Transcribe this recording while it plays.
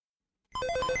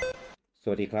ส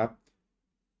วัสดีครับ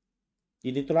ยิ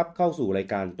นดีต้อนรับเข้าสู่ราย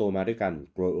การโตมาด้วยกัน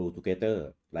Grow Old Together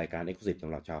รายการ Exclusive ส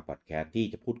ำหรับชาวพอดแคสต์ที่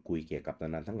จะพูดคุยเกี่ยวกับต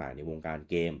ำนานทั้งหลายในวงการ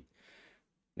เกม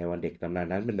ในวันเด็กตำนาน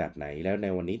นั้นเป็นแบบไหนแล้วใน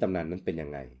วันนี้ตำนานนั้นเป็นยั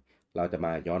งไงเราจะม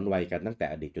าย้อนวัยกันตั้งแต่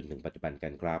อดีตจนถึงปัจจุบันกั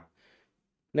นครับ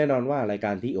แน่นอนว่ารายก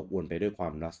ารที่อบอวลไปด้วยควา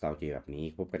มนอสตาลเจียแบบนี้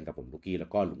พบกันกับผมลูกี้แล้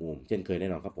วก็ลุงอูมเช่นเคยแน่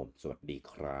นอนครับผมสวัสดี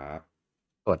ครับ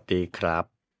สวัสดีครับ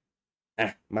อ่ะ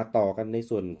มาต่อกันใน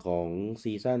ส่วนของ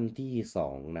ซีซั่นที่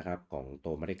2นะครับของโต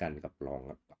มาด้วยกันกับลอง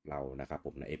กับเรานะครับผ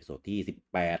มในเอพิโซดที่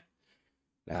18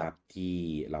นะครับครับที่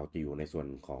เราจะอยู่ในส่วน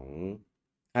ของ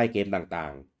ค่ายเกมต่า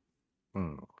งอื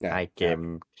มๆนะไอเกครับม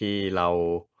ที่เรา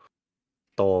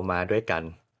โตมาด้วยกัน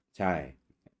ใช่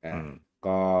อ่าอืม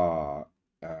ก็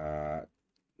เอ่อ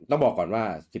ต้องบอกก่อนว่า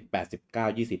18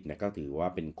 19 20เนี่ยก็ถือว่า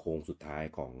เป็นโค้งสุดท้าย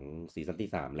ของซีซั่นที่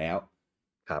3แล้ว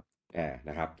ครับ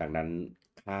นะครับดังนั้น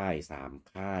ค่าย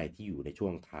3ค่ายที่อยู่ในช่ว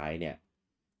งท้ายเนี่ย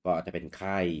ก็อาจจะเป็น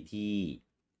ค่ายที่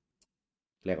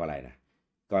เรียกว่าอะไรนะ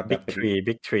ก็จะเป็น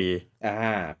บิ๊กทรีอ่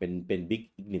าเป็นบิ๊ก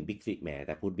อีกหนึ่งบิ๊กซีแหมแ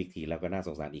ต่พูดบิ๊กทีแล้วก็น่าส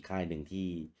งสารอีกค่ายหนึ่ง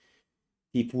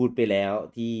ที่พูดไปแล้ว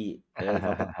ที่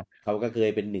เขาก็เคย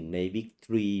เป็นหนึ่งในบิ๊กท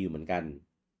รีอยู่เหมือนกัน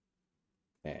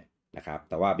นะครับ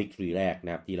แต่ว่าบิ๊กทรีแรกน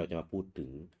ะครับที่เราจะมาพูดถึง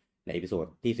ในเอพิโซด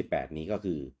ที่18นี้ก็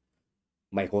คือ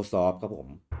Microsoft ครับผม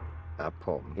ครับผ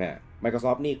ม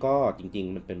Microsoft นี่ก็จริง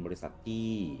ๆมันเป็นบริษัทที่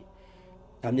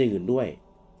ทำอย่างอื่นด้วย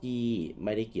ที่ไ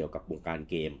ม่ได้เกี่ยวกับวงการ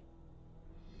เกม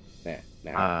น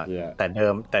ะคอ่ารับเพื่อแต่เ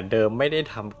ดิมไม่ได้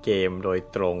ทำเกมโดย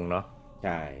ตรงเนาะใ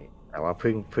ช่แต่ว่าเ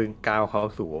พิ่งก้าวเข้า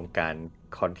สู่วงการ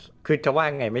คอนคือจะว่า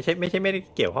ไงไม่ใช่ไม่ได้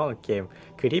เกี่ยวข้องกับเกม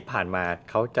คือที่ผ่านมา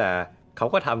เขา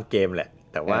ก็ทำเกมแหละ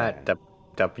แต่ว่าอ่า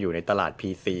จะอยู่ในตลาด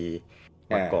PC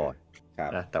อ่ามาก่อนครั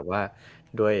บนะแต่ว่า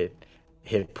ด้วย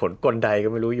เหตุผลกลใดก็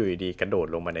ไม่รู้อยู่ดีๆกระโดด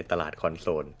ลงมาในตลาดคอนโซ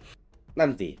ล นั่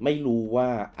นสิไม่รู้ว่า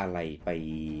อะไรไป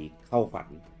เข้าฝัน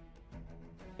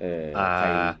เอออ่ใคร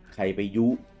าใครไปยุ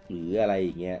หรืออะไรอ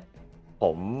ย่างเงี้ยผ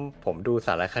มผมดูส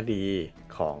ารคดี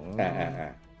ของอ่าอ่าอ่า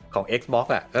ของ Xbox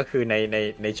อ่ะก็คือ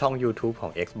ในช่อง YouTube ขอ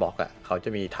ง Xbox อ่ะเขาจะ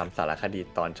มีทำสารคดี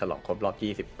ตอนฉลองครบรอบ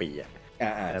20 ปีอ่ะ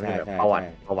แล้วมันใช่จะแบบใช่ใช่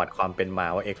ประวัติความเป็นมา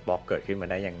ว่า Xbox เกิดขึ้นมา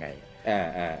ได้ยังไงอ่า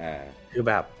คือ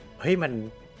แบบเฮ้ยมัน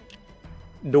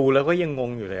ดูแล้วก็ยังง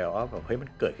งอยู่เลยว่าแบบเฮ้ยมัน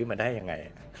เกิดขึ้นมาได้ยังไงอ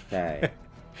ะ ใช่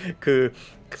คือ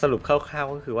สรุปคร่าว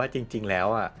ๆก็คือว่าจริงๆแล้ว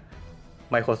อ่ะ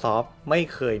Microsoft ไม่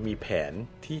เคยมีแผน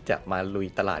ที่จะมาลุย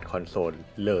ตลาดคอนโซล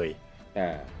เลยอ่า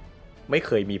ไม่เ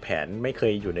คยมีแผนไม่เค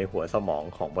ยอยู่ในหัวสมอง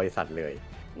ของบริษัทเลย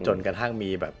อืมจนกระทั่งมี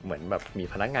แบบเหมือนแบบมี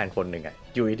พนักงานคนหนึ่งอ่ะ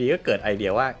อยู่ดีๆก็เกิดไอเดี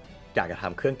ยว่าอยากจะท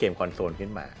ำเครื่องเกมคอนโซลขึ้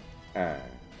นมาอ่า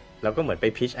แล้วก็เหมือนไป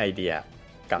พิชไอเดีย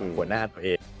กับอืมหัวหน้าตัวเอ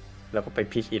งแล้วก็ไป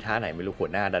พิชอีท่าไหนไม่รู้หัว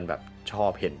หน้าดันแบบชอ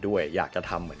บเห็นด้วยอยากจะ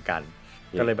ทำเหมือนกัน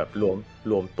ก็เฮ้ยเลยแบบ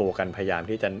รวมตัวกันพยายาม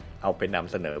ที่จะเอาไปน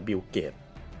ำเสนอบิลเกต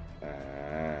อ่า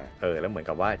แล้วเหมือน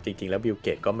กับว่าจริงๆแล้วบิลเก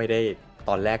ตก็ไม่ได้ต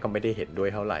อนแรกก็ไม่ได้เห็นด้วย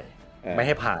เท่าไหร่ไม่ใ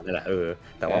ห้อ่าผ่านนั่นแหละ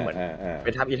แต่ว่าเหมือนอ่าไป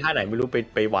ทำอีท่าไหนไม่รู้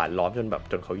ไปหวานล้อม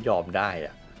จนเขายอมได้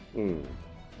อ่ะอืม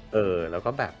แล้ว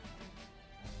ก็แบบ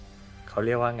เขาเ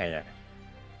รียกว่าไงอ่ะ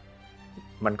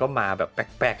มันก็มาแบบแ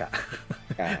ป๊กๆอ่ะ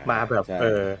อ่า มาแบบใช่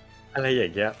อะไรอย่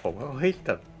างเงี้ยผมก็เฮ้ยแ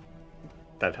ต่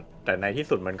แต่ในที่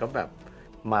สุดมันก็แบบ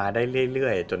มาได้เรื่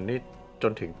อยๆจ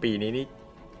นถึงปีนี้นี่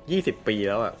20 ปี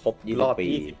แล้วอ่ะครบรอบ20 ปี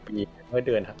20 ปีเมื่อเ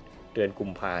ดือนกุ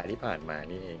มภาที่ผ่านมา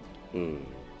นี่เองอืม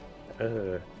เออ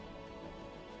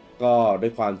ก็ด้ว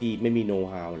ยความที่ไม่มีโน้ต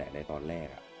ฮาวแหละในตอนแรก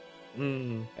อ่ะอื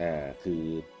ม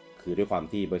คือด้วยความ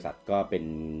ที่บริษัทก็เป็น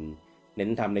เน้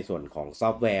นทำในส่วนของซอ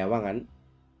ฟต์แวร์ว่างั้น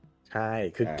ใช่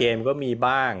คืออ่าเกมก็มี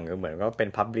บ้างเหมือนก็เป็น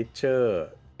พับลิชเชอร์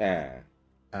อ่า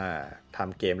อ่าท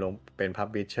ำเกมลงเป็นพั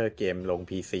บลิชเชอร์เกมลง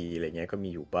PC อะไรเงี้ยก็มี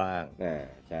อยู่บ้าง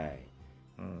ใช่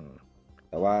อืม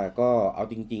แต่ว่าก็เอา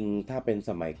จริงๆ ถ้าเป็น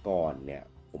สมัยก่อนเนี่ย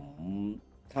ผม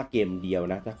ถ้าเกมเดียว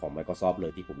นะถ้าของ Microsoft เล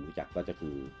ยที่ผมรู้จักก็จะ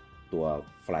คือตัว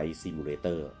Flight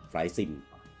Simulator Flight Sim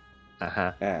ฮะ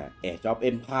Age of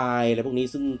Empire อะไรพวกนี้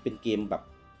ซึ่งเป็นเกมแบบ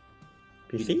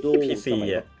PC Windows PC สมัย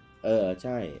แบบอ่ะใ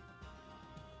ช่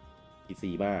PC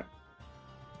มาก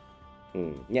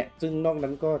เนี่ยซึ่งนอก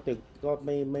นั้นก็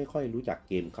ไม่ค่อยรู้จัก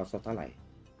เกมเขาสักเท่าไหร่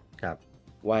ครับ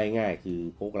ว่ายง่ายคือ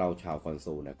พวกเราชาวคอนโซ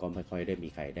ลเนี่ยก็ไม่ค่อยได้มี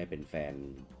ใครได้เป็นแฟน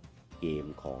เกม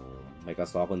ของ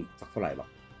Microsoft มันสักเท่าไหร่หรอก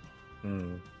อืม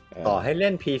เอต่อให้อเ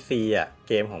ล่น PC อ่ะเ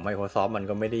กมของ Microsoft มัน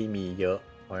ก็ไม่ได้มีเยอะ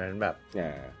เพราะฉะนั้นแบบอ่า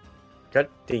ก็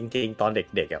จริงๆตอนเ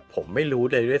ด็กๆอ่ะผมไม่รู้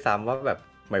เลยด้วยซ้ำว่าแบบ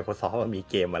Microsoft มันมี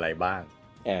เกมอะไรบ้าง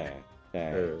อ่าใช่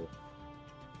เออ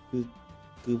คือ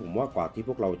คือผมว่ากว่าที่พ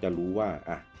วกเราจะรู้ว่า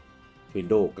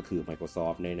Windows ก็คือ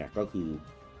Microsoft เนี่ยก็คือ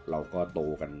เราก็โต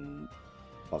กัน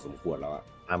พอสมควรแล้ว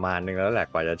ประมาณนึงแล้วแหละ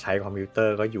กว่าจะใช้คอมพิวเตอ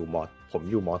ร์ก็ผม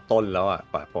อยู่มอต้นแล้วอ่ะ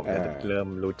กว่าผมจะอ่าเริ่ม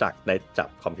รู้จักได้จับ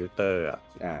คอมพิวเตอร์อ่ะ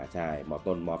ใช่มอ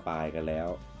ต้นมอปลายกันแล้ว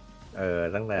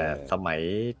ตั้งแต่ เออ สมัย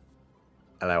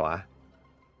อะไรวะ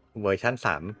เวอร์ชัน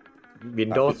3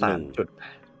 Windows 3 จุด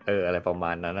อะไรประม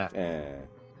าณนั้นอะ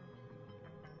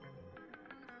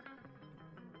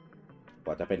ก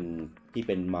ว่าจะเป็นที่เ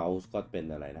ป็นเมาส์ก็เป็น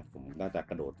อะไรนะผมน่าจะ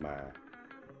กระโดดมา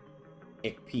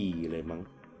XP เลยมั้ง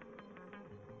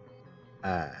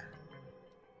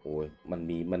โอ้ย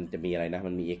มันจะมีอะไรนะ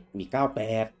มันมี98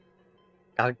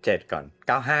 97ก่อน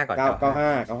95ก่อน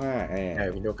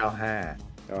95 Windows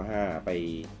 95 ไป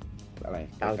อะไร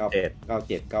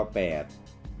97 98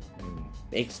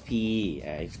 XP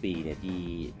XP เนี่ยที่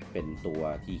เป็นตัว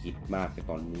ที่ฮิตมากใน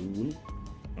ตอนนู้น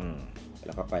แ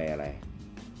ล้วก็ไปอะไร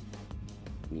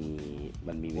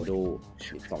มันมี Windows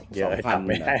 2,000ไ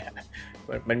ม่ได้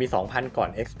มันมี 2,000 ก่อน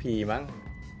XP มั้ง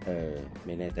ไ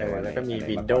ม่แน่ใจว่าแล้วก็มี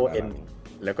Windows N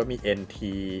แล้วก็มี NT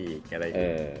อะไร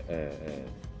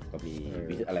ก็มี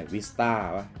อะไร Vista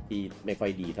ป่ะที่ไม่ค่อ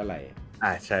ยดีเท่าไหร่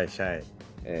ใช่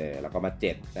แล้วก็มา7เ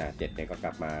นี่ยก็ก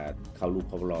ลับมาเข้ารูป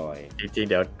เข้ารอยจริงๆ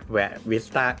เดี๋ยวแวะ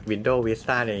Windows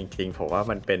Vista เนี่ยจริงๆผมว่า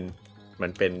มันเ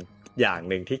ป็นอย่าง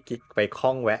หนึ่งที่ไปคล้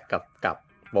องแวะกับ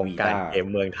วงการเกม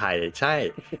เมืองไทยใช่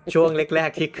ช่วงแรก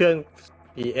ๆที่เครื่อง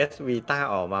PS Vita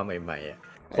ออกมาใหม่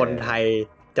ๆคนไทย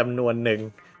จำนวนหนึ่ง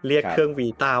เรียกเครื่อง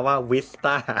Vita ว่า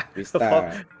Vista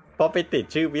เพราะไปติด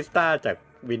ชื่อ Vista จาก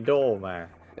Windows มา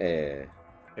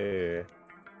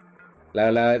แล้ว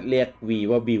เรียก V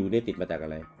ว่า View นี่ติดมาจากอะ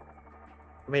ไร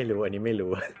ไม่รู้อันนี้ไม่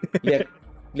รู้ เ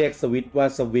รียกสวิตว่า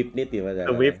สวิฟนี่ติดมาจาก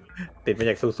สวิฟติดมา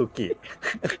จากซูซูกิ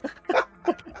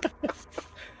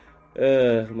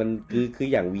มันคือ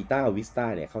อย่าง Vita Vista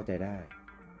เนี่ยเข้าใจได้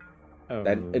แ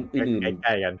ต่อื่นใก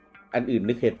ล้ๆกันอันอื่น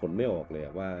นึกเหตุผลไม่ออกเลย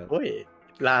ว่าโอ้ย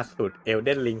ล่าสุด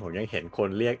Elden Ring ผมยังเห็นคน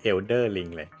เรียก Elder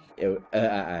Ring เลย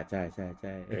ใช่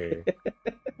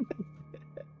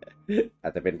อา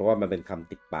จจะเป็นเพราะว่ามันเป็นคำ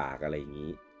ติดปากอะไรอย่างนี้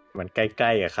มันใก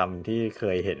ล้ๆกับคำที่เค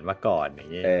ยเห็นมาก่อนอย่า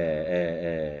งนี้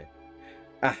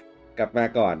กลับมา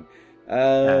ก่อน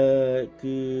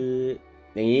คือ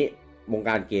อย่างนี้วงก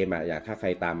ารเกมอย่างถ้าใคร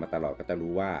ตามมาตลอดก็จะ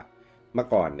รู้ว่าเมื่อ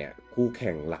ก่อนเนี่ยคู่แ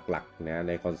ข่งหลักๆนะใ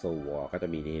นคอนโซลวอร์ก็จะ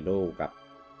มี Nintendo กับ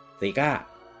Sega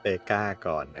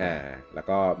ก่อนแล้ว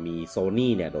ก็มี Sony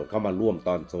เนี่ยโดดเข้ามาร่วมต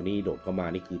อน Sony โดดเข้ามา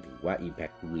นี่คือถือว่า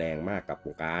Impact รุนแรงมากกับว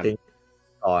งการ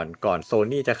ก่อน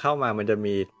Sony จะเข้ามามันจะ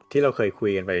มีที่เราเคยคุ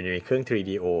ยกันไปมีเครื่อง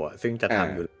 3DO ซึ่งจะท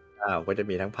ำอยู่ก็จะ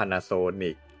มีทั้ง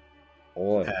Panasonic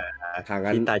ทาง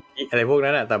นั้น Hitachi อะไรพวก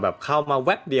นั้นแต่แบบเข้ามาแว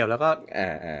บเดียวแล้วก็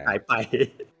หายไป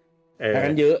ทาง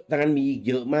นั้นมีอีก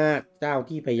เยอะมากเจ้า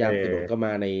ที่พยายามกระโดดเข้าม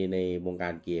าในวงกา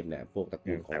รเกมเนี่ยพวกตระ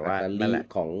กูลของอัตลี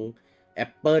ของ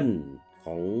Apple ข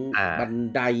องบัน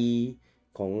ได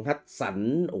ของฮัตสัน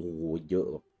โอ้โหเย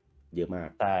อะมาก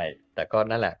ใช่แต่ก็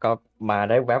นั่นแหละก็มา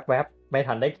ได้แวบไม่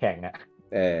ทันได้แข่ง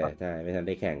ใช่ไม่ทันไ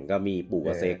ด้แข่งก็มีปู่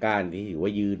กับเซกาที่ถือว่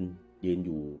ายืนอ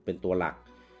ยู่เป็นตัวหลัก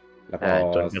แล้วพอ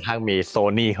จนกระทั่งมี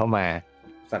Sony เข้ามา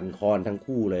สั่นคลอนทั้ง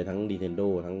คู่เลยทั้ง Nintendo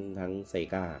ทั้งเซ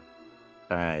กา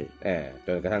ใช่จ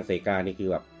นกระทั่งเซกานี่คือ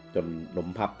แบบจนล้ม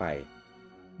พับไป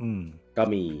ก็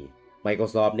มี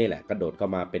Microsoft นี่แหละกระโดดเข้า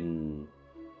มาเป็น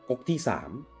ก๊กที่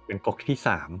3เป็นก๊กที่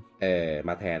3ม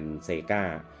าแทนเซกา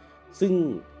ซึ่ง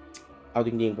เอาจ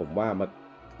ริงๆผมว่ามัน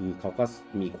คือเขาก็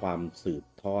มีความสืบ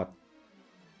ทอด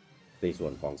ในส่ว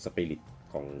นของสปิริต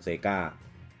ของเซกา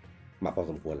มาพอ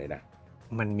สมควรเลยนะ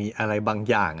มันมีอะไรบาง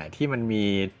อย่างที่มันมี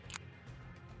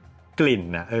กลิ่น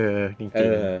จริง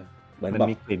ๆเหมือนมัน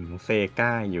มีกลิ่นของเซก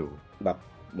าอยู่แบบ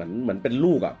เหมือนเป็น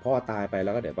ลูกพ่อตายไปแ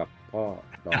ล้วก็เดี๋ยวแบบพ่อ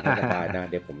นอนไม่สบายนะ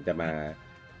เดี๋ยวผมจะม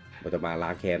าล้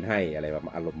างแค้นให้อะไรแบบ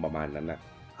อารมณ์ประมาณนั้นนะ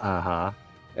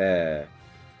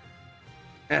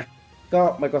ก็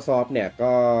Microsoft เนี่ย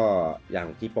ก็อย่าง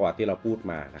ที่ประวัติที่เราพูด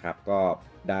มานะครับก็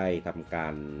ได้ทำกา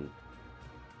ร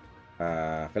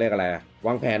เขาเรียกอะไรว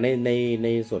างแผนใน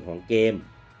ส่วนของเกม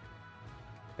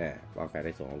วางแผนใ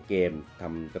นส่วนของเกม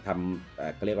จะท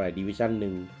ำเขาเรียกว่าอะไรดิวิชั่นห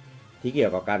นึ่งที่เกี่ย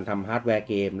วกับการทำฮาร์ดแวร์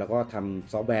เกมแล้วก็ท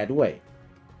ำซอฟต์แวร์ด้วย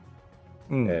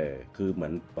คือเห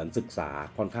มือนศึกษา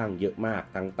ค่อนข้างเยอะมาก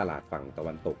ทั้งตลาดฝั่งตะ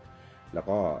วันตกแล้ว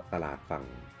ก็ตลาดฝั่ง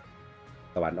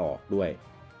ตะวันออกด้วย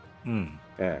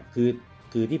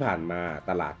คือที่ผ่านมา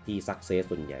ตลาดที่ซักเซส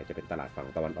ส่วนใหญ่จะเป็นตลาดฝั่ง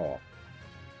ตะวันออก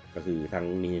ก็คือทั้ง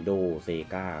Nintendo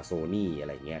Sega Sony อะไ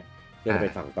รเงี้ยก็จะเป็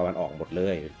นฝั่งตะวันออกหมดเล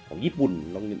ยของญี่ปุ่น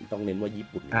ต้องเน้นว่าญี่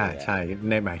ปุ่นใช่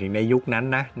ในหมายถึงในยุคนั้น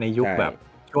นะในยุคแบบ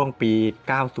ช่วงปี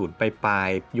90ปลาย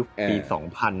ยุคปี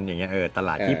2000อย่างเงี้ยตล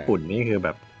าดญี่ปุ่นนี่คือแบ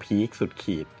บพีคสุด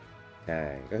ขีดใช่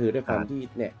ก็คือด้วยความที่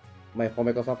เนี่ยพอ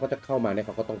Microsoft เขาจะเข้ามาเนี่ยเ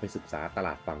ขาก็ต้องไปศึกษาตล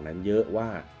าดฝั่งนั้นเยอะว่า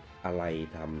อะไร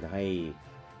ทำให้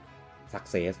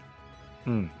success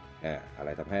อะไร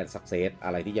ทำให้ success อ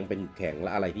ะไรที่ยังเป็นแข็งแล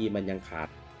ะอะไรที่มันยังขาด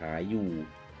หายอยู่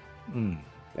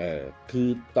คือ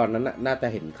ตอนนั้นน่าจะ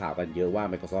เห็นข่าวกันเยอะว่า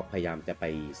Microsoft พยายามจะไป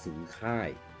ซื้อค่าย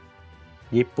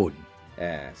ญี่ปุ่น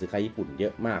ซื้อค่ายญี่ปุ่นเยอ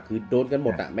ะมากคือโดนกันหม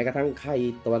ดแม้กระทั่งค่าย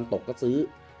ตะวันตกก็ซื้อ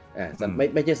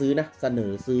ไม่ใช่ซื้อนะเสน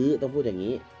อซื้อต้องพูดอย่าง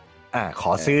นี้ข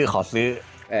อซื้อ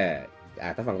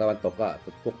ถ้าฝั่งตะวันตกก็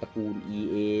พวกตระกูล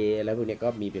EA แล้วพวกนี้ก็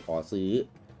มีไปขอซื้อ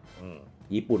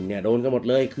ญี่ปุ่นเนี่ยโดนกันหมด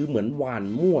เลยคือเหมือนหวาน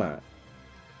มั่ว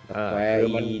คือ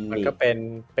มันก็เ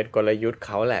ป็นกลยุทธ์เ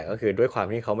ขาแหละก็คือด้วยความ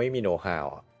ที่เขาไม่มีโน้ตฮาว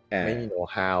ไม่มีโน้ต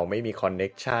ฮาวไม่มีคอนเน็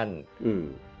กชัน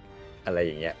อะไรอ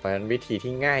ย่างเงี้ยเพราะฉะนั้นวิธี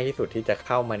ที่ง่ายที่สุดที่จะเ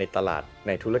ข้ามาในตลาดใ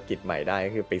นธุรกิจใหม่ได้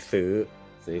ก็คือไปซื้อ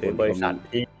บริษัท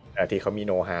ที่เขามีโ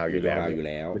น้ตฮาวอยู่แล้ว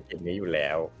ธุรกิจนี้อยู่แล้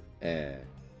ว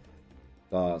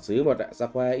ก็ซื้อหมดอะ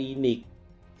Square Enix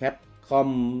Capcom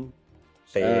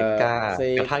เซกา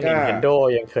กระทั่ง Nintendo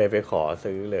ยังเคยไปขอ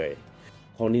ซื้อเลย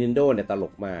ของ Nintendo เนี่ยตล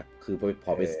กมากคือพ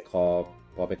อไ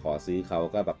ปขอซื้อเขา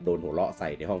ก็แบบโดนหัวเราะใส่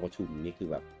ในห้องประชุมนี่คือ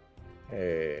แบบ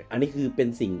อันนี้คือเป็น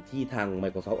สิ่งที่ทาง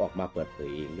Microsoft ออกมาเปิดเผย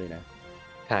เองด้วยนะ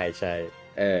ใช่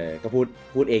ก็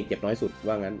พูดเองเจ็บน้อยสุด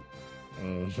ว่างั้น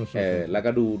แล้วก็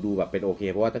ดูแบบเป็นโอเค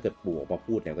เพราะว่าถ้าเกิดปู่ออกมา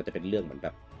พูดเนี่ยก็จะเป็นเรื่องเหมือนแบ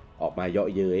บออกมาเยาะ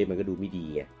เย้ยมันก็ดูไม่ดี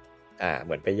ไงเห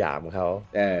มือนไปหยามเขา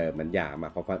เหมือนหยาม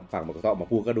พอฝั่ง Microsoft ออกมา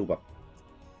พูดก็ดูแบบ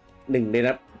หนึ่งใน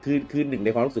นั้นคือหนึ่งใน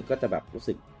ความรู้สึกก็จะแบบรู้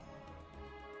สึก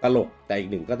ตลกแต่อีก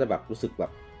หนึ่งก็จะแบบรู้สึกแบ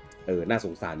บน่าส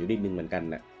งสารอยู่นิดนึงเหมือนกัน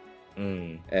นะ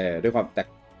ด้วยความแต่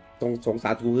สงสา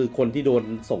รคือคนที่โดน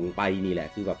ส่งไปนี่แหละ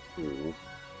คือแบบโอ้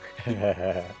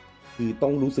คือต้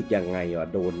องรู้สึกยังไงวะ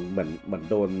โดนเหมือน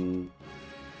โดน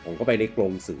ผมก็ไปในกร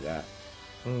งเสือ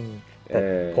แต่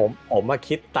ผมมา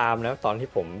คิดตามแล้วตอนที่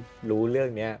ผมรู้เรื่อง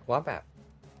เนี้ยว่าแบบ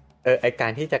ไอกา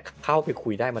รที่จะเข้าไปคุ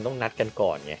ยได้มันต้องนัดกันก่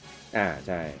อนไง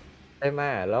ใช่ไหม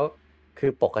แล้วคื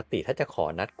อปกติถ้าจะขอ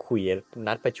นัดคุย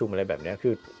นัดประชุมอะไรแบบนี้คื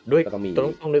อด้วย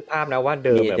ต้องนึกภาพนะว่าเ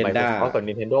ดิมแบบ Microsoft กับ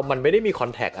Nintendo มันไม่ได้มีคอ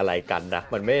นแทคอะไรกันนะ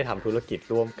มันไม่ได้ทำธุรกิจ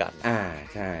ร่วมกัน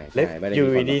ใช่แล้วอยู่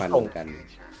ดีส่งกัน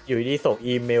อยู่ดีส่ง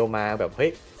อีเมลมาแบบเฮ้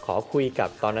ยขอคุยกับ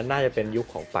ตอนนั้นน่าจะเป็นยุค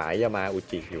ของป๋ายามาอุ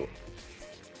จิอยู่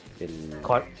เป็น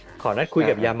ขอนัดคุย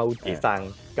กับยามาอุจิซัง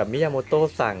กับมิยาโมโตะ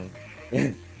ซัง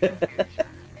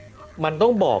มันต้อ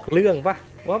งบอกเรื่องป่ะ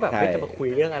ว่าแบบจะมาคุย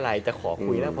เรื่องอะไรจะขอ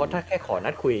คุยแล้วเพราะถ้าแค่ขอ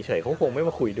นัดคุยเฉยเขาคงไม่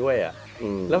มาคุยด้วย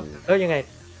แล้วยังไง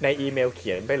ในอีเมลเ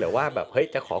ขียนไปหรือว่าแบบเฮ้ย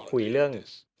จะขอคุยเรื่อง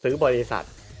ซื้อบริษัท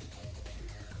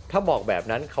ถ้าบอกแบบ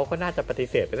นั้นเขาก็น่าจะปฏิ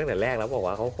เสธไปตั้งแต่แรกแล้วบอก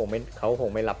ว่าเขาคง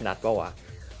ไม่รับนัดป่ะวะ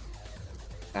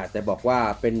อาจจะบอกว่า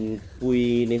เป็นคุย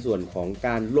ในส่วนของก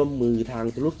ารร่วมมือทาง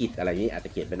ธุรกิจอะไรนี้อาจจะ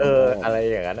เขียนเป็นอะไร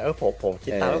อย่างนั้นผมคิ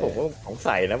ดตามแล้วผมก็สง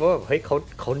สัยนะว่าเฮ้ย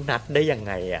เขานัดได้ยัง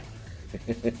ไงอ่ะ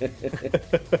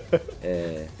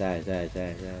ใช่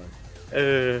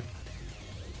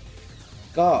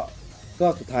ก็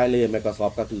สุดท้ายเลย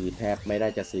Microsoft ก็คือแทบไม่ได้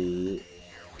จะซื้อ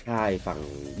ค่ายฝั่ง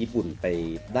ญี่ปุ่นไป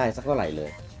ได้สักเท่าไหร่เล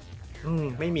ย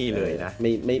ไม่มีเลยนะ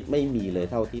ไม่มีเลย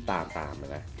เท่าที่ตาม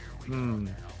นะ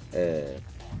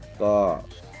ก็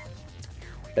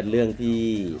เป็นเรื่องที่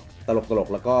ตลก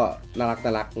แล้วก็น่า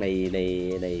รัก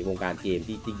ในวงการเกม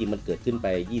ที่จริงๆมันเกิดขึ้นไป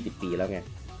20 ปีแล้วไง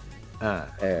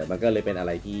มันก็เลยเป็นอะไ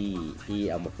รที่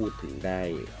เอามาพูดถึงได้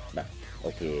แบบโอ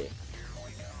เค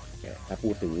ถ้าพู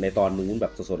ดถึงในตอนนู้นแบ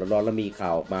บสดๆร้อนๆแล้วมีข่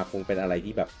าวมาคงเป็นอะไร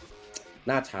ที่แบบ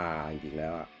น่าชาจริงๆแล้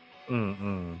วอ่ะ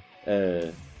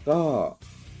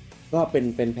ก็เป็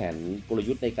นแผนกล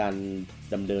ยุทธ์ในการ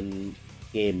ดำเนิน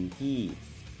เกมที่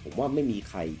ผมว่าไม่มี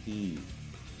ใคร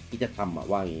ที่จะท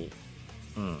ำว่างี้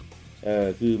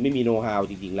คือไม่มีโน้ตฮาว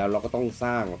จริงๆแล้วเราก็ต้องส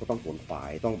ร้างเราก็ต้องขวนขวา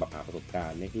ยต้องแบบหาประสบการ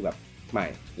ณ์นี่คือแบบไม่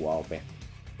กูเอาไป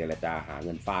เจรจาหาเ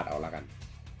งินฟาดเอาละกัน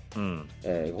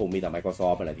คงมีแต่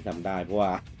Microsoft อะไรที่ทำได้เพราะว่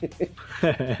า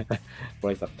บ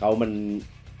ริษัทเขามัน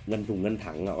เงินถุงเงิน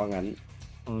ถังอะว่างั้น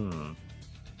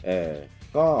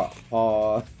ก็พ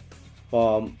อ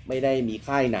ไม่ได้มี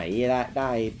ค่ายไหนไ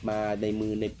ด้มาในมื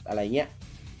อในอะไรเงี้ย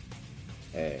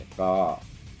ก็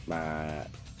มา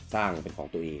สร้างเป็นของ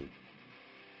ตัวเอง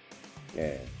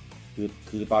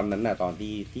คือตอนนั้นน่ะตอน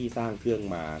ที่สร้างเครื่อง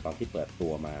มาตอนที่เปิดตั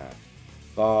วมา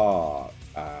ก็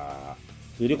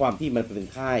คือด้วยความที่มันเป็น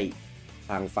ค่าย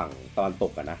ทางฝั่งตอนต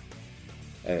กกันนะ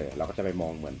เราก็จะไปมอ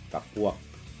งเหมือนกับพวก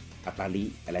อัตาลิ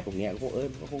อะไรพวกเนี้ยพวก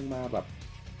ก็คงมาแบบ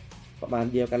ประมาณ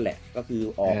เดียวกันแหละก็คือ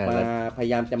ออกมาพย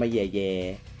ายามจะมาแย่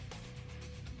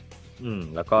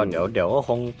แล้วก็เดี๋ยวก็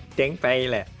คงเจ๊งไป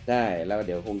แหละใช่แล้วเ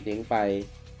ดี๋ยวคงเจ๊งไป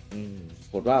ปร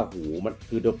ากฏว่ามัน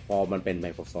คือพอมันเป็น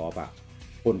Microsoft อ่ะ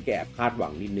คนแอบคาดหวั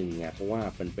งนิดนึงไงเพราะว่า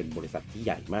มันเป็นบริษัทที่ใ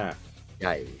หญ่มากให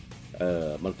ญ่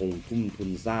มันคงทุ่มทุน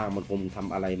สร้างมันคงท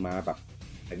ำอะไรมาแบบ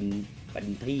เป็น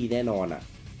ที่แน่นอนอ่ะ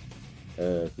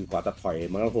คือกว่าจะถอย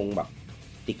มันก็คงแบบ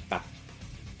ติดกัด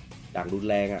อย่างรุน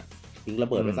แรงอ่ะทิ้งระ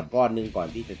เบิดไปสักก้อนนึงก่อน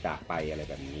ที่จะจากไปอะไร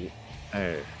แบบนี้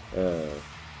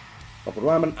ปรากฏ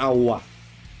ว่ามันเอาอ่ะ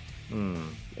อืม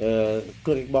เค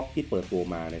รื่อง Xbox ที่เปิดตัว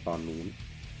มาในตอนนู้น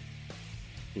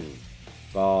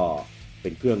ก็เป็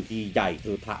นเครื่องที่ใหญ่เท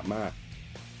อะทะมาก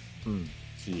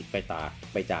ฉีกไป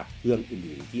จากเครื่อง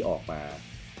อื่นๆที่ออกมา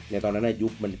ในตอนนั้นยุ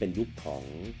คมันเป็นยุคของ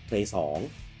Play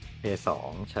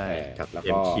 2 ใช่กับแล้วเก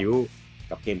ก็มคิว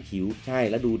กับเกมคิวใช่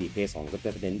แล้วดูดิ Play 2ก็จ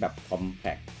ะเน้นแบบคอมแพ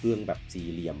คเครื่องแบบสี่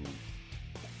เหลี่ยม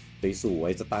สว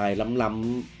ยๆสไตล์ล้ำ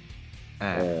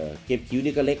ๆเกมคิว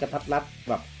นี่ก็เล็กกระทัดรัด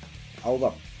แบบเอาแบ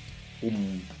บกลุ่ม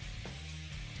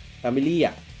Family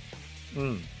อ่ะ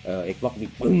Xbox นี่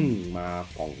ปึ้งมา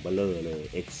กล่องเบลเลอร์เลย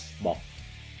Xbox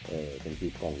เป็นคื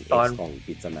อกล่อง X กล่องป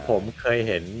ริศนาผมเคย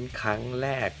เห็นครั้งแร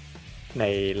กใน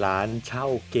ร้านเช่า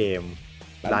เกม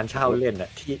ร้านเช่าเล่นอ่ะ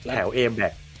ที่แถว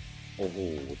A-back โอ้โห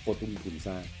โคตรทุ่มทุนส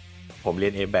ร้างผมเรี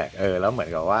ยน A-back แล้วเหมือน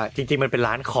กับว่าจริงๆมันเป็น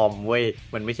ร้านคอมเว้ย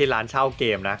มันไม่ใช่ร้านเช่าเก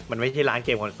มนะมันไม่ใช่ร้านเก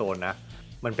มคอนโซลนะ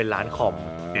มันเป็นร้านคอม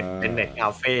เป็นเน็ตคา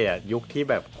เฟ่อะยุคที่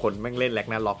แบบคนแม่งเล่นแร็ก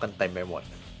นาร็อกกันเต็มไปหมด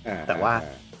แต่ว่า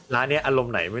ร้านเนี้ยอารม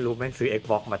ณ์ไหนไม่รู้แม่งซื้อ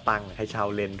Xbox มาตั้งให้เช่า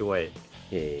เล่นด้วย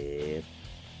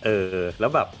แล้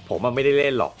วแบบผมมันไม่ได้เ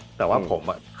ล่นหรอกแต่ว่าผม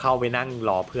เข้าไปนั่ง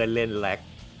รอเพื่อนเล่นแร็ก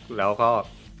แล้วก็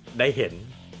ได้เห็น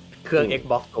เครื่อง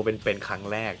Xbox ตัวเป็นครั้ง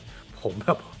แรกผมแบ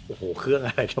บโอ้โหเครื่องอ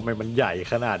ะไรทำไมมันใหญ่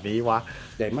ขนาดนี้วะ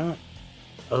ใหญ่มาก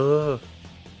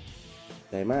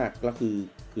ใหญ่มากแล้ว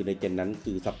คือในเจนนั้น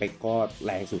คือสเปคก็แ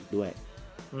รงสุดด้วย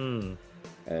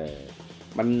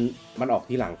มันออก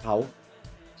ที่หลังเขา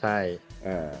ใช่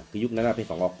คือยุคนั้นเป็น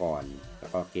2ออกก่อนแล้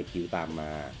วก็เกมคิวตามม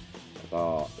าแล้วก็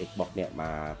Xbox เนี่ยมา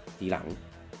ทีหลัง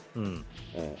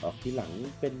ออกทีหลัง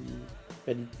เ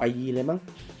ป็นปีเลยมั้ง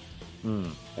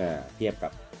เทียบกั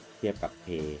บเพ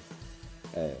ย์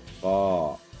ก็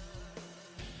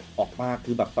ออกมา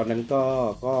คือแบบตอนนั้น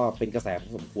ก็เป็นกระแสพ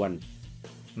อสมควร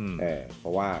เพร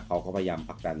าะว่าเขาก็พยายามผ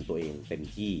ลักดันตัวเองเต็ม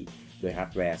ที่โดยฮาร์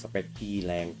ดแวร์สเปคที่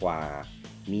แรงกว่า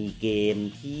มีเกม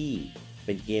ที่เ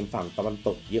ป็นเกมฝั่งตะวันต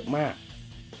กเยอะมาก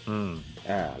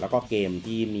แล้วก็เกม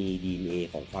ที่มี DNA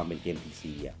ของความเป็นเกม PC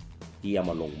อ่ะที่เอา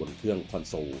มาลงบนเครื่องคอน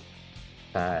โซล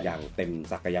อย่างเต็ม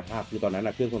ศักยภาพคือตอนนั้น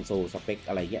เครื่องคอนโซลสเปค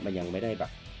อะไรเงี้ยมันยังไม่ได้แบ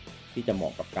บที่จะเหมา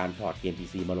ะกับการพอร์ตเกม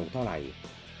PC มาลงเท่าไหร่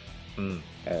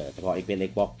แต่พอเป็น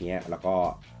Xbox เนี้ยแล้วก็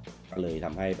เลยท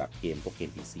ำให้แบบเกมพวกเกม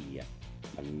PC อ่ะ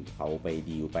มันเขาไป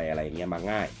ดีลไปอะไรเงี้ยมา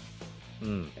ง่าย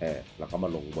แล้วก็มา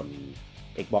ลงบน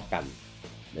Xbox กัน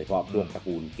โดยเฉพาะพวกตระ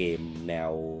กูลเกมแน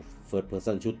ว First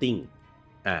Person Shooting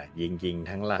ยิง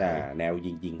ทั้งหลายแนว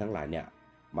ยิงทั้งหลายเนี่ย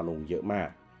มาลงเยอะมาก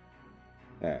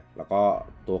แล้วก็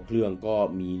ตัวเครื่องก็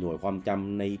มีหน่วยความจ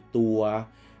ำในตัว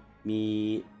มี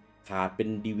ขาดเป็น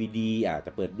DVD จ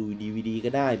ะเปิดดู DVD ก็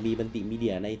ได้มีมัลติมีเดี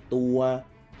ยในตัว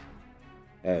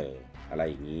อะไร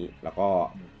อย่างนี้แล้วก็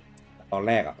ตอนแ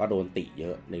รกก็โดนติเย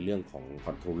อะในเรื่องของค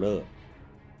อนโทรลเลอร์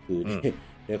คือ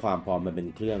ด้วยความพอมันเป็น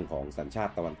เครื่องของสัญชา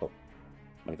ติตะวันตก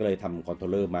มันก็เลยทำคอนโทรล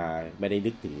เลอร์มาไม่ได้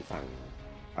นึกถึงฝั่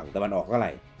งตะวันออกเท่าไห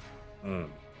ร่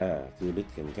คือนึก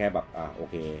ถึงแค่แบบโอ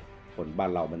เคคนบ้า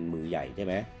นเรามันมือใหญ่ใช่ไ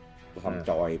หมก็ทำ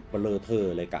จอยเบลอเทอ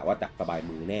ร์เลยกะว่าจับสบาย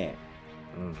มือแน่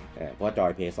เพราะจอ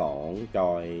ย Play 2จ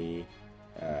อย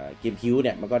เกมคิวเ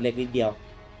นี่ยมันก็เล็กนิดเดียว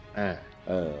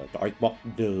จอยบ็อก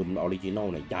เดิมออริจินอล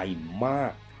เนี่ยใหญ่มา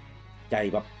กใหญ่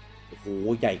แบบโอ้โห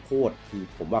ใหญ่โคตรคือ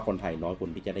ผมว่าคนไทยน้อยคน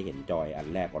ที่จะได้เห็นจอยอัน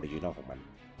แรกออริจินอลของมัน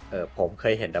ผมเค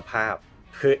ยเห็นแต่ภาพ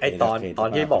คือไอตอน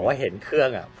ที่บอกว่าเห็นเครื่อง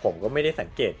ผมก็ไม่ได้สัง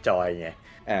เกตจอยไง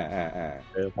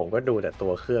ผมก็ดูแต่ตั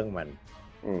วเครื่องมัน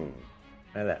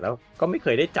นั่นแหละแล้วก็ไม่เค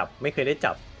ยได้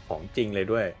จับของจริงเลย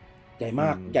ด้วยใหญ่ม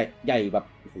ากใหญ่แบบ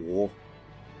โอ้โห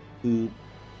คือ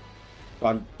ต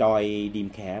อนจอยดีม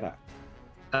แคส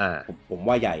ผม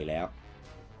ว่าใหญ่แล้ว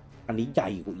อันนี้ใหญ่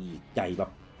กว่าอีกใหญ่แบ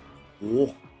บโอ้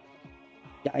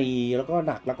ใหญ่แล้วก็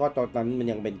หนักแล้วก็ตอนนั้นมัน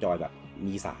ยังเป็นจอยแบบ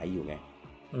มีสายอยู่ไง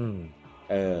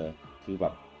คือแบ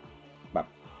บ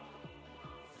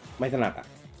ไม่ถนัด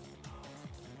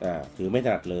ถือไม่ถ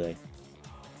นัดเลย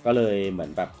ก็เลยเหมือ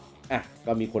นแบบ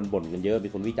ก็มีคนบ่นกันเยอะมี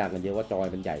คนวิจารณ์กันเยอะว่าจอย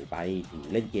มันใหญ่ไปถึง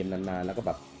เล่นเกมนานๆแล้วก็แ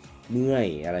บบเมื่อย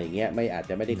อะไรอย่างเงี้ยไม่อาจ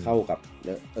จะไม่ได้เข้ากับ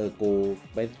โก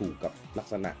ไม่ถูกกับลัก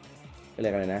ษณะเรี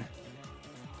ยกอะไรนะ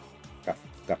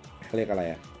กับเขาเรียกอะไร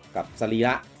กับสรีร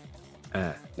ะ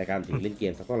ในการถึงเล่นเก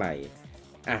มสักเท่าไหร่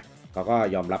เขาก็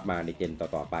ยอมรับมาในเจนต่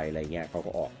อๆไปอะไรเงี้ยเขา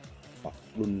ก็ออก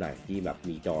รุ่นไหนที่แบบ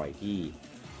มีจอยที่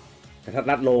กระทัด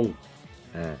รัดลง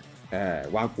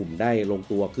วางปุ่มได้ลง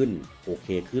ตัวขึ้นโอเค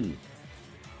ขึ้น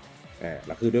แ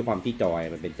ล้วคือด้วยความที่จอย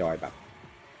มันเป็นจอยแบบ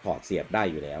ถอดเสียบได้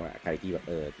อยู่แล้วใครที่แบบ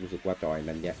รู้สึกว่าจอย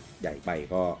นั้นเนี่ยใหญ่ไป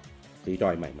ก็ซื้อจ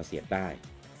อยใหม่มาเสียบได้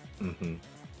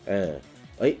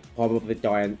พอมันเป็นจ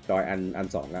อยอัน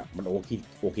สองมันโ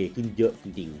อเคขึ้นเยอะจ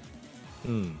ริง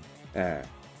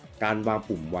ๆการวาง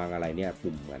ปุ่มวางอะไรเนี่ย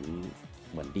ปุ่มเห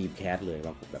มือนดีมแคสเลยว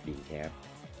างปุ่มแบบดีมแคส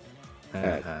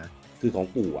คือของ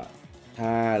ปู่ ถ้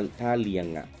าถ้าเรียง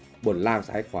อ่ะบนล่าง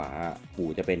ซ้ายขวาปู่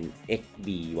จะเป็น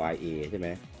XBYA ใช่ไหม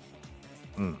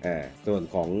ส่วน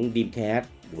ของ Dreamcast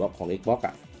หรือว่าของ Xbox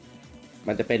อ่ะ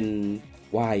มันจะเป็น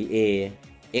YA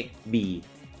XB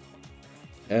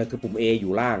คือปุ่ม A อ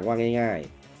ยู่ล่างว่าง่าย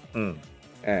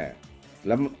ๆ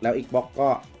แล้ว Xbox ก็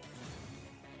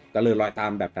จะเลยรอยตา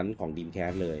มแบบนั้นของ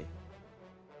Dreamcast เลย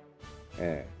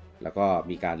แล้วก็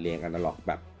มีการเรียงอนาล็อกแ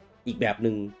บบอีกแบบนึ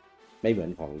งไม่เหมือ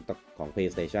นของ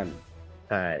PlayStation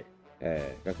ใช่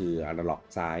ก็คืออนาล็อก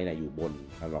ซ้ายนะอยู่บน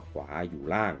อนาล็อกขวาอยู่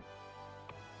ล่าง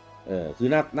คือ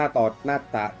หน้า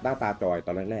ตาจอยต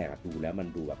อนแรกๆดูแล้วมัน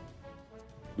ดูแบบ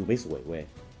ดูไม่สวยเว้ย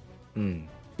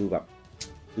ดูแบบ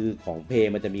คือของเพ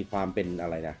ย์มันจะมีความเป็นอะ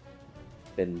ไรนะ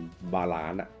เป็นบาลา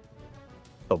นซ์อะ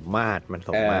สมมาตรมันส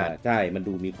มมาตรใช่มัน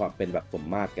ดูมีความเป็นแบบสม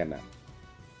มาตรกันอะ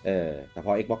แต่พ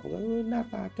อ Xbox ผมก็หน้า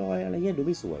ตาจอยอะไรเงี้ยดูไ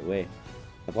ม่สวยเว้ย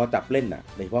แต่พอจับเล่น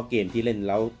โดยเฉพาะเกมที่เล่น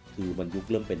แล้วคือมันยุค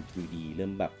เริ่มเป็น 3D เริ่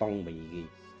มแบบต้องมี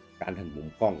การหันมุม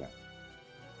กล้อง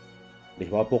โดยเฉ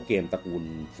พาะพวกเกมตระกูล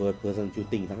First Person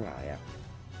Shooting ทั้งหลาย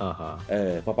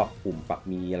พอปรับปุ่มปรับ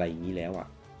มีอะไรอย่างนี้แล้ว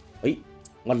เฮ้ย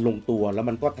มันลงตัวแล้ว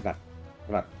มันก็ถ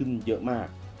นัดขึ้นเยอะมาก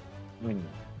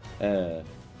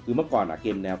คือเมื่อก่อนเก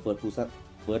มแนว First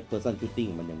Person Shooting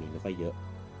มันยังมีไม่ค่อยเยอะ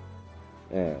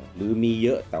หรือมีเย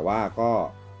อะแต่ว่าก็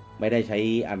ไม่ได้ใช้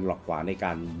อันล็อกขวาในก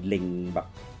ารเล็งแบบ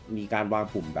มีการวาง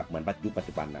ปุ่มแบบเหมือนยุคปัจ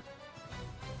จุบัน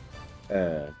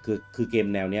คือเกม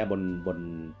แนวเนี้ยบน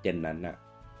เจนนั้น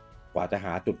กว่าจะห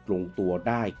าจุดลงตัว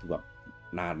ได้คือแบบ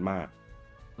นานมาก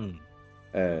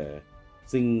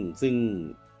ซึ่ง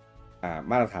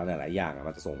มาตรฐานหลายๆอย่าง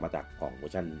มันจะส่งมาจากของเวอ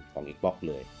ร์ชันของ Xbox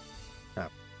เลยครั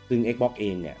บซึ่ง Xbox เอ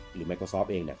งเนี่ยหรือ Microsoft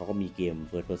เองเนี่ยเขาก็มีเกม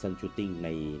First Person Shooting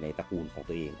ในตระกูลของ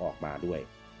ตัวเองออกมาด้วย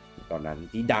ตอนนั้น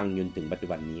ที่ดังจนถึงปัจจุ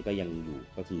บันนี้ก็ยังอยู่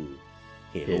ก็คือ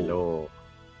Halo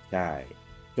ใช่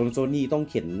จน Sony ต้อง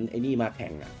เข็นไอ้นี่มาแข่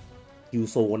ง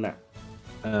Qzone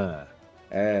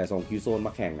ส่ง Qzone ม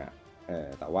าแข่ง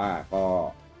แต่ว่าก็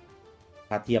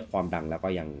ถ้าเทียบความดังแล้วก็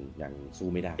ยังสู้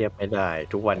ไม่ได้เทียบไม่ได้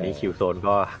ทุกวันนี้ Qzone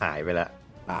ก็หายไปแล้ว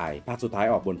ตายภาคสุดท้าย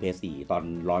ออกบน PS4 ตอน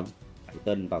ลอนไทเ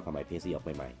ทิลตอนสมัย PS4 ออก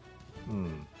ใหม่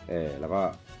ๆแล้วก็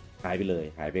หายไปเลย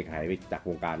หายไปจากว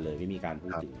งการเลยไม่มีการพู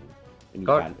ดถึงไม่มี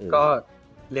การก็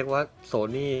เรียกว่า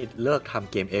Sony เลิกท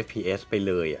ำเกม FPS ไป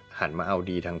เลยหันมาเอา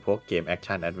ดีทางพวกเกม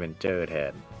Action Adventure แท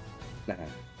น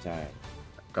ใช่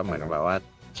ก็เหมือนแบบว่า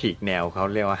ฉีกแนวเขา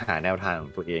เรียกว่าหาแนวทางขอ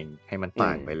งตัวเองให้มันต่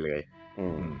างไปเลย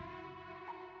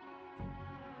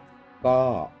ก็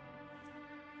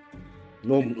โ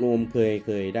นมเ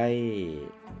คยได้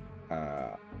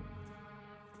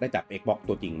จับ Xbox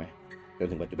ตัวจริงไหมจน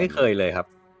ถึงปัจจุบันไม่เคยเลยครับ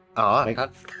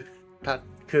ถ้า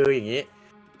คืออย่างนี้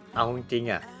เอาจริง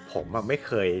ๆผมไม่เ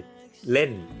คยเล่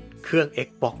นเครื่อง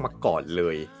Xbox มาก่อนเล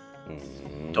ย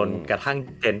จนกระทั่ง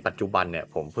เจนปัจจุบันเนี่ย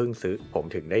ผม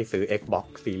ถึงได้ซื้อ Xbox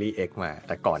Series X มาแ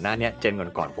ต่ก่อนหน้านี้เจน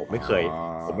ก่อนผมไม่เคย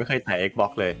แตะ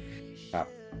Xbox เลยครับ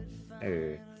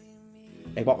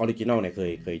Xbox Original เนี่ยเ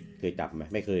คยจับไหม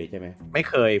ไม่เคยใช่ไหมไม่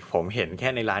เคยผมเห็นแค่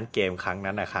ในร้านเกมครั้ง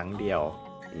นั้นครั้งเดียว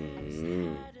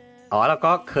แล้ว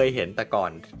ก็เคยเห็นแต่ก่อ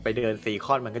นไปเดินซีค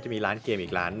อนมันก็จะมีร้านเกมอี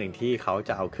กร้านหนึ่งที่เขาจ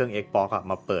ะเอาเครื่อง Xbox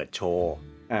มาเปิดโชว์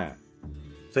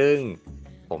ซึ่ง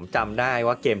ผมจำได้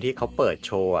ว่าเกมที่เขาเปิดโ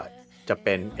ชว์จะเ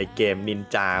ป็นไอเกมนิน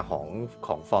จาข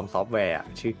องฟอร์มซอฟต์แวร์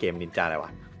ชื่อเกมนินจาอะไรว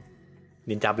ะ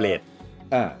นินจาเบลด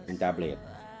นินจาเบลด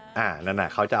นั่น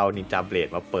เขาจะเอานินจาเบลด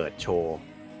มาเปิดโชว์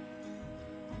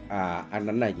อัน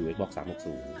นั้นอยู่ Xbox 360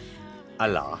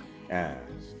เหรอ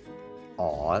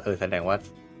แสดงว่า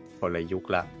คนละยุค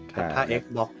ละถ้า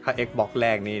Xbox แร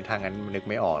กนี่ทางนั้นนึก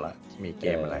ไม่ออกละมีเก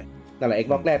มอะไรนั่นแหละ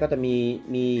Xbox แรกก็จะ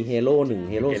มี Halo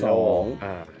 1 Halo 2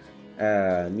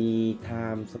มี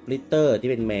Time Splitter ที่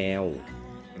เป็นแมว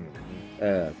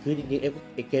คือจริงๆ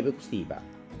เกม Exclusive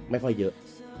ไม่ค่อยเยอะ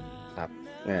ครับ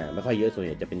ไม่ค่อยเยอะส่วนให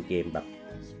ญ่จะเป็นเกมแบบ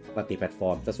มัลติแพลตฟอ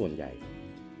ร์มซะส่วนใหญ่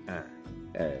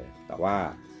แต่ว่า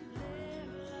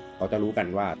เราจะรู้กัน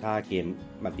ว่าถ้าเกม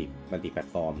มัลติแพลต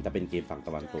ฟอร์มถ้าเป็นเกมฝั่งต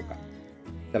ะวันตก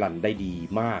จะรันได้ดี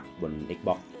มากบน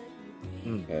Xbox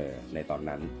ในตอน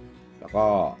นั้นแล้วก็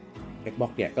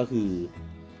Xbox เนี่ยก็คือ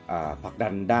ผลักดั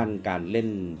นด้านการเล่น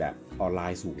แบบออนไล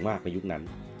น์สูงมากในยุคนั้น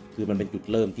คือมันเป็นจุด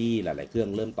เริ่มที่หลายๆเครื่อง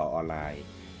เริ่มต่อออนไลน์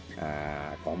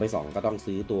ของไป2ก็ต้อง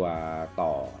ซื้อตัวต่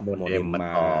อโมเด็มม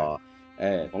า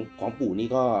ของปู่นี่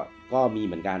ก็มีเ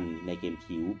หมือนกันในเกม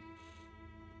คิว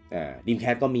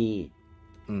Dreamcast ก็มี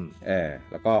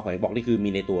แล้วก็ของ Xbox นี่คือมี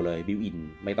ในตัวเลยบิวอิน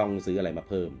ไม่ต้องซื้ออะไรมา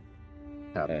เพิ่ม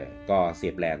ก็เสี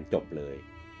ยบแลนจบเลย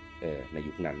ใน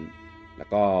ยุคนั้นแล้ว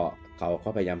ก็เข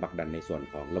าพยายามผลักดันในส่วน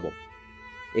ของระบบ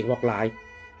Xbox Live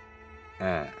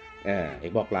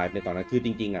Xbox Live ในตอนนั้นคือจ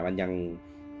ริงๆมัน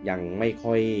ยังไม่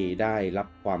ค่อยได้รับ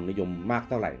ความนิยมมาก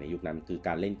เท่าไหร่ในยุคนั้นคือก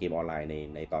ารเล่นเกมออนไลน์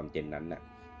ในตอนเจนนั้นน่ะ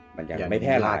มันยังไม่แพ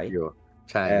ร่หลายอยู่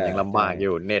ใช่ยังลำบากอ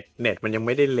ยู่เน็ตมันยังไ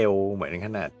ม่ได้เร็วเหมือนข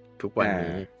นาดทุกวัน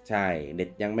นี้ใช่เน็ต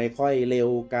ยังไม่ค่อยเร็ว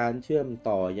การเชื่อม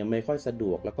ต่อยังไม่ค่อยสะด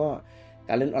วกแล้วก็ก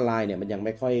ารเล่นออนไลน์เนี่ยมันยังไ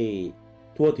ม่ค่อย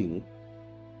ทั่วถึง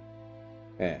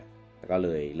ก็เล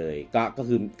ยก็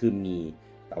คือมี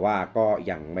แต่ว่าก็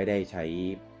ยังไม่ได้ใช้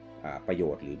ประโย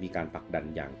ชน์หรือมีการผลักดัน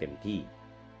อย่างเต็มที่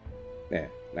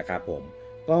นะครับผม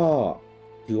ก็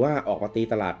ถือว่าออกมาตี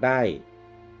ตลาดได้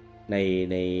ใ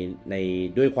น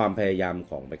ด้วยความพยายาม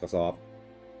ของ Microsoft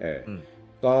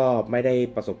ก็ไม่ได้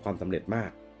ประสบความสำเร็จมา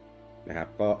กนะครับ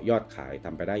ก็ยอดขายท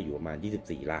ำไปได้อยู่ประมาณ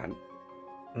24ล้าน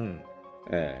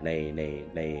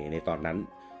ในตอนนั้น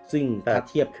ซึ่งถ้า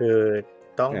เทียบคือ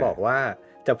ต้องบอกว่า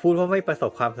จะพูดว่าไม่ประส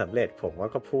บความสำเร็จผมว่า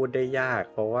ก็พูดได้ยาก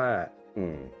เพราะว่า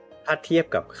ถ้าเทียบ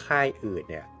กับค่ายอื่น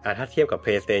เนี่ยถ้าเทียบกับ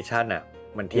PlayStation อ่ะ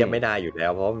มันเทียบไม่ได้อยู่แล้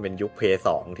วเพราะมันเป็นยุค PS2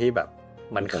 ที่แบบ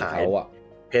มันขาย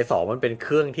PS2 มันเป็นเค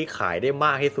รื่องที่ขายได้ม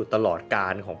ากที่สุดตลอดกา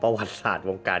ลของประวัติศาสตร์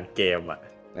วงการเกมอ่ะ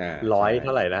100เท่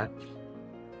าไหร่นะ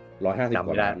150 ก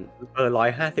ว่าล้าน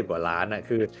150 กว่าล้านอ่ะ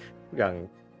คืออย่าง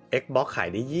Xbox ขาย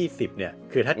ได้20เนี่ย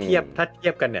คือถ้าเที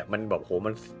ยบกันเนี่ยมันแบบโหมั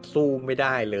นสู้ไม่ไ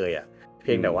ด้เลยอ่ะเ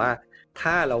พียงแต่ว่า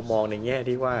ถ้าเรามองในแง่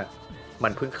ที่ว่ามั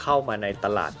นเพิ่งเข้ามาในต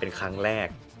ลาดเป็นครั้งแรก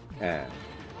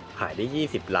ขายได้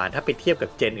20ล้านถ้าไปเทียบกับ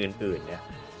เจนอื่นๆเนี่ย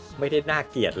ไม่ได้น่า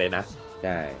เกลียดเลยนะใ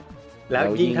ช่แล้ว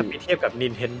ยิ่งถ้าไปเทียบกับ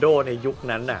Nintendo ในยุค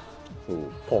นั้นน่ะ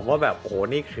ผมว่าแบบโอ้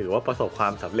นี่ถือว่าประสบควา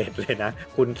มสำเร็จเลยนะ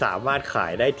คุณสามารถขา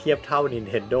ยได้เทียบเท่า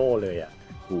Nintendo เลยอ่ะ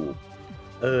ถูก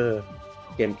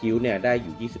เกมคิวเนี่ยได้อ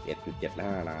ยู่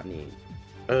 21.75 ล้านเอง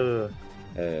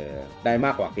ได้ม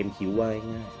ากกว่าเกมคิวว่า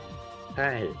ง่ายใ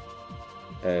ช่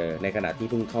ในขณะที่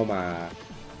เพิ่งเข้ามา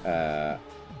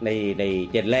ใน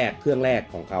เจนแรกเครื่องแรก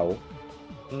ของเขา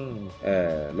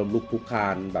ล้มลุกคลุกคลา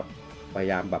นแบบพย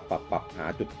ายามแบบปรับหา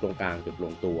จุดตรงกลางจุดล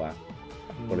งตัว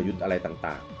กลยุทธ์อะไร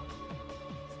ต่างๆ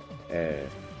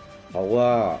เขาก็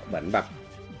เหมือนแบบ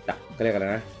จับก็เรียกอะไร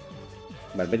นะ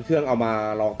เหมือนเป็นเครื่องเอามา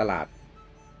ลองตลาด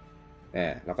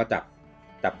แล้วก็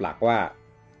จับหลักว่า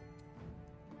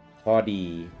ข้อดี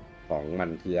ของมัน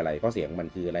คืออะไรข้อเสียของมัน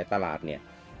คืออะไรตลาดเนี่ย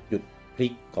จุดพลิ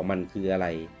กของมันคืออะไร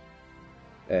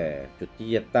จุดที่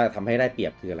จะทำให้ได้เปรีย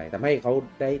บคืออะไรทำให้เขา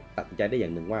ได้ตัดสินใจได้อย่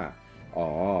างหนึ่งว่าอ๋อ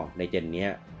ในเจนนี้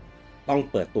ต้อง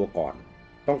เปิดตัวก่อน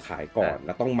ต้องขายก่อนแ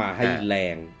ล้วต้องมาให้แร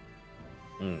ง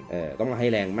ต้องมาให้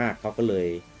แรงมากเขาก็เลย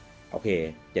โอเค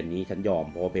เจนนี้ฉันยอม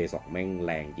เพราะว่า PS2 แม่งแ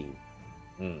รงจริง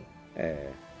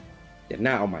เจนห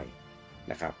น้าเอาใหม่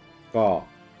นะครับก็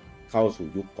เข้าสู่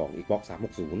ยุคของ Xbox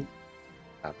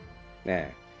 360ครับ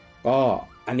ก็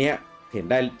อันเนี้ยเห็น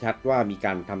ได้ชัดว่ามีก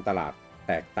ารทำตลาด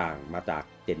แตกต่างมาจาก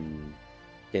เ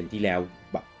จนที่แล้ว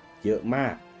แบบเยอะมา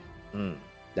ก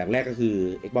อย่างแรกก็คือ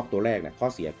Xbox ตัวแรกเนี่ยข้อ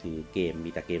เสียคือเกมมี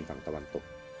แต่เกมฝั่งตะวันตก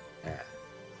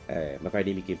ไม่ค่อยไ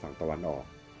ด้มีเกมฝั่งตะวันออก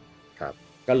ครับ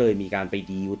ก็เลยมีการไป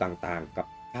ดีลต่างๆกับ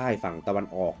ค่ายฝั่งตะวัน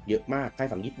ออกเยอะมากค่าย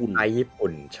ฝั่งญี่ปุ่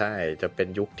นใช่จะเป็น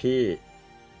ยุคที่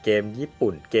เกมญี่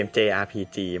ปุ่นเกม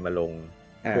JRPG มาลง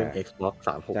เครื่อง Xbox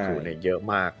 360เนี่ยเยอะ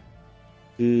มาก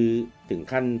คือถึง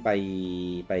ขั้นไ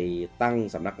ปตั้ง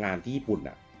สำนักงานที่ญี่ปุ่น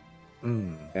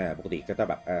ปกติก็จะ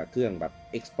แบบเครื่องแบบ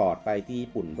เอ็กซ์พอร์ตไปที่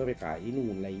ญี่ปุ่นเพื่อไปขายที่นู่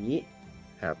นอะไรอย่างนี้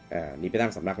ครับนี่ไปตั้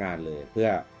งสำนักงานเลยเพื่อ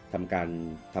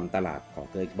ทำตลาดของ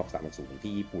เครื่อง Xbox 360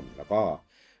ที่ญี่ปุ่นแล้วก็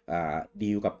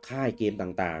ดีลกับค่ายเกม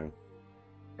ต่าง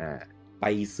ๆไป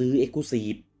ซื้อ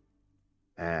Exclusive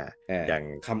อย่าง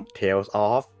Tales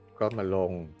of ก็มาล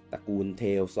งตระกูล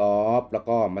Tales of แล้ว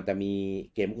ก็มันจะมี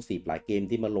เกม Exclusive หลายเกม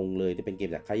ที่มาลงเลยที่เป็นเก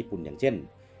มจากค่ายญี่ปุ่นอย่างเช่น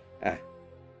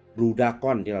Blue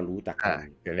Dragon ที่เรารู้จักกัน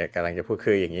เดี๋ยวกำลังจะพูด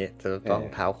คืออย่างนี้จะต้อง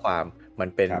เท้าความมัน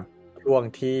เป็นช่วง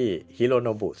ที่ฮิโรโน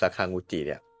บุซาคางูจิเ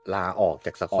นี่ยลาออกจ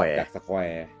ากสแควร์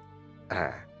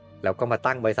แล้วก็มา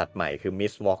ตั้งบริษัทใหม่คือ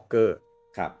Miss Walker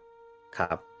ค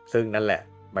รับซึ่งนั่นแหละ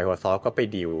Microsoft ก็ไป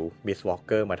ดีล Miss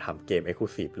Walker มาทำเกม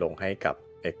Exclusive ลงให้กับ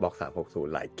Xbox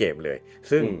 360หลายเกมเลย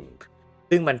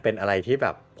ซึ่งมันเป็นอะไรที่แบ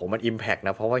บผมมัน Impact น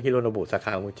ะเพราะว่าฮิโรโนบุซาค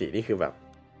างูจินี่คือแบบ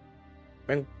แ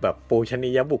ม่งแบบปูชนี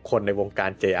ยบุคคลในวงการ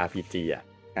JRPG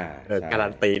การั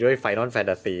นตีด้วย Final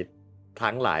Fantasy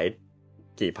ทั้งหลาย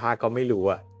กี่ภาคก็ไม่รู้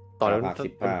ตอนนั้น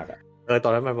10 ภาคตอ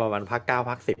นนั้นมันประมาณภาค9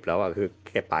ภาค10แล้วคือแ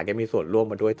กมีส่วนร่วม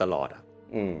มาด้วยตลอด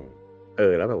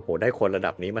แล้วแบบโหได้คนระ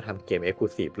ดับนี้มาทำเกม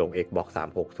Exclusive ลง Xbox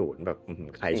 360แบบ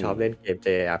ใครชอบเล่นเกม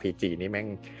JRPG นี่แม่ง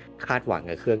คาดหวัง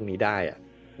กับเครื่องนี้ได้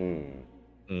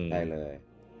ได้เลย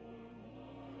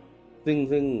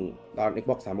ซึ่งตอน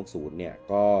Xbox 360เนี่ย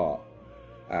ก็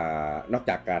นอก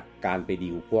จากการไปดี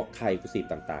ลพวกค่าย Exclusive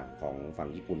ต่างๆของฝั่ง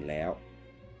ญี่ปุ่นแล้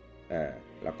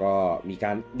วก็มีก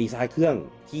ารดีไซน์เครื่อง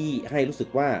ที่ให้รู้สึก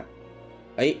ว่า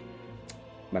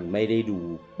มันไม่ได้ดู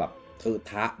แบบเทอะ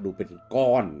ทะดูเป็นก้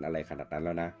อนอะไรขนาดนั้นแ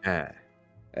ล้วนะ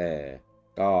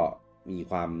ก็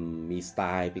มีสไต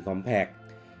ล์มีคอมแพค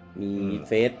มีเ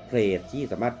ฟสเพลทที่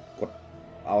สามารถกด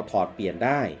เอาถอดเปลี่ยนไ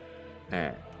ด้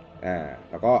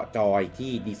แล้วก็จอย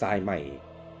ที่ดีไซน์ใหม่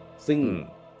ซึ่ง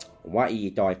ผมว่า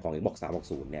จอยของ Xbox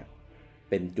 360เนี่ย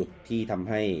เป็นจุดที่ทำ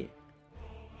ให้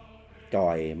จอ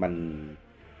ย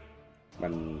มั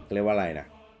นเรียกว่าอะไรนะ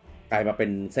กลายมาเป็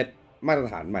นเซตมาตร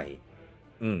ฐานใหม่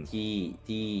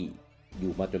ที่อ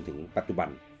ยู่มาจนถึงปัจจุบัน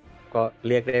ก็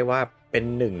เรียกได้ว่าเป็น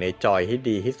หนึ่งในจอยที่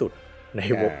ดีที่สุดใ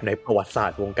นประวัติศาส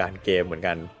ตร์วงการเกมเหมือน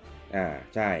กัน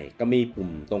ใช่ก็มีปุ่ม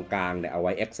ตรงกลางเนี่ยเอาไ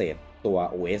ว้ access ตัว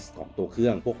OS ของตัวเครื่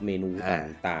องพวกเมนู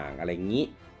ต่างๆอะไรอย่างนี้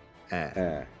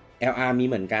LR มี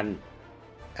เหมือนกัน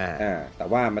แต่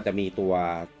ว่ามันจะมีตัว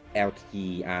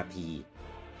LTRT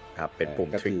ครับเป็นปุ่ม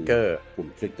trigger ปุ่ม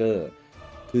trigger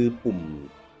คือปุ่ม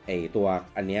ตัว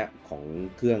อันเนี้ยของ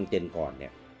เครื่องเจนก่อนเนี่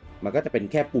ยมันก็จะเป็น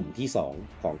แค่ปุ่มที่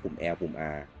2ของปุ่ม L ปุ่ม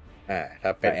R ถ้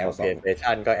าเป็นของ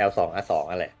PlayStation ก็ L2 R2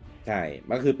 อะไรใช่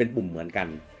มันก็คือเป็นปุ่มเหมือนกัน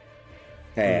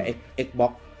แต่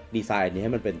Xbox ดีไซน์นี้ใ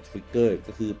ห้มันเป็น trigger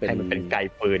ก็คือเป็นไก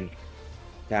ปืน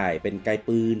ใช่เป็นไก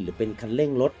ปืนหรือเป็นคันเร่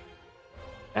งรถ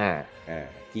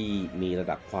ที่มีระ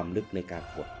ดับความลึกในการ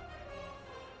กด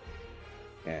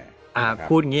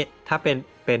พูดงี้ถ้าเ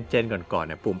ป็นเจนก่อนๆเ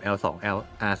นี่ยปุ่ม L2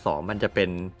 R2 มันจะเป็น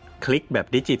คลิกแบบ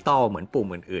ดิจิตอลเหมือนปุ่ม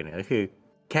อื่นๆก็คือ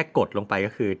แค่กดลงไป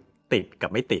ก็คือติดกับ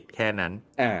ไม่ติดแค่นั้น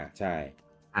ใช่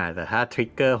แต่ถ้าทริก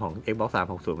เกอร์ของ Xbox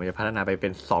 360มันจะพัฒนาไปเป็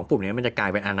น2ปุ่มนี้มันจะกลา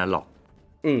ยเป็นอนาล็อก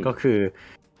ก็คือ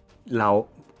เรา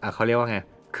เขาเรียกว่าไง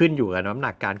ขึ้นอยู่กับน้ำห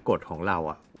นักการกดของเรา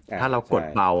ถ้าเรากด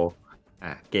เบา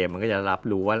เกมมันก็จะรับ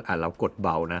รู้ว่าเรากดเบ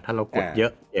านะถ้าเรากดเยอ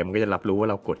ะเกมมันก็จะรับรู้ว่า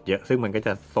เรากดเยอะซึ่งมันก็จ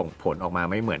ะส่งผลออกมา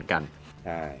ไม่เหมือนกันใ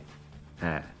ช่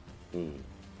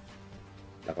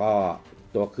แล้วก็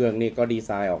ตัวเครื่องนี่ก็ดีไซ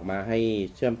น์ออกมาให้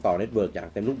เชื่อมต่อเน็ตเวิร์กอย่าง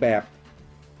เต็มรูปแบบ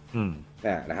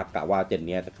นะครับกะว่าเจน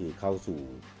นี้จะคือเข้าสู่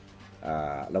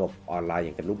ระบบออนไลน์อ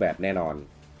ย่างเต็มรูปแบบแน่นอน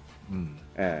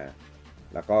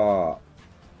แล้วก็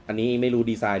อันนี้ไม่รู้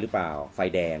ดีไซน์หรือเปล่าไฟ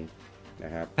แดงน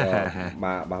ะครับก็ม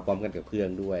าพร้อมกันกับเครื่อง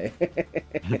ด้วย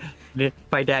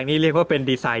ไฟแดงนี่เรียกว่าเป็น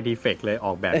ดีไซน์ดีเฟกต์เลยอ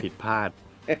อกแบบผิดพลาด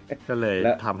ก็เลย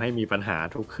ทำให้มีปัญหา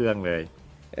ทุกเครื่องเลย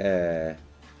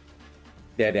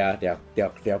เ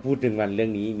ดี๋ยวพูดถึงมันเรื่อ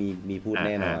งนี้มีพูดแ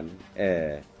น่นอน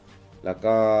แล้ว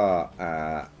ก็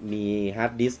มีฮาร์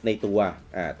ดดิสก์ในตัว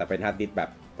แต่เป็นฮาร์ดดิสก์แบบ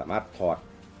สามารถถอด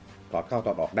เข้าถ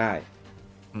อดออกได้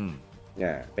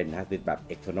เป็นฮาร์ดดิสก์แบบ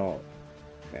external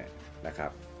นะครั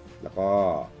บแล้วก็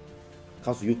เข้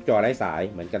าสู่ยุคจอไร้สาย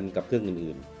เหมือนกันกับเครื่อง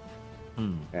อื่น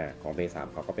ๆของ PS3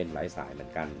 เขาก็เป็นไร้สายเหมือ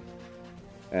นกัน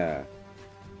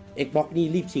Xbox นี่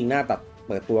รีบชิงหน้าตัด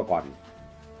เปิดตัวก่อน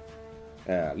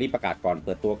รีบประกาศก่อนเ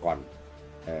ปิดตัวก่อน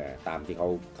ตามที่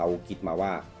เขาคิดมาว่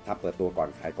าถ้าเปิดตัวก่อน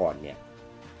ขายก่อนเนี่ย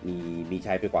มีใ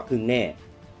ช้ไปกว่าครึ่งแน่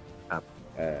ครับ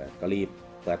ก็รีบ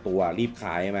เปิดตัวรีบข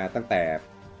ายมาตั้งแต่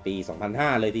ปี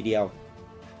 2005 เลยทีเดียว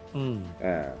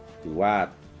ถือว่า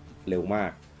เร็วมา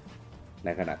กใน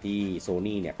ขณะที่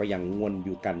Sony เนี่ยก็ยังง่วนอ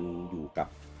ยู่กับ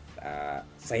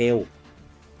เซลล์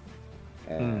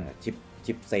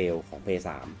ชิปเซลล์ของ PS3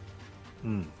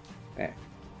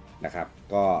 นะครับ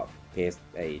ก็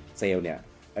เซลล์เนี่ย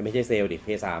ไม่ใช่เซลล์ดิ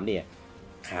PS3 เนี่ย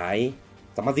ขาย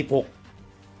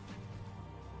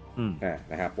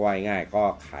2016นะครับว่าง่ายๆก็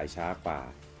ขายช้ากว่า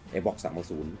Xbox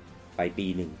 360ไปปี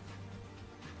หนึ่ง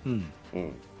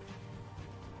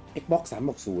Xbox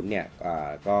 360เนี่ย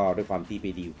ก็ด้วยความที่ไป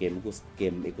ดีลเก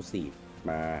ม Exclusive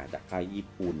มาจากค่ายญี่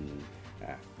ปุ่น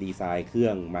ดีไซน์เครื่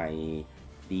องใหม่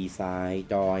ดีไซน์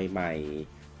จอยใหม่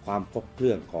ความครบเค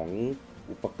รื่องของ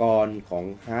อุปกรณ์ของ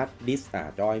ฮาร์ดดิส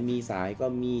ก์จอยมีสายก็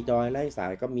มีจอยไร้สา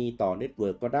ยก็มีต่อเน็ตเวิ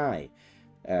ร์กก็ได้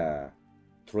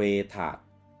เทรทาร์ด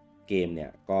เกมเนี่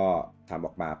ยก็ทำอ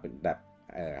อกมาเป็นแบบ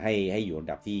ให้อยู่อัน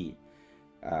ดับที่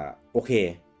โอเค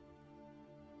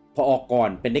พอออกก่อน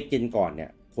เป็น Next Gen ก่อนเนี่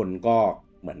ยคนก็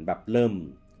เหมือนแบบเ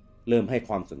ริ่มให้ค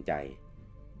วามสนใจ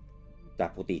จาก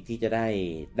ปกติที่จะไ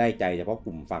ด้ใจเฉพาะก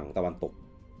ลุ่มฝั่งตะวันตก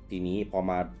ทีนี้พอ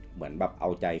มาเหมือนแบบเอา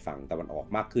ใจฝั่งตะวันออก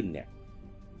มากขึ้นเนี่ย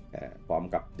พร้อม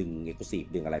กับดึง Exclusive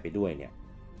ดึงอะไรไปด้วยเนี่ย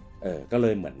ก็เล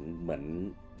ยเหมือน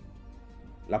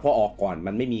แล้วพอออกก่อน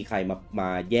มันไม่มีใครมา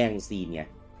แย่งซีนไง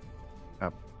ครั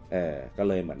บก็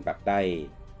เลยเหมือนแบบได้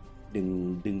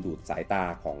ดึงดูดสายตา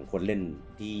ของคนเล่น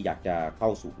ที่อยากจะเข้า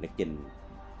สู่ Next Gen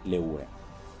เร็วเนี่ย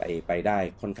ไปได้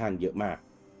ค่อนข้างเยอะมาก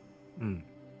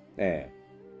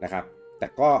นะครับแต่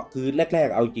ก็คือแรก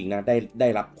ๆเอาจริงนะได้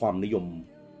รับความนิยม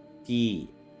ที่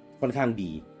ค่อนข้างดี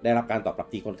ได้รับการตอบรับ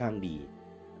ที่ค่อนข้างดี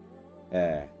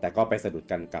แต่ก็ไปสะดุด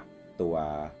กันกับตัว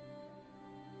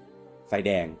ไฟแ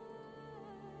ดง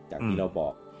อย่างที่เราบอ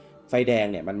ก ไฟแดง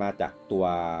เนี่ยมันมาจากตัว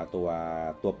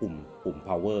ปุ่ม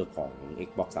power ของ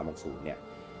Xbox 360เนี่ย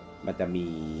มันจะ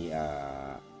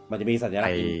มีสัญลัก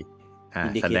ษ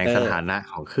ณ์แสดงสถานะ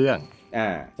ของเครื่อง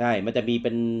ใช่มันจะมีเ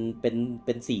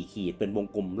ป็น4ขีดเป็นวง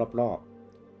กลมรอบ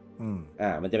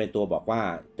ๆมันจะเป็นตัวบอกว่า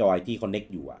จอยที่ connect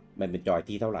อยู่อ่ะมันเป็นจอย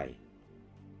ที่เท่าไหร่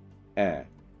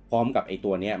พร้อมกับไอตั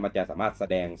วเนี้ยมันจะสามารถแส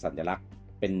ดงสัญลักษณ์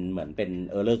เป็นเหมือนเป็น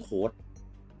error code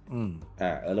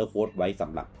error code ไว้ส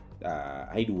ำหรับ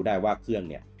ให้ดูได้ว่าเครื่อง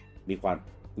เนี่ยมี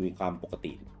ความปก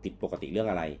ติผิดปกติเรื่อง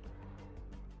อะไร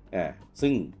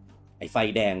ซึ่งไอไฟ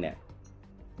แดงเนี่ย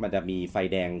มันจะมีไฟ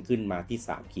แดงขึ้นมาที่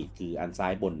3ขีดคืออันซ้า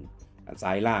ยบนอันซ้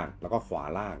ายล่างแล้วก็ขวา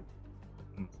ล่าง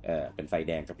เป็นไฟแ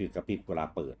ดงกระพริบเวลา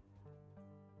เปิด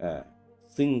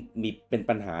ซึ่งมีเป็น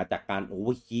ปัญหาจากการโอเว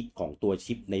อร์ฮีทของตัว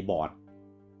ชิปในบอร์ด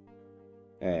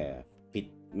ผิด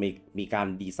มีการ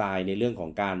ดีไซน์ในเรื่องขอ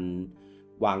งการ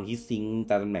วางฮีทซิงค์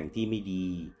ตำแหน่งที่ไม่ดี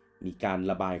มีการ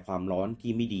ระบายความร้อน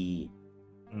ที่ไม่ดี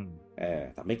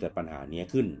ทำให้เกิดปัญหานี้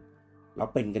ขึ้นแล้ว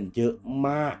เป็นกันเยอะม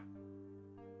าก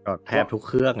ก็แทบทุก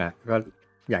เครื่องอ่ะก็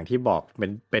อย่างที่บอก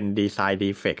เป็นดีไซน์ดี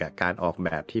เฟกต์การออกแบ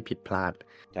บที่ผิดพลาด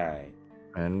ใช่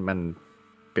เพราะฉะนั้นมัน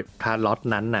ถ้าล็อต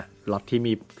นั้นน่ะล็อตที่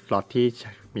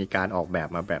มีการออกแบบ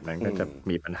มาแบบนั้นก็จะ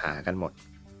มีปัญหากันหมด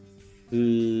คื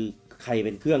อใครเ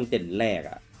ป็นเครื่องเจนแรก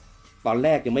อ่ะตอนแร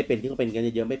กยังไม่เป็นที่เขาเป็นกัน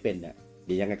เยอะๆไม่เป็นเนี่ยเ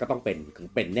ดี๋ยวยังไงก็ต้องเป็นคือ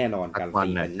เป็นแน่นอนการตี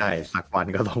กันใช่สักวัน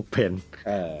ก็ต้องเป็น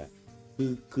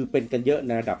คือเป็นกันเยอะใน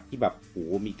ระดับที่แบบโห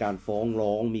มีการฟ้อง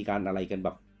ร้องมีการอะไรกันแบ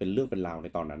บเป็นเรื่องเป็นราวใน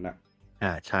ตอนนั้นน่ะ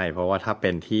ใช่เพราะว่าถ้าเป็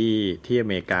นที่อ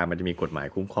เมริกามันจะมีกฎหมาย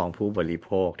คุ้มครองผู้บริโภ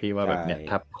คที่ว่าแบบเนี้ย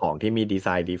ถ้าของที่มีดีไซ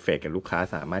น์ดีเฟกต์กับลูกค้า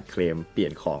สามารถเคลมเปลี่ย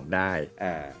นของได้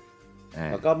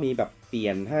แล้วก็มีแบบเปลี่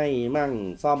ยนให้มั่ง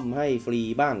ซ่อมให้ฟรี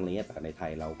บ้างอะไรเงี้ยแต่ในไท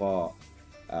ยเราก็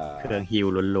เครื่องฮิว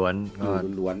ล้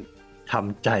วนๆท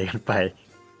ำใจกันไป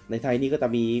ในไทยนี่ก็จะ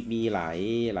มีห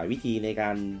ลายวิธีในกา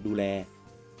รดูแล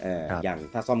อย่าง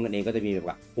ถ้าซ่อมกันเองก็จะมีแบบ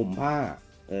ว่าห่มผ้า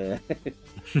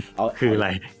คืออะไร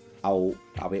เอา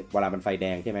ไปเวลามันไฟแด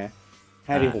งใช่ไหมใ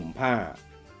ห้ไปห่มผ้า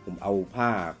ผมเอาผ้า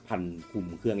พันคลุม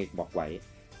เครื่อง Xbox ไว้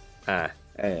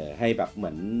ให้แบบเหมื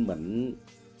อน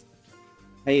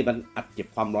ให้มันอัดเก็บ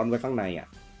ความร้อนไว้ข้างใน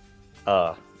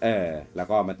แล้ว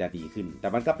ก็มันจะดีขึ้นแต่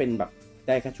มันก็เป็นแบบไ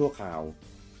ด้แค่ชั่วคราว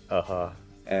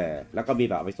แล้วก็มี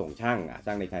แบบเอาไปส่งช่าง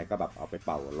ในไทยก็แบบเอาไปเ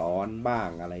ป่าร้อนบ้าง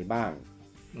อะไรบ้าง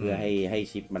เพื่อให้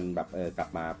ชิปมันแบบกลับ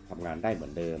มาทำงานได้เหมื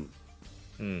อนเดิม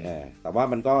แต่ว่า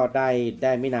มันก็ไ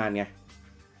ด้ไม่นานไง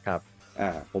ครับ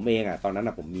ผมเองตอนนั้น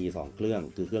ผมมี2เครื่อง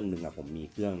คือเครื่องนึงผมมี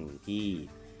เครื่องที่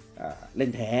เล่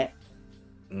นแท้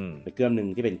เป็นเครื่องนึง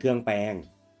ที่เป็นเครื่องแปลง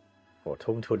โห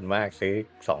ทุ่มทุนมากซื้อ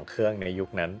2เครื่องในยุค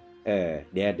นั้น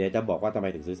เดี๋ยวจะบอกว่าทำไม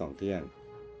ถึงซื้อ2เครื่อง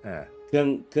เค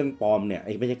รื่องปลอมเนี่ย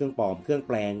ไม่ใช่เครื่องปลอมเครื่องแ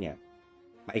ปลงเนี่ย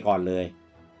ไปก่อนเลย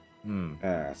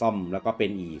ซ่อมแล้วก็เป็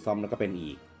นอีกซ่อมแล้วก็เป็น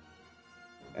อีก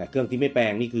เครื่องที่ไม่แปล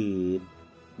งนี่คือ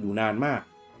อยู่นานมาก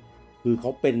คือเข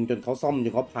าเป็นจนเขาซ่อมจ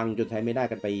นเขาพังจนใช้ไม่ได้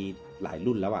กันไปหลาย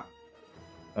รุ่นแล้ว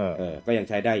ก็ยัง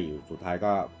ใช้ได้อยู่สุดท้าย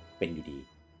ก็เป็นอยู่ดี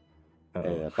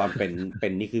ตอนเป็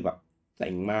นนี่คือแบบเซ็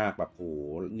งมากแบบโห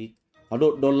นี่เขา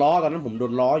โดนล้อตอนนั้นผมโด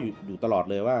นล้ออยู่ตลอด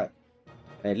เลยว่า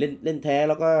เล่นแท้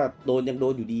แล้วก็ยังโด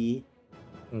นอยู่ดี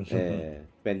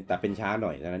เป็นช้าหน่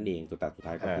อยเท่านั้นเองสุดท้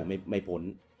ายก็คือไม่พ้น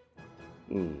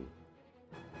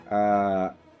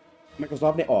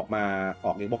Microsoft เนี่ยออก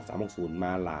Xbox 360 ม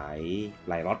าหล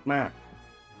ายล็อตมาก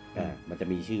มันจะ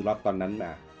มีชื่อล็อตตอนนั้น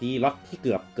ที่ล็อตที่เ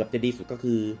กือบจะดีสุดก็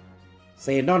คือ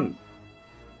Xenon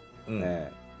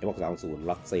Xbox 360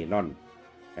 ล็อต Xenon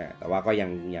แต่ว่าก็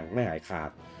ยังไม่หายขาด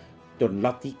จนล็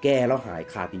อตที่แก้แล้วหาย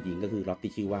ขาดจริงๆก็คือล็อต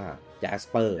ที่ชื่อว่า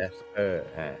Jasper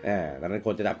ตอนนั้นค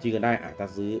นจะจับชื่อกันได้ถ้า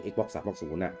ซื้อ Xbox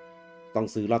 360ต้อง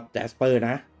ซื้อล็อต Jasper น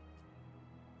ะ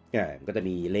มันก็จะ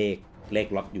มีเลข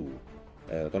ล็อตอยู่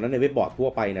ตอนนั้นในเว็บบอร์ดทั่ว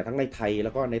ไปเนี่ยทั้งในไทยแล้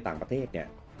วก็ในต่างประเทศเนี่ย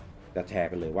จะแชร์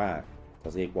กันเลยว่าจะ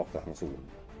ซื้อ Xbox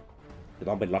 360จะ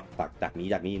ต้องเป็นล็อตจาก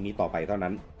นี้ต่อไปเท่า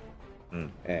นั้น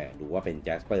ดูว่าเป็น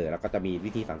Jasper แล้วก็จะมี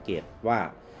วิธีสังเกตว่า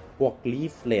พวก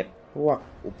leaflet พวก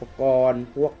อุปกรณ์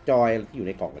พวกจอยที่อยู่ใ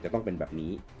นกล่องจะต้องเป็นแบบ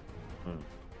นี้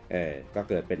ก็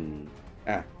เกิดเป็น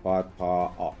พอ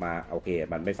ออกมาโอเค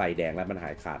มันไม่ไฟแดงแล้วมันหา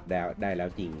ยขาดได้แล้ว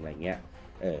จริงอะไรเงี้ย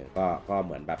ก็เห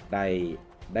มือนแบบ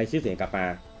ได้ชื่อเสียงกลับมา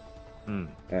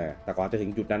แต่ก่อนจะถึ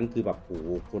งจุดนั้นคือแบบโห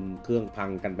คนเครื่องพัง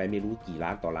กันไปไม่รู้กี่ล้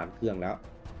านต่อล้านเครื่องแล้ว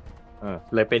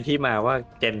เลยเป็นที่มาว่า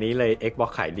เจนนี้เลย Xbox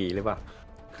ขายดีหรือเปล่า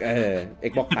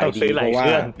Xbox ขายดีเ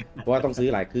พราะว่าต้องซื้อ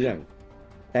หลายเครื่อง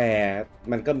แต่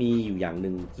มันก็มีอยู่อย่างห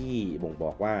นึ่งที่บ่งบ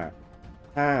อกว่า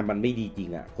ถ้ามันไม่ดีจริง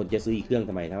คนจะซื้ออีกเครื่อง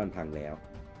ทำไมถ้ามันพังแล้ว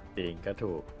จริงก็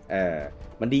ถูก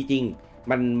มันดีจริง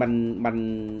มัน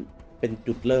เป็น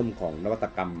จุดเริ่มของนวัต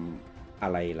กรรมอะ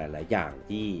ไรหลายๆอย่าง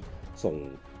ที่ส่ง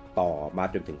ต่อมา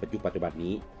จนถึงปัจจุบัน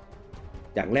นี้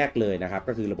อย่างแรกเลยนะครับ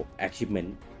ก็คือระบบ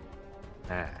achievement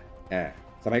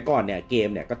สมัยก่อนเนี่ยเกม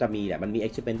เนี่ยก็จะมีมันมี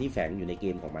achievement ที่แฝงอยู่ในเก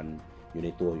มของมันอยู่ใน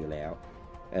ตัวอยู่แล้ว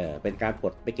เป็นการปล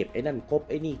ดไปเก็บไอ้นั่นครบ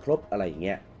ไอ้นี่ครบอะไรอย่างเ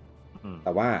งี้ยแ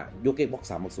ต่ว่ายุค Xbox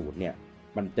 360เนี่ย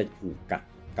มันจะผูก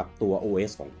กับตัว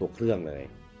OS ของตัวเครื่องเลย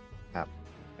ครับ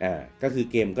ก็คือ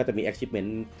เกมก็จะมี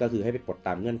achievement ก็คือให้ไปปลดต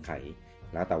ามเงื่อนไข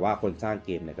นะแต่ว่าคนสร้างเก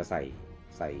มเนี่ยจะใ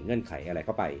ส่เงื่อนไขอะไรเ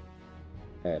ข้าไป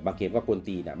บางเกมก็กวน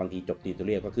ตีนบางทีจบตีตัวเ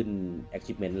รียกก็ขึ้น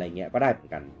achievement อะไรเงี้ยก็ได้เหมือ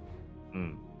นกัน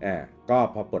ก็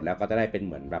พอปลดแล้วก็จะได้เป็นเ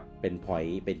หมือนแบบเป็น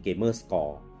point เป็น gamer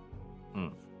score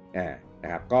น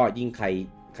ะครับก็ยิ่งใค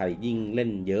รยิ่งเล่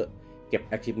นเยอะเก็บ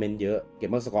achievement เยอะ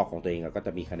gamer score ของตัวเองก็จ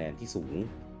ะมีคะแนนที่สูง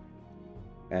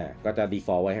ก็จะ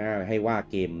default ไว้ให้ว่า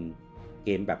เกม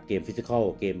แบบเกม physical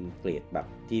เกมเกรดแบบ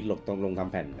ที่ลงท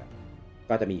ำแผ่น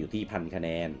ก็จะมีอยู่ที่ 1,000 คะแน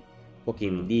นพวกเก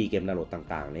มอินดี้เกมดาวน์โหลด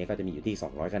ต่างๆเนี่ยก็จะมีอยู่ที่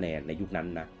200คะแนนในยุคนั้น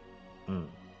นะ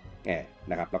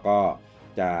นะครับแล้วก็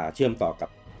จะเชื่อมต่อกับ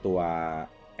ตัว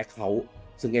account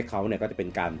ซึ่ง account เนี่ยก็จะเป็น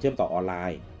การเชื่อมต่อออนไล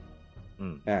น์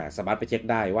สามารถไปเช็ค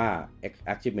ได้ว่า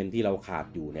achievement ที่เราขาด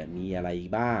อยู่เนี่ยมีอะไร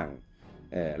บ้าง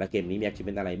แล้วเกมนี้มี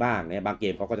achievement อะไรบ้างเนี่ยบางเก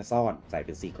มเขาก็จะซ่อนใส่เ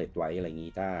ป็น secret ไว้อะไรอย่าง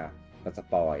นี้ถ้าส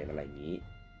ปอยอะไรอย่างนี้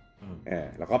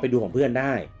แล้วก็ไปดูของเพื่อนไ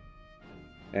ด้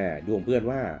ดูของเพื่อน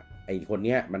ว่าไอคนเ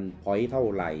นี้ยมัน point เท่า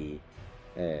ไหร่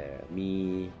มี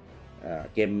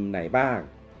เกมไหนบ้าง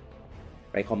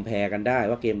ไปคอมแพร์กันได้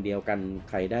ว่าเกมเดียวกัน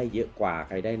ใครได้เยอะกว่าใ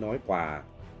ครได้น้อยกว่า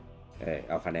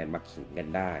เอาคะแนนมาขิงกัน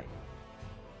ได้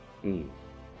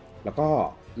แล้วก็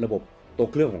ระบบตัว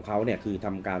เครื่องของเขาเนี่ยคือท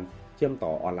ำการเชื่อมต่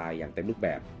อออนไลน์อย่างเต็มรูปแบ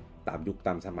บตามยุคต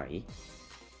ามสมัย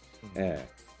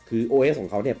คือ OS ของ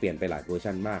เขาเนี่ยเปลี่ยนไปหลายเวอร์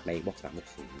ชันมากใน Xbox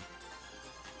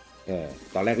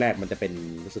 360ตอนแรกๆมันจะเป็น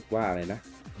รู้สึกว่าอะไรนะ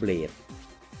Blade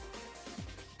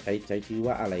ใช้ชื่อ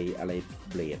ว่าอะไร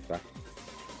Blade วะ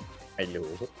ไม่รู้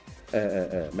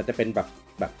มันจะเป็นแบบ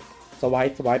สวา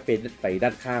ยไปด้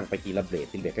านข้างไปทีละเบลด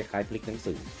ทีละเบลดคล้ายๆพลิกหนัง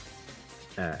สือ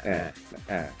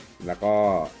แล้วก็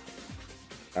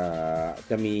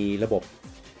จะมีระบบ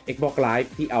Xbox Live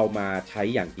ที่เอามาใช้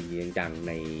อย่างจริงจังใ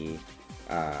น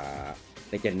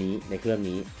เจนนี้ในเครื่อง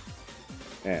นี้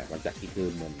หลังจากที่คือ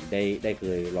เหมือนได้เค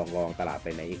ยลองตลาดไป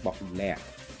ใน Xbox รุ่นแรก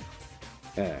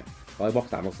เพราะ Xbox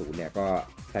 360เนี่ยก็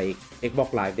ใช้ Xbox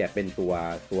Live เนี่ยเป็นตั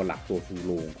วหลักตัวฟูลโ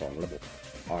รงของระบบ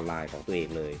ออนไลน์ของตัวเอง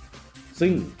เลย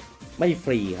ซึ่งไม่ฟ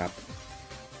รีครับ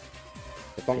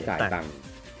จะต้องจ่ายตังค์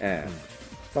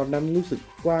ตอนนั้นรู้สึก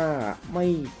ว่าไม่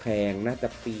แพงนะจะ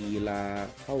ปีละ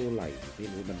เท่าไหร่ไม่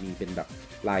รู้มันมีเป็นแบบ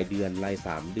รายเดือนราย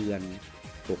3เดือน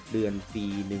6เดือนปี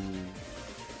นึง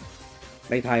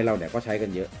ในไทยเราเนี่ยก็ใช้กั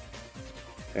นเยอะ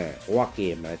เพราะว่าเก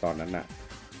มในตอนนั้นน่ะ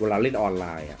เวลาเล่นออนไล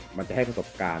น์มันจะให้ประสบ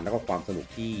การณ์แล้วก็ความสนุก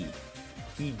ที่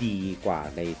ดีกว่า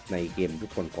ในเกมทุ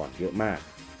กคนก่อนเยอะมาก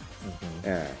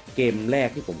เกมแรก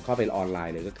ที่ผมเข้าไปออนไล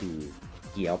น์เลยก็คือ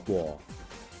Gears of War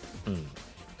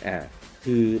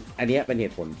คืออันนี้เป็นเห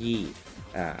ตุผลที่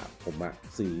ผม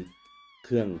ซื้อเค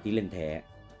รื่องที่เล่นแท้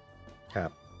ครั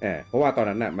บเพราะว่าตอน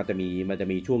นั้นน่ะมันจะ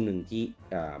มีช่วงหนึ่งที่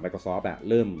Microsoft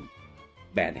เริ่ม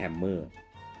แบนแฮมเมอร์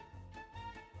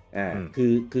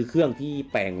คือเครื่องที่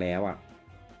แปลงแล้ว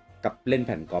กับเล่นแ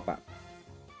ผ่นก๊อป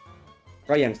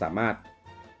ก็ยังสามารถ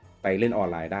ไปเล่นออน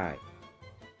ไลน์ได้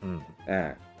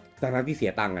ทั้งที่เสี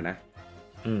ยตังค์นะ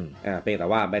เพียงแต่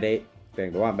ว่าไม่ไ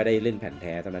ด้เล่นแผ่นแ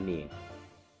ท้เท่านั้นเอง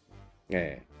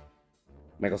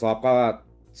Microsoft ก็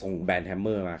ส่งแบนแฮมเม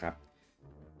อร์มาครับ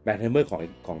แบนแฮมเมอร์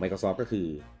ของ Microsoft ก็คือ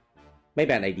ไม่แ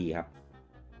บน ID ครับ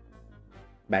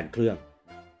แบนเครื่อง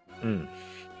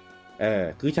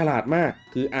คือฉลาดมาก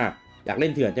คืออยากเล่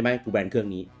นเถื่อนใช่ไหมกูแบนเครื่อง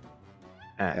นี้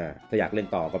ถ้าอยากเล่น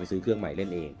ต่อก็ไปซื้อเครื่องใหม่เล่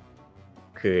นเอง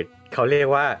คือเขาเรียก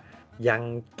ว่ายัง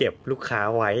เก็บลูกค้า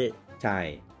ไว้ใช่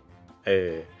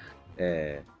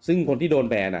ซึ่งคนที่โดน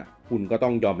แบนคุณก็ต้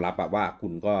องยอมรับว่าคุ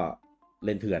ณก็เ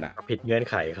ล่นเถื่อนผิดเงื่อน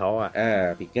ไขเขา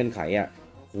ผิดเงื่อนไข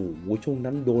โอ้โหช่วง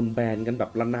นั้นโดนแบนกันแบ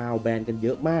บระนาวแบนกันเย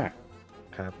อะมาก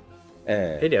ครับ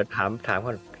เดี๋ยวถามก่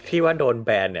อนที่ว่าโดนแบ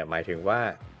นเนี่ยหมายถึงว่า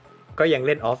ก็ยังเ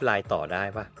ล่นออฟไลน์ต่อได้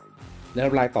ป่ะเล่นอ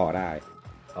อฟไลน์ต่อได้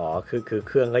คือเ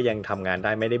ครื่องก็ยังทำงานไ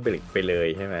ด้ไม่ได้บิกไปเลย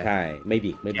ใช่ไหมใช่ไม่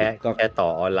บิกก็แค่ต่อ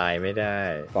ออนไลน์ไม่ได้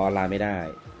ต่อออนไลน์ไม่ได้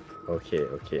โอเค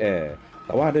แ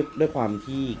ต่ว่าด้วยความ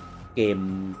ที่เกม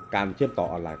การเชื่อมต่อ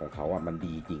ออนไลน์ของเขามัน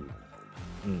ดีจริง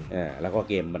แล้วก็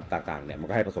เกมมันต่างๆเนี่ยมัน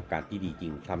ก็ให้ประสบการณ์ที่ดีจริ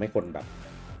งทำให้คนแบบ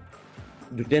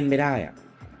หยุดเล่นไม่ได้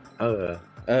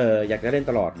อยากจะเล่น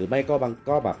ตลอดหรือไม่ก็บาง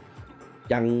ก็แบบ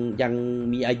ยัง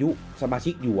มีอายุสมา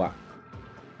ชิกอยู่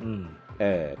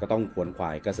ก็ต้องขวนขวา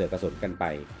ยกระเสือกกระสนกันไป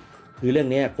คือเรื่อง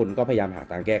นี้คนก็พยายามหา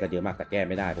ทางแก้กันเยอะมากแต่แก้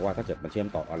ไม่ได้เพราะว่าถ้าเกิดมันเชื่อม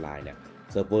ต่อออนไลน์เนี่ย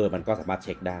เซิร์ฟเวอร์มันก็สามารถเ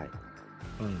ช็คได้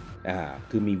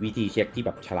คือมีวิธีเช็คที่แ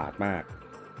บบฉลาดมาก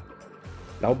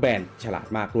แล้วแบรนด์ฉลาด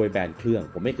มากด้วยแบรนด์เครื่อง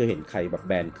ผมไม่เคยเห็นใครแบบแ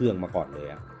บรนด์เครื่องมาก่อนเลย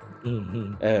อ่ะ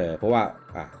เพราะว่า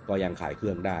ก็ยังขายเค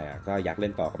รื่องได้อ่ะก็อยากเล่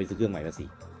นต่อก็ไปซื้อเครื่องใหม่มาสิ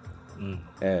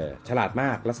ฉลาดม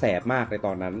ากและแสบมากในต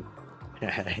อนนั้น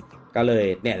ก็เลย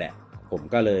เนี่ยแหละผม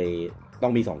ก็เลยต้อ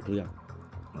งมี2เครื่อง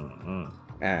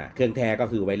เครื่องแท้ก็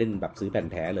คือไว้เล่นแบบซื้อแผ่น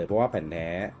แท้เลยเพราะว่าแผ่นแท้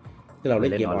ที่เราเล่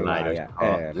นเกมออนไลน์อ่ะ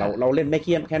เราเล่นไม่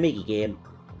แค่ไม่กี่เกม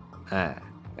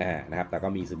นะครับแต่ก็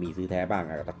มีซื้อแท้บ้าง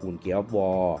ตระกูล Gears of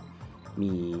War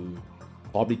มี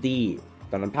Call of Duty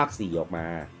ตอนนั้นภาค4ออกมา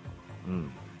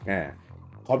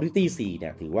Call of Duty 4เนี่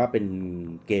ยถือว่าเป็น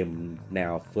เกมแน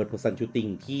ว First Person Shooting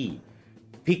ที่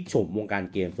พลิกโฉมวงการ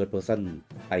เกม First Person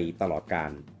ไปตลอดกา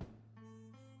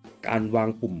รวาง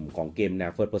ปุ่มของเกมแน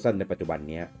ว First Person ในปัจจุบัน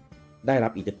นี้ได้รั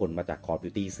บอิทธิพลมาจาก Call of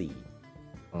Duty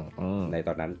 4ในต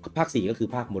อนนั้นภาค4ก็คือ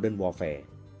ภาค Modern Warfare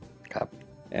ครับ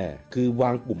คือวา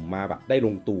งปุ่มมาแบบได้ล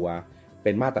งตัวเ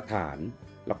ป็นมาตรฐาน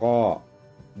แล้วก็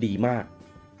ดีมาก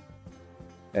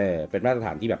เป็นมาตรฐ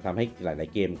านที่แบบทำให้หลาย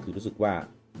ๆเกมคือรู้สึกว่า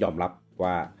ยอมรับ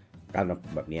ว่าการวาง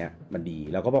ปุ่มแบบนี้มันดี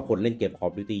แล้วก็พอคนเล่นเกม Call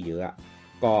of Duty เยอะ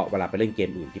ก็เวลาไปเล่นเกม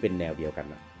อื่นที่เป็นแนวเดียวกัน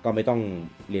ก็ไม่ต้อง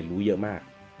เรียนรู้เยอะมาก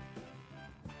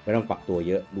ไม่ต้องปรับตัว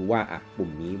เยอะรู้ว่าปุ่ม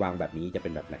นี้วางแบบนี้จะเป็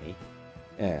นแบบไหน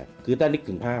คือถ้านึก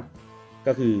ถึงภาพ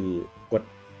ก็คือกด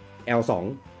L2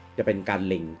 จะเป็นการ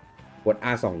เล็งกด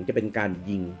R2 จะเป็นการ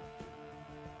ยิง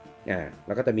แ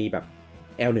ล้วก็จะมีแบบ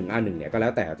L1 R1 เนี่ยก็แล้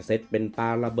วแต่จะเซตเป็นปา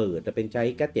ระเบิดจะเป็นใช้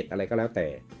แก๊สเจ็ตอะไรก็แล้วแต่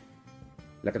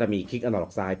แล้วก็จะมีคลิกอนาล็อ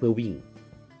กซ้ายเพื่อวิ่ง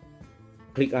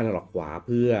คลิกอนาล็อกขวาเ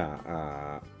พื่อ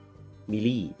มิล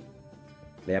ลี่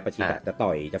ระยะประชิดจะต่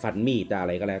อยจะฟันมีดจะอะไ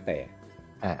รก็แล้วแต่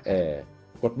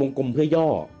กดวงกลมเพื่อย่อ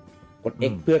กด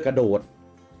X เพื่อกระโดด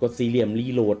กดสี่เหลี่ยมรี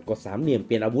โหลดกดสามเหลี่ยมเ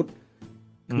ปลี่ยนอาวุธ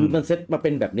คือมันเซตมาเป็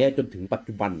นแบบนี้จนถึงปัจ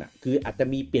จุบันคืออาจจะ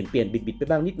มีเปลี่ยนบิดไป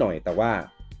บ้างนิดหน่อยแต่ว่า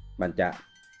มันจะ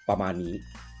ประมาณนี้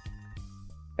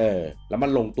แล้วมั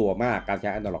นลงตัวมากการใช้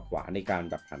อนาล็อกขวาในการ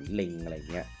แบบหันเล็งอะไร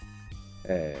เงี้ย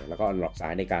แล้วก็อนาล็อกซ้า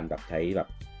ยในการแบบใช้แบบ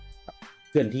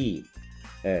เคลื่อนที่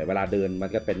เวลาเดินมัน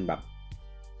ก็เป็นแบบ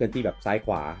เคลื่อนที่แบบซ้ายข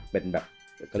วาเป็นแบบ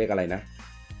เขาเรียกอะไรนะ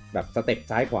แบบสเต็ป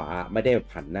ซ้ายขวาไม่ได้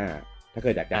หันหน้าถ้าเ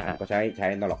กิดอยากจะหันก็ใช้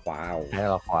อนาล็อกขวาเอาใช้อน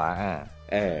าล็อกขวา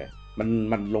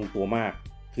มันลงตัวมาก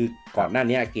คือก่อนหน้า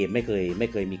นี้เกมไม่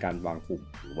เคยมีการวางปุ่ม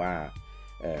หรือว่า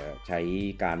ใช้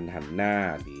การหันหน้า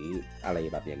หรืออะไร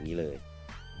แบบอย่างนี้เลย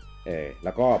แ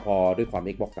ล้วก็พอด้วยความ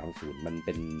Xbox 360มันเ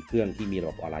ป็นเครื่องที่มีระ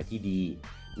บบออนไลน์ที่ดี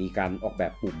มีการออกแบ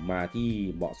บปุ่มมาที่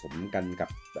เหมาะสมกันกับ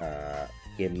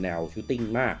เกมแนวชูตติ้ง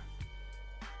มาก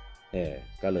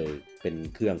ก็เลยเป็น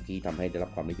เครื่องที่ทำให้ได้รั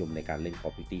บความนิยมในการเล่น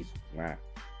Call of Duty สูงมาก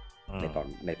ใ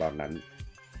นตอนนั้น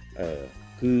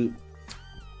คือ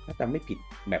ถ้าจำไม่ผิด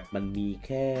แมปมันมีแ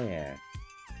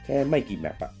ค่ไม่กี่แม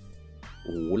ปโ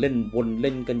อ้โหเล่นวนเ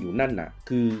ล่นกันอยู่นั่น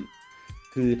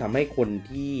คือทำให้คน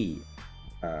ที่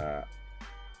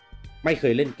ไม่เค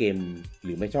ยเล่นเกมห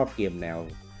รือไม่ชอบเกมแนว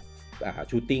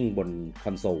ชูตติ้งบนค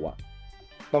อนโซล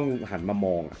ต้องหันมาม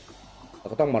องแล้ว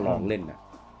ก็ต้องมาลองเล่น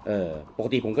ปก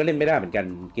ติผมก็เล่นไม่ได้เหมือนกัน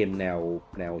เกมแ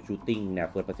นวชูตติ้งแนว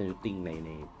First Person Shooting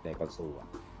ในคอนโซล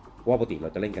เพราะว่าปกติเรา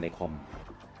จะเล่นกันในคอม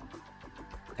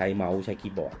ใช้เมาส์ใช้คี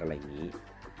ย์บอร์ดอะไรอย่างนี้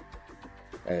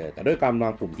แต่ด้วยการวา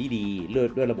งปุ่มที่ดี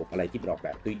ด้วยระบบอะไรที่ออกแบ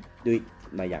บด้วย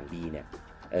มาอย่างดีเนี่ย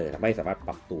ทำให้สามารถป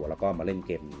รับตัวแล้วก็มาเล่นเ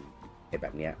กมแบ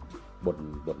บเนี้ยบ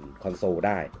นคอนโซลไ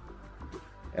ด้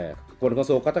บนคอนโ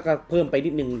ซลก็จะเพิ่มไปนิ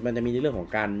ดนึงมันจะมีในเรื่องของ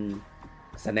การ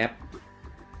snap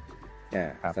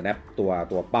snap ตั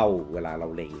วเป้าเวลาเรา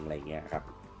เล็งอะไรเงี้ยครับ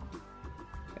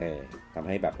ทำใ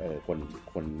ห้แบบ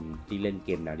คนที่เล่นเก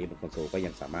มแนวนี้บนคอนโซลก็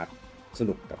ยังสามารถส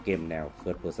นุกกับเกมแนว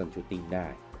First Person Shooting ได้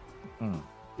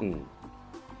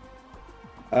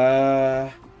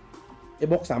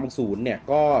Xbox 360เนี่ย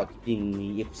ก็จริงมี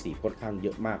Exclusive ค่อนข้างเย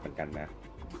อะมากเหมือนกันนะ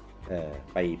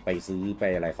ไปซื้อไป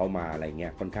อะไรเข้ามาอะไรเงี้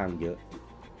ยค่อนข้างเยอะ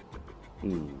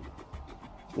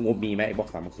คุณมีไหม Xbox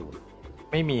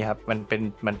 360ไม่มีครับมันเ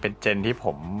ป็นเจนที่ผ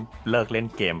มเลิกเล่น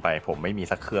เกมไปผมไม่มี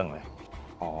สักเครื่องเลย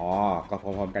ก็พ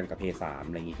ร้อมๆกันกับ PS3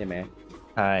 อะไรอย่างงี้ใช่ไหม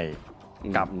ใช่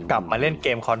กลับมาเล่นเก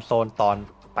มคอนโซลตอน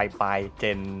ปลายเจ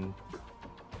น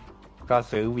ก็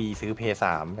ซื้อ V ซื้อ PS3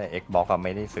 แต่ Xbox ก็ไ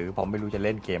ม่ได้ซื้อเพราะไม่รู้จะเ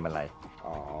ล่นเกมอะไร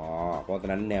เพราะตอน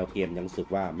นั้นแนวเกมยังรู้สึก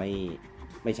ว่าไ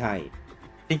ม่ใช่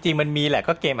จริงๆมันมีแหละ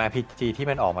ก็เกม RPG ที่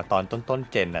มันออกมาตอนต้น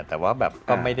เจนแต่ว่าแบบ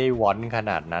ก็ไม่ได้วอนข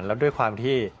นาดนั้นแล้วด้วยความ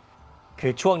ที่คื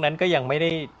อช่วงนั้นก็ยังไม่ได้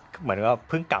เหมือนว่า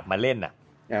เพิ่งกลับมาเล่น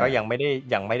ก็ยังไม่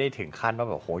ได้ถึงขั้นว่า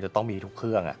แบบโหจะต้องมีทุกเค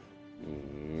รื่อง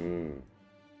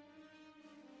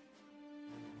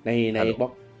ใน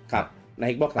Xbox ครับใน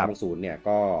Xbox 360เนี่ย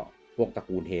ก็พวกตระ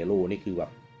กูล Halo นี่คือแบ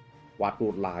บวาดล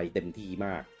วดลายเต็มที่ม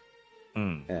าก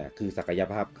คือศักย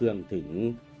ภาพเครื่องถึง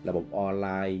ระบบออนไล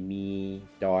น์มี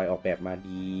จอยออกแบบมา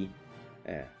ดี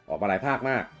ออกมาหลายภาค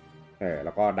มาก แ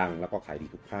ล้วก็ดังแล้วก็ขายดี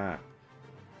ทุกภาค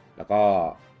แล้วก็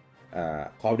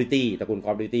Call of Duty ตระกูล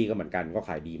Call of Duty ก็เหมือนกันก็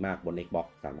ขายดีมากบน Xbox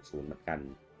 360เหมือนกัน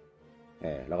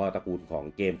แล้วก็ตระกูลของ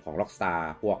เกมของ Rockstar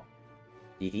พวก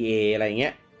GTA อะไรเงี้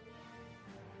ย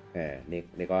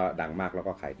นี่ก็ดังมากแล้ว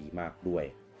ก็ขายดีมากด้วย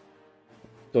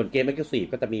ส่วนเกม Exclusive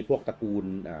ก็จะมีพวกตระกูล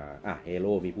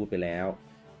Halo มีพูดไปแล้ว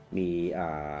มี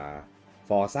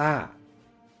Forza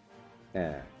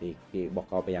ที่บอกเ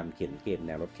ขาพยายามเขียนเกมแ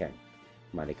นวรถแข่ง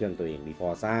มาในเครื่องตัวเองมี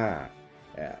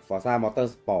Forza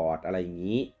Motorsport อะไรอย่าง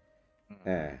นี้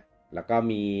แล้วก็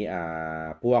มี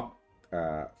พวก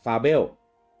Fable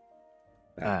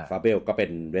Fable ก็เป็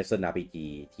น Western RPG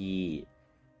ที่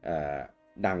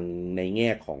ดังในแง่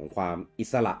ของความอิ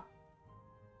สระ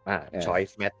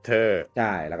choice matter ใ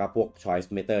ช่แล้วก็พวก choice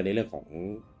matter ในเรื่องของ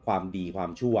ความดีควา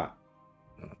มชั่ว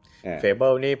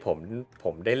Fable นี่ผ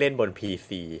มได้เล่นบน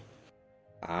PC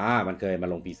มันเคยมา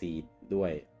ลง PC ด้ว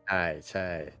ยใช่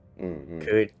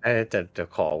คือจะ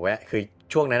ขอแวะคือ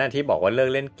ช่วงนั้นที่บอกว่าเลิก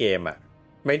เล่นเกม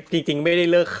ไม่จริงๆไม่ได้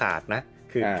เลิกขาดนะ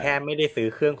คือแค่ไม่ได้ซื้อ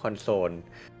เครื่องคอนโซล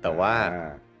แต่ว่า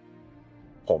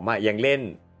ผมยังเล่น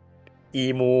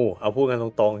EMU เอาพูดกันต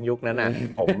รงๆยุคนั้น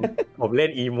ผมเล่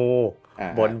นEMU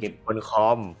บนค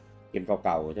อมเกมเ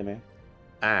ก่าๆใช่ไหม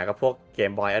ก็พวกเก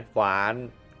มบอยแอดวานซ์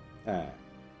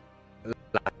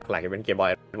หลักๆจะเป็นเกมบอย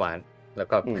แอดวานซ์แล้ว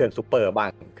ก็เครื่องซูเปอร์บ้า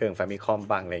งเครื่อง Famicom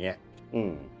บ้างอะไรเงี้ย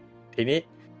ทีนี้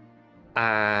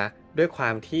ด้วยควา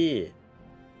มที่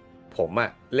ผม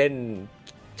เล่น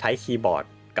ใช้คีย์บอร์ด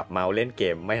กับเมาส์เล่นเก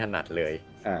มไม่ถนัดเลย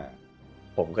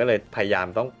ผมก็เลยพยายาม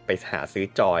ต้องไปหาซื้อ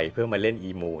จอยเพื่อมาเล่น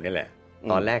EMUนี่แหละ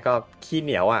ตอนแรกก็ขี้เห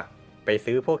นียวไป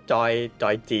ซื้อพวกจ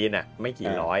อยจีนไม่กี่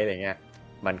ร้อยอะไรเงี้ย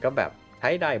มันก็แบบใช้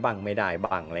ได้บ้างไม่ได้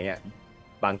บ้างอะไรเงี้ย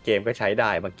บางเกมก็ใช้ได้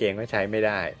บางเกมก็ใช้ไม่ไ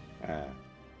ด้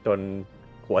จน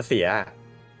หัวเสีย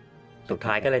สุด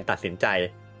ท้ายก็เลยตัดสินใจ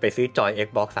ไปซื้อจอย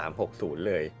Xbox 360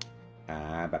เลย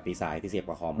แบบมีสายที่เสียบ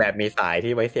กับคอมแบบมีสาย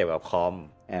ที่ไว้เสียบกับคอม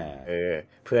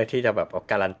เพื่อที่จะแบบ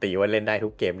การันตีว่าเล่นได้ทุ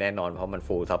กเกมแน่นอนเพราะมัน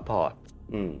full support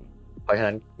เพราะฉะ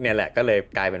นั้นเนี่ยแหละก็เลย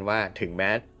กลายเป็นว่าถึงแม้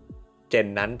เจน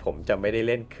นั้นผมจะไม่ได้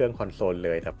เล่นเครื่องคอนโซลเ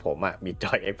ลยแต่ผมมีจ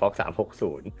อย Xbox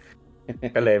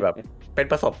 360 ก็เลยแบบเป็น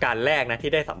ประสบการณ์แรกนะ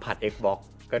ที่ได้สัมผัส Xbox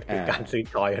ก็คือการซื้อ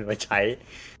จอยมันมาใช้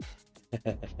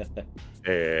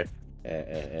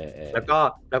แล้ว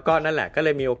ก็นั่นแหละก็เล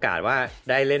ยมีโอกาสว่า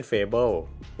ได้เล่น Fable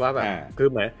ว่าแบบคือ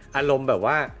เหมือนอารมณ์แบบ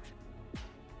ว่า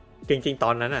จริงๆต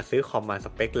อนนั้นซื้อคอมมาส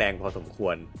เปคแรงพอสมคว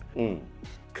ร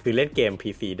คือเล่นเกม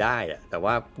PC ได้แต่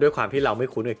ว่าด้วยความที่เราไม่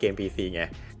คุ้นกับเกม PC ไง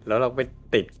แล้วเราไป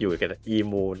ติดอยู่กับ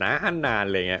EMU นาน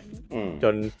เลยเงี้ยจ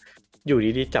นอยู่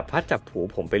ดีๆจับพัดจับผู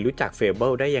ผมไปรู้จัก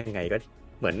Fable ได้ยังไงก็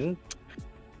เหมือน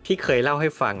ที่เคยเล่าให้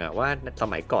ฟังว่าส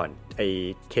มัยก่อนไอ้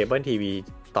เคเบิลทีวี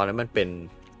ตอนนั้นมันเป็น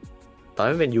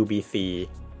UBC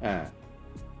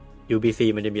UBC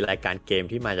มันจะมีรายการเกม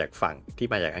ที่มาจากฝั่งที่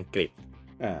มาจากอังกฤษ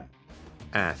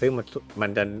ซึ่งมัน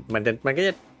ก็จ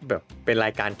ะแบบเป็นรา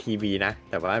ยการทีวีนะ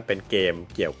แต่ว่าเป็นเกม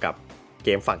เกี่ยวกับเก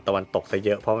มฝั่งตะวันตกซะเย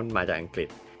อะเพราะมันมาจากอังกฤษ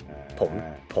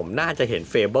ผมน่าจะเห็น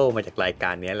Fable มาจากรายก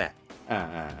ารนี้แหละ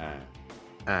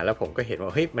แล้วผมก็เห็นว่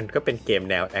าเฮ้ยมันก็เป็นเกม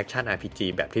แนวแอคชั่น RPG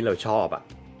แบบที่เราชอบ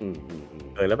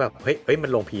แล้วแบบเฮ้ยมัน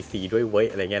ลง PC ด้วยเว้ย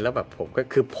อะไรเงี้ยแล้วแบบผ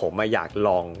มอยากล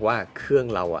องว่าเครื่อง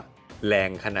เราแรง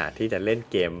ขนาดที่จะเล่น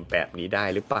เกมแบบนี้ได้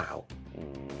หรือเปล่า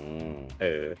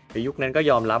ในยุคนั้นก็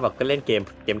ยอมรับก็เล่นเก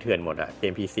มเถื่อนหมดเก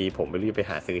ม PC ผมไม่รู้ไป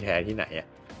หาซื้อแท้ที่ไหน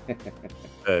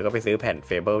ก็ไปซื้อแผ่น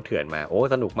Fable เถื่อนมาโอ้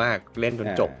สนุกมากเล่นจน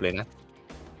จบเลยนะ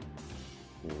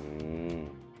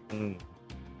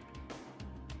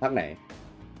ภาคไหน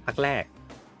ภาคแรก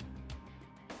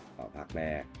ภาคแร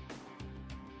ก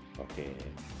โอเค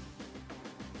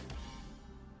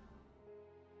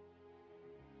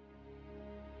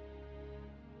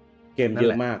เกมเยอ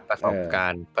ะมากประสบกา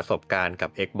รณ์กับ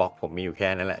Xbox ผมมีอยู่แค่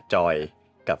นั้นแหละจอย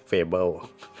กับ Fable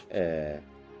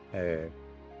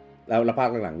แล้วภาค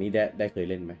หลังๆนี้ได้เคย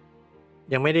เล่นไหม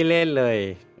ยังไม่ได้เล่นเลย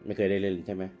ไม่เคยได้เล่นใ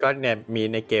ช่ไหมก็เนี่ยมี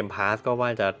ในเกมพาสก็ว่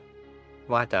า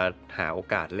จะหาโอ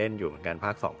กาสเล่นอยู่เหมือนกันภ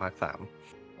าค2ภาค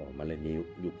3มาเล่น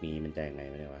ยุคนี้มันจะยังไง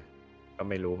ไม่ได้วะก็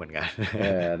ไม่รู้เหมือนกัน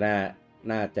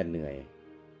น่าจะเหนื่อย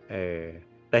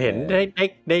แต่เห็น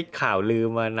ได้ข่าวลือ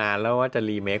มานานแล้วว่าจะ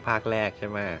รีเมคภาคแรกใช่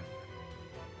ไหม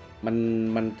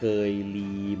มันเคย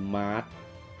รีมาส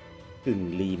กึ่ง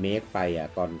รีเมคไป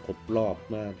ตอนครบรอบ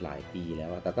เมื่อหลายปีแล้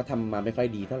วแต่ก็ทำมาไม่ค่อย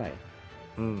ดีเท่าไหร่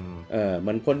เห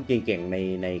มือนคนเก่ง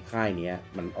ๆในค่ายนี้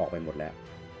มันออกไปหมดแล้ว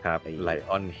ครับ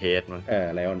Lion Head มั้ง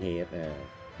Lion Head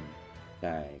ใ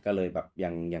ช่ก็เลยแบบ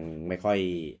ยังไม่ค่อ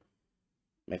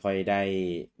ย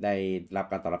ได้รับ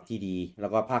การตอบรับที่ดีแล้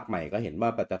วก็ภาคใหม่ก็เห็นว่า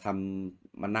จะท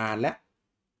ำมานานแล้ว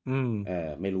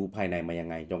ไม่รู้ภายในมายัง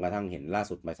ไงจนกระทั่งเห็นล่า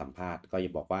สุดมาสัมภาษณ์ก็ยั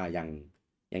งบอกว่ายัง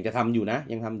ยังจะทำอยู่นะ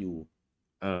ยังทำอยู่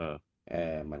เออ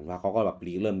เหมือนว่าเขาก็แบบ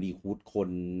เริ่มรีคูดคน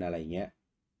อะไรเงี้ย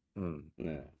อืม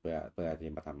เพื่อจะ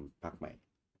มาทำภาคใหม่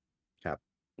ครับ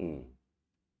อืม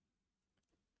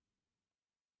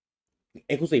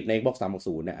Exclusive ใน Xbox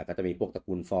 360เนี่ยก็จะมีพวกตระ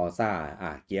กูล Forza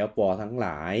Gears of War ทั้งหล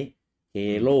าย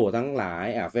Halo ทั้งหลาย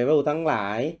Fable ทั้งหลา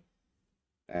ย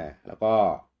แล้วก็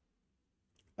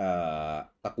เอ่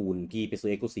ตระกูลที่ไปซื้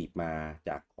อ Exclusive มาจ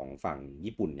ากของฝั่ง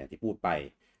ญี่ปุ่นเนี่ยที่พูดไป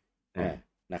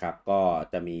นะครับก็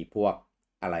จะมีพวก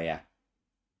อะไร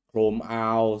Chrome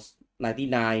House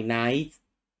 99 Nights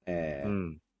เอ่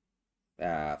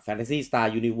อFantasy Star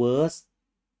Universe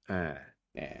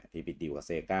ที่ไปดีลกับเ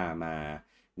ซกามา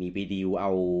มีไปดีลเอ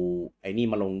าไอ้นี่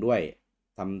มาลงด้วย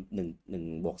ทำ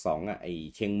1+2ไอ้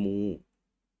เชงมู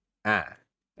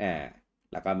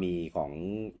แล้วก็มีของ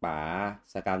ป๋า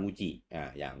สากางูจิ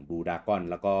อย่างบลูดากอน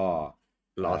แล้วก็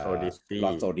Lost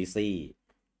Odyssey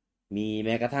มีแ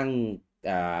ม้กระทั่ง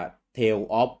Tale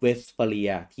of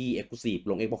Vesperia ที่ Exclusive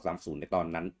ลง Xbox 360ในตอน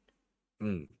นั้น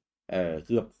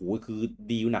คือแบบโหคือ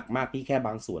ดีลหนักมากที่แค่บ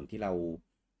างส่วนที่เร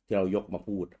ายกมา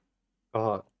พูดก็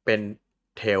เป็น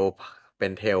เ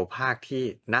ทลภาคที่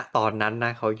ณตอนนั้นน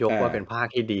ะเขายกว่าเป็นภาค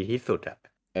ที่ดีที่สุด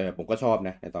ผมก็ชอบน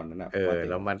ะในตอนนั้น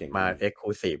แล้วมันมา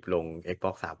Exclusive ลง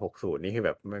Xbox 360นี่คือแ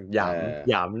บบมันห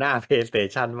ยามหน้า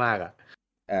PlayStation มาก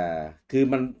คือ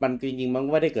มันจริงๆมัน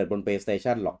ไม่ได้เกิดบน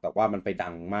PlayStation หรอกแต่ว่ามันไปดั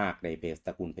งมากในต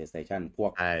ระกูล PlayStation พว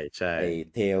กใช่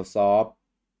Tales of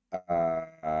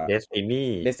Destiny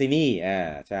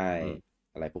ใช่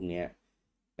อะไรพวกเนี้ย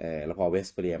แล้วพอ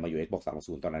Vesperia มาอยู่ Xbox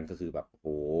 360ตอนนั้นก็คือแบบโห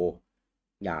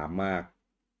หยามมาก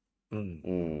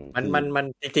มัน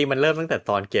จริงๆมันเริ่มตั้งแต่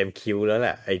ตอนเกมคิวแล้วแห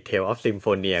ละไอ้ Tale of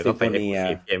Symphonia ก็ไป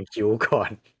Exclusive เกมคิวก่อ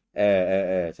น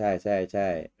ใช่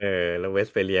แล้วเวส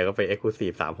เปเรียก็ไป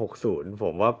Exclusive 360ผ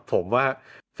มว่า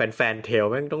แฟนเทล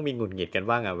แม่งต้องมีหงุดหงิดกัน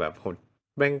บ้างแบบผม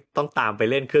แม่งต้องตามไป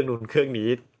เล่นเครื่องนู้นเครื่องนี้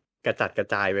กระจัดกระ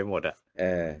จายไปหมด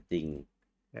จริง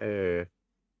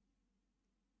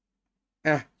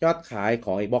ยอดขายข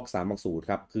อง Xbox 360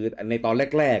ครับคือในตอน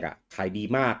แรกขายดี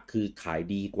มากคือขาย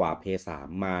ดีกว่า PS3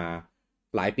 มา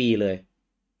หลายปีเลย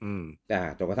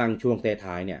จนกระทั่งช่วง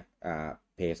ท้ายเนี่ย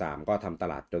PS3 ก็ทำต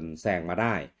ลาดจนแซงมาไ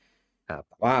ด้แ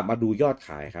ต่ว่ามาดูยอดข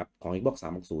ายครับของ Xbox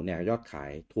 360เนี่ยยอดขา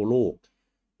ยทั่วโลก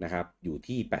นะครับอยู่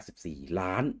ที่84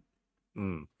ล้าน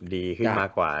ดีขึ้นมา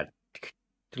กว่า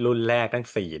รุ่นแรกตั้ง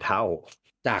4 เท่า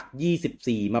จาก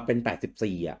24มาเป็น84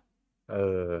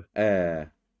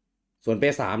ส่วน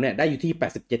PS3 เนี่ยได้อยู่ที่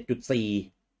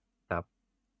 87.4 ครับ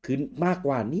คือมากก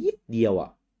ว่านิดเดียว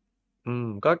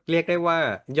ก็เรียกได้ว่า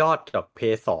ยอดจาก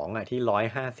PS2 ที่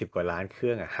150 กว่าล้านเค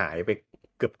รื่องหายไป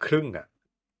เกือบครึ่ง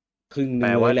ครึ่งนึ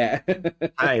งเลยแหละ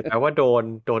ใช่แปลว่าโ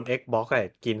ดน Xbox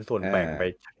กินส่วนแบ่งไป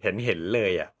เห็นเล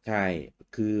ยใช่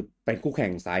คือเป็นคู่แข่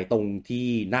งสายตรงที่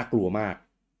น่ากลัวมาก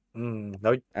แล้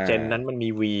วเจนนั้นมันมี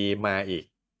V มาอีก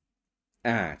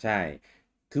ใช่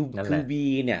คือ V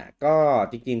เนี่ยก็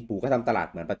จริงๆปู่ก็ทำตลาด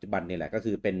เหมือนปัจจุบันนี่แหละก็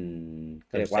คือเป็น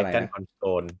เรียกว่าอะไรนะ Second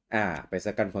Console เป็น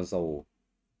Second Console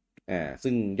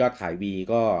ซึ่งยอดขาย V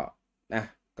ก็นะ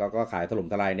ก็ขายถล่ม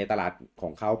ทลายในตลาดขอ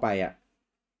งเขาไป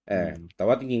แต่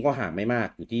ว่าจริงๆก็ห่างไม่มาก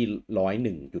อยู่ที่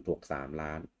101.63 ล้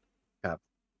านครับ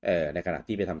ในขณะ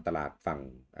ที่ไปทำตลาดฝั่ง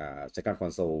Second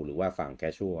Console หรือว่าฝั่ง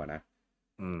Casual นะ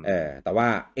แต่ว่า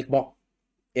Xbox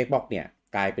เนี่ย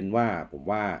กลายเป็นว่าผม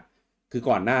ว่าคือ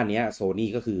ก่อนหน้านี้ Sony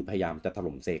ก็คือพยายามจะถ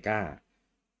ล่ม Sega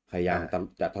พยายาม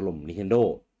จะถล่ม Nintendo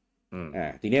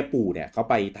ทีนี้ปู่เนี่ยเขา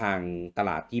ไปทางต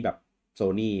ลาดที่แบบ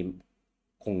Sony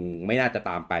คงไม่น่าจะ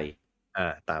ตามไป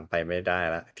ตามไปไม่ได้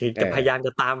แล้วที่จะพยายามจ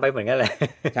ะตามไปเหมือนกันแหละ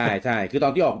ใช่คือตอ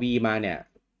นที่ออก V มาเนี่ย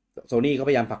Sony เขา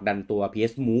พยายามผลักดันตัว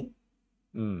PS Move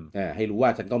ให้รู้ว่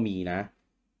าฉันก็มีนะ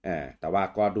แต่ว่า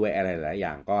ก็ด้วยอะไรหลายอ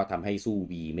ย่างก็ทำให้สู้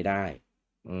V ไม่ได้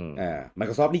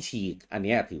Microsoft นี่ฉีกอัน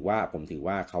นี้ผมถือ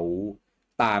ว่าเขา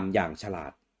ตามอย่างฉลา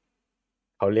ด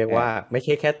เขาเรียกว่าไม่ใ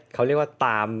ช่แค่เขาเรียกว่าต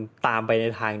ามไปใน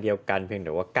ทางเดียวกันเพียงแ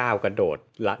ต่ว่าก้าวกระโดด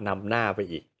ละนำหน้าไป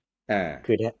อีก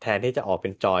คือแทนที่จะออกเป็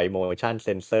นจอย motion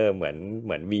sensor เหมื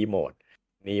อน V mode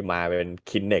นี่มาเป็น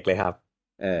Kinect เลยครับ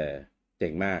เจ๋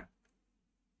งมาก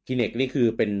Kinect นี่คือ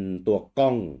เป็นตัวกล้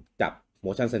องจับ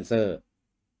motion sensor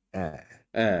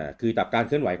คือจับการเ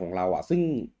คลื่อนไหวของเราซึ่ง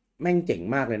แม่งเจ๋ง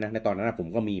มากเลยนะในตอนนั้นผม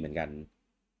ก็มีเหมือนกัน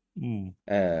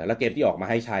แล้วเกมที่ออกมา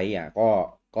ให้ใช้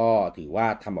ก็ถือว่า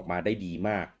ทำออกมาได้ดี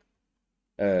มาก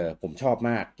ผมชอบ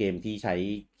มากเกมที่ใช้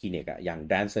Kinect อย่าง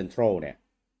Dance Central เนี่ย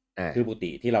คือปก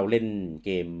ติที่เราเล่นเก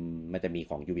มมันจะมี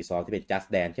ของ Ubisoft ที่เป็น Just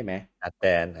Dance ใช่ไหม Just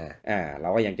Dance เรา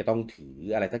ก็ยังจะต้องถือ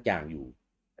อะไรสักอย่างอยู่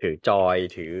ถือจอย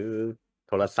ถือ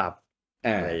โทรศัพท์อ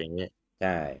ะไรอย่างนี้ใ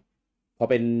ช่พอ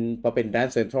เป็น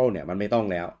Dance Central เนี่ยมันไม่ต้อง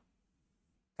แล้ว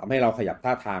ทำให้เราขยับท่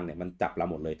าทางเนี่ยมันจับเรา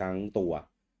หมดเลยทั้งตัว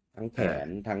ทั้งแขอ่าน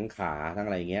ทั้งขาทั้งอ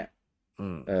ะไรเงี้ยอื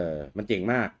มมันเจ๋ง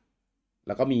มากแ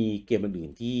ล้วก็มีเกมอื่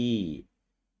นๆที่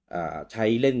ใช้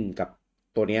เล่นกับ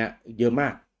ตัวเนี้ยเยอะมา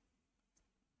ก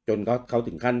จนเขา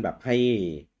ถึงขั้นแบบให้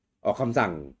ออกคำสั่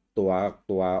งตัว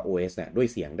ตัว OS เนี่ยด้วย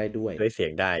เสียงได้ด้วยด้วยเสีย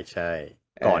งได้ใช่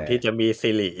เอก่อนที่อจะมีซิ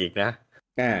ริอีกนะ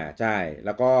อ่าใช่แ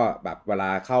ล้วก็แบบเวล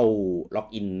าเข้าล็อก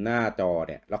อินหน้าจอ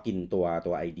เนี่ยล็อกอินตั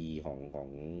ว ID ของ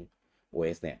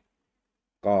OS เนี่ย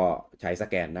ก็ใช้ส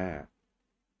แกนหน้า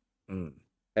อืม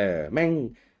แ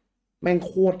ม่งโ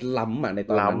คตรล้ำอ่ะใน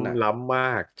ตอนนั้นอ่ะ ล้ำม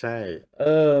ากใช่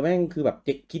แม่งคือแบบจ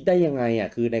ะคิดได้ยังไงอ่ะ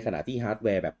คือในขณะที่ฮาร์ดแว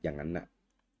ร์แบบอย่างนั้นอ่ะ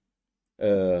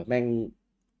แ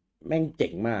ม่งเจ๋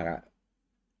งมากอ่ะ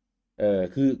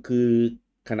คือ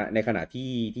ในขณะ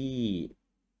ที่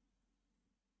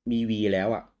มีวีแล้ว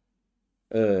อ่ะ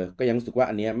ก็ยังรู้สึกว่า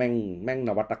อันเนี้ยแม่งน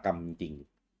วัตกรรมจริง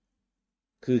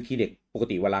คือคีเด็กปก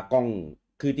ติเวลากล้อง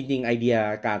คือจริงๆไอเดีย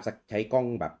การใช้กล้อง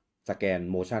แบบสแกน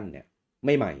โมชั่นเนี่ยไ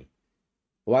ม่ใหม่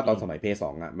เพราะว่าตอนอืมสมัยเพย์สอ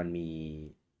งอ่ะมันมี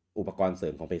อุปกรณ์เสริ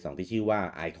มของเพย์สองที่ชื่อว่า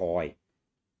iToy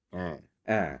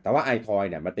อ่าแต่ว่า iToy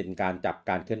เนี่ยมันเป็นการจับ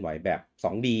การเคลื่อนไหวแบบ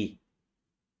 2D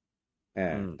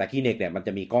อืมแต่ Kinect เนี่ยมันจ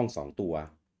ะมีกล้อง2ตัว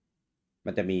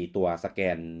มันจะมีตัวสแก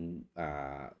นอ่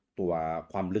าตัว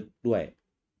ความลึกด้วย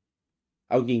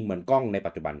เอาจริงเหมือนกล้องใน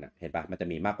ปัจจุบันน่ะเห็นปะมันจะ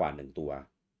มีมากกว่า1 ตัว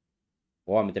เพร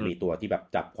าะว่ามันจะอืมมีตัวที่แบบ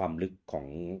จับความลึก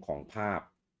ของภาพ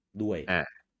ด้วยอ่า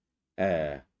เออ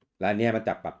แล้วอันเนี้ยมัน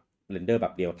จับแบบเรนเดอร์แบ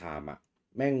บเรียลไทม์อ่ะ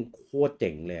แม่งโคตรเ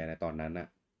จ๋งเลยในตอนนั้นอ่ะ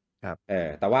ครับ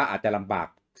แต่ว่าอาจจะลำบาก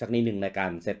สักนิดนึงในกา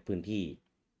รเซตพื้นที่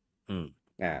อืม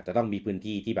จะต้องมีพื้น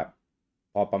ที่ที่แบบ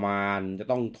พอประมาณจะ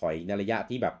ต้องถอยในระยะ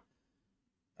ที่แบบ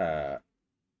เอ่อ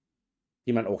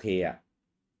ที่มันโอเคอ่ะ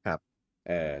ครับ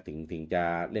ถึงจะ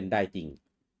เล่นได้จริง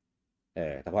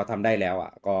แต่พอทำได้แล้วอ่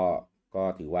ะก็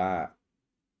ถือว่า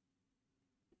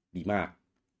ดีมาก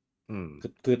อืม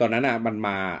คือตอนนั้นอ่ะ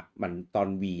มันตอน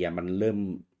วีอ่ะมันเริ่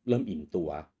มอิ่มตัว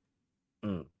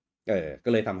อืมก็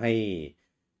เลยทำให้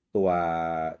ตัว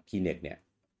Kinect เนี่ย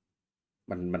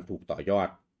มันถูกต่อยอด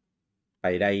ไป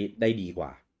ได้ดีกว่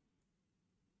า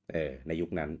ในยุค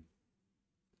นั้น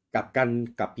กับกัน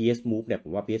กับ PS Move เนี่ยผ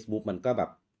มว่า PS Move มันก็แบบ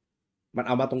มันเ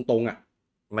อามาตรงๆอ่ะ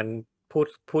มัน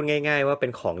พูดง่ายๆว่าเป็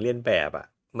นของเลียนแบบอ่ะ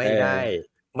เอไม่ได้อ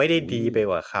ไม่ได้อุ้ยดีไป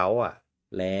กว่าเขาอ่ะ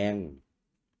แรง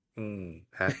อืม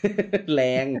ฮะ แร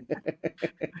ง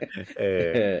เออ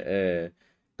เออ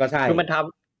ก็ใช่คือมัน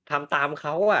ทำตามเข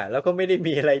าอ่ะแล้วก็ไม่ได้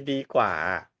มีอะไรดีกว่า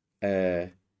อะเออ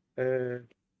เออ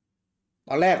ต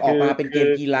อนแรกออกคือมาเป็นคือเกม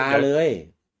กีฬาเดี๋ยว เลย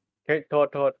โ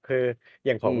ทษคืออ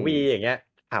ย่างของ อืม V อย่างเงี้ย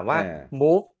ถามเอว่า อ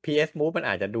Move PS Move มัน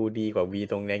อาจจะดูดีกว่า V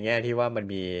ตรงในแง่ที่ว่ามัน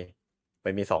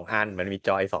มีสองอันมันมีจ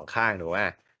อยสองข้างถูกไหม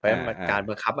เพราะฉะอ่านั้นอ่าการ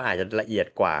บังคับมันอาจจะละเอียด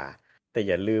กว่าแต่อ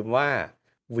ย่าลืมว่า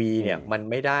V เนี่ยอืมมัน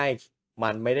ไม่ไ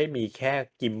ด้มีแค่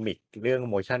กิมมิคเรื่อง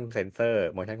motion sensor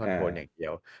motion อ่า control อย่างเดีย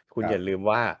วคุณครับอย่าลืม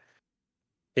ว่า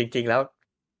จริงๆแล้ว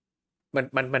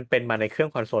มันเป็นมาในเครื่อ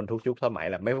งคอนโซลทุกยุคสมัย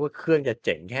แหละไม่ว่าเครื่องจะเ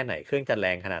จ๋งแค่ไหนเครื่องจะแร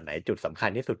งขนาดไหนจุดสำคัญ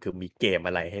ที่สุดคือมีเกมอ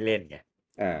ะไรให้เล่นไง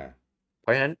อ่าเพร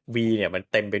าะฉะนั้น V เนี่ยมัน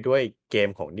เต็มไปด้วยเกม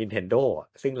ของ Nintendo อะ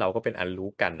ซึ่งเราก็เป็นอันรู้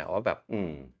กันนะว่าแบบ อื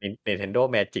ม Nintendo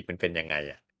Magic มันเป็นยังไง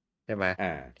อ่ะใช่ไหมอ่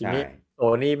าทีใช่นี้โซ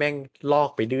นี่แม่งลอก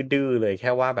ไปดื้อๆเลยแ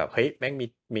ค่ว่าแบบเฮ้ยแม่ง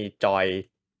มีจอย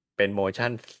เป็น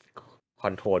motion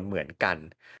control เหมือนกัน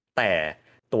แต่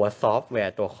ตัวซอฟต์แว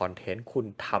ร์ตัวคอนเทนต์คุณ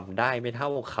ทำได้ไม่เท่า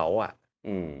เขาอ่ะ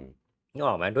อืมนึกอ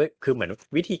อกไหมด้วยคือเหมือน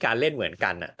วิธีการเล่นเหมือนกั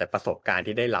นอ่ะแต่ประสบการณ์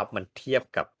ที่ได้รับมันเทียบ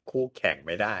กับคู่แข่งไ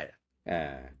ม่ได้อะ อ่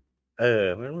าเออ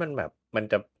มันแบบมัน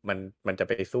มันจะไ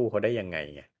ปสู้เขาได้ยังไง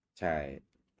ไงใช่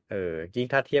ยิ่ง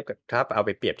ถ้าเทียบกับถ้าเอาไ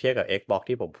ปเปรียบเทียบกับ Xbox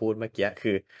ที่ผมพูดเมื่อกี้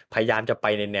คือพยายามจะไป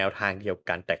ในแนวทางเดียว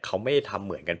กันแต่เขาไม่ได้ทำเ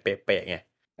หมือนกันเป๊ะๆไง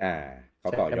อ่าเขา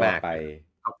ใช่ต่อยไหมอดไป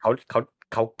คือ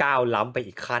เขาก้าวล้ำไป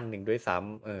อีกขั้นหนึ่งด้วยซ้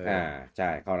ำอ่าใช่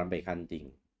เขานำไปขั้นจริง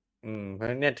เพราะฉ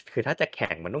ะนั้นเนี่ยคือถ้าจะแ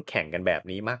ข่งมันต้องแข่งกันแบบ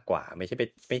นี้มากกว่าไม่ใช่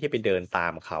ไปเดินตา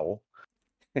มเขา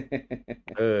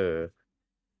เออ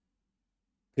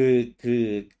คือ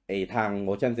ไอ้ทาง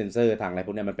motion sensor ทางอะไรพ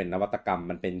วกเนี้ยมันเป็นนวัตกรรม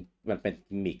มันเป็น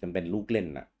กิมมิคมันเป็นลูกเล่น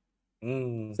น่ะอื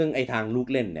มซึ่งไอ้ทางลูก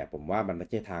เล่นเนี่ยผมว่ามันไม่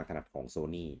ใช่ทางถนัดของโซ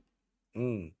n y อื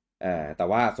มแต่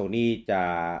ว่าโซ n y จ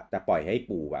ะปล่อยให้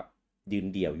ปู่แบบยืน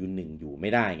เดี่ยวยืนหนึ่งอยู่ไม่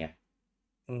ได้ไง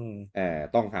อืม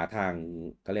ต้องหาทาง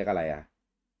เขาเรียกอะไร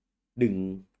ดึง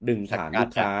ดึงสฐานกัดอะลู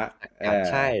กค้าสเออกัด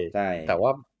ใช่ใช่แต่ว่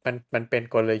ามันเป็น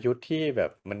กลยุทธ์ที่แบ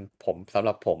บผมสำห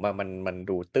รับผมอะมัน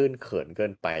ดูตื้นเขินเกิ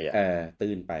นไปอะ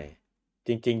ตื้นไปจ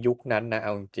ริงๆยุคนั้นนะเอ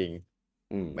าจริง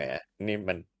อืมๆแหมนี่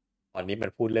มันตอนนี้มัน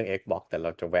พูดเรื่อง Xbox แต่เร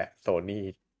าจะแวะโซนี่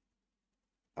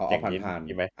อย่างนี้ผ่าน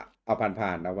ดีไหมเอาผ่า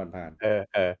นเอาผ่านเ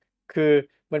ออคือ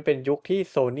มันเป็นยุคที่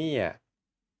โซนี่อ่ะ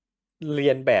เรี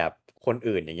ยนแบบคน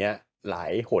อื่นอย่างเงี้ยหลา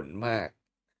ยหนมาก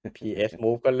PS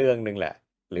Move ก็เรื่องหนึ่งแหละ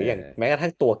หรืออย่างแม้กระทั่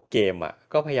งตัวเกมอ่ะ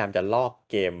ก็พยายามจะลอก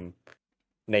เกม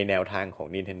ในแนวทางของ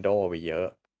Nintendo ไปเยอะ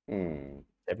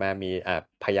ใช่ไหมมี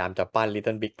พยายามจะปั้น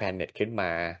Little Big Planet ขึ้นม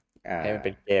าให้มันเ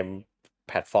ป็นเกมแ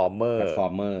พลตฟอร์มเมอ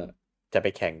ร์จะไป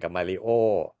แข่งกับมาริโอ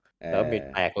แล้วมี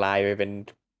แตกลายไปเป็น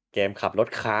เกมขับรถ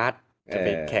คาร์ทจะไป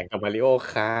แข่งกับมาริโอ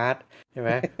คาร์ทใช่ไห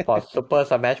มพอ Super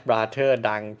Smash Brother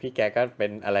ดังพี่แกก็เป็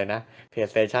นอะไรนะ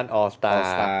PlayStation All Star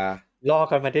ลอก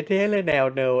กันมาเท่ๆเลยแนว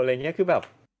อะไรเงี้ยคือแบบ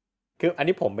คืออัน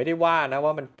นี้ผมไม่ได้ว่านะ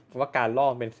ว่าการลอ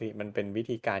กมันเป็นวิ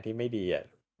ธีการที่ไม่ดีอ่ะ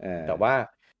แต่ว่า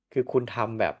คือคุณท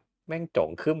ำแบบแม่งจ่ง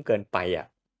ครึ่มเกินไปอ่ะ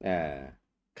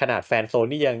ขนาดแฟนโซ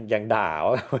นี่ยังด่า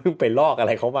ว่าไปลอกอะไ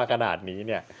รเขามาขนาดนี้เ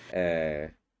นี่ย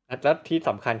แล้วที่ส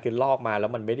ำคัญคือลอกมาแล้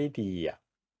วมันไม่ได้ดีอ่ะ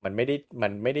มันไม่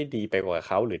ได้ดีไปกว่าเ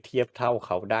ขาหรือเทียบเท่าเ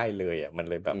ขาได้เลยอ่ะมัน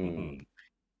เลยแบบ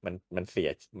มันเสีย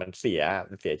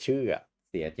ชื่ออ่ะ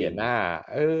เสียหน้า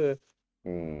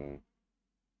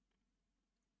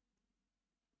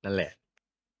นั่นแหละ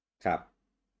ครับ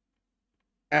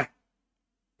อ่ะ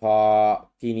พอ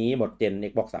ทีนี้หมดเจน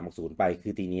Xbox 360ไปคื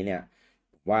อทีนี้เนี่ย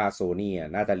ว่า Sony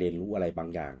น่าจะเรียนรู้อะไรบาง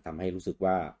อย่างทำให้รู้สึก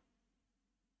ว่า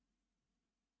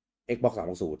Xbox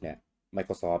 360เนี่ย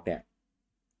Microsoft เนี่ย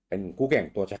เป็นคู่แข่ง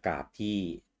ตัวฉกาจที่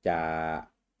จะ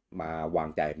มาวาง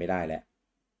ใจไม่ได้แล้ว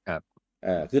ครับ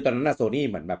คือตอนนั้นนะโซนี่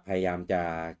เหมือนแบบพยายามจะ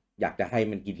อยากจะให้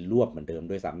มันกินรวบเหมือนเดิม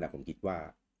ด้วยซ้ำนะผมคิดว่า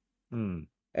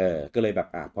ก็เลยแบบ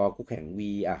พอคู่แข่ง V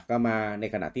ก็มาใน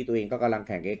ขณะที่ตัวเองก็กำลังแ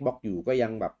ข่ง Xbox อยู่ก็ยั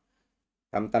งแบบ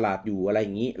ทำตลาดอยู่อะไรอ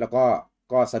ย่างนี้แล้ว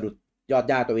ก็สะดุดยอด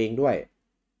ย่าตัวเองด้วย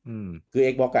คือ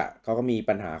Xbox เขาก็มี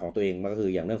ปัญหาของตัวเองก็คื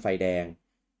ออย่างเรื่องไฟแดง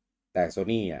แต่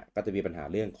Sony ก็จะมีปัญหา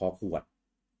เรื่องคอขวด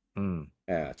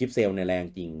ชิปเซลล์ในแรง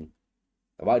จริง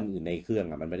แต่ว่าอื่นๆในเครื่อง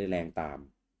มันไม่ได้แรงตาม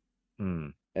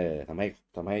ทำ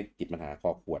ให้ติดปัญหาค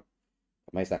อขวดท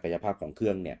ำให้ศักยภาพของเครื่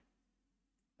องเนี่ย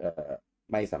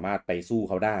ไม่สามารถไปสู้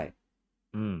เขาได้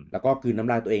แล้วก็คืนน้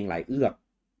ำลายตัวเองหลายเอื้อก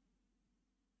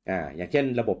อย่างเช่น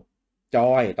ระบบจ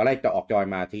อยตอนแรกจะออกจอย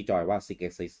มาที่จอยว่า Six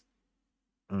Axis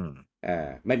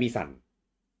ไม่มีสั่น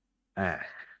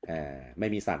ไม่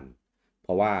มีสั่นเพ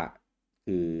ราะว่า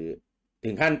คือถึ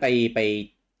งขั้น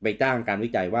ไปจ้างการวิ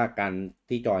จัยว่าการ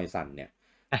ที่จอยสั่นเนี่ย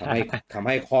ทำใ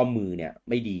ห้ข้อมือเนี่ย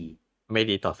ไม่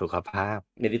ดีต่อสุขภาพ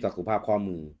ไม่ดีต่อสุขภาพข้อ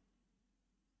มือ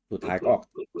สุดท้ายก็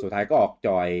ออกจ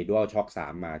อย DualShock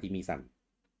 3มาที่มีสั่น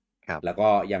แล้วก็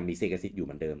ยังมีเซกซิตอยู่เห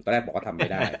มือนเดิมตอนแรกบอกว่าทำไม่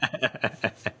ได้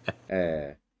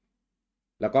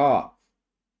แล้วก็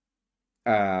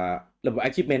ระบบ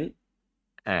achievement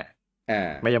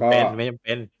ไม่จำเป็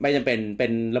นเป็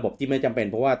นระบบที่ไม่จำเป็น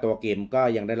เพราะว่าตัวเกมก็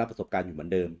ยังได้รับประสบการณ์อยู่เหมือ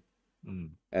นเดิม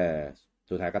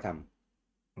สุดท้ายก็ท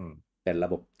ำเป็นระ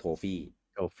บบโทฟี่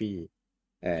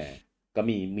ก็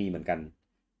มีเหมือนกัน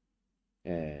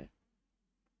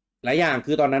หลายอย่าง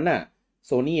คือตอนนั้นน่ะโ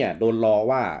ซนี่โดนล้อ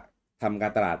ว่าทำกา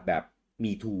รตลาดแบบ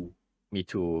มีทู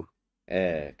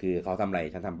คือเขาทำอะไร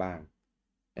ฉันทำบ้าง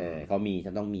เขามี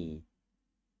ฉันต้องมี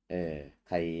ใ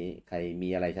ครมี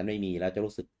อะไรฉันไม่มีแล้วจะ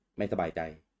รู้สึกไม่สบายใจ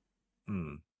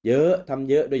เยอะทำ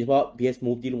เยอะโดยเฉพาะ PS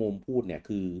Move ที่ลุงโอมพูดเนี่ย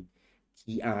คือ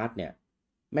คีย์อาร์ตเนี่ย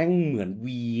แม่งเหมือน V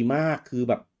มากคือ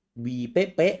แบบ V เ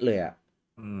ป๊ะๆเลย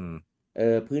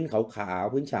พื้นขาว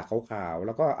ๆพื้นฉากขาวๆแ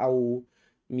ล้วก็เอา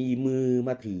มีมือม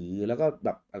าถือแล้วก็แบ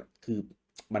บคือ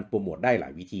มันโปรโมทได้หลา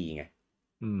ยวิธีไง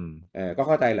ก็เ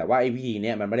ข้าใจแหละว่าไอ้วิธีเ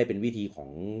นี้ยมันไม่ได้เป็นวิธีข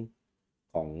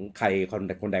องใครคน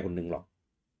ใดคนหนึ่งหรอก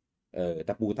แ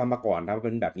ต่ปูทำมาก่อนทำเ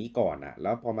ป็นแบบนี้ก่อนแล้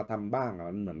วพอมาทำบ้าง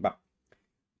มันเหมือนแบบ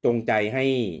จงใจให้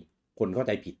คนเข้าใ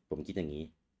จผิดผมคิดอย่างนี้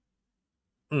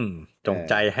จง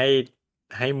ใจใ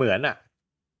ห้เหมือน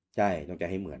ใช่จงใจ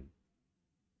ให้เหมือน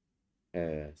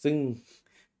ซึ่ง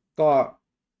ก็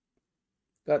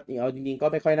เอาจริงๆก็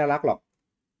ไม่ค่อยน่ารักหรอก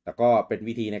แต่ก็เป็น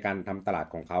วิธีในการทำตลาด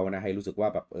ของเขานะให้รู้สึกว่า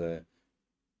แบบ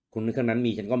คุณคนนั้น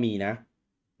มีฉันก็มีนะ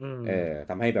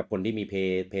ทำให้แบบคนที่มีเ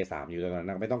พย์3อยู่ตอน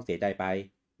นั้นไม่ต้องเสียใจไป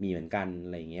มีเหมือนกันอ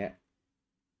ะไรเงี้ย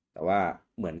แต่ว่า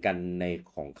เหมือนกันใน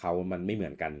ของเขามันไม่เหมื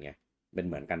อนกันไงเป็นเ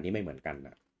หมือนกันที่ไม่เหมือนกัน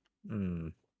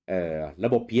ระ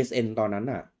บบ PSN ตอนนั้น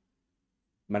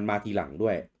มันมาทีหลังด้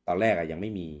วยตอนแรกยังไ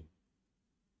ม่มี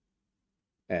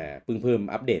เพิ่ม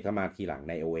อัปเดตเข้ามาทีหลัง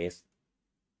ใน OS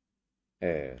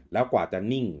แล้วกว่าจะ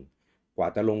นิ่งกว่า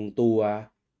จะลงตัว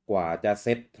กว่าจะเซ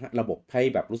ตระบบให้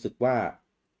แบบรู้สึกว่า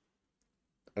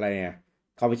อะไรเนี่ย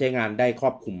เขาไปใช้งานได้ครอ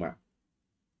บคลุม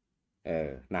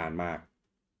นานมาก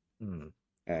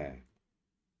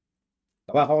แ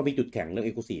ต่ว่าเขาก็มีจุดแข็งเรื่อง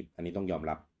Exclusive อันนี้ต้องยอม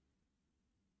รับ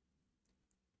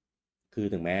คือ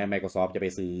ถึงแม้ Microsoft จะไป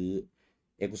ซื้อ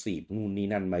Exclusive นู่นนี่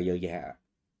นั่นมาเยอะแยะ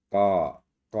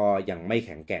ก็ยังไม่แ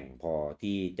ข็งแกร่งพอ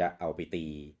ที่จะเอาไปตี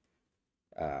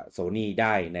โซนี่ไ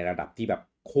ด้ในระดับที่แบบ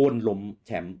โค่นล้มแ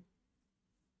ชมป์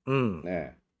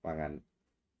ว่างั้น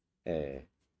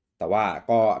แต่ว่า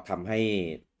ก็ทำให้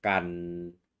การ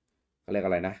เขาเรียกอ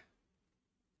ะไรนะ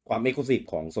ความเอกลูซีฟ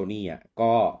ของ Sony อ่ะ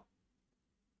ก็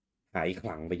หายข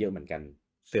ลังไปเยอะเหมือนกัน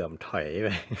เสื่อมถอยไป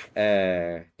เอ่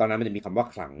ตอนนั้นมันจะมีคำว่า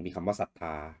ขลังมีคำว่าศรัทธ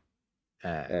า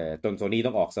จน Sony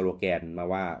ต้องออกสโลแกนมา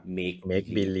ว่า make make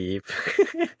believe believe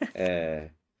เออ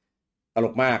ตล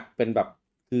กมากเป็นแบบ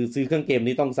คือซื้อเครื่องเกม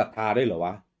นี้ต้องศรัทธาด้วยเหรอว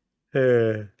ะเออ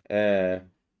เออ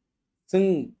ซึ่ง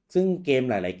ซึ่งเกม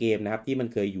หลายๆเกมนะครับที่มัน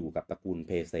เคยอยู่กับตระกูล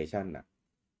PlayStation น่ะ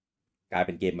กลายเ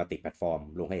ป็นเกมมัลติแพลตฟอร์ม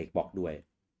ลงให้ Xbox ด้วย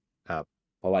ครับ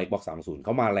เพราะว่า Xbox 360เข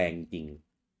ามาแรงจริง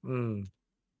อืม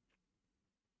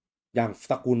อย่าง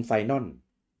ตระกูลไฟนอล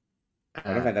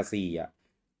แฟนตาซีอ่ะ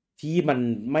ที่มัน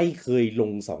ไม่เคยล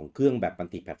ง2เครื่องแบบมัล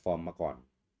ติแพลตฟอร์มมาก่อน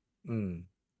อืม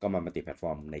ก็มามัลติแพลตฟอ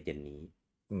ร์มในเจนนี้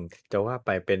จะว่าไป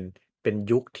เป็น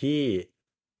ยุคที่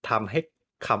ทำให้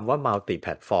คำว่ามัลติแพ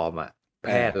ลตฟอร์มอ่ะแพ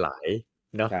ร่หลาย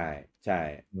เนาะใช่ใช่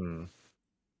อืม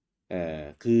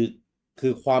คือคื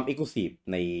อความเอกลูซีฟ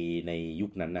ในยุ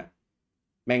คนั้นน่ะ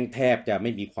แม่งแทบจะไ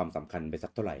ม่มีความสำคัญไปสั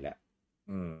กเท่าไหร่แล้ว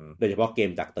อืมโดยเฉพาะเกม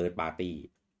จากเติร์ดปาร์ตี้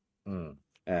อืม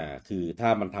คือถ้า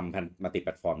มันทำมัลติแพ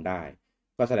ลตฟอร์มได้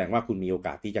ก็แสดงว่าคุณมีโอก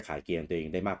าสที่จะขายเกมตัวเอง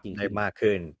ได้มากยิ่งได้ขึ้นมาก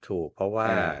ขึ้นถูกเพราะว่า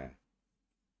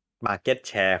market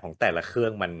share ของแต่ละเครื่อ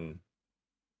งมัน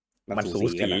สูมันสูสี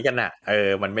กันนะสีกันอ่ะ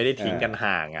มันไม่ได้ทิ้งกัน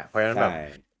ห่างอ่ะเพราะฉะนั้นแบใช่บ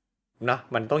เนาะ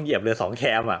มันต้องเหยียบเรือสองแค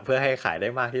มอ่ะเพื่อให้ขายได้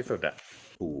มากที่สุดอ่ะ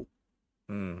ถูก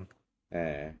อืมเอ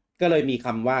อก็เลยมีค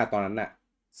ำว่าตอนนั้นน่ะ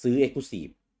ซื้อ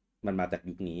Exclusive มันมาจาก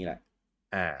ยุคนี้แหละ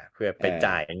เพื่อไป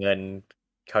จ่ายเงิน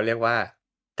เขาเรียกว่า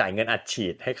จ่ายเงินอัดฉี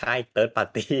ดให้ค่าย third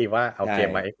party ว่าเอาใช่เกม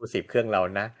มา exclusive เครื่องเรา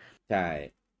นะใช่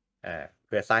เ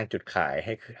พื่อสร้างจุดขายใ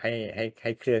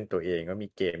ห้เครื่องตัวเองว่ามี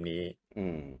เกมนี้อื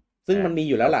มซึ่งมันมี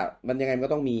อยู่แล้แล้ววล่ะมันยังไงมัน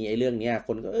ก็ต้องมีไอ้เรื่องเนี้ยค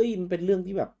นก็เอ้ยมันเป็นเรื่อง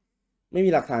ที่แบบไม่มี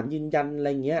หลักฐานยืนยันอะไร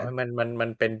เงี้ยมัน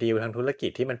เป็นดีลทางธุรกิ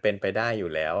จที่มันเป็นไปได้อ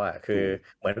ยู่แล้วอ่ะคือ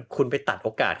ถูกเหมือนคุณไปตัดโอ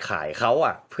กาสขายเขา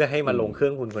อ่ะเพื่อให้มาลงเครื่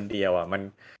องคุณคนเดียวอ่ะมัน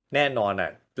แน่นอนอ่ะ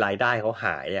รายได้เขาห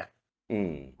ายอ่ะอื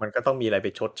มมันก็ต้องมีอะไรไป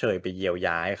ชดเชยไปเยียวย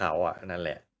าให้เขาอ่ะนั่นแห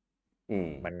ละอืม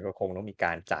มันก็คงต้องมีก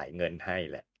ารจ่ายเงินให้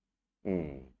แหละอืม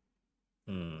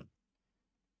อืม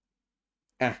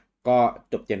อ่ะก็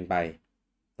จบเจนไป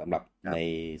สำหรับใน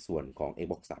ครับส่วนของ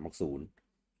Xbox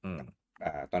 360อืม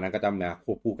ตอนนั้นก็จะมาค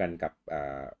วบคู่กันกับ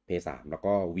PS3 แล้ว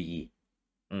ก็ Wii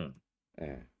อืมอ่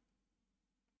า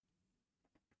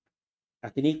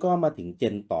ทีนี้ก็มาถึงเจ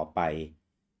นต่อไป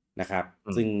นะครับ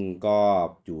อืมซึ่งก็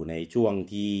อยู่ในช่วง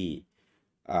ที่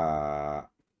อ่า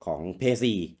ของ PS4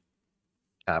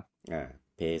 ครับอ่า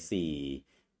PS4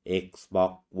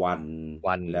 Xbox One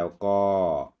วัน แล้วก็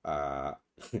อ่า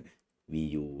Wii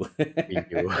U วี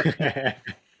ยู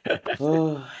โอ้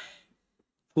ย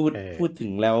พูดถึ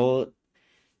งแล้ว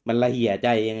มันละเหี่ยใจ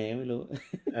ยังไงไม่รู้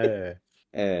เออ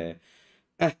เออ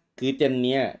อ่ะคือเจนเ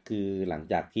นี้ยคือหลัง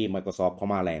จากที่ Microsoft เขา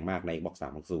มาแรงมากใน Xbox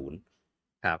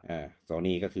 360ครับ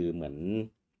Sony ก็คือเหมือน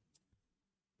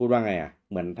พูดว่าไง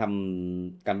เหมือนท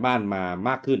ำการบ้านมา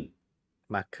มากขึ้น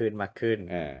มากขึ้นมากขึ้น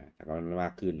ทำการบ้านม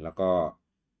ากขึ้นแล้วก็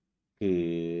คือ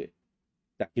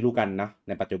จากที่รู้กันนะใ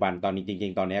นปัจจุบันตอนนี้จริ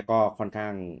งๆตอนนี้ก็ค่อนข้า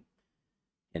ง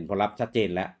เห็นผลลัพธ์ชัดเจน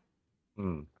แล้วอื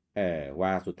มว่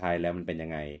าสุดท้ายแล้วมันเป็นยั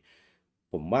งไง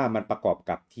ผมว่ามันประกอบ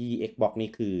กับที่ Xbox นี่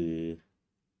คือ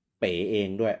เป๋เอง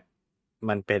ด้วย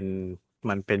มันเป็น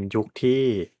มันเป็นยุคที่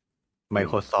อืม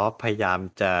Microsoft พยายาม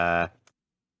จะ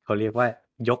เขาเรียกว่า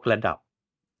ยกระดับ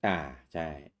ใช่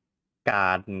กา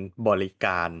รบริก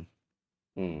าร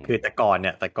อืมคือแต่ก่อนเ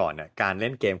นี่ยการเล่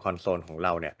นเกมคอนโซลของเร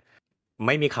าเนี่ยไ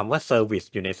ม่มีคำว่าเซอร์วิส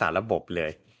อยู่ในสารระบบเล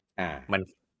ยอ่ามัน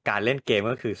การเล่นเกม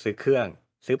ก็คือซื้อเครื่อง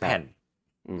ซื้อครับแผ่น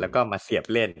อืมแล้วก็มาเสียบ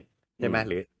เล่นอืมใช่ไหม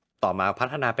หรือต่อมาพั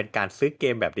ฒนาเป็นการซื้อเก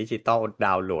มแบบดิจิตอลด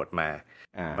าวน์โหลดมา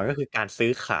มันก็อ่าคือการซื้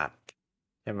อขาด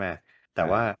ใช่ไหมแต่ใ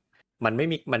ช่ว่ามันไ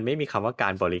ม่มีคำว่ากา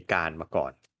รบริการมาก่อ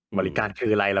นอืมบริการคื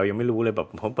ออะไรเรายังไม่รู้เลยแบบ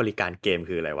ผมบริการเกม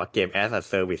คืออะไรว่าเกม as a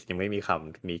service ยังไม่มีค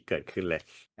ำนี้เกิดขึ้นเลย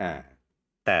อ่า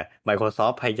แต่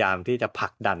Microsoft พยายามที่จะผลั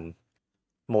กดัน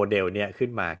โมเดลเนี้ยขึ้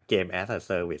นมาเกม as a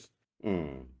service อืม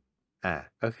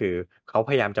ก็คือเขาพ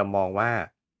ยายามจะมองว่า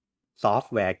ซอฟ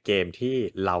ต์แวร์เกมที่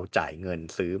เราจ่ายเงิน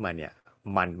ซื้อมาเนี่ย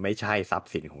มันไม่ใช่ทรัพ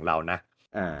ย์สินของเรานะ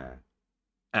อ่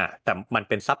าแต่มัน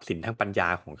เป็นทรัพย์สินทางปัญญา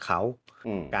ของเขา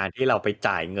อืมการที่เราไป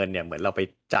จ่ายเงินเนี่ยเหมือนเราไป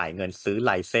จ่ายเงินซื้อไ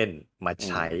ลเซนส์มาอืใ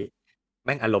ช้ มแ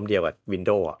ม่งอารมณ์เดียวกับ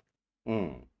Windows อ่ะอืม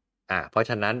เพราะ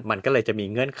ฉะนั้นมันก็เลยจะมี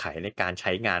เงื่อนไขในการใ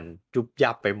ช้งานยุบ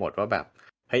ยับไปหมดว่าแบบ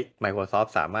เฮ้ย Microsoft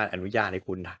สามารถอนุญาตให้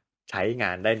คุณใช้ง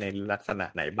านได้ในลักษณะ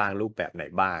ไหนบ้างรูปแบบไหน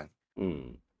บ้าง อืม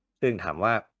ซึ่งถามว่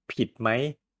าผิดไหม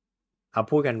เอา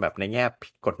พูดกันแบบในแง่ผิ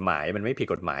ดกฎหมายมันไม่ผิด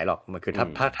กฎหมายหรอกมันคืออื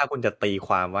มถ้าคุณจะตีค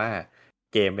วามว่า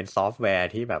เกมเป็นซอฟต์แวร์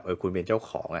ที่แบบคุณเป็นเจ้า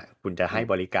ของคุณจะให้อื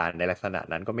มบริการในลักษณะ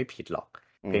นั้นก็ไม่ผิดหรอก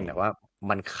เพียงแต่ว่า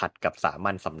มันขัดกับสา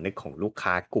มัญสำนึกของลูก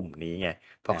ค้ากลุ่มนี้ไง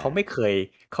เพราะเขาไม่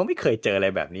เคยเจออะไร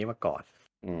แบบนี้มาก่อน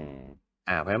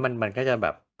เพราะฉะนั้นมันก็จะแบ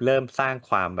บเริ่มสร้าง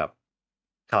ความแบบ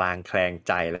คลางแคลงใ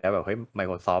จแล้วแบบเฮ้ย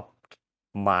Microsoft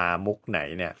มามุกไหน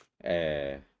เนี่ย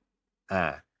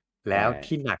แล้ว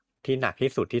ที่หนัก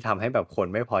ที่สุดที่ทำให้แบบคน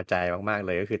ไม่พอใจมากๆเ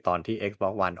ลยก็คือตอนที่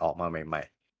Xbox One ออกมาใหม่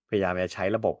ๆพยายามจะใช้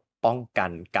ระบบป้องกั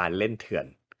นการเล่นเถื่อน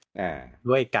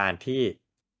ด้วยการที่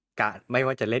ไม่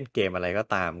ว่าจะเล่นเกมอะไรก็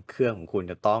ตามเครื่องของคุณ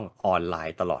จะต้องออนไล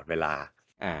น์ตลอดเวลา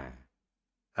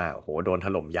โหโดนถ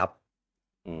ล่มยับ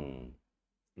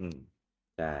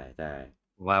ใช่ใช่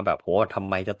ว่าแบบโหทำ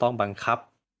ไมจะต้องบังคับ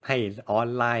ให้ออน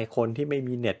ไลน์คนที่ไม่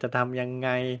มีเน็ตจะทำยังไง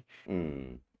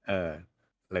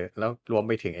เลยแล้วรวมไ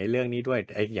ปถึงไอ้เรื่องนี้ด้วย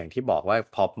ไอ้อย่างที่บอกว่า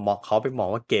พอเขาไปมอง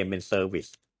ว่าเกมเป็นเซอร์วิส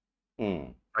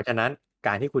เพราะฉะนั้นก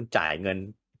ารที่คุณจ่ายเงิน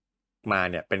มา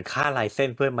เนี่ยเป็นค่าไลเซน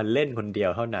ส์เพื่อมันเล่นคนเดีย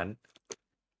วเท่านั้น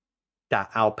จะ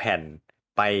เอาแผ่น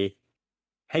ไป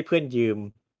ให้เพื่อนยืม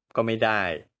ก็ไม่ได้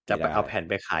จะไปเอาแผ่น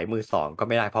ไปขายมือสองก็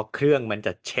ไม่ได้เพราะเครื่องมันจ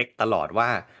ะเช็คตลอดว่า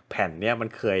แผ่นเนี้ยมัน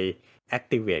เคย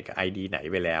activate กับ ID ไหน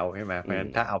ไปแล้วใช่ไหมเพราะฉะนั้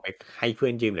นถ้าเอาไปให้เพื่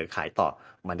อนยืมหรือขายต่อ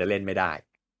มันจะเล่นไม่ได้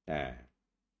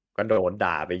ก็โดน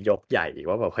ด่าไปยกใหญ่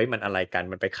ว่าแบบเฮ้ยมันอะไรกัน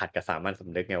มันไปขัดกับสามัญส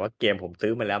ำนึกไงว่าเกมผมซื้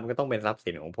อมาแล้วมันก็ต้องเป็นทรัพย์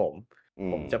สินของผม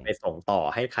จะไปส่งต่อ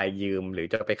ให้ใครยืมหรือ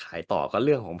จะไปขายต่อก็เ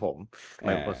รื่องของผม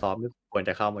Microsoft ไม่ควรจ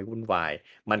ะเข้ามาวุ่นวาย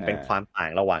มันเป็นความต่า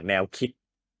งระหว่างแนวคิด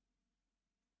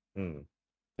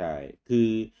ใช่คือ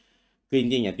จ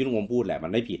ริงๆอย่างที่ลุงงมพูดแหละมั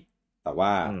นไม่ผิดแต่ว่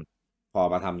าพอ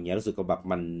มาทำอย่างเงี้ยรู้สึกว่าแบบ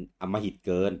มันอำมหิตเ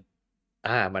กิน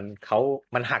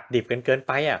มันหักดิบเกินไ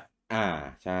ป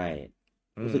ใช่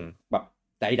รู้สึกแบบ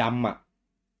ใจด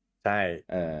ำใช่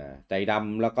ใจด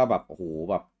ำแล้วก็แบบโอ้โห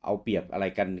แบบเอาเปรียบอะไร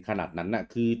กันขนาดนั้น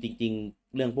คือจริง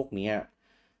ๆเรื่องพวกนี้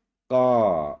ก็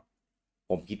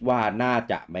ผมคิดว่าน่า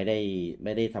จะไม่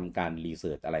ได้ทำการรีเ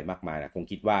สิร์ชอะไรมากมายนะคง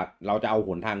คิดว่าเราจะเอาห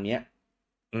นทางเนี้ย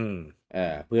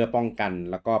เพื่อป้องกัน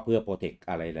แล้วก็เพื่อโปรเทค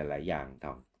อะไรหลายๆอย่าง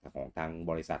ของทาง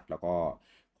บริษัทแล้วก็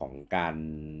ของการ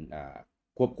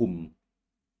ควบคุม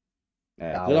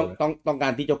คือต้องกา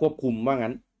รที่จะควบคุมว่า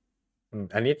งั้น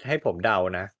อันนี้ให้ผมเดา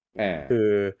นะคือ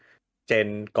เจน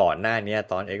ก่อนหน้านี้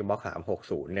ตอน Xbox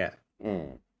 360เนี่ย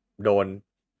โดน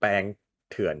แปลง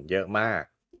เถื่อนเยอะมาก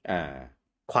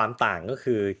ความต่างก็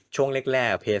คือช่วงแร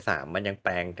กๆ PS3 มันยังแป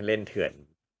ลงเล่นเถื่อน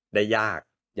ได้ยาก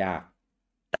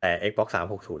แต่ Xbox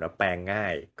 360นะแปลงง่า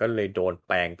ยก็เลยโดนแ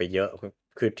ปลงไปเยอะ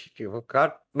คือก็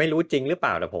ไม่รู้จริงหรือเป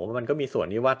ล่าแต่ผมว่ามันก็มีส่วน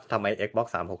ที่ว่าทำไม Xbox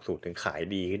 360ถึงขาย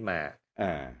ดีขึ้นมา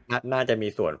น่าจะมี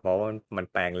ส่วนเพราะว่ามัน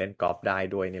แปลงเล่นกอล์ฟได้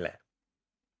ด้วยนี่แหละ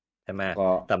ใช่ไหม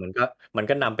แต่มัน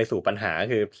ก็นำไปสู่ปัญหา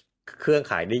คือเครื่อง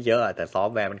ขายได้เยอะแต่ซอฟ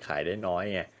ต์แวร์มันขายได้น้อย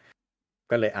ไง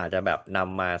ก็เลยอาจจะแบบน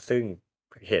ำมาซึ่ง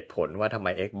เหตุผลว่าทำไม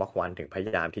Xbox One ถึงพย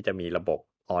ายามที่จะมีระบบ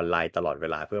ออนไลน์ตลอดเว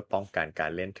ลาเพื่อป้องกันกา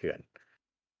รเล่นเถื่อน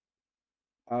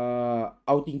เอ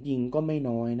าจริงๆก็ไม่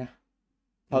น้อยนะ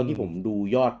เท่าที่ผมดู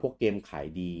ยอดพวกเกมขาย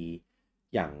ดี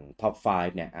อย่าง Top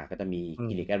 5เนี่ยก็จะมี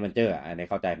Gillick Adventure ใน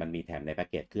เข้าใจมันมีแถมในแพ็ก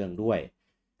เกจเครื่องด้วย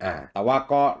แต่ว่า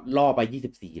ก็ล่อไป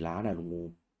24 ล้านลุงงู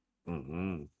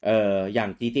อย่าง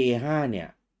GTA 5เนี่ย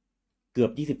เกือ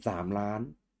บ23 ล้าน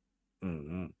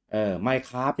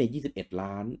Minecraft เนี่ย21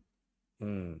 ล้าน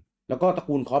แล้วก็ตระ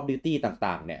กูล Call of Duty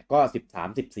ต่างๆเนี่ยก็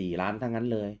13-14 ล้านทั้งนั้น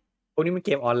เลยพวกนี้มันเก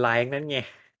มออนไลน์นั่นไง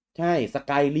ใช่ส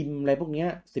กายริมอะไรพวกเนี้ย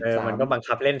13มันก็บัง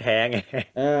คับเล่นแท้ไง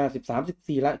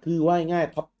13-14 ล้านคือว่าง่าย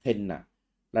ท็อป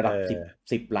 10ระดับ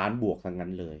10 ล้านบวกทั้งนั้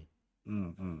นเลย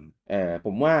ผ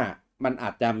มว่ามันอา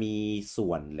จจะมีส่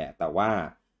วนแหละแต่ว่า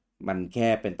มันแค่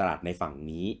เป็นตลาดในฝั่ง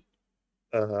นี้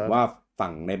ว่าฝั่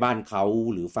งในบ้านเขา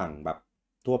หรือฝั่งแบบ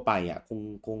ทั่วไป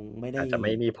คงไม่ได้อาจจะไ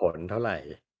ม่มีผลเท่าไหร่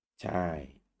ใช่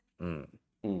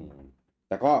แ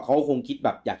ต่ก็เขาคงคิดแบ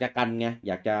บอยากจะกันไงอ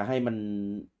ยากจะให้มัน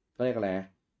เขาเรียกอะไร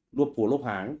รวบหัวรวบ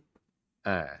หาง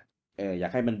อยา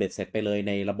กให้มันเบ็ดเสร็จไปเลยใ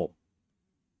นระบบ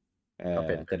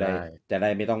จะได้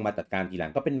ไม่ต้องมาจัดการทีหลั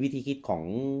งก็เป็นวิธีคิดของ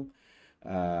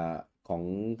ของ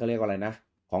เขาเรียกว่าอะไรนะ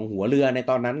ของหัวเรือใน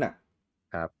ตอนนั้น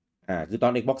ครับคือตอ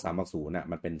น Xbox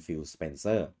 360มันเป็นฟิลสเปนเซ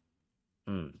อร์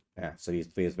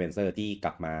ฟิลสเปนเซอร์ที่ก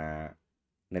ลับมา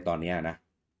ในตอนนี้นะ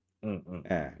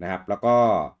นะครับแล้วก็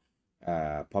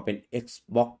พอเป็น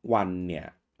Xbox One เนี่ย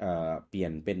เปลี่ย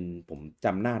นเป็นผมจ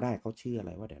ำหน้าได้เขาชื่ออะไ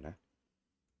รวะเดี๋ยวนะ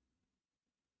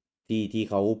ที่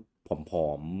เขาผอ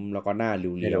มๆแล้วก็หน้าเรี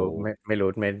ยวๆไม่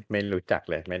รู้จัก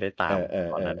เลยไม่ได้ตาม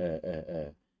ตอนนั้น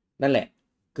นั่นแหละ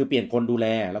คือเปลี่ยนคนดูแล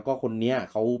แล้วก็คนเนี้ย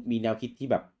เขามีแนวคิดที่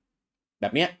แบบ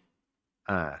เนี้ย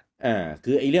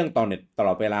คือไอ้เรื่องตล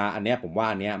อดเวลาอันเนี้ยผมว่า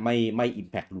อันเนี้ยไม่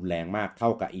impact รุนแรงมากเท่า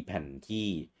กับอีแผ่นที่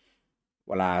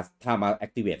เวลาถ้ามา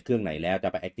activate เครื่องไหนแล้วจะ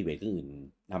ไป activate เครื่องอื่น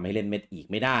ทำให้เล่นไ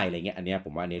ม่ได้อะไรเงี้ยอันเนี้ยผ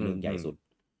มว่าอันนี้เรื่องใหญ่สุด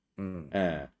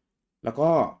แล้วก็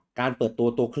การเปิด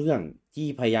ตัวเครื่องที่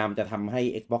พยายามจะทำให้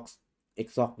Xbox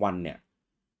One เนี่ย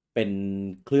เป็น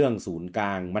เครื่องศูนย์กล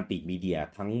างมัลติมีเดีย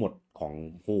ทั้งหมดของ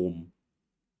โฮม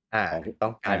ของต้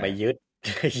องการมายึด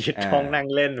ยึดอ่าช่องนั่ง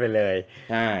เล่นไปเลย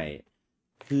ใช่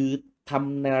คือท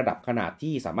ำในระดับขนาด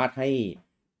ที่สามารถให้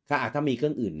ถ้ามีเครื่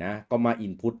องอื่นนะ ก็มา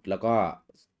input แล้วก็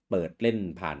เปิดเล่น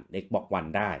ผ่าน Xbox One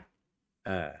ได้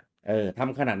ท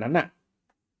ำขนาดนั้นน่ะ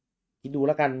คิดดูแ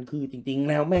ล้วกันคือจริงๆ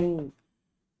แล้วแ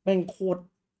ม่งโคตร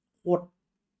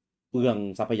เปลือง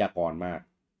ทรัพยากรมาก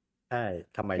ใช่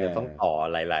ทำไมจะต้องต่อ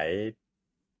หลาย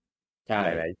ใช่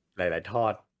ๆหลายทอ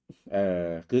ด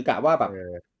คือกะว่าแบบ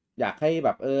อยากให้แบ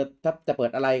บถ้าจะเปิ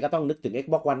ดอะไรก็ต้องนึกถึง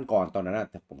Xbox One ก่อนตอนนั้นนะ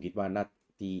แต่ผมคิดว่า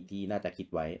ที่น่าจะคิด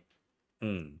ไว้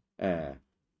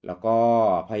แล้วก็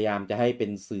พยายามจะให้เป็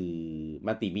นสื่อ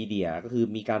มัลติมีเดียก็คือ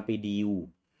มีการไปดีล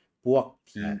พวก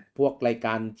พวกรายก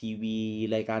ารทีวี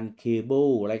รายการเคเบิล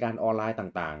รายการออนไลน์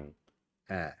ต่าง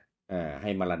ๆให้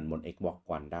มารันบน Xbox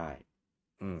One ได้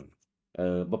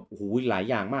แบบโอ้โหหลาย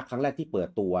อย่างมากครั้งแรกที่เปิด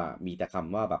ตัวมีแต่ค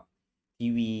ำว่าแบบที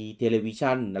วีเทเลวิ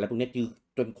ชันอะไรพวกนี้คือ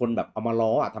จนคนแบบเอามาล้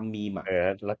อทำมีม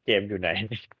แล้วเกมอยู่ไหน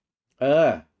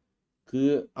คือ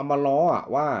เอามาล้อ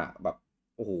ว่าแบบ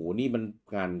โอ้โหนี่มัน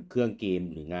งานเครื่องเกม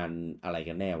หรืองานอะไร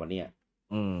กันแน่วะเนี่ย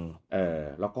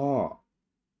แล้วก็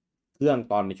เครื่อง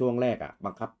ตอนในช่วงแรก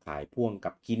บังคับขายพ่วง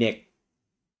กับ Kinect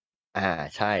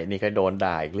ใช่นี่ก็โดน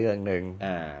ด่าอีกเรื่องนึง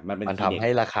มันทำให้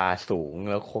ราคาสูง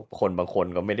แล้วคนบางคน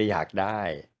ก็ไม่ได้อยากได้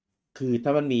คือถ้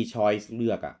ามันมีช้อยส์เลื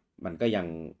อกมันก็ยัง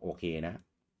โอเคนะ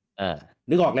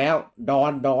นึกออกแล้วด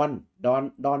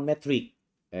อนแมทริก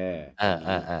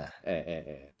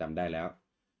จำได้แล้ว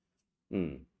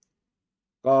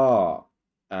ก็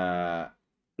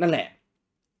นั่นแหละ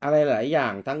อะไรหลายอย่า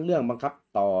งทั้งเรื่องบังคับ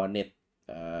ต่อเน็ต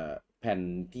แผ่น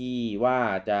ที่ว่า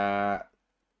จะ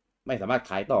ไม่สามารถ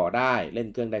ขายต่อได้เล่น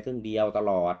เครื่องใดเครื่องเดียวต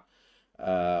ลอด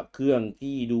เครื่อง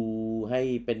ที่ดูให้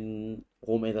เป็นโฮ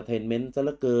มเอนเตอร์เทนเมนต์ซะเห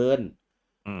ลือเกิน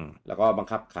แล้วก็บัง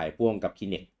คับขายพ่วงกับ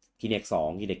Kinect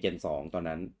 2 Kinect Gen 2ตอน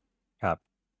นั้นครับ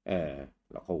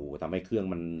แล้วก็ทำให้เครื่อง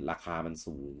มันราคามัน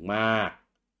สูงมาก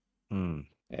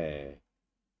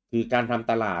คือการทำ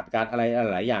ตลาดการอะไร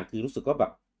หลายอย่างคือรู้สึกว่าแบ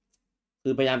บคื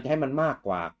อพยายามจะให้มันมากก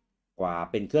ว่า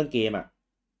เป็นเครื่องเกม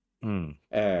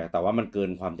แต่ว่ามันเกิน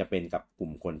ความจะเป็นกับกลุ่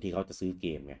มคนที่เขาจะซื้อเก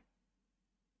มไง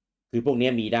คือพวกนี้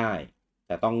มีได้แ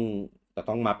ต่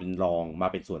ต้องมาเป็นรองมา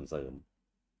เป็นส่วนเสริม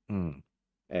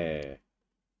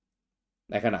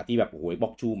ในขณะที่แบบโอ้ยบล็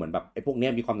อกชูเหมือนแบบไอ้พวกนี้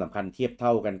มีความสำคัญเทียบเท่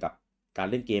ากันกับการ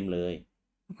เล่นเกมเลย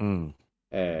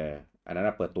อันนั้น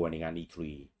เปิดตัวในงาน E3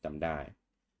 จำได้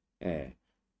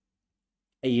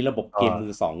ไอ้ระบบเกมมื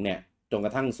อสองเนี่ยจนกร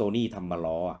ะทั่งโซนี่ทำมา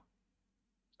ล้อ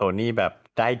โซนี่แบบ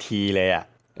ได้ทีเลย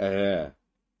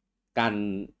ก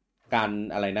าร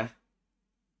อะไรนะ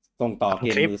ส่งต่อเก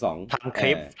มมือสองทำค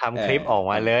ลิปออก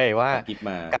มาเลยว่า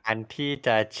การที่จ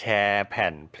ะแชร์แผ่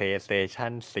น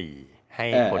PlayStation 4 ให้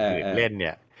คนอื่นเล่นเ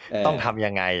นี่ยต้องทำ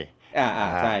ยังไง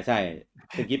ใช่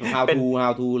เป็นคลิป how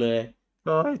to เลย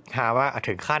ก็ถามว่า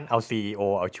ถึงขั้นเอา CEO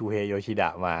เอาชูเฮโยชิดะ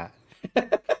มา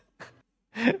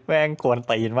แม่งกวน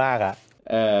ตีนมาก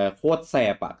โคตรแส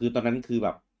บคือตอนนั้นคือแบ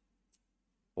บ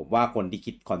ผมว่าคนที่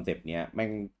คิดคอนเซปต์เนี้ยแม่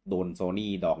งโดนโซ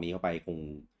นี่ดอกนี้เข้าไปคง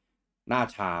หน้า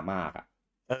ชามาก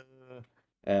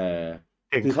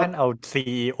ถึงขั้นเอา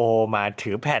CEO มา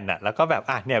ถือแผ่นแล้วก็แบบ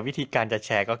เนี่ยวิธีการจะแช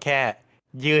ร์ก็แค่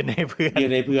ยื่นให้เพื่อ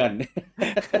น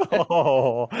โอ้โห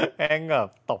แม่งแบบ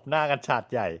ตบหน้ากันฉาด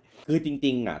ใหญ่คือจ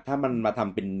ริงๆถ้ามันมาท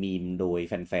ำเป็นมีมโดย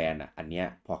แฟนๆอันเนี้ย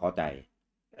พอเข้าใจ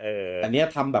อันเนี้ย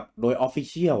ทำแบบโดยออฟฟิ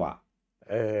เชียล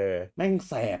แม่ง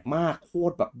แสบมากโค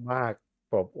ตรแบบมาก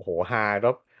แบบโอ้โหฮาแล้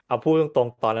วเอาพูดตรง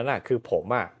ๆตอนนั้นคือผม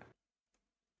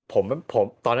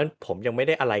ตอนนั้นผมยังไม่ไ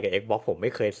ด้อะไรกับ Xbox ผมไ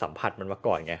ม่เคยสัมผัสมันมา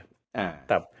ก่อนไง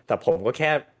แต่ผมก็แ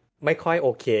ค่ไม่ค่อยโอ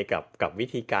เคกับวิ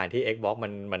ธีการที่ Xbox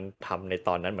มันทำในต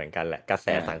อนนั้นเหมือนกันแหละกระแส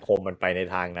สังคมมันไปใน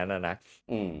ทางนั้นนะ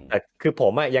แต่คือผ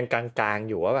มยังกลางๆ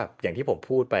อยู่ว่าแบบอย่างที่ผม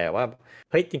พูดไปว่า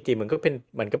เฮ้ยจริงๆมันก็เ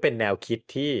ป็นแนวคิด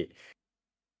ที่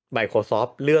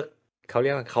Microsoft เลือกเขาเรี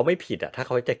ยกว่าเขาไม่ผิดถ้าเ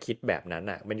ขาจะคิดแบบนั้น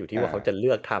มันอยู่ที่ว่าเขาจะเลื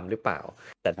อกทำหรือเปล่า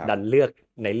แต่ดันเลือ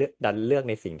ก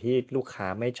ในสิ่งที่ลูกค้า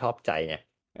ไม่ชอบใจไง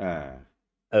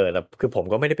แล้วคือผม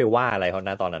ก็ไม่ได้ไปว่าอะไรเขาน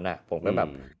ะตอนนั้นผมก็แบบ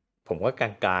ผมก็กล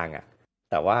างๆ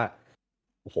แต่ว่า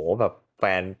โอ้โหแบบแฟ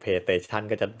น PlayStation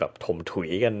ก็จะแบบถมถุย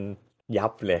กันยั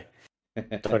บเลย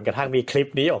จนกระทั่งมีคลิป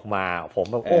นี้ออกมาผม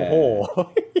แบบโอ้โห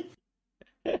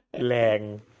แรง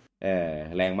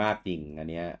แรงมากจริงอัน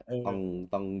เนี้ย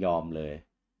ต้องยอมเลย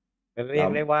เรีย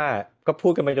กได้ว่าก็พู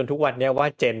ดกันมาจนทุกวันเนี้ยว่า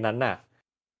เจนนั้น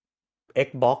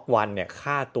Xbox One เนี่ย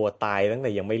ฆ่าตัวตายตั้งแ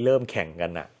ต่ยังไม่เริ่มแข่งกั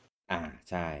น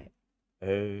ใช่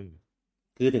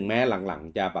คือถึงแม้หลัง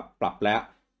ๆจะแบบปรับแล้ว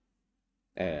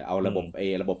เอาอืมระบบ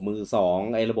ระบบมือสอง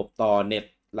ระบบต่อเน็ต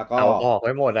แล้วก็เอาออกไ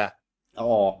ว้หมดอ่ะเอา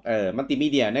ออกมัลติมี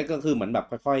เดียเนี่ยก็คือเหมือนแบบ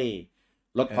ค่อย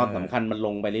ๆลดเอความสำคัญอมันล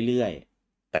งไปเรื่อย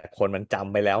แต่คนมันจ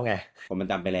ำไปแล้วไงๆผมมัน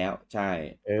จำไปแล้วใช่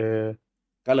เออ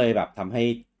ก็เลยแบบทำให้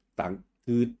ต่าง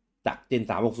คือจากเจน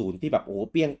360ที่แบบโอ้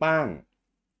เปี้ยงป้าง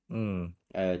อืม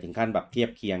ถึงขั้นแบบเทียบ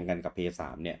เคียงกันกับ PS3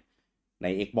 เนี่ยใน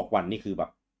Xbox One นี่คือแบ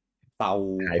บเซา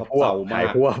หายซบเซาพวบหายม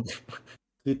ากพวบ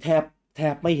คือแท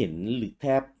บไม่เห็นหรือแท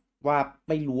บว่า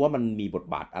ไม่รู้ว่ามันมีบท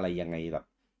บาทอะไรยังไงแบบ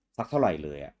สักเท่าไหร่เล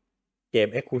ยอ่ะ เกม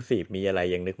Exclusive มีอะไร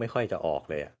ยังนึกไม่ค่อยจะออก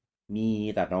เลยอ่ะมี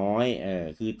แต่น้อย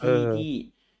คือเออ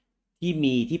ที่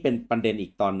มีที่เป็นประเด็นอี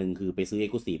กตอนหนึ่งคือไปซื้อ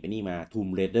Exclusive ไปนี่มา Tomb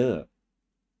Raider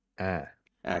อ่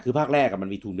าคือภาคแรกมัน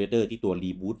มี Tomb Raider ที่ตัว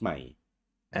รีบูตใหม่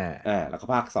อ่า แล้วก็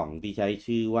ภาค2ที่ใช้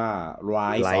ชื่อว่า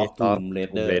Rise of Rise of Tomb Tomb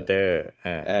Raider Raider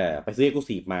อ่าไปซื้อ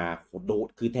Exclusive มาโดด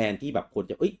คือแทนที่แบบคน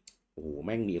จะโอ้โหแ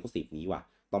ม่งมี Exclusive นี้ว่ะ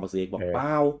ต้องมาซื้อบอกเปล่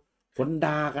าเออคน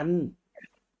ด่ากัน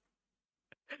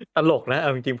ตลกนะเอ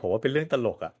าจริงๆผมว่าเป็นเรื่องตล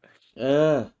กอ่ะเอ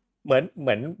อเห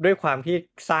มือนด้วยความที่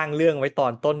สร้างเรื่องไว้ตอ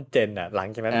นต้นเจนอ่ะหลัง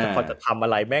จากนั้นอ่าพอจะทำอะ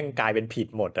ไรแม่งกลายเป็นผิด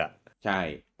หมดอ่ะใช่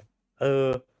เออ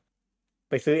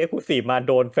ไปซื้อ Exclusive มาโ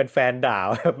ดนแฟนๆด่า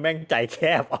ว่าแม่งใจแค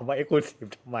บออกมา Exclusive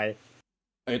ทำไม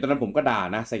ตอนนั้นผมก็ด่า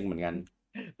นะเซ็งเหมือนกัน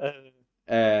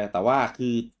เออแต่ว่า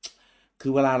คื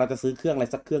อเวลาเราจะซื้อเครื่องอะไร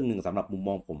สักเครื่องหนึ่งสำหรับมุมม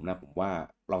องผมนะผมว่า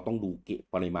เราต้องดู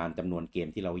ปริมาณจำนวนเกม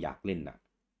ที่เราอยากเล่นน่ะ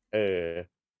เออ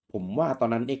ผมว่าตอน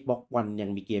นั้น Xbox One ยัง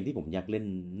มีเกมที่ผมอยากเล่น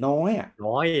น้อยอ่ะ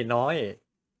น้อยน้อย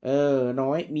น้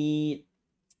อย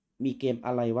มีเกมอ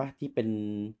ะไรวะที่เป็น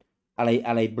อะ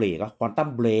ไรเบรกอะควอนตัม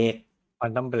เบรกควอ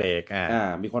นตัมเบรกอ่ะ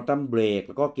มีควอนตัมเบรก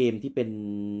แล้วก็เกมที่เป็น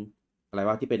อะไร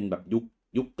วะที่เป็นแบบ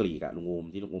ยุคกรีกอะลุงโอม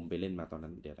ที่ลุงโอมไปเล่นมาตอนนั้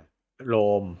นเดี๋ยวนะโร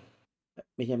ม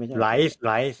ไม่ใช่ไ i ์ไรส์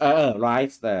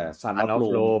Rise Son อัน of ออฟ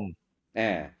โร Rome มอ่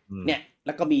าอืมเนี่ยแ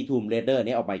ล้วก็มี Tomb Raider เ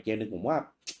นี่ยออกมาอีกเกมหนึ่งผมว่า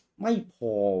ไม่พ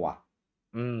อว่ะ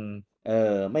อืม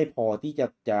ไม่พอที่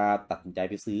จะตัดสินใจ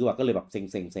ไปซื้อว่ะก็เลยแบบเ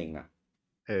ซ็งอ่ะ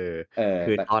เออ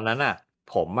คือแต่ตอนนั้นอ่ะ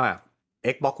ผมอ่ะ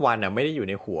Xbox One อ่ะไม่ได้อยู่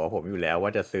ในหัวผมอยู่แล้วว่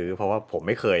าจะซื้อเพราะว่าผมไ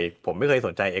ม่เคยส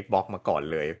นใจ Xbox มาก่อน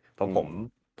เลยเพราะอืม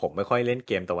ผมไม่ค่อยเล่นเ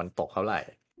กมตะวันตกเท่าไหร่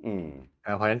อืม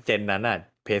เพราะฉะนั้นเจนนั้นอ่ะ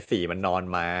PS4 มันนอน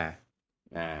มา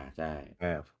อ่าใช่เอ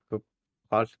อปุ๊บเ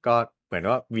พราะก็เหมือน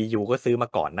ว่า Wii U ก็ซื้อมา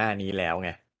ก่อนหน้านี้แล้วไง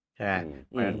ใช่ไหมเ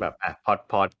พราะฉะนั้นแบบอ่ะ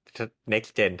พอ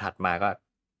next gen ถัดมาก็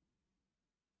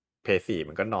PS4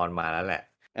 มันก็นอนมาแล้วแหละ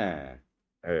อ่า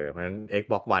เพราะฉะนั้น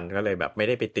Xbox One ก็เลยแบบไม่ไ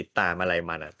ด้ไปติดตามอะไร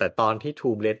มันอ่ะแต่ตอนที่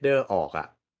Tomb Raider ออกอ่ะ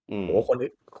อืมโหคน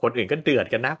อื่นก็เดือด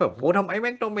กันนะแบบโหทำไมแ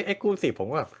ม่งต้องเป็น Exclusive ผม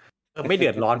ก็แบบไม่เดื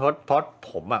อดร้อนเพราะ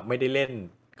ผมอ่ะไม่ได้เล่น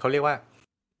เขาเรียกว่า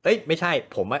เอ้ยไม่ใช่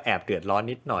ผมอ่ะแอบเดือดร้อน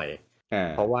นิดหน่อย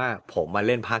เพราะว่าผมมาเ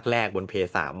ล่นภาคแรกบน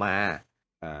PS3 มา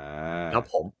อ่าแล้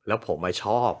วผมมาช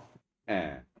อบอ่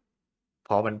าพ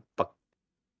อมัน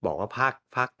บอกว่า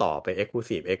ภาคต่อไป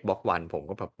Exclusive Xbox One ผม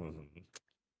ก็แบบ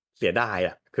เสียดาย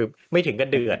อ่ะคือไม่ถึงกับ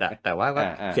เดือดอ่ะแต่ว่าก็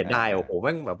เสียดายโอ้โหแ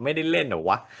ม่งแบบไม่ได้เล่นเหรอ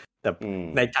วะแต่อืม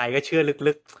ในใจก็เชื่อ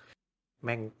ลึกๆแ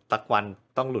ม่งสักวัน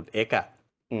ต้องหลุด X อ่ะ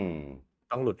อืม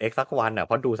ต้องหลุด X สักวันอ่ะเ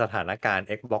พราะดูสถานการณ์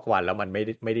Xbox One แล้วมันไม่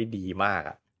ได้ดีมาก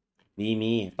อ่ะ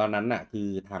มีตอนนั้นน่ะคือ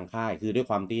ทางค่ายคือด้วย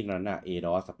ความที่ตอนนั้นน่ะ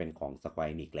ADOS เป็นของ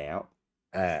Square Enix แล้ว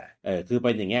เออคือเ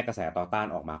ป็นอย่างเงี้ยกระแสต่อต้าน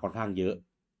ออกมาค่อนข้างเยอะ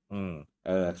อืม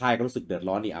ค่ายก็รู้สึกเดือด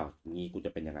ร้อนดิงี้กูจ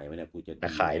ะเป็นยังไงวะเนี่ยกูจะจะ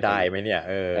ดีขายได้ไงเป็นไหมเนี่ย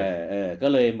ก็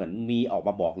เลยเหมือนมีออกม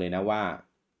าบอกเลยนะว่า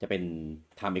จะเป็น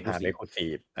Time ทาง Exclusive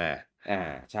Exclusive อ่า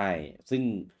ใช่ซึ่ง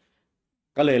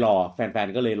ก็เลยรอแฟน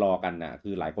ๆก็เลยรอกันนะคื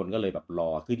อหลายคนก็เลยแบบรอ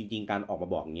คือจริงๆการออกมา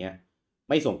บอกเงี้ย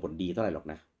ไม่ส่งผลดีเท่าไหร่หรอก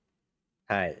นะ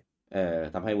ใช่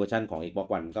ทำให้เวอร์ชันของ Xbox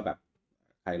One ก็แบบ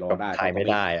ใครรอก็ได้ขายไม่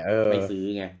ได้ไม่ซื้อ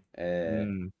ไงอื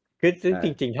มคือใช่จ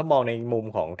ริงๆถ้ามองในมุม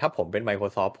ของถ้าผมเป็น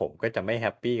Microsoft ผมก็จะไม่แฮ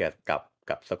ปปี้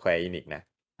กับ Square Enix นะ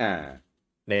อ่า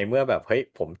ในเมื่อแบบเฮ้ย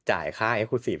ผมจ่ายค่า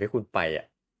Exclusive ให้คุณไปอ่ะ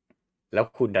แล้ว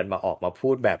คุณดันมาออกมาพู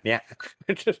ดแบบเนี้ย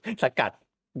สกัด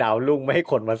ดาวรุ่งไม่ให้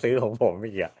คนมาซื้อของผม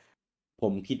อีกอ่ะผ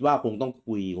มคิดว่าคงต้อง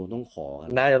คุยคงต้องขอกันแ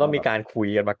หละน่าจะต้องว่าแบบ มีการคุย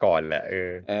กันมาก่อนแหละ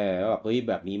ว่าแบบเฮ้ย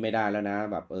แบบนี้ไม่ได้แล้วนะ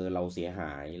แบบเราเสียห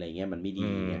ายอะไรเงี้ยมันไม่อืดี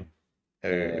มไงเอ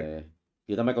อเออ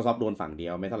คือถ้า Microsoft โดนฝั่งเดี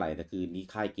ยวไม่เท่าไหร่แต่คือนี้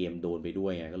ค่ายเกมโดนไปด้ว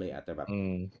ยไงก็เลยอาจจะแบบอื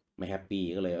มไม่แฮปปี้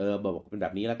ก็เลยบอกเป็นแบ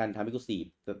บนี้แล้วกันทำให้กูสี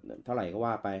เท่าไหร่ก็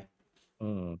ว่าไป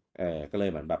อืมก็เลย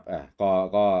เหมือนแบบก็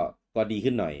ก็ดี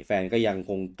ขึ้นหน่อยแฟนก็ยัง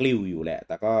คงกลิ้วอยู่แหละแ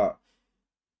ต่ก็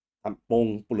ทำปง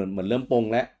เหมือนเริ่มปง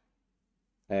แล้ว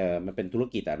มันเป็นธุร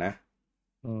กิจอะนะ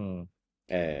อืม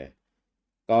เออ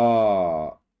ก็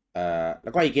แล้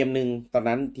วก็อีกเกมหนึ่งตอน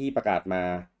นั้นที่ประกาศมา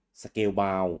สเกลบ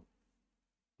าว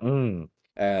อืม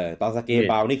ตอนสเกลนี่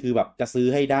บาวนี่คือแบบจะซื้อ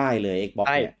ให้ได้เลย Xbox ใ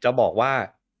ช่เนี่ยจะบอกว่า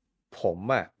ผม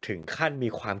อะถึงขั้นมี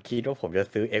ความคิดว่าผมจะ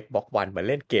ซื้อ Xbox One มาเ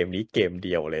ล่นเกมนี้เกมเ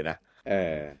ดียวเลยนะเอ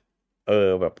อ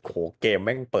แบบโหเกมแ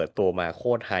ม่งเปิดตัวมาโค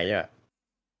ตรไฮอ่ะ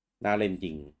น่าเล่นจ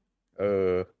ริงเออ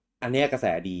อันเนี้ยกระแส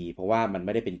ดีเพราะว่ามันไ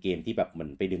ม่ได้เป็นเกมที่แบบเหมือน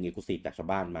ไปดึง Exclusive จากชาว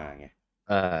บ้านมาไง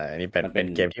อ่าอันนี้เป็นมันเป็นเ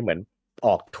ป็นเกมที่เหมือนอ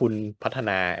อกทุนพัฒ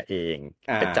นาเอง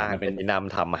อ่าเป็นจ้างมันเป็นเป็นนิน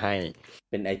ำทำให้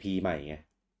เป็น IP ใหม่ไง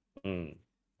อืม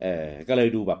ก็เลย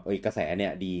ดูแบบกระแสเนี่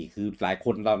ยดีคือหลายค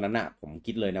นตอนนั้นอ่ะผม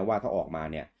คิดเลยนะว่าถ้าออกมา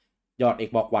เนี่ยยอด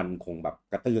Xbox One คงแบบ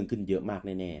กระเตื้องขึ้นเยอะมาก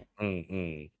แน่อื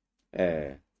ม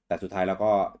ๆแต่สุดท้ายแล้ว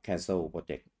ก็ cancel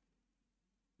project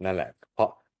นั่นแหละเพราะ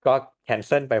ก็แคนเ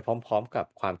ซิลไปพร้อมๆกับ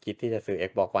ความคิดที่จะซื้อ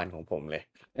Xbox One ของผมเลย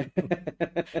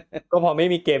ก็พอไม่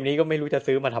มีเกมนี้ก็ไม่รู้จะ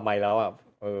ซื้อมาทำไมแล้วอ่ะ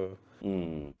อื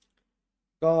ม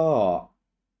ก็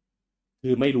คื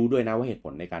อไม่รู้ด้วยนะว่าเหตุผ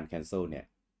ลในการ cancel เนี่ย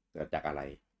เกิดจากอะไร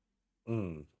อืม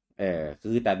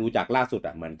คือแต่ดูจากล่าสุด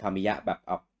อ่ะเหมือนคามิยะแบบเ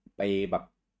อาไปแบบ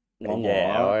ไปงอแย่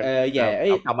ว่าแย่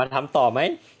เอากลับมาทำต่อไหม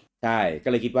ใช่ก็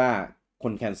เลยคิดว่าค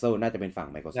น cancel น่าจะเป็นฝั่ง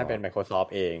น่าเป็น Microsoft Microsoft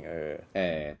เอง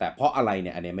แต่เพราะอะไรเ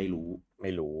นี่ยอันเนี้ยไม่รู้ไ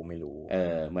ม่รู้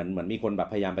เหมือนมีคนแบบ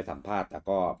พยายามไปสัมภาษณ์แต่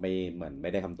ก็ไม่เหมือนไม่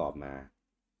ได้คำตอบมา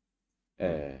เอ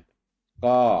อ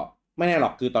ก็ไม่แน่หร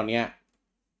อกคือตอนเนี้ย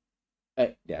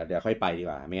เดี๋ยวค่อยไปดี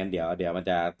กว่าไม่งั้นเดี๋ยวมั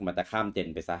นจะข้ามเจน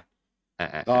ไปซะ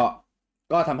ก็อ่า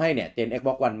ก็ทำให้เนี่ยเจน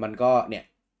Xbox One มันก็เนี่ย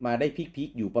มาได้พีค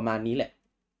อยู่ประมาณนี้แหละ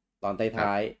ตอนครับ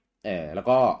ท้ายๆแล้ว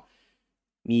ก็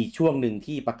มีช่วงหนึ่ง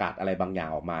ที่ประกาศอะไรบางอย่าง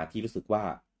ออกมาที่รู้สึกว่า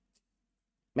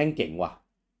แม่งเจ๋งว่ะ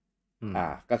อืม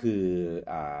ก็คือ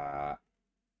อ่า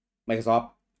Microsoft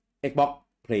Xbox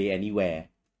Play Anywhere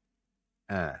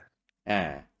อ่าอ่า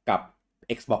กับ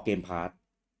Xbox Game Pass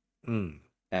อืม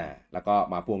แล้วก็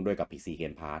มาพ่วงด้วยกับ PC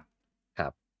Game Pass ครั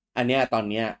บอันเนี้ยตอน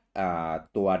เนี้ย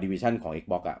ตัว division ของ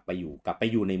Xbox ไป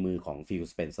อยู่ในมือของ Phil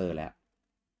Spencer แล้ว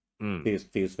อืม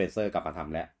Phil Spencer กลับมาท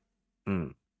ำแล้วอืม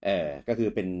ก็คือ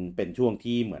เป็นช่วง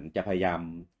ที่เหมือนจะพยายาม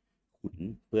ขุน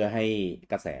เพื่อให้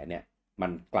กระแสเนี่ยมั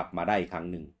นกลับมาได้อีกครั้ง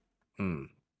หนึ่งอืม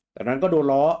แต่นั้นก็โดน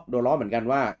ล้อเหมือนกัน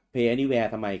ว่า Play Anywhere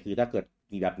ทำไมคือถ้าเกิด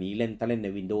มีแบบนี้ถ้าเล่นใน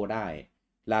Windows ได้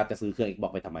เราจะซื้อเครื่อง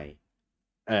Xbox ไปทำไม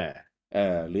เอ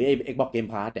อหรือ Xbox Game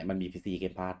Pass เนี่ยมันมี PC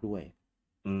Game Pass ด้วย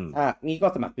อืมถ้างี้ก็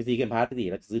สมัคร PC Game Pass ไปสิ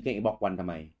แล้วจะซื้อเครื่อง Xbox One ทำ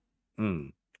ไมอืม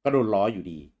ก็โดนล้ออยู่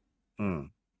ดีอืม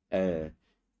เออ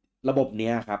ระบบเ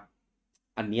นี้ยครับ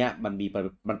อันเนี้ยมัน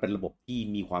เป็นระบบที่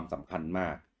มีความสำคัญมา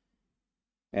ก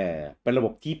เป็นระบ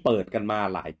บที่เปิดกันมา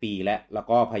หลายปีแล้ว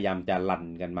ก็พยายามจะรัน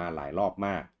กันมาหลายรอบม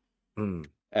ากอืม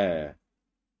เออ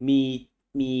มี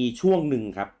มีช่วงหนึ่ง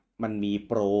ครับมันมี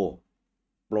โป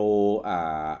รอ่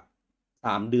า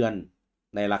3 เดือน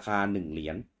ในราคา1 เหรี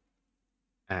ยญ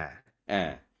อ่าอ่า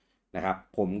นะครับ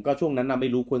ผมก็ช่วงนั้นนะไม่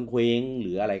รู้เคว้งห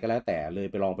รืออะไรก็แล้วแต่เลย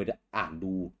ไปลองไปอ่าน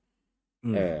ดูอื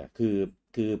ม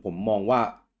คือผมมองว่า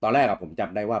ตอนแรกอะผมจ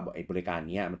ำได้ว่าไอ้บริการ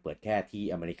เนี้ยมันเปิดแค่ที่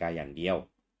อเมริกาอย่างเดียว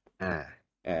อ่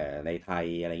าในไทย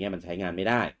อะไรเงี้ยมันใช้งานไม่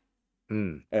ได้อื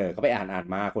มก็ไปอ่าน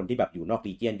มาคนที่แบบอยู่นอก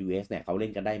รีเจียน US เนี่ยเขาเล่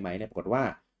นกันได้ไหมเนี่ยปรากฏว่า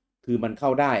คือมันเข้า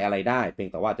ได้อะไรได้เพียง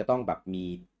แต่ว่าจะต้องแบบมี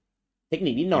เทคนิ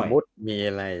คนิดหน่อยมีมุดมี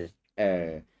อะไรเออ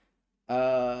เอ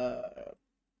อ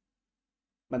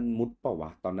มันมุดเปล่าว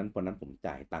ะตอนนั้นผม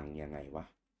จ่ายตังค์ยังไงวะ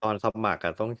ตอนสมัครก็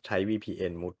ต้องใช้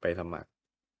VPN มุดไปสมัคร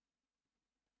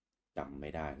จำไม่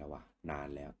ได้แล้ววะนาน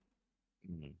แล้ว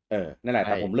อืมนั่นแหละใช่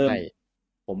แต่ผมเริ่มใช่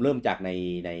ผมเริ่มจากใ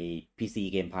น PC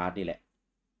Game Pass นี่แหละ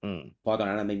อืมเพอตอน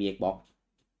นั้นมันไม่มี Xbox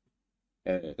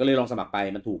ก็เลยลองสมัครไป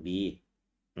มันถูกดี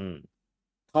อืม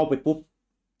เข้าไปปุ๊บ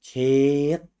เช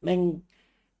ดแม่ง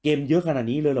เกมเยอะขนาด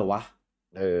นี้เลยเหรอวะ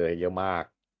เยอะมาก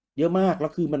เยอะมากแล้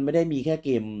วคือมันไม่ได้มีแค่เก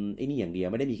มไอ้นี่อย่างเดียว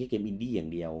ไม่ได้มีแค่เกมอินดี้อย่า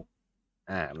งเดียว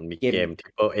มันมีเกมเกม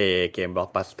Triple A เกม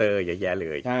Blockbuster เยอะแยะเล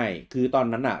ยใช่คือตอน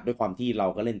นั้นอะด้วยความที่เรา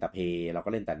ก็เล่นแต่เพย์เรา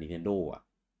ก็เล่นแต่ Nintendo อะ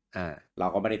อ่าเรา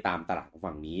ก็ไม่ได้ตามตลาดของ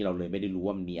ฝั่งนี้เราเลยไม่ได้รู้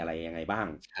ว่ามันมีอะไรยังไงบ้าง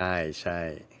ใช่ใช่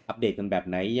อัปเดตกันแบบ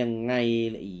ไหนยังไง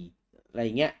อะไร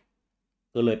เงี้ย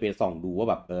ก็เลยไปส่องดูว่า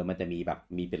แบบมันจะมีแบบ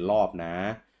มีเป็นรอบนะ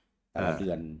แต่ละเดื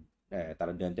อนแต่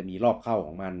ละเดือนจะมีรอบเข้าข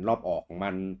องมันรอบออกของมั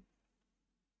น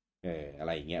อะไ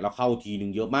รอย่างเงี้ยแล้วเข้าทีนึ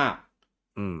งเยอะมาก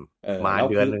อืมเออมาแล้ว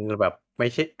คือเดือนหนึ่งแบบไม่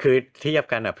ใช่คือเทียบ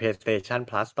กันอ่ะ PlayStation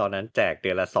Plus ตอนนั้นแจกเดื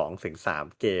อนละ2 ถึง 3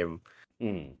เกมอื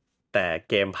มแต่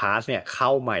เกม Pass เนี่ยเข้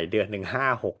าใหม่เดือนหนึ่ง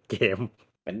5-6เกม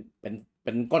เป็นเ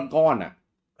ป็นก้อนๆอ่ะ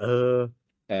เออ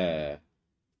เออ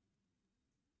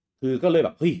คือก็เลยแบ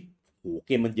บเฮ้ยโหเ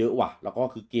กมมันเยอะว่ะแล้วก็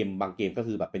คือเกมบางเกมก็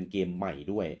คือแบบเป็นเกมใหม่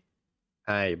ด้วยใ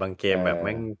ช่บางเกเอมแบบแ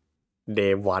ม่ง อ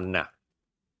Day One อ่ะ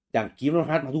อย่างกีมโน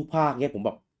ฮาร์ดมาทุกภาคเงี้ยผมแ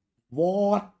บบวอ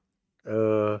ท เอ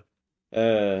อเอ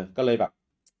อก็เลยแบบ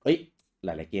เฮ้ยหล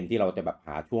ายๆเกมที่เราจะแบบห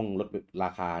าช่วงลดรา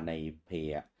คาในเพ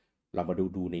ย์อะเรามา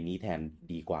ดูในนี้แทน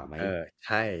ดีกว่าไหมใ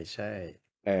ช่ใช่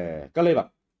ก็เลยแบบ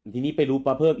ทีนี้ไปรู้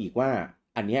มาเพิ่มอีกว่า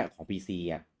อันเนี้ยของ PC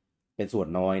อ่ะเป็นส่วน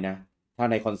น้อยนะถ้า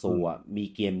ในคอนโซอืมลอ่ะมี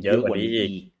เกมเยอะกว่าเยอะกว่านี้อี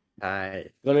กนี้อีกใช่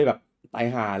ก็เลยแบบ ตาย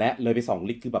ห่าแล้วเลยไป2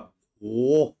 ลิตรคือแบบโอ้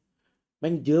แ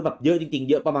ม่งเยอะแบบเยอะจริงๆ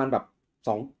เยอะประมาณแบบ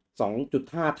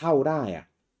2.5 เท่าได้อ่ะ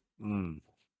อืม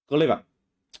ก็เลยแบบ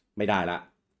ไม่ได้ละ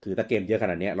คือถ้าเกมเยอะข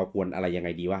นาดเนี้ยเราควรอะไรยังไง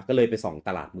ดีวะก็เลยไปส่องต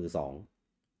ลาดมือสอง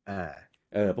อ่า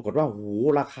ปรากฏว่าโห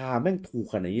ราคาแม่งถูก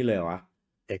ขนาดนี้เลยวะ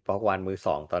Xbox One มือส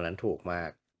องตอนนั้นถูกมาก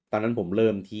ตอนนั้นผมเ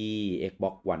ริ่มที่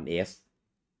Xbox One S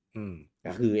อืม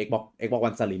ก็คือ Xbox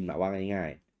One Slim อะว่าง่า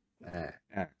ย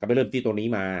อ่าๆก็ไปเริ่มที่ตัวนี้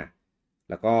มา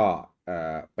แล้วก็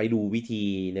ไปดูวิธี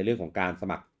ในเรื่องของการส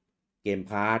มัครเกม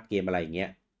พาสเกมอะไรอย่างเงี้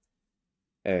ย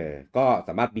ก็ส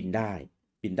ามารถบินได้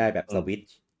บินได้แบบอืมสวิต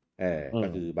ช์อืมก็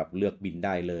คือแบบเลือกบินไ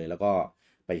ด้เลย แล้วก็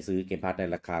ไปซื้อเกมพาสใน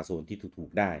ราคาโซนที่ถู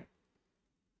กๆได้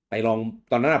ไปลอง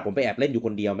ตอนนั้นผมไปแอบเล่นอยู่ค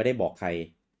นเดียวไม่ได้บอกใคร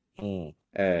อืม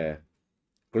เออ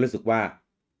ก็รู้สึกว่า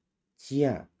เชี่ย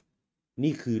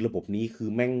นี่คือระบบนี้คือ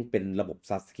แม่งเป็นระบบ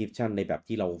subscription ในแบบ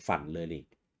ที่เราฝันเลยนี่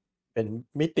เป็น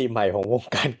มิติใหม่ของวง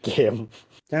การเกม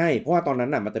ใช่เพราะว่าตอนนั้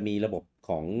นน่ะมันจะมีระบบข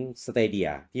อง Stadia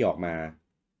ที่ออกมา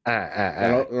แล้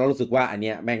วเรารู้สึกว่าอันเ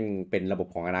นี้ยแม่งเป็นระบบ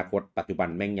ของอนาคตปัจจุบัน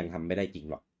แม่งยังทำไม่ได้จริง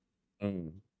หรอกอืม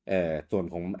ส่วน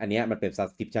ของอันเนี้ยมันเป็น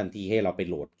subscription ที่ให้เราไป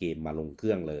โหลดเกมมาลงเค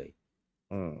รื่องเลย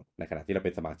อืมในขณะที่เราเ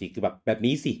ป็นสมาชิกคือแบบ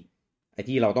นี้สิไอ้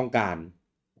ที่เราต้องการ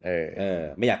เออ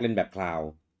ไม่อยากเล่นแบบคลาว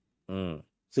อืม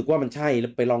รู้สึกว่ามันใช่แล้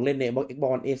วไปลองเล่นใน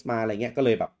Xbox One S มาอะไรเงี้ยก็เล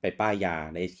ยแบบไปป้ายยา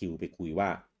ใน HQ ไปคุยว่า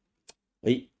เ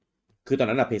ฮ้ยคือตอน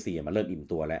นั้นอะ PS4มันเริ่มอิ่ม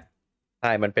ตัวแล้วใ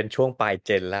ช่มันเป็นช่วงปลายเจ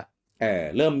นละ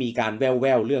เริ่มมีการแว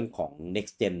วเรื่องของ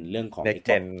next gen เรื่องของ next Xbox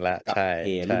gen ละกับ ใช่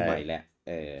Play รุ่นใช่ใหม่แล้ว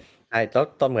ใช่แล้ว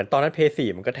ตอนเหมือนตอนนั้น PS4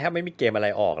 มันก็แทบไม่มีเกมอะไร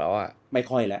ออกแล้วอ่ะไม่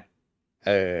ค่อยแล้วเ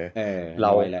ออเออเร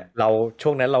าน้อยแล้วเราช่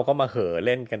วงนั้นเราก็มาเห่อเ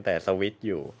ล่นกันแต่สวิตอ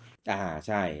ยู่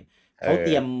ใช่เอเขาเต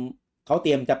รียมอเขาเต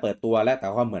รียมจะเปิดตัวแล้วแต่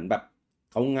ว่าเหมือนแบบ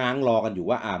เขาง้างรอกันอยู่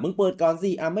ว่ามึงเปิดก่อนสิ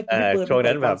ไม่เออไม่เปิดช่วง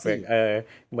นั้นแบบมึงเปิดก่อนสิ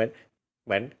เหมือนเห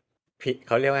มือนพลิกเ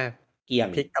ขาเรียกว่าเกี่ยง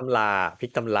พลิกตำราพลิ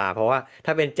กตำราเพราะว่าถ้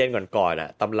าเป็นเจนก่อนๆอ่ะ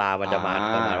ตำรามันอ่จะมา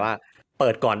ประมาณาว่าเปิ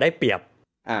ดก่อนได้เปรียบ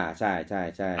ใช่ใช่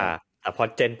ใช่อ่าแต่พอ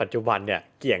เจนปัจจุบันเนี่ย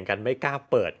เกี่ยงกันไม่กล้า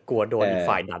เปิดกลัวโดเอนอีก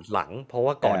ฝ่ายอดัดหลังเพราะ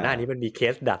ว่าเอก่อนหน้าอนี้มันมีเค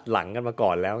สดัดหลังกันมาก่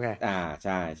อนแล้วไงใ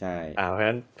ช่ใช่เพราะฉะ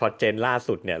นั้นพอเจนล่า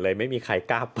สุดเนี่ยเลยไม่มีใคร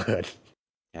กล้าเปิด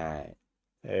ใช่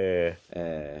เออเอ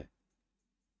อ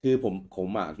คือผม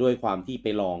ด้วยความที่ไป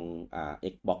ลอง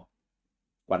Xbox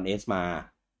One S มา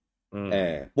อืม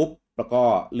ปุ๊บแล้วก็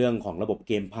เรื่องของระบบเ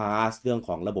กมพาสเรื่องข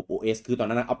องระบบ OS คือตอน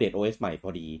นั้นอัปเดต OS ใหม่พอ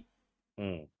ดีอื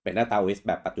มเป็นหน้าตา OS แ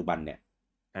บบปัจจุบันเนี่ย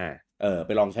อ่าไป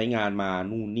ลองใช้งานมา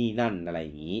นู่นนี่นั่นอะไรอ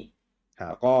ย่างนี้ครับ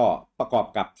แล้วก็ประกอบ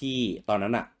กับที่ตอนนั้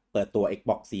นเปิดตัว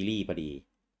Xbox Series พอดี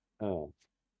อ๋อ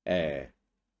เออ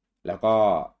แล้วก็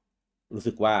รู้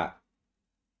สึกว่า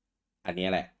อันนี้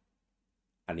แหละ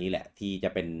อันนี้แหละที่จะ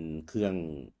เป็นเครื่อง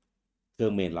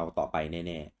เมนเราต่อไปแ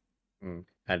น่อืม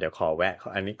เดี๋ยวขอแวะ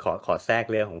อันนี้ขอแทรก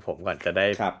เรื่องของผมก่อนจะได้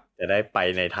ๆครับไป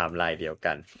ในไทม์ไลน์เดียว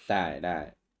กันได้ได้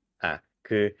อ่ะ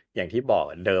คืออย่างที่บอก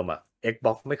เดิม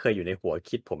Xbox ไม่เคยอยู่ในหัว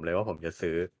คิดผมเลยว่าผมจะ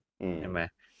ซื้ออืมใช่ไหม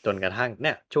จนกระทั่งเ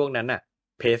นี่ยช่วงนั้น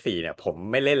PS4เนี่ยผม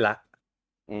ไม่เล่นละ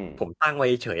อืมผมตั้งไว้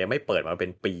เฉยๆไม่เปิดมาเป็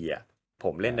นปีผ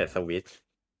มเล่นแต่สอ่าวิต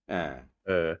อ่า เ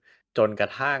ออจนกร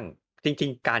ะทั่งจริ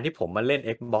งๆการที่ผมมาเล่น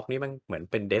Xbox นี่มันเหมือน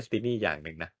เป็นเดสตินีอย่างห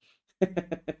นึ่งนะ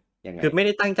ยังไงคือไม่ไ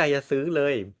ด้ตั้งใจจะซื้อเล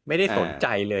ยไม่ได้อ่าสนใจ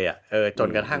เลยจอืมน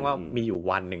กระทั่งว่าอืมอืมมีอยู่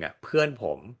วันหนึ่งเพื่อนผ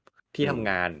มที่อืมทำ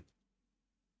งาน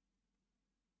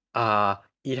อ่า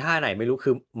อีท่าไหนไม่รู้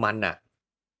คือมัน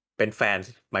เป็นแฟน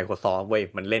Microsoft เว้ย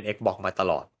มันเล่น Xbox มาต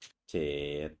ลอดเช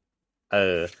ดเอ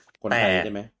อคนแต่ไทยใ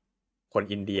ช่ไหมคน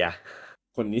อินเดีย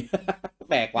คนนี้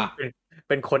แปลกว่ะเป็น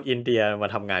เป็นคนอินเดียมา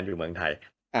ทำงานอยู่เมืองไทย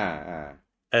อ่าอ่า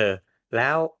เออแล้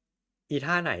วอี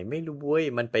ท่าไหนไม่รู้เว้ย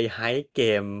มันไปไฮป์เก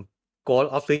ม Ghost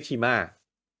of Tsushima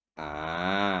อ่า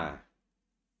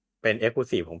เป็น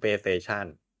Exclusive ของ PlayStation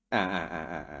อ่า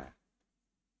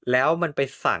แล้วมันไป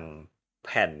สั่งแ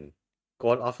ผ่น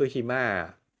Ghost of Tsushima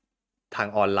ทาง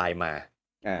ออนไลน์มา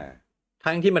อ่า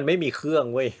ทั้งที่มันไม่มีเครื่อง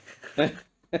เว้ย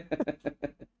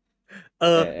เอ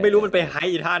ไม่รู้มันไปอไฮ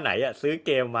ป์อีท่าไหนซื้อเ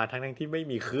กมมาทั้งที่ไม่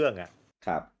มีเครื่องค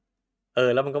รับ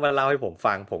แล้วมันก็มาเล่าให้ผม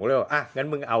ฟังผมก็เลยบอกงั้น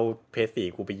มึงเอาPS4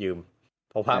กูไปยืม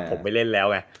เพราะว่าผมไม่อ่าเล่นแล้ว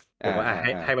ไงผอ่ามก็อ่าอ่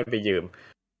าให้มันไปยืม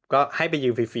ก็ให้ไปยื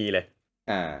มฟรีๆเลย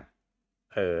อ่า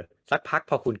เออสักพัก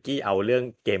พอคุณกี้เอาเรื่อง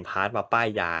เกมพาสมาป้าย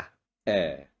ยาเอ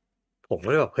อผมก็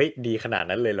เลยแบบเฮ้ยดีขนาด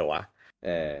นั้นเลยเหรอวะเอ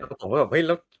อแล้วผมก็แบบเฮ้ยแ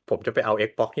ล้วผมจะไปเอา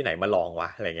Xbox ที่ไหนมาลองวะ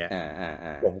อะไรเงี้ยอ่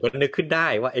าผมก็นึกขึ้นได้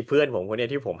ว่าไอ้เพื่อนผมคนเนี้ย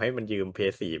ที่ผมให้มันยืม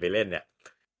PS4 ไปเล่นเนี่ย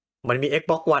มันมี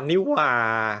Xbox One นี่หว่า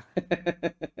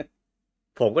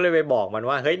ผมก็เลยไปบอกมัน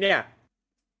ว่าเฮ้ยเนี่ย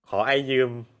ขอไอยืม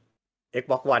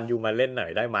Xbox One ยูมาเล่นหน่อ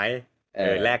ยได้ไหมเอ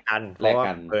อแลกกันเพราะว่าแลก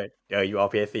กันยูเอา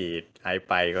PS4 ไอ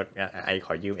ไปก็ไอข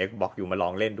อยืม Xbox ยูมาลอ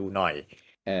งเล่นดูหน่อย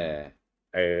เออ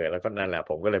แล้วก็นั่นแหละ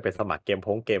ผมก็เลยไปสมัครเกม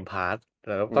พาสแ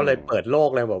ล้วอืก็เลยมเปิดโลก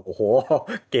เลยแบบโอ้โห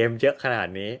เกมเยอะขนาด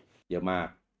นี้เยอะมาก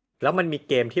แล้วมันมี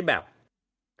เกมที่แบบ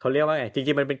เขาเรียกว่าไงจ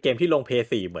ริงๆมันเป็นเกมที่ลงเพย์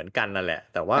4เหมือนกันนั่นแหละ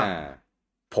แต่ว่าอ่า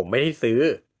ผมไม่ได้ซื้อ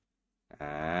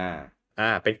อ่า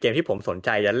เป็นเกมที่ผมสนใจ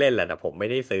จะเล่นแหละแต่ผมไม่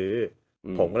ได้ซื้อ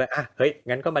อืมผมก็เลยเฮ้ย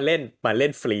งั้นก็มาเล่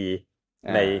นฟรี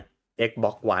อ่าใน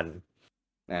Xbox One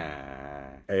อ่า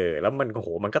แล้วมันโอ้โห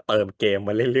มันก็เติมเกมม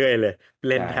าเรื่อยๆเลย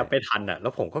เล่นใช่แทบไม่ทันอ่ะแล้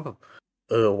วผมก็แบบ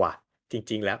ว่ะจ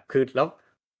ริงๆแล้วคือแล้ว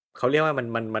เขาเรียกว่ามั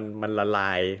นละ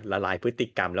ลายพฤติ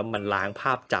กรรมแล้วมันล้างภ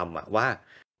าพจำอ่ะว่า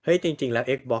เฮ้ยจริงๆแล้ว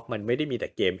Xbox มันไม่ได้มีแต่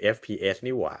เกม FPS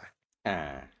นี่หว่าอ่า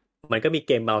มันก็มีเ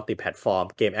กมมัลติแพลตฟอร์ม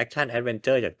เกมแอคชั่นแอดเวนเจ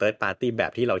อร์จาก Third Party แบ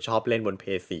บที่เราชอบเล่นบน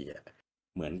PS4 อ่ะ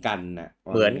เหมือนกันนะ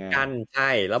ว่าเหมือนง่ายกันใช่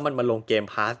แล้วมันมาลงเกม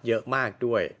พาสเยอะมาก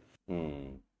ด้วยๆอืม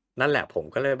นั่นแหละผม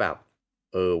ก็เลยแบบ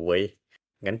เว้ย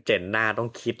งั้นเจนหน้าต้อง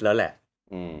คิดแล้วแหละ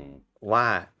อืมว่า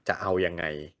จะเอายังไง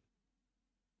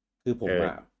คือผม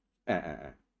อ่ะเอออ่า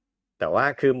แต่ว่า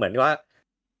คือเหมือนว่า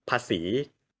ภาษี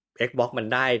Xbox มัน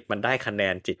ได้คะแน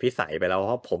นจิตพิสัยไปแล้วเ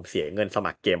พราะผมเสียเงินส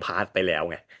มัครเกมพาสไปแล้ว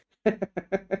ไง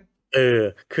เออ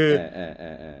คือเอ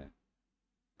อ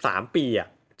3 ปีอ่ะ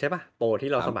ใช่ป่ะโปร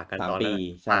ที่เราสมัครกันสามปีตอนนั้นอะ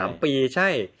ใช่3 ปีใช่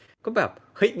ก็แบบ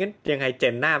เฮ้ยงั้นยังไงเจ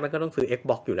นหน้ามันก็ต้องซื้อ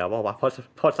Xbox อยู่แล้ววะเพ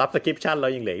ราะ Subscription เรา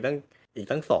ยังเหลืออีก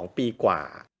ตั้ง2 ปีกว่า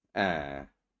อ่า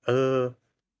เออ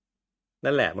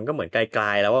นั่นแหละมันก็เหมือนไกล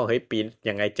ๆแล้วว่าเฮ้ยปี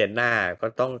ยังไงเจนหน้าก็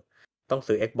ต้อง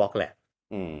ซื้อ Xbox แหละ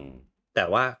อืมแต่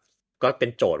ว่าก็เป็น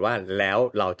โจทย์ว่าแล้ว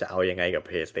เราจะเอายังไงกับ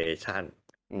PlayStation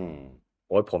อืมโ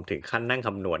อ้ยผมถึงขั้นนั่งค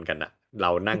ำนวณกันอะเร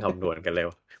านั่งคำนวณกันเลย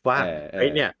ว่าเออเออเฮ้ย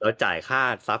เนี่ยเราจ่ายค่า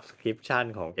Subscription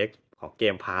ของเก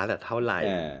มพาสเท่าไหร่เ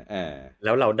ออเออแ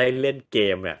ล้วเราได้เล่นเก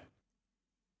มเนี่ย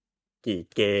กี่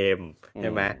เกมอืมใ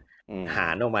ช่ไหมอืมหา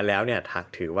รออกมาแล้วเนี่ย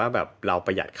ถือว่าแบบเราป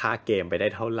ระหยัดค่าเกมไปได้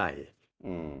เท่าไหร่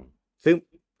อืมซึ่ง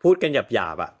พูดกันหยา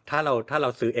บๆอะถ้าเรา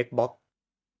ซื้อ Xbox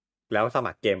แล้วส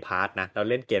มัครเกมพาสนะเรา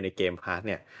เล่นเกมในเกมพาสเ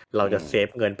นี่ยเราจะอืมเซฟ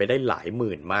เงินไปได้หลายห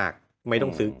มื่นมากไม่อืมต้อ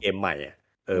งซื้อเกมใหม่อะ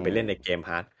อืมไปเล่นในเกมพ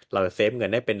าสเราจะเซฟเงิ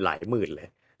นได้เป็นหลายหมื่นเลย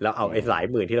แล้วเอาอืมไอ้หลาย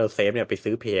หมื่นที่เราเซฟเนี่ยไป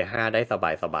ซื้อ PS5 ได้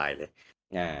สบายๆเลย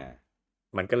อ่า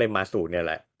มันก็เลยมาสู่เนี่ยแ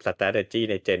หละ strategy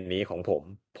ในเจนนี้ของผ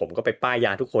มก็ไปป้ายย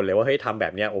าทุกคนเลยว่าเฮ้ยทำแบ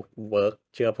บเนี้ยโอ้เวิร์ก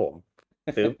เชื่อผม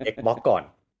ซื้อ Xbox ก่อน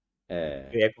เออ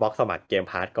ซื้อ Xbox สมัครเกม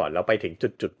พาสก่อนแล้วไปถึง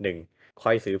จุดหนึ่งค่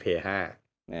อยซื้อ PS5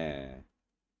 เออ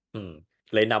อืม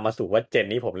เลยนำมาสู่ว่าเจน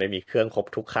นี้ผมเลยมีเครื่องครบ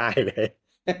ทุกค่ายเลย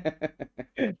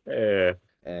เออ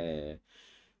เออ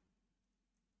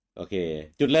โอเค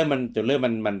จุดเริ่ม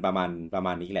มันประม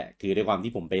าณนี้แหละคือด้วยความ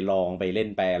ที่ผมไปลองไปเล่น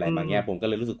ไปอะไรอืมมาเงี้ยผมก็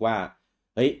เลยรู้สึกว่า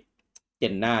เฮ้ยเจ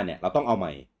นหน้าเนี่ยเราต้องเอาให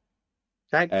ม่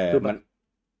ใช่คือแบบมัน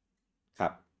ครั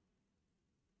บ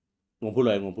งงพูดเ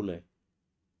ลย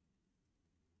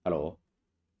ฮัลโหล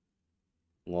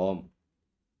งม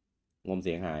งมเ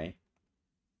สียงหาย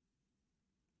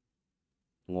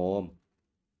งม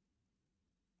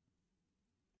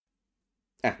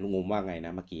ลุงงมว่าไงน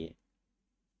ะเมื่อกี้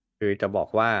คือจะบอก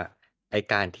ว่าไอ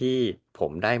การที่ผ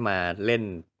มได้มาเล่น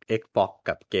Xbox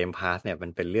กับ Game Pass เนี่ยมั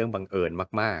นเป็นเรื่องบังเอิญ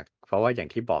มากๆเพราะว่าอย่าง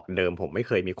ที่บอกเดิมผมไม่เ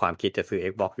คยมีความคิดจะซื้อ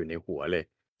Xbox อยู่ในหัวเลย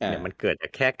อ่าเนี่ยมันเกิดจา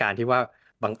กแค่การที่ว่า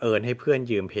บังเอิญให้เพื่อน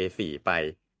ยืม PS4 ไป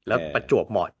แล้เอวประจวบอ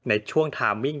เหมาะในช่วงไทา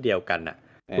มมิ่งเดียวกันน่ะ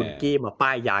เอคุณกี้อ มาป้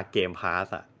ายยา Game Pass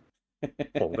อ่ะ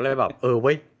ผมก็เลยแบบเ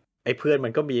ว้ยไอ้เพื่อนมั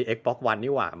นก็มี Xbox One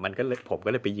นี่หว่ามันก็เลยผมก็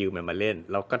เลยไปยืมมันมาเล่น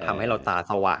แล้วก็เอทำให้เราอตา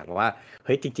สว่างว่าเ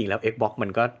ฮ้ยจริงๆแล้ว Xbox มั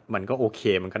นก็โอเค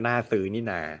มันก็น่าซื้อนี่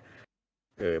นา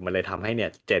มันเลยทำให้เนี่ย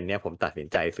เจนเนี่ยผมตัดสิน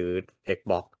ใจซื้อ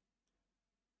Xbox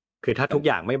คือถ้าแต่ทุกอ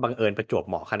ย่างไม่บังเอิญประจวบ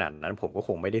เหมาะขนาดนั้นผมก็ค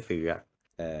งไม่ได้ซื้ออะ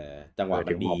เออจังหวะ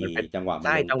มัถึนดีงบอกมันเป็นจังหวะมันใ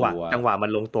ช่จังหวะลงตัวจังหวะมัน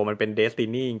ลงตัวมันเป็นเดสติ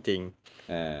นีจริง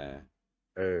เ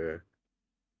ออ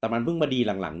ๆแต่มันเพิ่งมาดี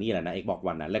หลังๆนี่แหละนะ Xbox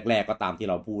One นะแรกๆก็ตามที่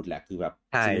เราพูดแหละคือแบบ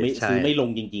ใช่ใช่ซื้อไม่ลง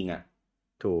จริงๆอ่ะ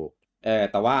ถูก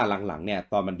แต่ว่าหลังๆเนี่ย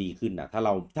ตอนมันดีขึ้นอ่ะ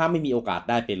ถ้าไม่มีโอกาส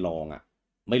ได้ไปลองอ่ะ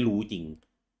ไม่รู้จริง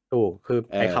ถูกคือ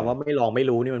เอไอ้คำว่าอไม่ลองไม่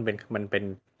รู้นี่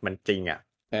มันจริงอ่ะ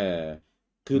เออ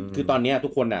คือือตอนเนี้ยมทุ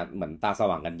กคนอ่ะเหมือนตาส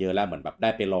ว่างกันเยอะแล้วเหมือนแบบได้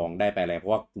ไปลองได้ไปอะไรเพรา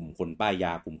ะว่ากลุ่มคนป้ายย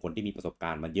ากลุ่มคนที่มีประสบก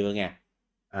ารณ์มันเยอะไง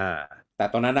อ่า แต่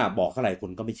ตอนนั้นอ่ะบอกเท่าไหร่ค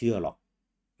นก็ไม่เชื่อหรอก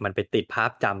มันไปติดภา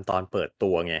พจำตอนเปิดตั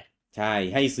วไงใช่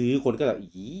ให้ซื้อคนก็แบบ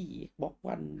บล็อก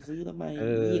วันซื้อทำไมเอ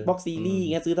อบล็อกซีอืมรีส์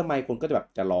เงี้ยซื้อทำไมคนก็จะแบบ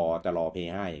จะรอเพ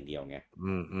ย์ 5อย่างเดียวไง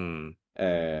อืมเอ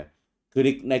อคือ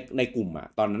ในกลุ่มอ่ะ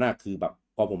ตอนนั้นอ่ะคือแบบ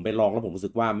พอผมไปลองแล้วผมรู้สึ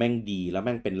กว่าแม่งดีแล้วแ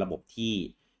ม่งเป็นระบบที่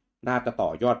น่าจะต่อ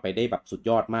ยอดไปได้แบบสุด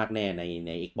ยอดมากแน่ใ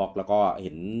น Xbox แล้วก็เ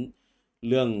ห็น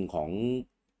เรื่องของ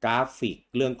กราฟิก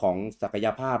เรื่องของศักย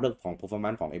ภาพเรื่องของ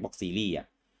performance ของ Xbox Series อ่ะ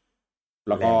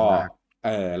แล้วก็แรงมาก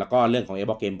แล้วก็เรื่องของ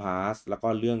Xbox Game Pass แล้วก็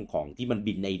เรื่องของที่มัน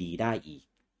บินไอดีได้อีก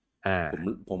อ่าผม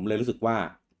ผมเลยรู้สึกว่า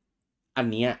อัน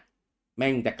เนี้ย แม่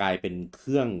งจะกลายเป็นเค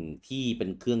รื่องที่เป็น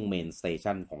เครื่องเมนสเต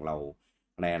ชันของเรา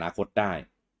ในอนาคตได้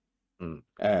อืม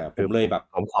ผคือมเลยแบบ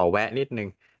ผมขอแวะนิดนึง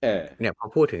เออเนี่ยพอ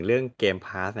พูดถึงเรื่องเกมพ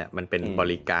าสเนี่ยมันเป็นอืมบ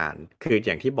ริการคืออ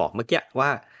ย่างที่บอกเมื่อกี้ว่า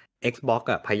Xbox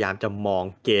อ่ะพยายามจะมอง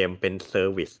เกมเป็นเซอ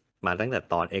ร์วิสมาตั้งแต่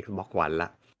ตอน Xbox One ละ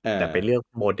เออแต่ไปเลือก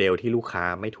โมเดลที่ลูกค้า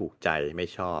ไม่ถูกใจไม่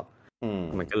ชอบอืม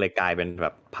มันก็เลยกลายเป็นแบ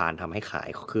บพานทำให้ขาย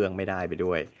เครื่องไม่ได้ไป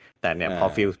ด้วยแต่เนี่ยพอ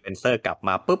ฟิลอ่าสเปนเซอร์กลับม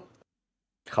าปุ๊บ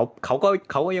เขา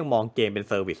ก็ยังมองเกมเป็น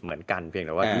เซอร์วิสเหมือนกันเพียงแ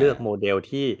ต่ว่าอ่าเลือกโมเดล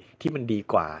ที่มันดี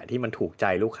กว่าที่มันถูกใจ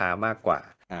ลูกค้ามากกว่า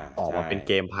ออกใช่มาเป็นเ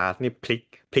กมพาสนี่พ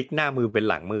ลิกหน้ามือเป็น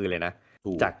หลังมือเลยนะ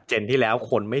ถูกจากเจนที่แล้ว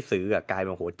คนไม่ซื้ออ่ะกลายเ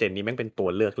ป็นโหเจนนี้แม่งเป็นตัว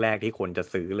เลือกแรกที่คนจะ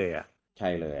ซื้อเลยอ่ะใช่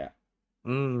เลยอ่ะ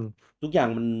อืมทุกอย่าง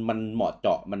มันเหมาะเจ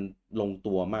าะมันลง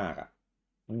ตัวมากอ่ะ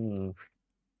อืม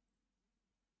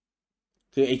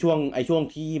คือไอ้ช่วง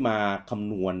ที่มาค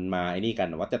ำนวณมาไอ้นี่กัน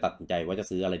ว่าจะตัดสินใจว่าจะ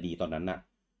ซื้ออะไรดีตอนนั้นน่ะ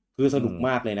คือสนุกอืมม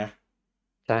ากเลยนะ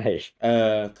ใช่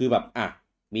คือแบบ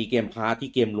มีเกมพาร์ทที่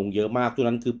เกมลงเยอะมากช่วง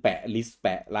นั้นคือแปะลิสต์แป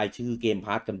ะรายชื่อเกมพ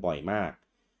าร์ทกันบ่อยมาก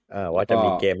แล้วก็ ว่าจะมี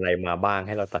เกมอะไรมาบ้างใ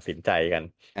ห้เราตัดสินใจกัน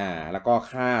แล้วก็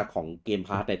ค่าของเกมพ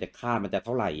าสเนี่ยจะค่ามันจะเ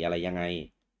ท่าไหร่อะไรยังไง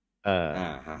เออ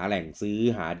หาแหล่งซื้อ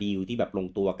หาดีลที่แบบลง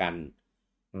ตัวกัน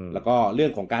อืมแล้วก็เรื่อ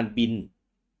งของการบิน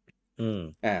อืม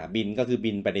บินก็คือ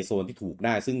บินไปในโซนที่ถูกไ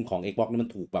ด้ซึ่งของ Xbox นี่มัน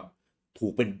ถูกแบบถู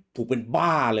กเป็นบ้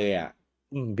าเลย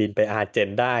บินไปอาร์เจน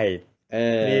ได้เอ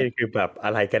นี่อคือแบบอ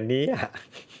ะไรกันเนี่ย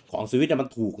ของสวิตมัน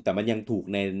ถูกแต่มันยังถูก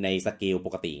ในสเกลป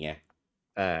กติไง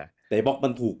อ่าแต่ Xbox มั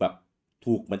นถูกแบบ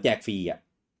ถูกเหมือนแจกฟรี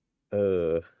เอ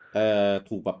อ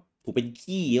ถูกแบบถูกเป็น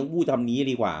ขี้ต้องพูดคำนี้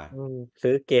ดีกว่า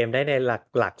ซื้อเกมได้ใน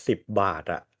หลัก10 บาท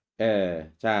อ่ะเออ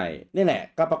ใช่นี่แหละ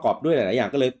ก็ประกอบด้วยหลายๆอย่าง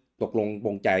ก็เลยตกลงป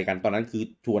รงใจกันตอนนั้นคือ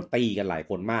ชวนตีกันหลาย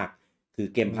คนมากคือ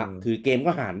เกมอืพะม คือเกม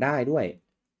ก็หารได้ด้วย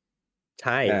ใ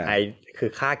ช่อ่าคื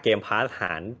อค่าเกมพาสห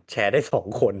ารแชร์ได้2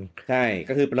 คนใช่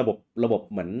ก็คือเป็นระบบ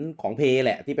เหมือนของเพย์แ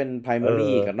หละที่เป็น เอ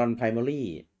primary อกับ non primary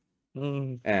อืม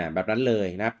แบบนั้นเลย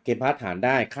นะครับเกมพาสหารไ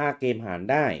ด้ค่าเกมหาร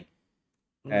ได้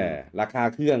อืมราคา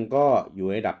เครื่องก็อยู่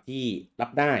ในระดับที่รั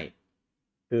บได้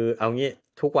คือเอางี้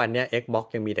ทุกวันเนี้ย Xbox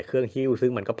ยังมีแต่เครื่องหิ้วซึ่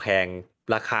งมันก็แพง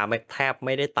ราคาไม่แทบไ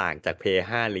ม่ได้ต่างจาก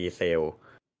PS5 รีเซล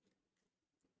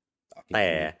จแต่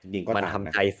ริงๆจริงๆก็มันต่างน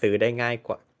ะทำใจซื้อได้ง่ายก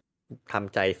ว่าท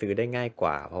ำใจซื้อได้ง่ายก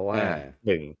ว่าเพราะอ่ว่าาห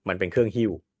นึ่งมันเป็นเครื่องหิ้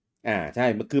วใช่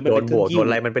คือมัโดนเป็นเครื่องหิ้วนบวกโดนอ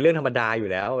ะไรมันเป็นเรื่องธรรมดาอยู่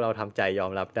แล้วเราทำใจยอ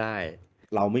มรับได้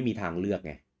เราไม่มีทางเลือกไ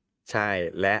งใช่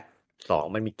และ2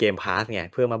มันมีเกมพาสไง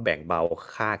เพื่อมาแบ่งเบา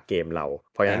ค่าเกมเรา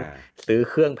เพราะฉะอ่านั้นซื้อ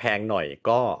เครื่องแพงหน่อย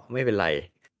ก็ไม่เป็นไร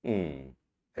อืม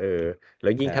เออแล้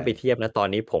วยิ่งใช่ ถ้าไปเทียบนะตอน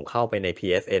นี้ผมเข้าไปใน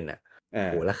PSN อ่ะอ่า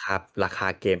โหราคา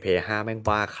เกม PS5 แม่ง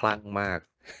บ้าคลั่งมาก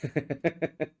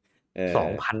เออ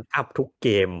2,000อัพทุกเก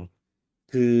ม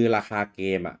คือราคาเก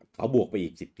มเขาบวกไปอี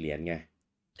ก10 เหรียญไง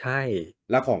ใช่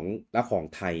แล้วของแล้วของ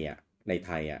ไทยในไ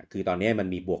ทยคือตอนนี้มัน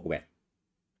มีบวกแวต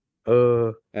เออ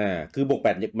คือบวกแว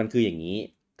ตมันคืออย่างนี้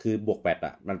คือบวกแวต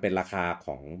มันเป็นราคาข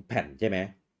องแผ่นใช่ไหม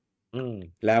อืม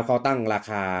แล้วเขาตั้งรา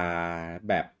คา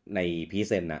แบบในพรีเ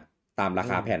ซนตามราอืม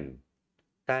คาแผ่น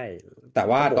ใช่แต่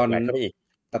ว่าก็บวกตอนแวตเข้าไปอีก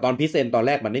แต่ตอนพรีเซนตอนแ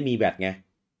รกมันไม่มีแวตไง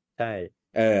ใช่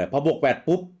พอบวกแวต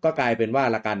ปุ๊บก็กลายเป็นว่า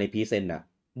ราคาในพรีเซน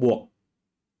บวก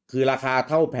คือราคา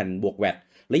เท่าแผ่นบวกแวต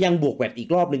แล้วยังบวกแวตอีก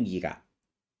รอบหนึ่งอีก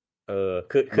เออ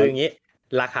คือมันอย่างนี้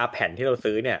ราคาแผ่นที่เรา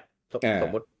ซื้อเนี่ยสม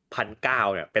มติ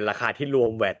1,900เนี่ยเป็นราคาที่รว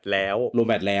มแวตแล้ว รวม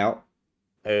แวตแล้ว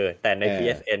แต่ใน เออ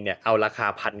PSN เนี่ยเอาราคา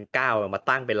1,900มา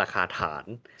ตั้งเป็นราคาฐาน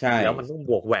ใช่แล้วมันต้อง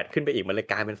บวกแวตขึ้นไปอีกมันเลย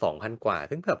กลายเป็น2,000กว่า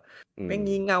ซึ่งแบบอืมแม่ง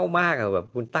งี่เง่ามากอะแบบ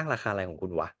คุณตั้งราคาอะไรของคุ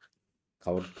ณวะเ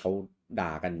ขาด่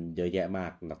ากันเยอะแยะมา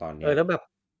กในตอนเนี้ยแล้วแบบ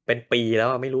เป็นปีแล้ว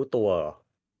อะไม่รู้ตัวเหรอ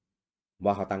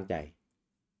ว่าเขาตั้งใจ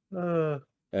เออ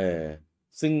เออ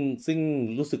ซึ่ง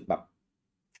รู้สึกแบบ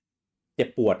เจ็บ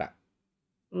ปวด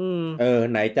อืม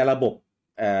ไหนจะระบบ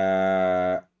เอ่อ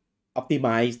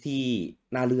optimize ที่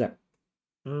น่าเลือด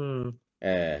อืม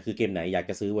คือเกมไหนอยาก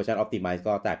จะซื้อเวอร์ชัน optimize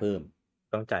ก็จ่ายเพิ่ม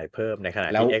ต้องจ่ายเพิ่มในขณะ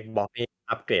ที่ แล้ว Xbox นี่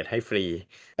อัปเกรดให้ฟรี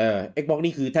Xbox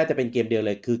นี่คือถ้าจะเป็นเกมเดียวเ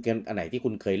ลยคือเกมอันไหนที่คุ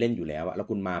ณเคยเล่นอยู่แล้วแล้ว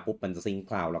คุณมาปุ๊บมันจะซิงค์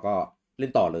คลาวแล้วก็เล่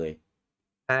นต่อเลย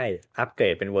ใช่อัปเกร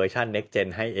ดเป็นเวอร์ชัน Next Gen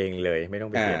ให้เองเลยไม่ต้อ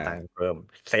งไปอ่าเสียตังค์เพิ่ม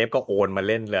เซฟก็โอนมา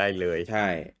เล่นเลยใช่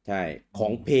ใช่ขอ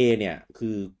ง อืม Play เนี่ยคื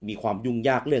อมีความยุ่งย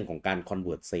ากเรื่องของการ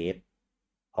convert save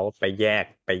เขาไปแยก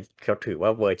ไปเขาถือว่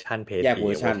าเวอร์ชัน แยก PS4 เว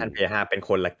อร์ชันกับเวอร์ชัน PS5 เป็นค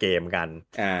นละเกมกัน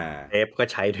อ่าเซฟก็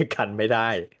ใช้ด้วยกันไม่ได้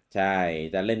ใช่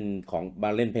จะเล่นของมา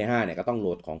เล่น Play 5เนี่ยก็ต้องโหล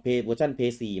ดของ Play เวอร์ชัน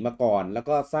Play 4มาก่อนแล้ว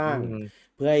ก็สร้าอืงม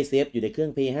เพื่อให้เซฟอยู่ในเครื่อ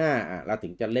ง Play 5เราถึ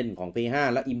งจะเล่นของ Play 5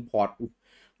แล้ว Import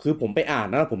คือผมไปอ่าน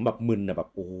นะผมแบบมึนแบบ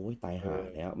โอ้ยตายเอห่าอ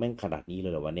แล้วแม่งขนาดนี้เล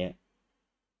ยเหรอวันเนี้ย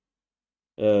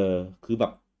เออคือแบ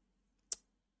บ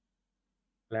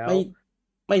แล้วไม่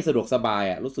ไม่สะดวกสบาย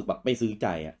รู้สึกแบบไม่ซื้อใจ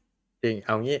จริงเอ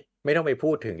างี้ไม่ต้องไปพู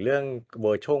ดถึงเรื่องเว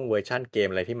อร์ชันเกม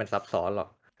อะไรที่มันซับซ้อนหรอก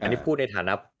อันนี้พูดในฐาน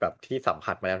ะแบบที่สัม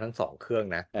ผัสมาแล้วทั้ง2เครื่อง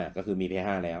นะก็คือมี PS5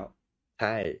 แล้วใ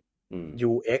ช่ อืม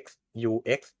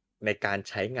UX ในการ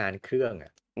ใช้งานเครื่องอ่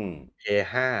ะ อืม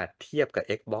PS5 เทียบกับ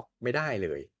Xbox ไม่ได้เล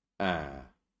ยอ่า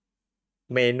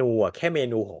เมนูอ่ะแค่เม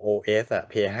นูของ OS อ่ะ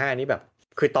PS5 นี่แบบ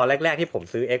คือตอนแรกๆที่ผม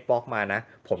ซื้อ Xbox มานะ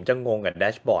ผมจะงงกับแด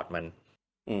ชบอร์ดมัน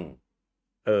อืม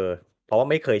เออเพราะว่า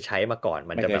ไม่เคยใช้มาก่อน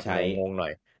มันจะแบบไม่เคยใช้งงๆหน่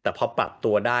อยแต่พอปรับ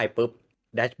ตัวได้ปุ๊บ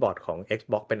แดชบอร์ดของ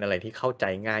Xbox เป็นอะไรที่เข้าใจ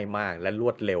ง่ายมากและร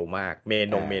วดเร็วมากเม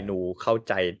นูเข้า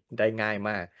ใจได้ง่าย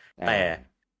มากอ่าแต่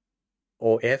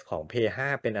OS ของ PS5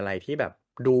 เป็นอะไรที่แบบ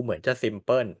ดูเหมือนจะซิมเ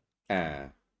พิลอ่า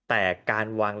แต่การ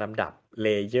วางลำดับเล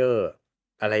เยอร์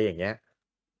อะไรอย่างเงี้ย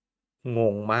ง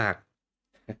งมาก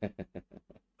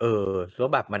เออแล้ว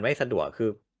แบบมันไม่สะดวกคือ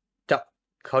จะ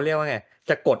เขาเรียกว่าไง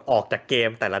จะกดออกจากเกม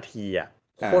แต่ละทีอ่ะ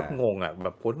โคอ่าตรงงอ่ะแบ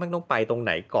บคุณมันต้องไปตรงไห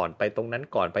นก่อนไปตรงนั้น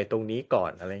ก่อนไปตรงนี้ก่อ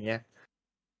นอะไรเงี้ย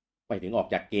ไปถึงออก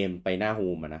จากเกมไปหน้าโฮ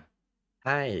มอะนะ ใ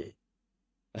ช่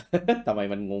ทำไม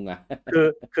มันงงอ่ะ คือ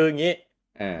คืออย่างนี้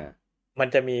อ่ามัน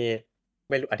จะมี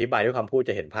ไม่รู้อธิบายด้วยคำพูด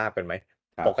จะเห็นภาพกันไหม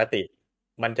ครับปกติ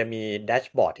มันจะมีแดช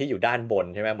บอร์ดที่อยู่ด้านบน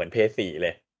ใช่ไหมเหมือนเพย์สี่เล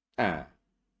ยอ่า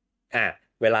อ่ะ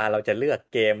เวลาเราจะเลือก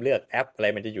เกมเลือกแอปอะไร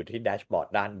มันจะอยู่ที่แดชบอร์ด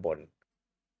ด้านบน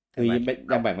ใช่ไหมคือ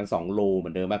ยังแบ่งเป็น2 โลเหมื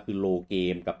อนเดิมว่าคือโลเก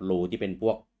มกับโลที่เป็นพ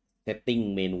วกเซตติ้ง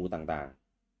เมนูต่าง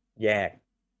แยก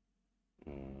ๆ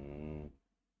อืม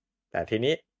แต่ที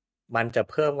นี้มันจะ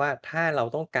เพิ่มว่าถ้าเรา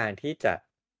ต้องการที่จะ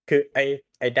คือไ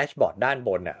อ้แดชบอร์ดด้านบ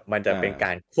นอ่ะมันจะเป็นก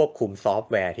ารควบคุมซอฟต์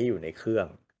แวร์ที่อยู่ในเครื่อง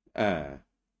อ่า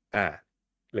อ่า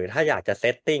หรือถ้าอยากจะเซ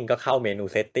ตติ้งก็เข้าเมนู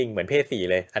เซตติ้งเหมือนเพย์สี่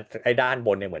เลยไอ้ด้านบ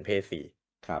นเนี่ยเหมือนเพย์สี่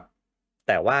ครับแ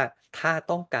ต่ว่าถ้า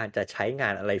ต้องการจะใช้งา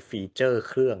นอะไรฟีเจอร์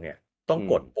เครื่องเนี่ยต้องอืม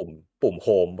กดปุ่มโฮ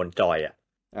มบนจอยอ่ะ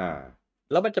อ่า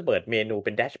แล้วมันจะเปิดเมนูเ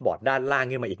ป็นแดชบอร์ดด้านล่าง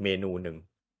ขึ้นมาอีกเมนูหนึ่ง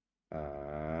อ่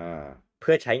าเ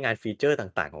พื่อใช้งานฟีเจอร์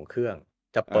ต่างๆของเครื่อง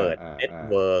จะอ่าเปิดอ่าอ่าเน็ต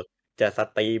เวิร์กจะส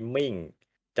ตรีมมิ่ง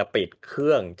จะปิดเค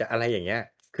รื่องจะอะไรอย่างเงี้ย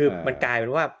คืออ่มันกลายาเป็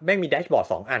นว่าแม่งมีแดชบอร์ด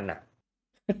2 อันน่ะ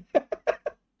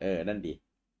นั่นดี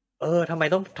ทำไม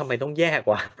ต้องแยก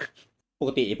วะ ปก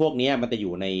ติไอ้พวกเนี้ยมันจะอ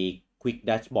ยู่ใน Quick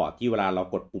Dashboard ที่เวลาเรา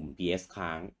กดปุ่ม PS ค้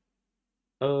าง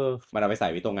เออมันเอาไปใส่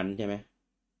ไว้ตรงนั้นใช่ไหม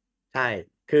ใช่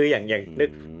คืออย่างอื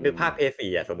นึกภาพ ม A4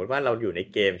 อ่ะสมมุติว่าเราอยู่ใน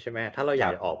เกมใช่ไหมถ้าเราอยากค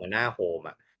รับจะออกมาหน้าโฮม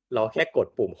อ่ะเราแค่กด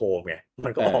ปุ่มโฮมไงมั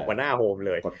นก็เออออกมาหน้าโฮมเ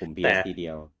ลยกดปุ่ม แต่ PS ทีเดี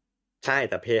ยวใช่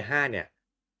แต่ Play 5เนี่ย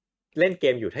เล่นเก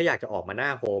มอยู่ถ้าอยากจะออกมาหน้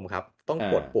าโฮมครับต้องอ่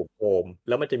า กดปุ่มโฮมแ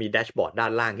ล้วมันจะมีแดชบอร์ดด้า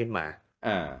นล่างขึ้นมา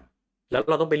อ่า แล้ว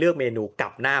เราต้องไปเลือกเมนูกลั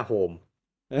บหน้าโฮม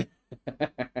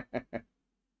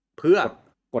เพื่อกด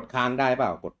กดค้างได้เปล่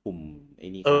ากดปุ่มไอ้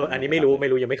นี่ค้างอันนี้มันจะกลับเลย ไม่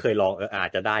รู้ยังไม่เคยลองอา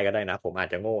จจะได้ก็ได้นะผมอาจ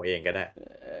จะโง่เองก็ได้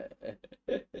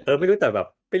ไม่รู้แต่แบบ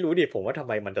ไม่รู้ดิผมว่าทำไ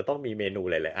มมันจะต้องมีเมนู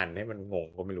หลายๆอันให้มันงง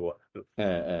ก็ไม่รู้อะ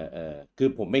คือ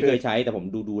ผมไม่คือเคยใช้แต่ผม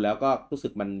ดูแล้วก็รู้สึ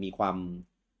กมันมีความ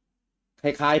ค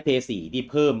ล้ายๆเพย์สี่ที่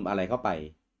เพิ่มอะไรเข้าไป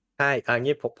ใช่อัน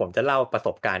นี้ผมจะเล่าประส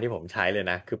บการณ์ที่ผมใช้เลย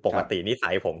นะคือปครับกตินิ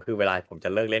สัยผมคือเวลาผมจะ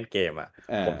เลิกเล่นเกมอ่ะ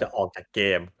อ่าผมจะออกจากเก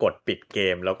มกดปิดเก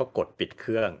มแล้วก็กดปิดเค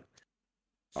รื่อง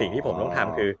อ๋อสิ่งที่ผมต้องท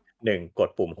ำคือ1กด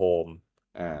ปุ่มโฮม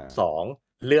อ่า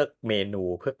2เลือกเมนู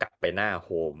เพื่อกลับไปหน้าโฮ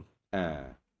มอ่า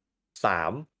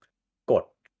3กด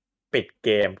ปิดเก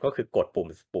มก็คือกด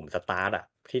ปุ่มสตาร์ทอ่ะ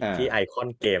ที่ไออ่าคอน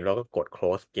เกมแล้วก็กด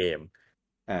close เกม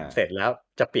อ่าเสร็จแล้ว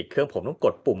จะปิดเครื่องผมต้องก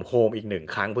ดปุ่มโฮมอีก1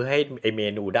 ครั้งเพื่อให้ไอเม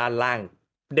นูด้านล่าง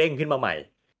เด้งขึ้นมาใหม่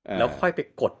อ่า แล้วค่อยไป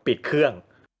กดปิดเครื่อง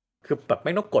คือแบบไ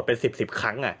ม่ต้องกดเป็นสิบค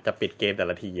รั้งอ่ะจะปิดเกมแต่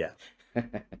ละทีอ่ะ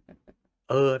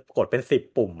กดเป็น10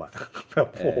 ปุ่มอ่ะแบบ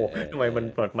เออโอ้โหเออทำไมเออ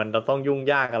มันจะต้องยุ่ง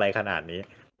ยากอะไรขนาดนี้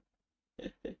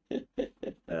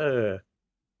เออ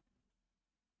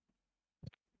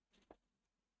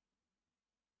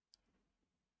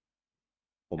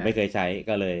ผมอ่ะไม่เคยใช้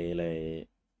ก็เลย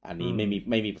อันอืนี้มไ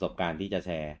ม่มีประสบการณ์ที่จะแช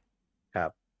ร์ ครั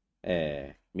บเออ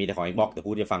มีแต่ของ Xbox แต่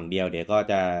พูดจะฝั่งเดียวเดี๋ยวก็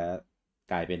จะ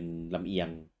กลายเป็นลำเอียง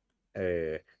เออ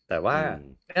แต่ว่าอืม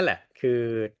นั่นแหละคือ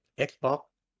Xbox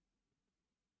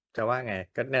จะว่าไง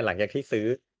ก็ในหลังจากที่ซื้อ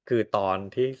คือตอน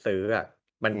ที่ซื้ออ่ะ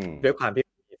มันอืมด้วยความที่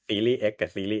ซีรีส์ X กับ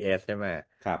ซีรีส์ S ใช่ไหม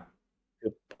ครับคื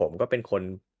อผมก็เป็นคน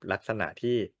ลักษณะ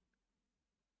ที่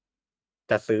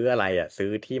จะซื้ออะไรอ่ะซื้อ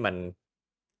ที่มัน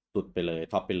สุดไปเลย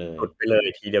ท็อปไปเลยสุดไปเลย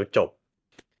ทีเดียวจบ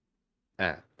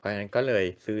เพราะฉะนั้นก็เลย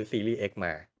ซื้อซีรีส์ X ม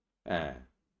าอ่า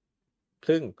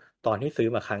ซึ่งตอนที่ซื้อ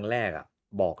มาครั้งแรก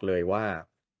บอกเลยว่า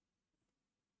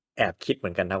แอบคิดเหมื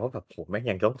อนกันนะว่าแบบผมแม่ง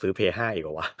ยังต้องซื้อ PS5 อีกเหร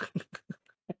อวะ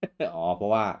อ๋อเพรา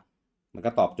ะว่ามันก็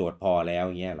ตอบโจทย์พอแล้ว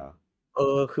อย่างเงี้ยเหรอ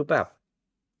คือแบบ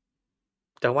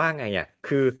จะว่าไง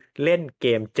คือเล่นเก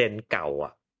มเจนเก่า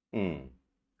อืม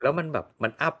แล้วมันแบบมั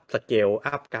นอัพสเกล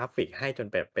อัพกราฟิกให้จน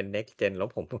แบบเป็น next gen แล้ว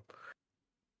ผม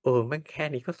แม่งแค่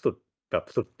นี้ก็สุด แบบ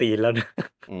สุดตีนแล้วนะ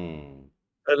อืม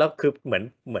แล้วคือเห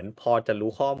มือนพอจะรู้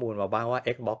ข้อมูลมาบ้างว่า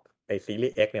Xbox ไอ้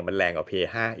Series X เนี่ยมันแรงกว่า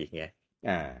PS5 อีกไง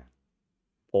อ่า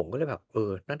ผมก็เลยแบบ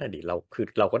นั่นน่ะดิเ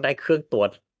ราก็ได้เครื่องตัว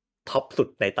ท็อปสุด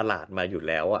ในตลาดมาอยู่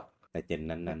แล้วอะแต่เจน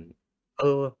นั้น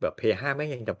แบบ PS5 แม่ง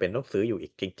ยังจำเป็นต้องซื้ออยู่อี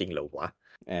กจริงๆเหรอวะ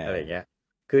อ่อะไรเงี้าย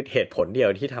คือเหตุผลเดียว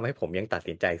ที่ทำให้ผมยังตัด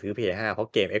สินใจซื้อ PS5 เพราะ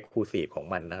เกม Exclusive ของ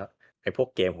มันนะไอ้พวก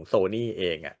เกมของ Sony เอ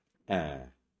งอะอ่า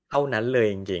เท่านั้นเลย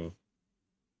จริง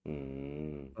อื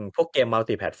มๆพวกเกม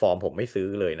Multi Platform ผมไม่ซื้อ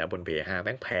เลยนะบน PS5 แ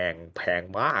ม่งแพง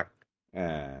มากอ่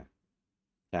า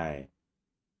ใช่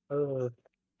เออ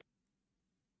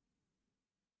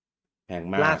แพง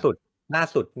มากล่าสุดล่า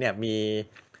สุดเนี่ยมี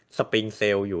สปริงเซ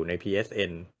ลอยู่ใน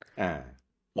PSN อ่า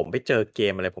ผมไปเจอเก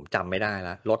มอะไรผมจำไม่ได้แ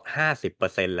ล้วลด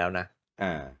50%แล้วนะ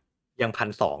อ่า ยัง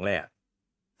1,200เลยอ่ะ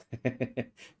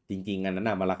จริงๆอันนั้น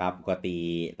น่ะมันราคาปกติ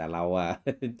แต่เราอะ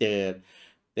เจอ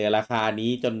เจอราคานี้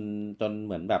จนเ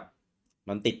หมือนแบบ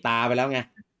มันติดตาไปแล้วไง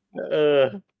เออ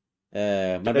เออ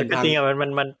มันเป็นทางก็จริงอ่ะ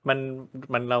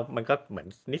มันก็เหมือน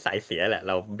นิสัยเสียแหละเ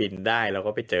ราบินได้เรา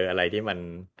ก็ไปเจออะไรที่มัน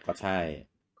ก็ใช่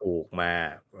ถูกมา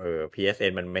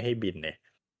PSN มันไม่ให้บินเนี่ย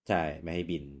ใช่ไม่ให้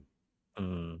บินอื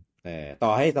มต่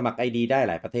อให้สมัครไอดีได้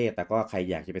หลายประเทศแต่ก็ใคร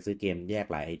อยากจะไปซื้อเกมแยก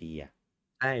หลายไอดีอ่ะ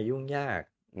ใช่ยุ่งยาก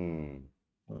อืม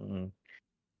อืม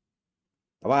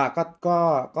แต่ว่า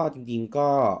ก็จริงๆก็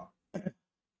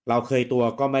เราเคยตัว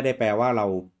ก็ไม่ได้แปลว่าเรา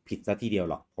ผิดซะทีเดียว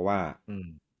หรอกเพราะว่าอืม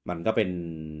มันก็เป็น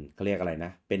เขาเรียกอะไรน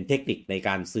ะเป็นเทคนิคในก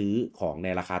ารซื้อของใน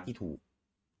ราคาที่ถูก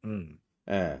อืม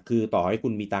คือต่อให้คุ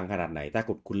ณมีตังค์ขนาดไหนถ้า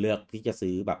คุณเลือกที่จะ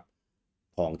ซื้อแบบ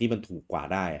ของที่มันถูกกว่า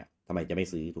ได้อะทำไมจะไม่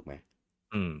ซื้อถูกไหม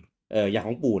อืมอย่างข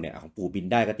องปู่เนี่ยของปู่บิน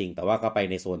ได้ก็จริงแต่ว่าก็ไป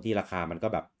ในโซนที่ราคามันก็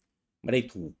แบบไม่ได้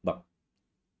ถูกแบบ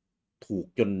ถูก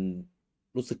จน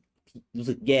รู้สึกรู้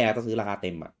สึกแย่ถ้าซื้อราคาเ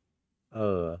ต็มอ่ะ เอ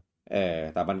อ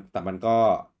แต่มัน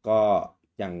ก็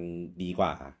ยังดีกว่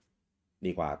า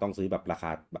ดีกว่าต้องซื้อแบบราคา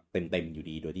แบบเต็มอยู่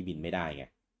ดีโดยที่บินไม่ได้ไง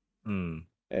อืม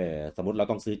สมมติเรา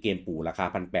ต้องซื้อเกมปู่ราคา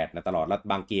1,800นะตลอดแล้ว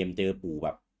บางเกมเจอปู่แบ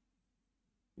บ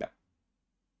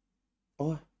โอ้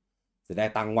ยเสียดาย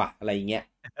ตังค์ว่ะอะไรเงี้ย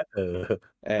เอ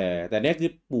อแต่เนี้ยคื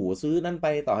อปู่ซื้อนั่นไป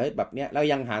ต่อให้แบบเนี้ยแล้ว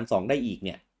ยังหารสองได้อีกเ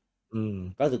นี่ยอืม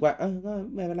ก็รู้สึกว่าก็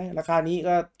ไม่เป็นไรราคานี้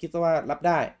ก็คิดว่ารับไ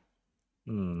ด้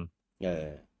อืม เออ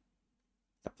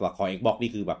แต่ของ Xbox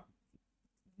นี่คือแบบ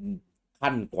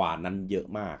ขั้นกว่านั้นเยอะ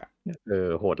มากอ่ะ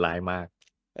โหดร้ายมาก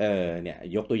เนี่ย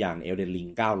ยกตัวอย่าง Elden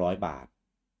Ring 900 บาท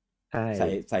ใช่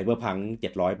ไซเบอร์พัง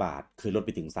700 บาทคือลดไป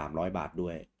ถึง300 บาทด้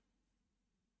วย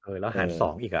แล้วเอหารสออ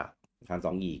งอีกอ่ะหารส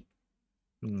องอีก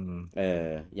อืม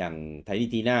อย่างไทนี่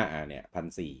ทีน่าเนี่ย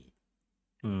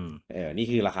1,400อืมนี่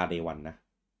คือราคาเดวันนะ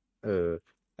เออ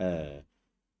เออ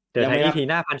เจอไทนี่ยังไม่นับ ที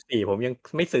หน้า1,400ผมยัง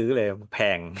ไม่ซื้อเลยแพ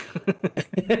ง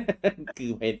คือ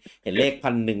เห็นเลข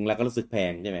1,100แล้วก็รู้สึกแพ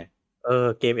งใช่ไหม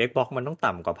เกม Xbox มันต้อง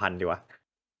ต่ำกว่า1,000ดีวะ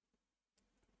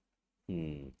อื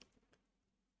ม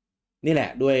นี่แหละ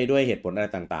ด้วยเหตุผลอะไร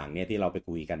ต่างๆเนี่ยที่เราไป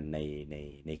คุยกันใน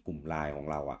ในกลุ่มไลน์ของ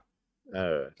เราอะเอ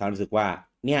อเรารู้สึกว่า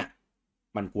เนี่ย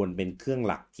มันควรเป็นเครื่อง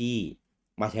หลักที่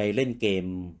มาใช้เล่นเกม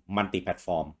มัลติแพลตฟ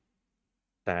อร์ม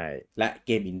ใช่และเ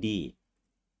กมอินดี้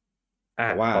เ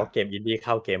พราะว่าเพราะเกมอินดี้เ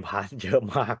ข้าเกมพาสเยอะ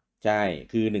มากใช่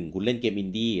คือหนึ่งคุณเล่นเกมอิน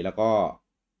ดี้แล้วก็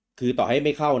คือต่อให้ไ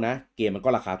ม่เข้านะเกมมันก็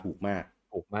ราคาถูกมาก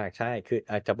ถูกมากใช่คือ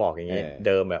อาจจะบอกอย่างเอนี้อเ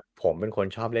ดิมแบบผมเป็นคน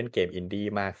ชอบเล่นเกมอินดี้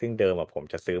มากซึ่งเดิมอะผม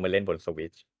จะซื้อมาเล่นบนสวิ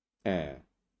ตช์เออ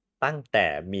ตั้งแต่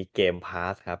มีเกมพา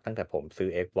สครับตั้งแต่ผมซื้อ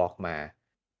Xbox มา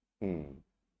อืม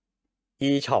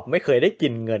eShop ไม่เคยได้กิ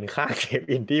นเงินค่าเกม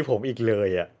อินดี้ผมอีกเลย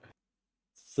อ่ะ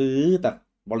ซื้อแต่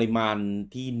ปริมาณ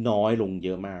ที่น้อยลงเย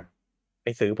อะมาก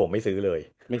ผมไม่ซื้อเลย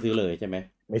ไม่ซื้อเลยใช่ไหม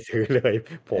ไม่ซื้อเลย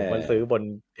ผเอมมันซื้ออบน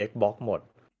Xbox หมด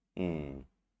อืม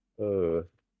เออ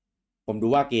ผมดู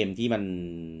ว่าเกมที่มัน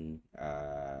เอ่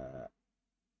อ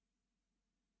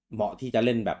เหมาะที่จะเ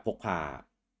ล่นแบบพกพา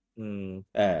อืม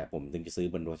ผมถึงจะซื้อ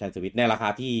บนเวอร์ชันสวิตในราคา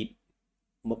ที่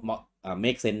เหมาะ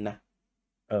make sense นะ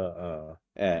เออเอ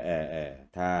อ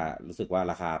ถ้ารู้สึกว่า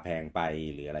ราคาแพงไป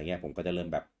หรืออะไรเงี้ยผมก็จะเริ่ม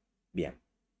แบบเบี่ยง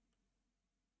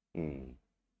อืม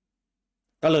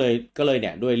ก็เลยเ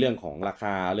นี่ยด้วยเรื่องของราค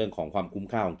าเรื่องของความคุ้ม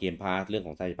ค่าของเกมพาสเรื่องข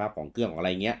องศักยภาพของเครื่องของอะไร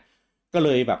เงี้ยก็เล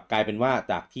ยแบบกลายเป็นว่า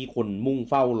จากที่คนมุ่ง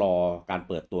เฝ้ารอการ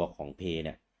เปิดตัวของเพย์เ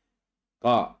นี่ย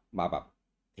ก็มาแบบ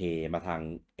เทมาทาง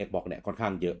Xbox เนี่ยค่อนข้า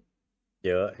งเยอะเ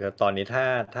ยอะแล้วตอนนี้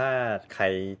ถ้าใคร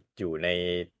อยู่ใน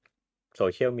โซ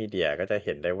เชียลมีเดียก็จะเ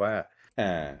ห็นได้ว่าอ่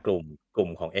ากลุ่มกลุ่ม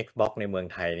ของ Xbox ในเมือง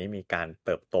ไทยนี่มีการเ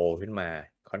ติบโตขึ้นมา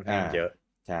ค่อนอ่าข้างเยอะ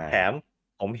ใช่แถม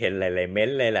ผมเห็นหลายๆเม้น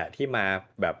ต์เลยแหละที่มา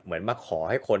แบบเหมือนมาขอ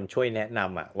ให้คนช่วยแนะน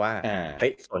ำอะว่าอ่าเฮ้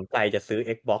ยสนใจจะซื้อ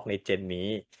Xbox ในเจนนี้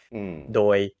อืมโด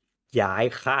ยย้าย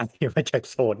ค่ายมาจาก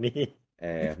โซนี่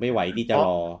ไม่ไหวที่ เพราะจะร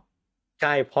อใ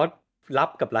ช่เพราะ รับ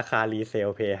กับราคารีเซล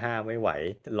Play 5ไม่ไหว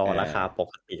รอราคาป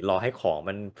กติรอให้ของ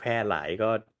มันแพร่หลายก็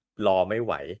รอไม่ไ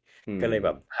หวก็เลยแบ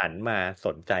บหันมาส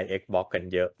นใจ Xbox กัน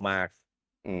เยอะมาก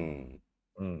อืม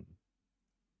อืม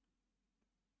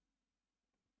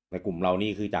ในกลุ่มเรานี่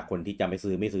คือจากคนที่จะไม่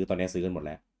ซื้อตอนนี้ซื้อกันหมดแ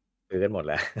ล้วซื้อกันหมด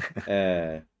แล้ว เออ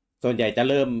ส่วนใหญ่จะ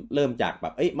เริ่มจากแบ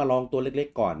บเอ้ยมาลองตัวเล็ก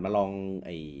ๆก่อนมาลองไ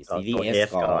อ้รอตัว ซีรีส์ S S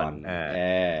ก่อก่อนนเอ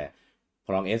อพ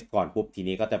อลอง S ก่อนปุ๊บที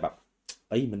นี้ก็จะแบบ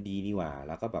เอ้ยมันดีนี่หว่าแ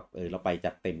ล้วก็แบบเราไป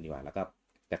จัดเต็มดีกว่าแล้วก็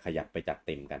จะขยับไปจัดเ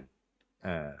ต็มกัน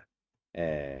อ่าเอ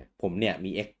อผมเนี่ย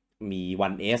มี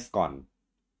 1S ก่อน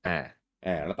อ่า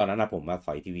แล้วตอนนั้นนะผมมาถ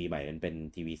อยทีวีใหม่มันเป็น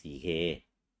ทีวี 4K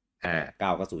ก้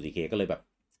าวก็สู่ 4K ก็เลยแบบ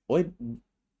โอ๊ย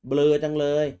เบลอจังเล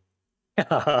ย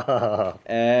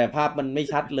ภาพมันไม่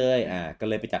ชัดเลยก็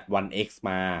เลยไปจัด 1X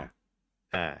มา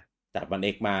อ่าจัด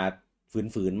 1X มา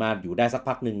ฝืนมาอยู่ได้สัก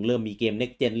พักหนึ่งเริ่มมีเกม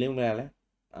Next Gen เรื่องอะไรแล้ว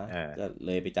ก็เ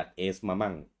ลยไปจัด S มา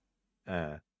มั่งอ่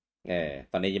า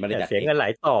ตอนนี้ยังไม่ได้จัด แต่เสีย X เงินไหล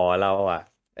ต่อเราอ่ะ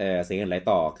เสียเงินไหล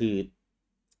ต่อคือ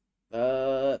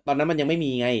ตอนนั้นมันยังไม่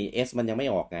มีไง S มันยังไม่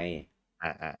ออกไง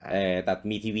แต่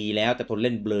มีทีวีแล้วแต่ทนเ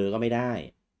ล่นเบลอก็ไม่ได้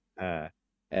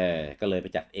ก็เลยไป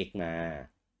จัด X มา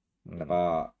แล้ว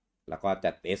ก็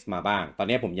จัด S มาบ้างตอน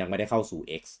นี้ผมยังไม่ได้เข้าสู่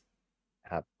X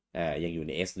ครับยังอยู่ใ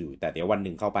น S อยู่แต่เดี๋ยววันห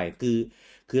นึ่งเข้าไป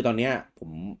คือตอนเนี้ย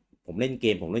ผมเล่นเก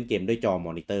มด้วยจอม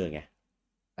อนิเตอร์ไง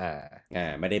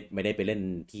ไม่ได้ไปเล่น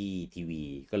ที่ทีวี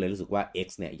ก็เลยรู้สึกว่า X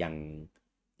เนี่ย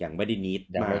ยังไม่ได้นิด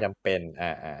ยังมากไม่จำเป็น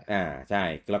ใช่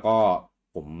แล้วก็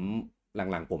ผมห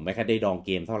ลังๆผมไม่ค่อยได้ดองเ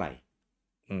กมเท่าไหร่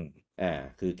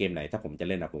คือเกมไหนถ้าผมจะ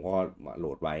เล่นผมก็โหล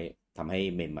ดไว้ทำให้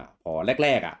เมมพอแร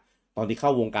กๆตอนที่เข้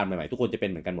าวงการใหม่ๆทุกคนจะเป็น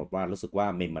เหมือนกันหมดว่ารู้สึกว่า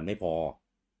เมมมันไม่พอ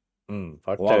เพร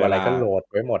าะเจออะไรก็โหลด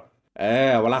ไว้หมด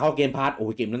เวลาเข้าเกมพาร์ทโอ้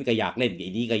ยเกมนั้นก็อยากเล่นไ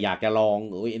อ้นี้ก็อยากจะลอง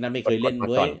โอ้ยนั่นไม่เคยเล่น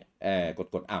ด้วย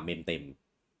กดเมมเต็ม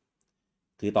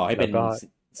คือต่อให้เป็น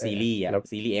ซีรีส์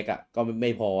ซีรีส์ X ก็ไ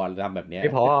ม่พอทำแบบเนี้ยไ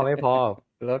ม่พอ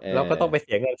แล้วก็ต้องไปเ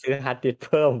สียเงินซื้อฮาร์ดดิสก์เ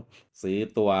พิ่มซื้อ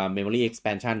ตัว Memory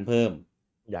Expansion เพิ่ม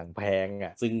อย่างแพง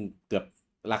ซึ่งเกือบ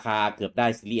ราคาเกือบได้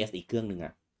ซีรีส์ S อีกเครื่องหนึ่ง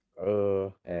เ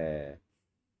ออ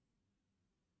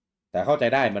แต่เข้าใจ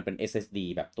ได้มันเป็น SSD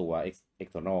แบบตัว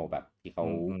external แบบที่เขา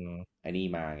ไอ้นี่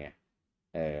มาไง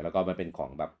แล้วก็มันเป็นของ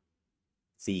แบบ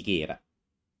Seagate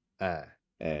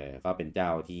ก็เป็นเจ้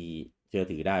าที่เชื่อ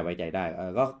ถือได้ไว้ใจได้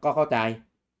ก็เข้าใจ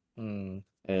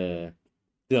เออ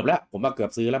เกือบแล้วผมว่าเกือ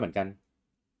บซื้อแล้วเหมือนกัน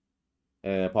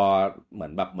พอเหมือ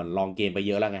นลองเกมไปเ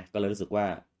ยอะแล้วไงก็เลยรู้สึกว่า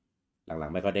หลั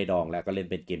งๆไม่ค่อยได้ดองแล้วก็เล่น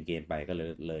เป็นเกมไปก็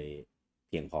เลย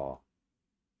เพียงพอ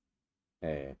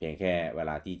เพียงแค่เว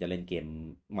ลาที่จะเล่นเกม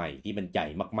ใหม่ที่มันใหญ่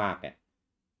มากๆเนี่ย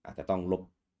อาจจะต้อง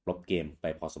ลบเกมไป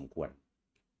พอสมควร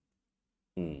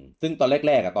ซึ่งตอนแ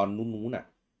รกๆตอนนู้น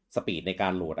สปีดในกา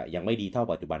รโหลดยังไม่ดีเท่า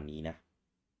ปัจจุบันนี้นะ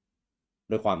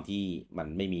ด้วยความที่มัน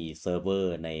ไม่มีเซิร์ฟเวอ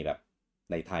ร์ในแบบ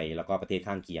ในไทยแล้วก็ประเทศ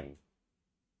ข้างเคียง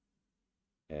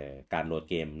การโหลด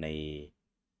เกมใน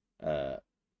เอ่อ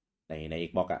ใน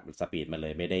Xbox สปีดมันเล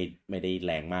ยไม่ได้แ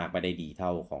รงมากไม่ได้ดีเท่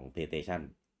าของ PlayStation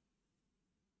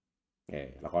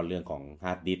แล้วก็เรื่องของฮ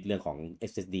าร์ดดิสก์เรื่องของ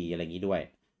SSD อะไรอย่างนี้ด้วย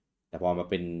แต่พอมา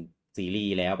เป็นซีรี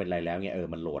ส์แล้วเป็นอะไรแล้วเนี่ย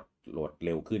มันโหลดเ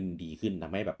ร็วขึ้นดีขึ้นท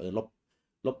ำให้แบบ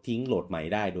ลบทิ้งโหลดใหม่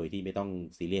ได้โดยที่ไม่ต้อง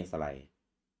ซีเรียสอะไร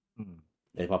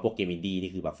โดยเฉพาะพวกเกมอินดี้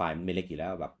นี่คือแบบไฟล์มันไม่เล็กอยู่แล้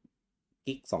วแบบ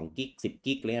กิก2 กิก10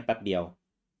 กิกอะไรเงี้ยแป๊บเดียว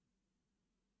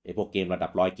ไอ้พวกเกมระดั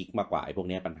บ100 กิกมากกว่าไอ้พวก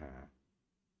เนี้ยปัญหา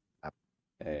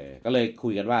ก็เลยคุ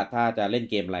ยกันว่าถ้าจะเล่น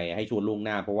เกมอะไรให้ชวนล่วงห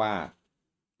น้าเพราะว่า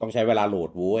ต้องใช้เวลาโหล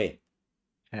ดโว้ย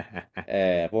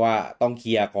เพราะว่าต้องเค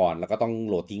ลียร์ก่อนแล้วก็ต้อง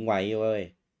โหลดทิ้งไว้เว้ย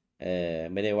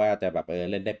ไม่ได้ว่าจะแบบ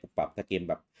เล่นได้ปุบปับถ้าเกม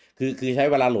แบบคือใช้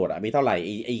เวลาโหลดมีเท่าไหร่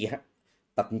ไอ้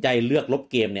ตัดสินใจเลือกลบ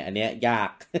เกมเนี่ยอันเนี้ยยา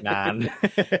กนาน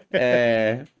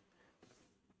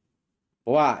เพร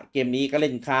าะว่าเกมนี้ก็เ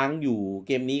ล่นค้างอยู่เ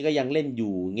กมนี้ก็ยังเล่นอ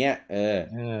ยู่เงี้ย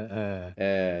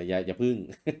อย่าพึ่ง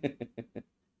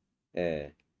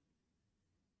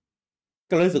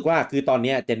ก็รู้สึกว่าคือตอนเ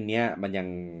นี้ยเจนเนี้ยมันยั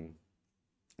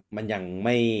งไ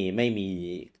ม่มี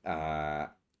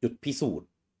จุดพิสูจน์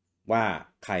ว่า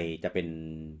ใครจะเป็น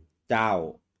เจ้า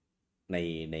ใน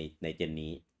ในเจน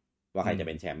นี้ว่าใครจะเ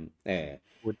ป็นแชมป์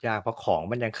พูดยากเพราะของ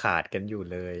มันยังขาดกันอยู่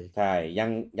เลยใช่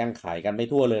ยังขายกันไม่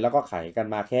ทั่วเลยแล้วก็ขายกัน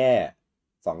มาแค่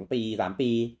2 ปี3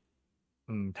 ปี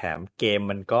แถมเกม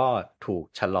มันก็ถูก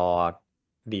ชะลอ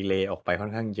ดีเลย์ออกไปค่อ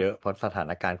นข้างเยอะเพราะสถา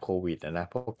นการณ์โควิดนะ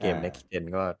พวกเกม Next Gen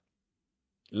ก็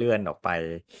เลื่อนออกไป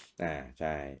ใ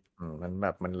ช่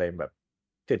มันเลยแบบ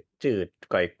จืด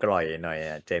กร่อยหน่อย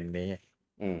เจนนี้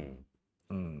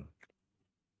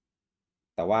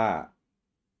แต่ว่า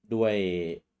ด้วย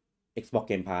Xbox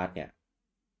Game Pass เนี่ย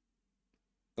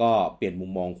ก็เปลี่ยนมุ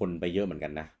มมองคนไปเยอะเหมือนกั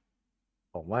นนะ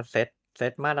ผมว่าเซ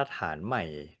ตมาตรฐานใหม่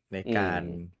ในการ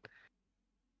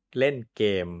เล่นเก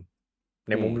ม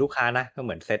ในมุมอืมลูกค้านะก็เห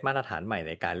มือนเซตมาตรฐานใหม่ใ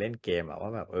นการเล่นเกมอะว่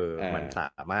าแบบมันอ่าส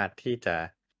ามารถที่จะ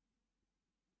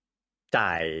จ่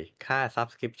ายค่า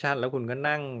Subscription แล้วคุณก็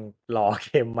นั่งรอเ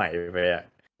กมใหม่ไปอะ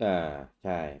อ่าใ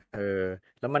ช่เออ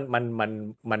แล้ว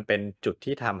มันเป็นจุด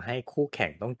ที่ทำให้คู่แข่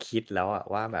งต้องคิดแล้วอะ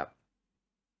ว่าแบบ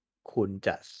คุณจ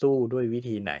ะสู้ด้วยวิ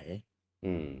ธีไหน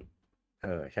อืม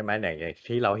ใช่ไหมอย่าง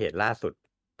ที่เราเห็นล่าสุด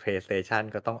PlayStation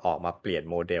ก็ต้องออกมาเปลี่ยน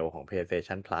โมเดลของ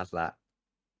PlayStation Plus แล้ว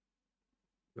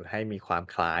ให้มีความ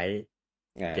คล้าย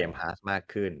อ่าเกม Pass มาก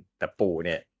ขึ้นแต่ปู่เ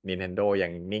นี่ย Nintendo ยั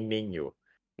งนิ่งๆอยู่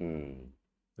อืม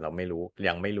เราไม่รู้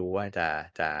ยังไม่รู้ว่า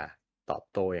จะตอบ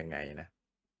โต้ยังไงนะ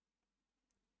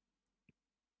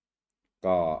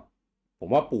ก็ผม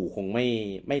ว่าปู่คง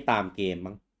ไม่ตามเกม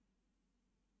มั้ง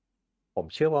ผม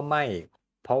เชื่อว่าไม่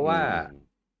เพราะอืว่าม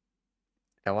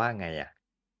จะว่าไงอะ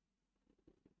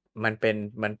มันเ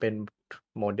ป็น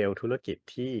โมเดลธุรกิจ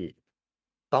ที่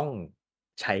ต้อง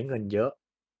ใช้เงินเยอะ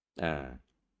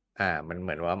อ่ามันเห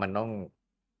มือนว่ามันต้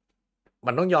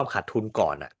องยอมขาดทุนก่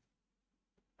อนอะ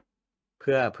เ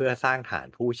พื่อสร้างฐาน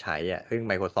ผู้ใช้อะซึ่ง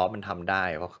Microsoft มันทำได้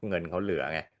เพราะเงินเขาเหลือ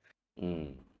ไงอืม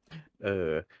เออ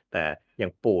แต่อย่า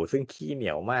งปู่ซึ่งขี้เหนี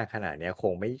ยวมากขนาดเนี้ยค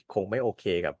งไม่โอเค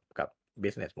กับ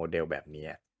business model แบบนี้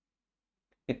อะ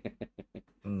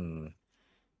อืม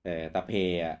แต่เพ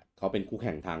ย์อ่ะเขาเป็นคู่แ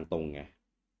ข่งทางตรงไง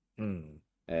อืม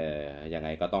เอยังไง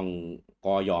ก็ต้อง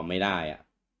ก็ยอมไม่ได้อ่ะ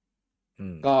อื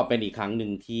มก็เป็นอีกครั้งหนึ่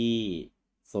งที่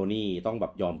โซนี่ต้องแบ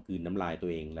บยอมกลืนน้ำลายตั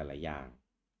วเองหลายๆอย่าง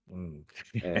อืม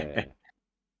เออ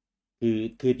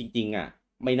คือจริงๆอ่ะ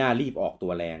ไม่น่ารีบออกตั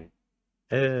วแรง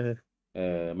เอ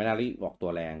อไม่น่ารีบออกตั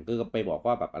วแรงก็ไปบอก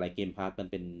ว่าแบบอะไรเกมพาสมัน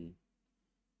เป็น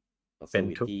เซเป็น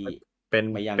ทุกอร์วิสที่เป็น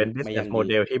เป็น ไม่ business ยั่งยื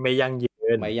น model ที่ไม่ยั่งยื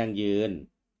นไม่ยั่งยืน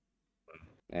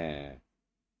เออ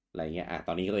อะไรเงี้ยต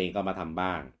อนนี้ตัวเองก็มาทำ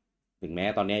บ้างถึงแม้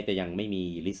ตอนนี้จะยังไม่มี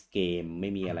ลิสต์เกมไม่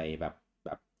มีอะไรแบบ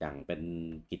อย่างเป็น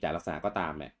กิจจาลักษณะก็ตา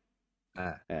มเนี่ยอ่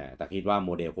า แต่คิดว่าโม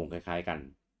เดลคงคล้ายๆกัน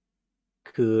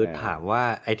คือเอถามอว่า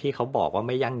ไอ้ที่เขาบอกว่าไ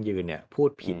ม่ยั่งยืนเนี่ยพูด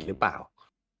อืผิดมหรือเปล่า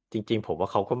จริงๆผมว่า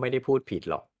เขาก็ไม่ได้พูดผิด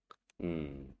หรอกอืม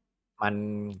มัน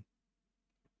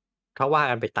ถ้าว่า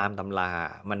กันไปตามตำรา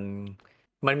มั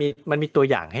นมีตัว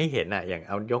อย่างให้เห็นอ่ะอย่างเ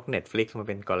อายก Netflix มาเ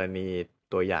ป็นกรณี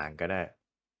ตัวอย่างก็ได้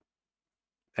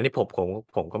อันนี้ผม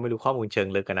ก็ไม่รู้ข้อมูลเชิง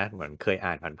ลึกกันนะเหมือนเคย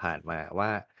อ่านผ่านๆมาว่า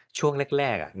ช่วงแร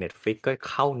กๆอ่ะ Netflix ก็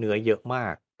เข้าเนื้อเยอะมา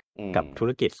กอืมกับธุ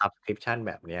รกิจ Subscription แ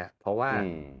บบเนี้ยเพราะว่า อื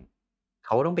มเข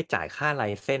าต้องไปจ่ายค่าไล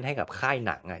เซนส์ให้กับค่าย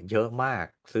หนังอะเยอะมาก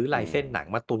ซื้อไลอืมเซนส์หนัง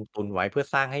มาตุนไว้เพื่อ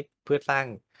สร้าง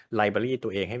ไลบรารีตั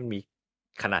วเองให้มันมี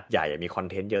ขนาดใหญ่มีคอน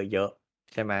เทนต์เยอะ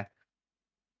ๆใช่ไหม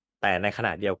แต่ในขณ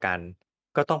ะเดียวกัน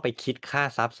ก็ต้องไปคิดค่า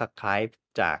Subscribe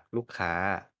จากลูกค้า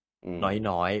อืม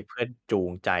น้อยๆเพื่อจู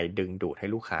งใจดึงดูดให้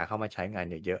ลูกค้าเข้ามาใช้งาน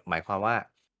เยอะๆหมายความว่า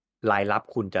รายรับ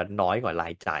คุณจะน้อยกว่ารา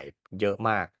ยจ่ายเยอะ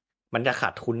มากมันจะขา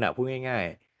ดทุนอ่ะพูดง่าย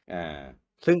อ่า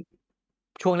ๆซึ่ง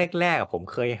ช่วงแรกๆอะผม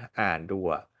เคยอ่านดู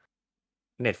อะ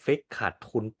Netflix ขาด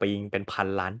ทุนปีงเป็น1,000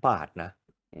 ล้านบาทนะ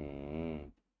อืม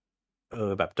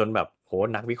แบบจนแบบโห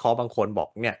นักวิเคราะห์บางคนบอก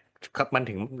เนี่ยครับมัน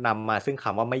ถึงนำมาซึ่งค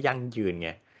ำว่าไม่ยั่งยืนไง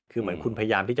คือเหมือนอืมคุณพย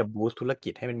ายามที่จะบูสต์ธุรกิ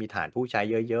จให้มันมีฐานผู้ใช้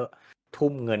เยอะๆทุ่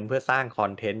มเงินเพื่อสร้างคอ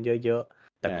นเทนต์เยอะ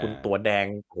ๆแต่อ่คุณตัวาแดง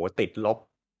โหติดลบ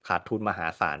ขาดทุนมหา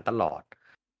ศาลตลอด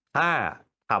ถ้า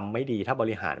ทำไม่ดีถ้าบ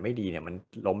ริหารไม่ดีเนี่ยมัน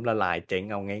ล้มละลายเจ๊ง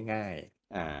เอาง่าย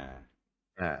ๆ อ่า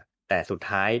แต่สุด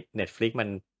ท้าย Netflix มัน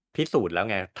พิสูจน์แล้ว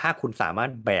ไง ถ้าคุณสามาร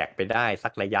ถแบกไปได้สั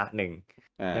กระยะหนึ่ง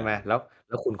อ่ใช่ไหมแล้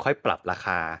วคุณค่อยปรับราค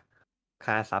า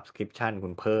ค่า Subscription คุ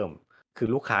ณเพิ่ม คือ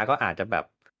ลูกค้าก็อาจจะแบบ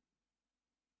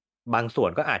บางส่ว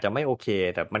นก็อาจจะไม่โอเค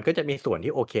แต่มันก็จะมีส่วน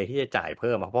ที่โอเคที่จะจ่ายเ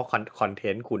พิ่มเพราะคอนเท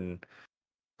นต์คุณ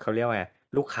เขาเรียกว่าไง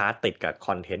ลูกค้าติดกับค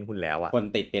อนเทนต์คุณแล้วอ่ะคน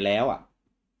ติดไปแล้วอ่ะ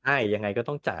ใช่ยังไงก็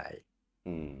ต้องจ่าย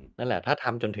อืมนั่นแหละถ้าท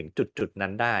ำจนถึงจุดนั้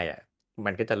นได้อะมั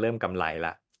นก็จะเริ่มกำไรล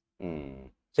ะอืม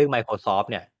ซึ่ง Microsoft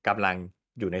เนี่ยกำลัง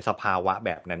อยู่ในสภาวะแ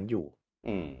บบนั้นอยู่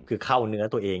อืมคือเข้าเนื้อ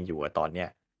ตัวเองอยู่อะตอนเนี้ย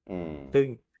อืมซึ่ง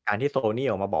การที่โซนี่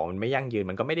ออกมาบอกมันไม่ยั่งยืน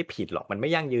มันก็ไม่ได้ผิดหรอกมันไม่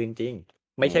ยั่งยืนจริง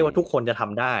อืไม่ใช่มว่าทุกคนจะท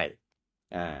ำได้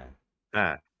อ่า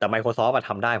แต่ Microsoft อะ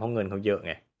ทำได้เพราะเงินเขาเยอะไ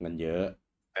งมันเยอะ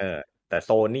เออแต่โซ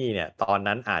นี่เนี่ยตอน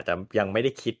นั้นอาจจะยังไม่ได้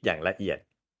คิดอย่างละเอียด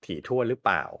ถี่ถ้วนหรือเป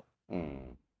ล่า อืม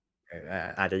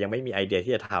อาจจะยังไม่มีไอเดีย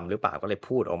ที่จะทำหรือเปล่าก็เลย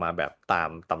พูดออกมาแบบตาม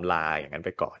ตำราอย่างนั้นไป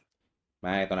ก่อนไ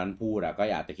ม่ตอนนั้นพูดอะก็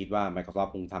อาจจะคิดว่า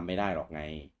Microsoft คงทำไม่ได้หรอกไง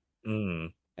อืม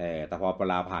แต่พอเว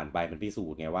ลาผ่านไปมันพิสู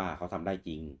จน์ไงว่าเขาทำได้จ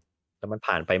ริงแล้วมัน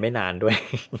ผ่านไปไม่นานด้วย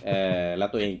แล้ว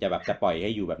ตัวเองจะแบบจะปล่อยใ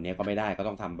ห้อยู่แบบนี้ก็ไม่ได้ก็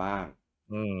ต้องทำบ้าง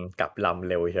กลับลำ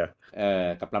เร็วเชียว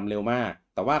กับลำเร็วมาก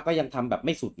แต่ว่าก็ยังทำแบบไ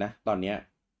ม่สุดนะตอนเนี้ย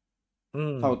อื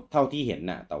มเท่าที่เห็น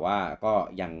น่ะแต่ว่าก็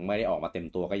ยังไม่ได้ออกมาเต็ม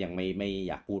ตัวก็ยังไม่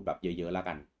อยากพูดแบบเยอะๆแล้ว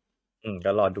กัน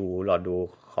ก็รอดู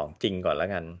ของจริงก่อนแล้ว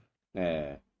กันเออ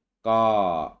ก็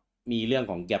มีเรื่อง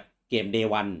ของเกม Day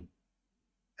One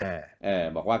อ่า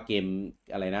บอกว่าเกม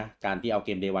อะไรนะการที่เอาเก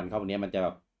ม Day One เข้าวันนี้มันจะแบ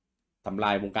บทำล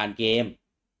ายวงการเกม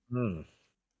อืม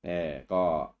ก็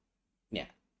เนี่ย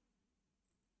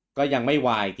ก็ยังไม่ว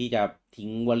ายที่จะทิ้ง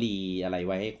วลีอะไรไ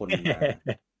ว้ให้คนมา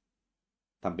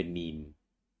ทำเป็นมีม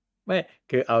ไม่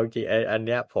คือเอาจริงไอ้อันเ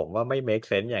นี้ยผมว่าไม่ make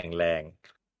sense อย่างแรง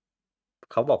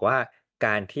เขาบอกว่าก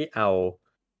ารที่เอา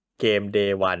เกม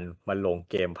Day One มาลง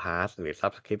เกม Pass หรือ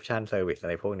Subscription Service อะ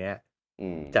ไรพวกเนี้ยอื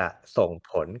มจะส่ง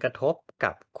ผลกระทบ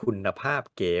กับคุณภาพ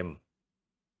เกม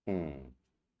อืม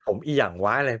ผมอีหยังว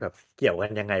ะอะไรแบบเกี่ยวกั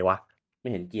นยังไงวะไม่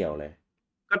เห็นเกี่ยวเลย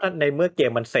ก็ในเมื่อเก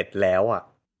มมันเสร็จแล้วอ่ะ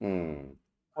อืม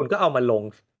คุณก็เอามาลง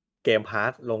เกม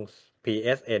Pass ลง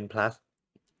PSN Plus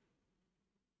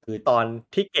คือตอน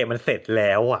ที่เกมมันเสร็จแ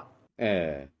ล้วอ่ะเออ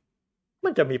มั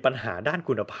นจะมีปัญหาด้าน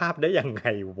คุณภาพได้ยังไง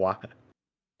วะ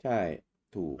ใช่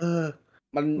ถูกเออ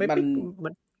มันไม่มันมั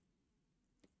น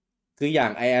คืออย่า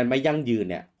งไออันไม่ยั่งยืน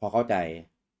เนี่ยพอเข้าใจ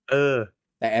เออ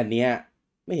แต่อันเนี้ย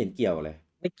ไม่เห็นเกี่ยวเลย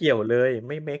ไม่เกี่ยวเลยไ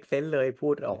ม่ make sense เลย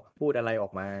พูดอะไรออ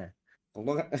กมาผม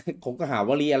ก็ผมก็หาว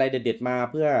ลีอะไรเด็ดๆมา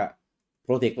เพื่อโป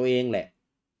รเทคตัวเองแหละ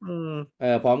อืม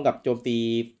พร้อมกับโจมตี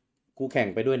คู่แข่ง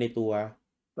ไปด้วยในตัว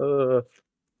เออ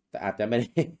แต่อาจจะไม่ได้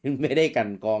ไม่ได้กลั่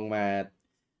นกรองมา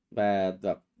แบ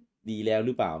บดีแล้วห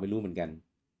รือเปล่าไม่รู้เหมือนกัน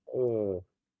เออ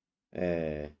เอ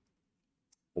อ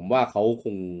ผมว่าเขา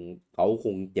ค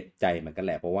งเจ็บใจเหมือนกันแ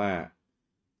หละเพราะว่า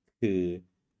คือ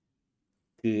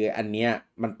คืออันเนี้ย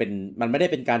มันไม่ได้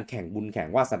เป็นการแข่งบุญแข่ง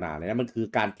วาสนาเลยนะมันคือ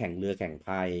การแข่งเรือแข่งพ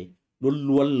าย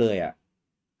ล้วนๆเลยอ่ะ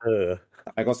เออแ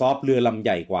ต่ Microsoft เรือลำให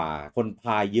ญ่กว่าคนพ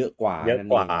ายเยอะกว่าเยอะ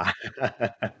กว่า นั่น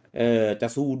เองจะ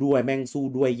สู้ด้วยแม่งสู้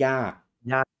ด้วยยาก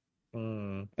ยากอืม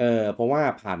เพราะว่า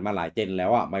ผ่านมาหลายเจนแล้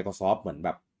วอ่ะ Microsoft เหมือนแบ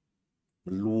บ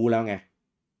มันรู้แล้วไง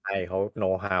ไอเขาโน้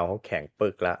ตฮาวเขาแข็งปึ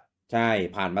กละใช่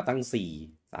ผ่านมาตั้ง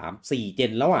4 เจ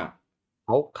นแล้วอ่ะ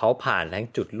เขาผ่านทั้ง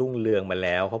จุดรุ่งเรืองมาแ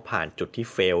ล้วเขาผ่านจุดที่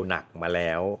เฟลหนักมาแ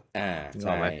ล้วอ่านึกอใ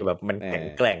ช่อกไหมคือแบบมันเออแข็ง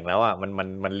แกร่งแล้วอ่ะ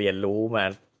มันเรียนรู้มา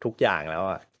ทุกอย่างแล้ว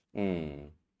อ่ะอืม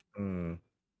อืม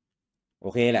โอ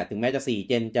เคแหละถึงแม้จะ4 เ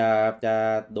จนจะ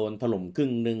โดนถล่มครึ่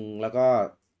งหนึ่งแล้วก็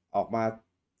ออกมา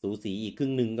สูสีอีกครึ่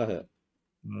งหนึ่งก็เถอะ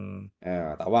อืม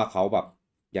แต่ว่าเขาแบบ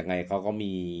ยังไงเขาก็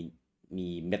มี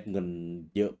เม็ดเงิน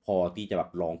เยอะพอที่จะแบบ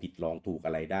ลองผิดลองถูกอ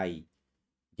ะไรได้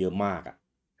เยอะมากอ่ะ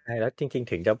ใช่แล้วจริง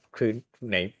ๆถึงจะคือ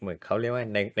ในเหมือนเขาเรียกว่า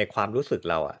ในความรู้สึก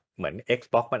เราอ่ะเหมือน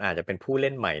Xbox มันอาจจะเป็นผู้เ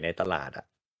ล่นใหม่ในตลาดอ่ะ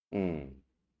อืม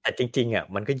แต่จริงๆอ่ะ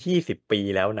มันก็20 ปี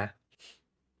แล้วนะ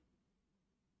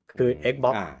คือ อืม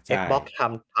Xbox ใช่ Xbox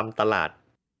ทำตลาด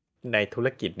ในธุร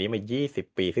กิจนี้มา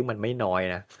20 ปีซึ่งมันไม่น้อย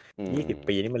นะอื20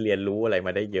 ปีนี่มันเรียนรู้อะไรม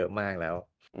าได้เยอะมากแล้ว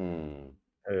อืม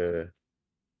เออ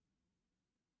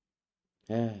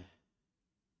เอ้ย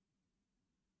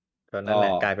ก็นั่นก็ แหล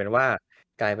ะกลายเป็น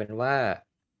ว่า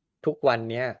ทุกวัน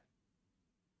เนี้ย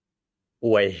อ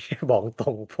วยบอกตร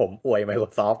งผมอวย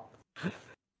Microsoft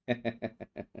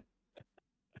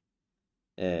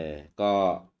ก็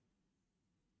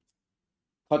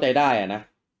เข้าใจได้อะนะ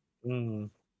อืม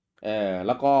แ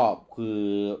ล้วก็คือ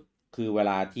คือเว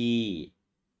ลาที่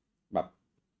แบบ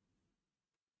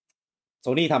โซ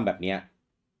นี่ทำแบบเนี้ย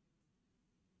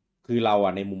คือเราอ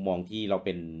ะในมุมมองที่เราเ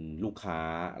ป็นลูกค้า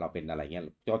เราเป็นอะไรเงี้ย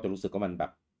ก็จะรู้สึกว่ามันแบ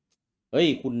บเฮ้ย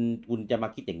คุณจะมา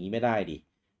คิดอย่างนี้ไม่ได้ดิ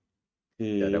คื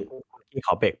อเดี๋ยวคุณพี่ข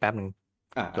อเบรกแป๊บนึง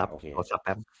รับโอเคโทรศัพท์แ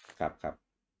ป๊บ ครับ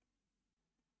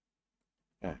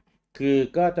อ่ะคือ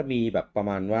ก็จะมีแบบประ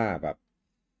มาณว่าแบบ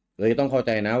ต้องเข้าใ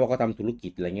จนะว่าเขาทำธุรกิ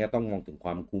จอะไรเงี้ยต้องมองถึงคว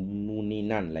ามคุ้มนู่นนี่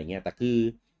นั่นอะไรเงี้ยแต่คือ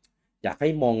อยากให้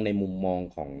มองในมุมมอง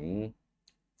ของ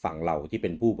ฝั่งเราที่เป็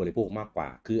นผู้บริโภคมากกว่า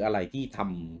คืออะไรที่ท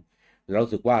ำแล้ว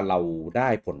รู้สึกว่าเราได้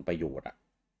ผลประโยชน์อ่ะ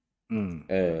อืม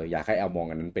อยากให้เอามอง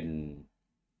อันนั้นเ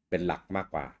ป็นหลักมาก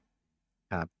กว่า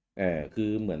ครับคื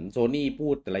อเหมือนโซนี่พู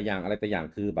ดแต่ละอย่างอะไรแต่อย่าง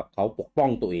คือแบบเขาปกป้อง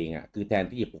ตัวเองอ่ะคือแทน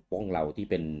ที่จะปกป้องเราที่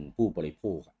เป็นผู้บริโภ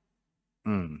คอะ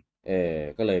อืม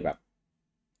ก็เลยแบบ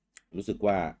รู้สึก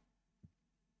ว่า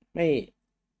ไม่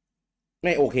ไ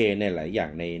ม่โอเคในหลายอย่า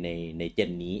งในเจ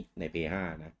นนี้ใน P5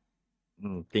 นะ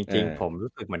จเอริงอๆผม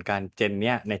รู้สึกเหมือนกันเจนเ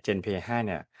นี้ยในเจน Play 5เ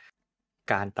นี่ย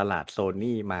การตลาดโซ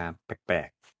นี่มาแปลก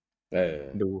เออ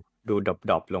ๆดูด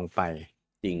รอปลงไป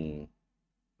จริง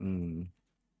อืม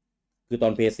คือตอ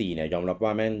น P4เนี่ยยอมรับว่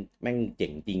าแม่งเจ๋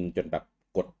งจริงจนแบบ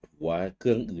กดหัวเค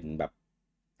รื่องอื่นแบบ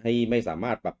ให้ไม่สาม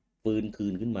ารถแบบฟื้นคื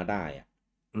นขึ้นมาได้อะ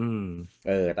อืม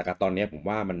แต่กับตอนเนี้ยผม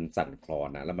ว่ามันสั่นคลอน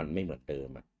นะแล้วมันไม่เหมือนเดิม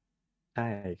อ่ะใช่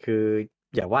คือ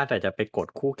อย่าว่าแต่จะไปกด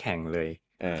คู่แข่งเลย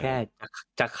เออแค่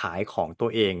จะขายของตัว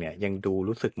เองเนี่ยยังดู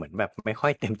รู้สึกเหมือนแบบไม่ค่อ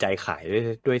ยเต็มใจขาย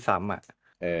ด้วยซ้ำอ่ะ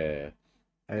เออ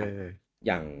เออ่ะออ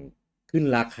ย่างขึ้น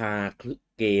ราคา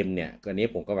เกมเนี่ยอันนี้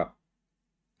ผมก็แบบ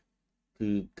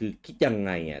คือคิดยังไ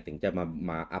งอ่ะถึงจะ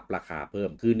มาอัพราคาเพิ่ม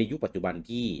คือในยุคปัจจุบัน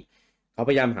ที่เขาพ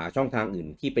ยายามหาช่องทางอื่น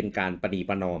ที่เป็นการประนี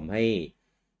ประนอมให้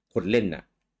คนเล่นอ่ะ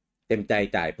เต็มใจ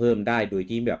จ่ายเพิ่มได้โดย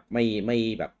ที่แบบไม่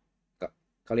แบบ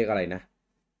เขาเรียกอะไรนะ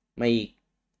ไม่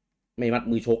ไม่มัด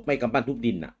มือชกไม่กำปั้นทุบ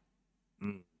ดินอ่ะอื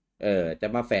มจะ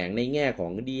มาแฝงในแง่ขอ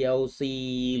ง DLC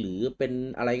หรือเป็น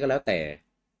อะไรก็แล้วแต่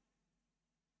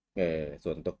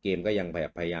ส่วนตัวเกมก็ยัง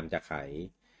พยายามจะขาย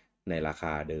ในราค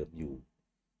าเดิมอยู่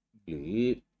หรือ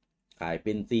ขายเ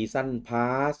ป็นซีซั่นพา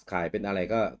สขายเป็นอะไร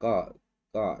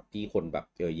ก็ที่คนแบบ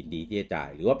ยินดีที่จะจ่าย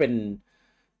หรือว่าเป็น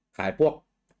ขายพวก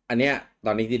อันเนี้ยต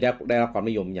อนนี้ที่ได้รับความ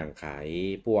นิยมอย่างขาย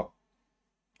พวก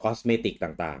คอสเมติก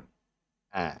ต่าง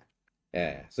อ่า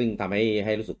ๆซึ่งทำใ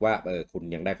ห้รู้สึกว่าคุณ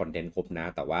ยังได้คอนเทนต์ครบนะ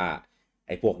แต่ว่าไ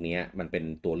อ้พวกเนี้ยมันเป็น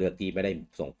ตัวเลือกที่ไม่ได้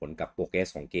ส่งผลกับโปรเกรส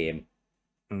ของเกม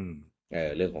อืม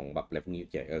เรื่องของแบบอะไรพวกนี้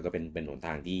ก็เป็นหนท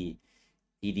างที่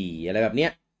ดีอะไรแบบเนี้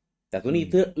ยแต่ตัวนี้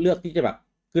อืมเลือกที่จะแบบ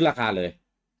ขึ้นราคาเลย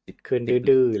สิบขึ้นสิบ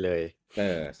ดื้อๆเลย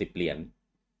10 เหรียญ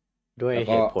ด้วยแล้ว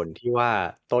ก็เหตุผลที่ว่า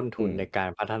ต้นทุนอืมในการ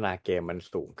พัฒนาเกมมัน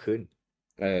สูงขึ้น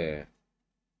เออ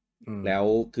อืมแล้ว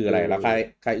คือคืออะไรแล้ว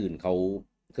ค่ายอื่นเขา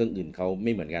เครื่องอื่นเขาไ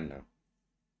ม่เหมือนกันเหรอ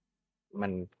มั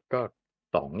นก็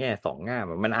สองแง่สองง่าม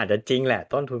อะมันอาจจะจริงแหละ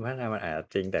ต้นทุนพัฒนามันอาจจะ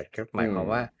จริงแต่ก็หอืมายคมวาม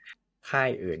ว่าค่าย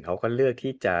อื่นเขาก็เลือก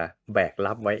ที่จะแบก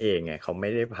รับไว้เองไงเขาไม่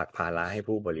ได้ผลักภาระให้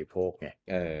ผู้บริโภคไง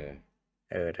เอ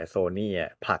อแต่โซนี่อ่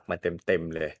ะผลักมาเต็ม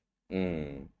เลยอืม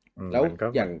แล้วมันก็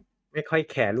อย่างแบบไม่ค่อย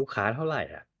แคร์ลูกค้าเท่าไหร่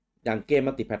อ่ะอย่างเกม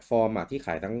มัลติแพลตฟอร์มอ่ะที่ข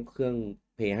ายทั้งเครื่อง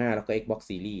PS5 แล้วก็ Xbox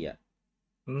Series อ่ะ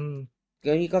อืม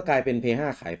ก็นี่ก็กลายเป็น PS5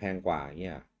 ขายแพงกว่าอย่างเ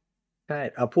งี้ยใช่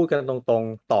เอาพูดกันตรง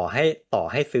ๆต่อ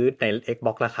ให้ซื้อใน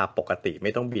Xbox ราคาปกติไ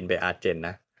ม่ต้องบินไปอาร์เจนน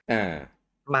ะอ่า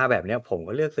มาแบบเนี้ยผม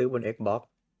ก็เลือกซื้อบน Xbox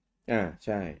ใ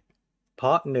ช่เพร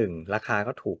าะ1ราคา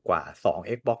ก็ถูกกว่า2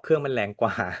 Xbox เครื่องมันแรงก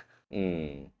ว่า อืม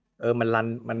มันรัน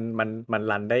มัน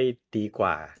รันได้ดีก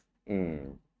ว่าอืม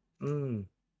อืม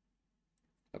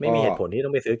แล้วก็ไม่มีเหตุผลที่ต้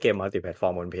องไปซื้อเกมมัลติแพลตฟอ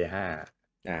ร์มบน PS5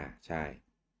 ใช่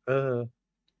เออ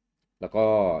แล้วก็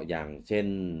อย่างเช่น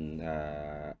เอ่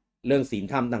อเรื่องศีล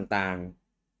ธรรมต่าง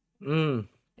อืม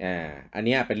ๆอันเ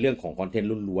นี้ยเป็นเรื่องของคอนเทนต์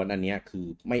ล้วนๆอันเนี้ยคือ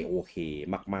ไม่โอเค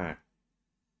มาก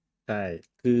ใช่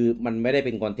ๆคือมันไม่ได้เ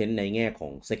ป็นคอนเทนต์ในแง่ขอ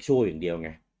งเซ็กชวลอย่างเดียวไง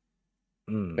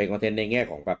อืมเป็นคอนเทนต์ในแง่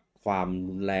ของแบบความ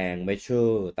รุนแรงเมเชอ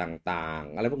ร์ต่าง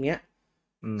ๆอะไรพวกเนี้ย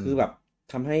อืมคือแบบ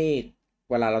ทำให้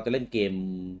เวลาเราจะเล่นเกม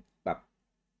แบบ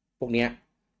พวกเนี้ย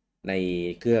ใน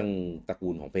เครื่องตระกู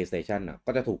ลของ PlayStation อ่ะ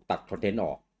ก็จะถูกตัดคอนเทนต์อ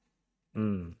อก อื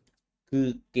มคือ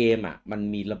เกมอ่ะมัน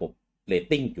มีระบบเรต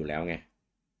ติ้งอยู่แล้วไง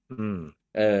อืม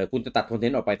คุณจะตัดคอนเทน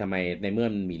ต์ออกไปทำไมในเมื่อ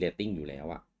มันมีเรตติ้งอยู่แล้ว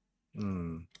อ่ะอืม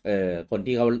คน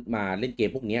ที่เขามาเล่นเก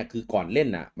มพวกเนี้ยคือก่อนเล่น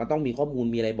อ่ะมันต้องมีข้อมูล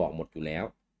มีอะไรบอกหมดอยู่แล้ว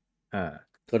อ่า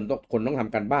คนต้องท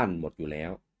ำการบ้านหมดอยู่แล้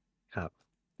วครับ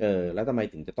แล้วทำไม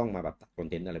ถึงจะต้องมาแบบตัดคอน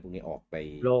เทนต์อะไรพวกนี้ออกไป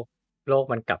โลกโลก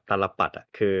มันกลับตาลปัตรอ่ะ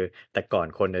คือแต่ก่อน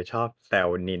คนจะชอบแซว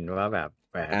นินว่าแบบ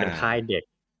แหมอ่เป็นค่ายาเด็ก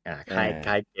ค่าย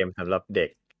อ่าเกมสำหรับเด็ก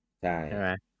ใช่ใช่ไหม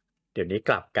เดี๋ยวนี้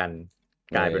กลับกัน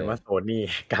เอกลายเป็นอว่าโซนี่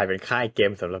กลายเป็นค่ายเก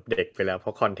มสำหรับเด็กไปแล้วเพร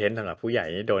าะคอนเทนต์สำหรับผู้ใหญ่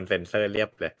นี่โดนเซ็นเซอร์เรียบ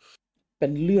เลยเป็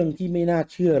นเรื่องที่ไม่น่า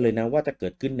เชื่อเลยนะว่าจะเกิ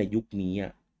ดขึ้นในยุคนี้อ่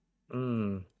ะอืม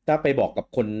ถ้าไปบอกกับ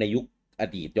คนในยุคอ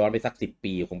ดีตย้อนไปสัก10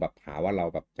 ปีคงแบบหาว่าเรา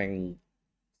แบบแม่ง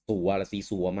สัวละซี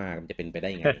ซัวมากมันจะเป็นไปได้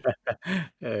ไง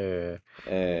เออ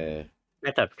เออ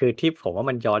แต่คือที่ผมว่า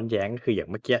มันย้อนแย้งคืออย่าง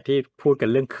เมื่อกี้ที่พูดกัน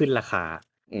เรื่องขึ้นราคา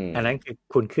อืมอันนั้นคือ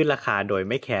คุณขึ้นราคาโดย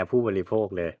ไม่แคร์ผู้บริโภค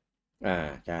เลย อ่า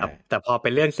ใช่แต่พอเป็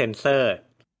นเรื่องเซ็นเซอร์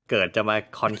เกิดจะมา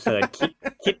คอนเซิร์น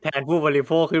คิดแทนผู้บริโ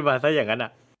ภคขึ้นมาซะอย่างนั้นอ่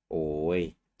ะโอ้ย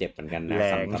เจ็บเหมือนกันนะแร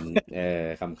ง ค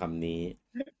ำนี้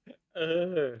เอ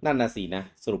อนั่นน่ะสินะ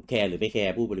สรุปแคร์หรือไม่แค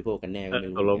ร์ผู้บริโภคกันแน่ก็ไม่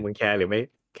ตกลงรู้เหมือนกันมึงแคร์หรือไม่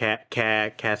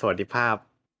แคร์สวัสดิภาพ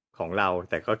ของเรา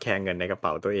แต่ก็แคร์เงินในกระเป๋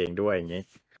าตัวเองด้วยอย่างนี้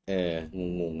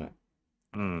งงอ่ะ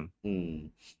อืมอืม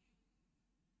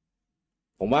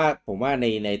ผมว่า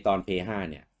ในตอน Play 5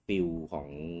เนี่ยฟิลของ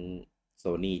โซ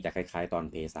นี่จะคล้ายๆตอน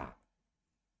Play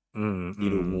 3อืมอืมที่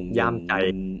ดูงงย่ามใจง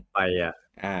มึนไปอ่ะ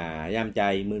ๆย่ามใจ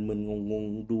มึนงง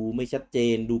ดูไม่ชัดเจ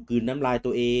นดูกลืนน้ำลายตั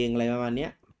วเองอะไรประมาณเนี้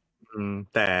ย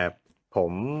แต่ผ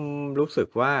มรู้สึก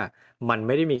ว่ามันไ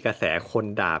ม่ได้มีกระแสคน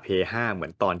ด่า Play 5เหมือ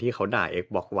นตอนที่เขาด่า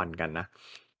Xbox One กันนะ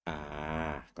อ่า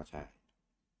ก็ใช่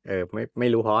ไม่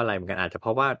รู้เพราะอะไรเหมือนกันอาจจะเพร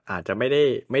าะว่าอาจจะไม่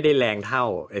ได้แรงเท่า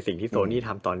ไอสิ่งที่โซอืมนี่ท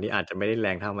ำตอนนี้อาจจะไม่ได้แร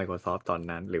งเท่า Microsoft ตอน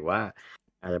นั้นหรือว่า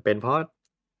อาจจะเป็นเพราะ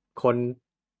คน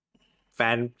แฟ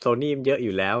นโซนี่เยอะอ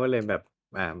ยู่แล้วก็เลยแบบ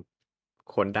อ่า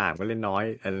คนด่าก็เลยน้อย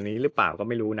อันนี้หรือเปล่าก็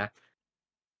ไม่รู้นะ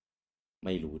ไ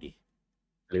ม่รู้ดิ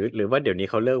หรือว่าเดี๋ยวนี้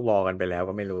เขาเลิกวอกันไปแล้ว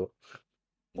ก็ไม่รู้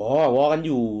วอกันอ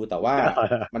ยู่แต่ว่า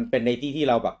มันเป็นในที่ที่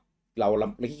เราแบบเรา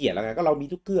ขี้เกียจแล้วไงก็เรามี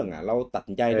ทุกเครื่องอ่ะเราตัด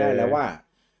สินใจเอได้แล้วว่า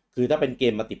อ คือถ้าเป็นเก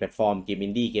มมัลติแพลตฟอร์มเกมอิ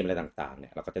นดี้เกมอะไรต่างๆเนี่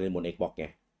ยเราก็จะเล่นบน Xbox ไง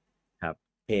ครับ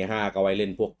PS5 ก็ไว้เล่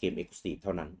นพวกเกม Exclusive เ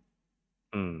ท่านั้น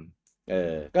อืม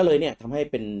ก็เลยเนี่ยทำให้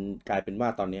เป็นกลายเป็นว่า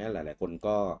ตอนนี้หลายๆคน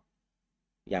ก็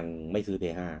ยังไม่ซื้อ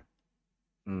PS5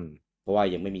 อืมเพราะว่า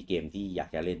ยังไม่มีเกมที่อยาก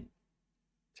จะเล่น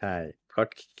ใช่เพราะ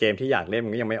เกมที่อยากเล่นมั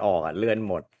นก็ยังไม่ออกเลื่อน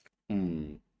หมดอืม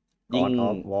ยิ่ง God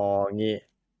of War งี้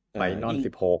Final ยิ่ง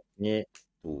16งี้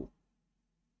ถูก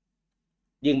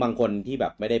ยิ่งบางคนที่แบ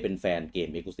บไม่ได้เป็นแฟนเกม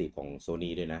Exclusive ของ Sony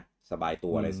ด้วยนะสบายตั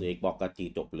วอะไรซื้อ Xbox ก็จี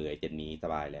จบเลยเจนนี้ส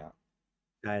บายแล้ว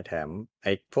ใช่แถมไ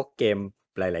อ้พวกเกม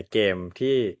หลายๆเกม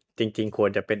ที่จริงๆควร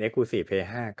จะเป็น Exclusive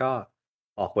PS5 ก็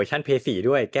ออกเวอร์ชัน PS4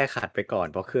 ด้วยแก้ขัดไปก่อน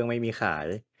เพราะเครื่องไม่มีขาย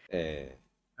เออ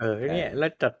ใช่ เนี่ยแล้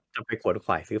วจะไปขวนข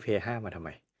วายซื้อ PS5 มาทำไม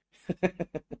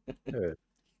เออ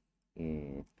อืม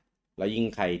แล้วยิ่ง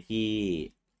ใครที่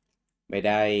ไม่ไ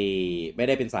ด้ไม่ไ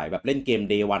ด้เป็นสายแบบเล่นเกม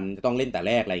Day One จะต้องเล่นแต่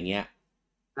แรกอะไรเงี้ย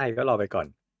ใช่ก็รอไปก่อน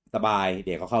สบายเ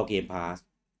ดี๋ยวเขาเข้าเกมพาส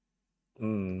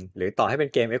หรือต่อให้เป็น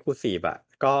เกม Exclusive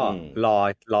ก็อืมรอ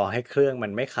รอให้เครื่องมั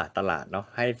นไม่ขาดตลาดเนาะ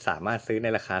ให้สามารถซื้อใน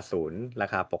ราคาศูนย์รา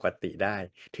คาปกติได้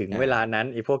ถึงเวลานั้น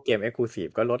ไอ้พวกเกม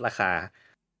Exclusive ก็ลดราคา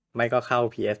ไม่ก็เข้า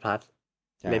PS Plus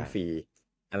ใช่เล่นฟรี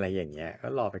อะไรอย่างเงี้ยก็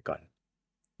รอไปก่อน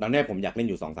ตอนนี้ผมอยากเล่น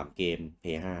อยู่2-3เกม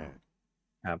PS5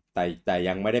 ครับแต่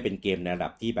ยังไม่ได้เป็นเกมในระดั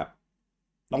บที่แบบ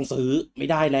ต้องซื้อไม่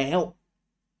ได้แล้ว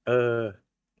เออ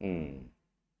อืม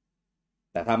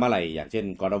แต่ถ้าเมื่อไหร่อย่างเช่น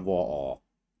God of War ออก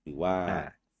หรือว่า อ่า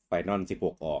Final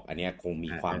 16ออกอันเนี้ยคงมี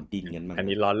ความอ่าดิ้นกันบ้างละอัน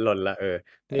นี้ร้อนรนละเอ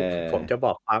นี่ผมจะอบ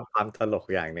อกความตลก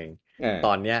อย่างหนึ่งเออต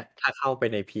อนเนี้ยถ้าเข้าไป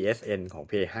ใน PSN ของ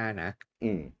PS5 นะ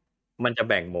อืมมันจะ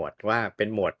แบ่งโหมดว่าเป็น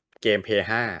โหมดเกม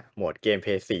PS5 โหมดเกม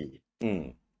PS4อืม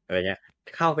อะไรเงี้ย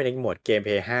เข้าไปในโหมดเกม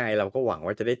PS5 เราก็หวัง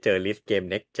ว่าจะได้เจอลิสต์เกม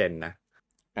Next Gen นะ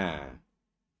อ่า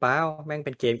เปล่าแม่งเ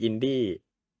ป็นเกมอินดี้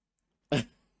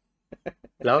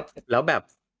แล้วแล้วแบบ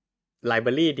ไลบร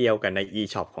ารีเดียวกันใน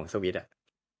eShop ของสวิตอ่ะ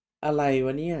อะไรว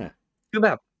ะเนี่ยคือแบ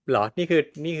บเหรอนี่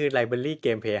คือไลบรารีเก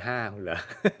ม PS5 คุณเหรอ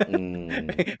อืม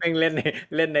แม่งเล่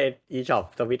นใน eShop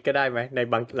สวิตก็ได้ไหมใน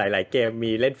บางหลายๆเกม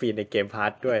มีเล่นฟรีในเกมพา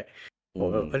สด้วยอืผม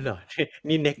แบบเหรอ ม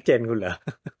นี่ Next Gen คุณเหรอ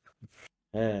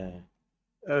เออ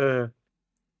เออ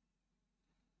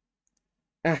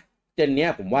อ่ะเจนเนี้ย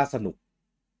ผมว่าสนุก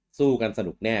สู้กันส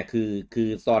นุกแน่คือ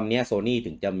ตอนเนี้ยโซนี่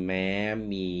ถึงจะแม้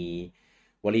มี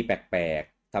วลีแปลก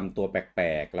ๆทำตัวแปล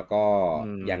กๆแล้วก็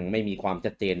อืยังไม่มมีความ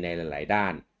ชัดเจนในหลายๆด้า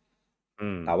นอื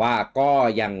มแต่ว่าก็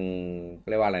ยัง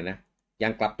เรียกว่าอะไรนะยั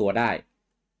งกลับตัวได้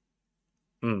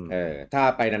อืมถ้า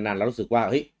ไปนานๆแล้วรู้สึกว่า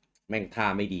เฮ้ยแม่งท่า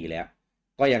ไม่ดีแล้ว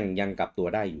ก็ยังกลับตัว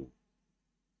ได้อยู่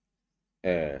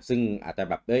ซึ่งอาจจะ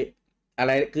แบบเอ้ยอะไ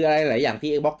รคืออะไรหลายอย่างที่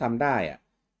Xbox ทำได้อะ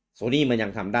โซนี่มันยั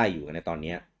งทำได้อยู่ในตอนเ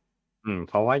นี้ย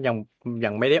เพราะว่ายั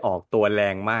งไม่ได้ออกตัวแร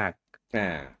งมากอ่า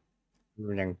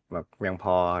ยังแบบยังพ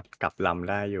อกลับลำ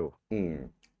ได้อยู่อืม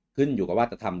ขึ้นอยู่กับว่า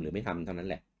จะทำหรือไม่ทำเท่านั้น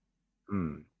แหละอื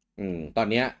มตอน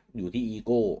เนี้ยอยู่ที่อีโ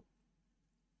ก้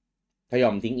ถ้าย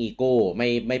อมทิ้งอีโก้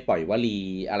ไม่ปล่อยวลี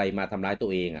อะไรมาทำร้ายตัว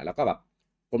เองอ่ะแล้วก็แบบ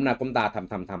ก้มหน้าก้มตา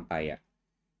ทำไปอ่ะ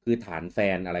คือฐานแฟ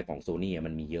นอะไรของโซนี่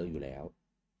มันมีเยอะอยู่แล้ว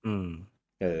อืม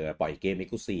ปล่อยเกมเอ็ก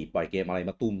ซ์คลูซีฟปล่อยเกมอะไร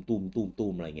มาตุ้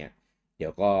มอะไรเงี้ยเดี๋ย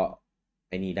วก็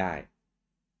ไอ้นี่ได้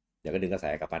เดี๋ยวก็ดึงกระแส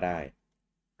กลับมาได้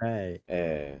ใช่เอ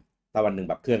อถ้าวันหนึ่ง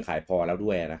แบบเครื่องขายพอแล้วด้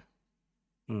วยนะ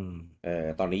อืม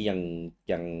ตอนนี้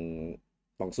ยัง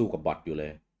ต้องสู้กับบอทอยู่เล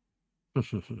ย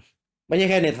ไม่ใช่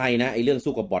แค่ในไทยนะไอ้เรื่อง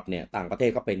สู้กับบอทเนี่ยต่างประเท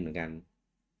ศก็เป็นเหมือนกัน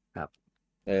ครับ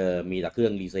มีแต่เครื่อ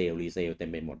งรีเซลเต็ม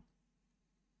ไปหมด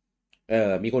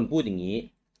มีคนพูดอย่างนี้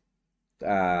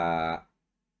อ่า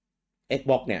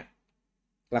Xbox เนี่ย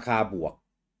ราคาบวก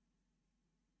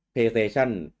PlayStation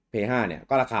PS5 เนี่ย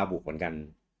ก็ราคาบวกเหมือนกัน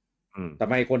อืมทำ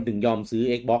ไมคนถึงยอมซื้อ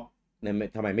Xbox เนี่ย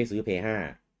ทำไมไม่ซื้อ PS5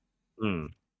 อืม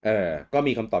ก็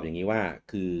มีคำตอบอย่างนี้ว่า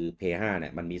คือ PS5 เนี่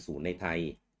ยมันมีศูนย์ในไทย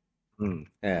อืม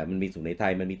มันมีศูนย์ในไท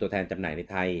ยมันมีตัวแทนจำหน่ายใน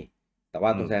ไทยแต่ว่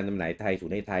าอืมตัวแทนจำหน่ายไทยศู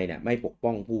นย์ในไทยเนี่ยไม่ปกป้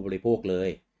องผู้บริโภคเลย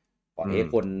ปล่อยอืมให้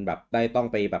คนแบบได้ต้อง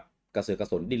ไปแบบกระเสือกกระ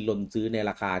สนดิ้นรนซื้อใน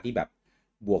ราคาที่แบบ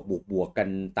บวกกัน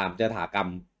ตามยถากรรม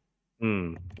อืม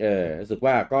รู้สึก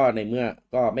ว่าก็ในเมื่อ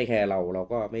ก็ไม่แคร์เรา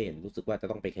ก็ไม่เห็นรู้สึกว่าจะ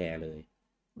ต้องไปแคร์เลย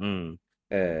อืม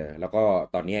แล้วก็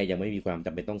ตอนนี้ยังไม่มีความจ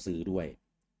ำเป็นต้องซื้อด้วย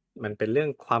มันเป็นเรื่อง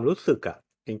ความรู้สึก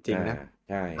จริงๆนะ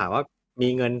ใช่ถามว่ามี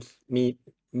เงินมี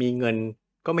มีเงิน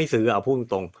ก็ไม่ซื้อพูด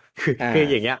ตรงๆคือ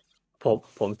อย่างเงี้ย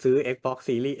ผมซื้อ Xbox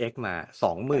Series X มา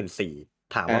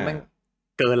24,000ถามอ่าว่าแม่ง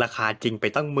เกินราคาจริงไป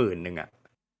ตั้ง10,000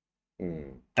อืม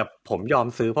แต่ผมยอม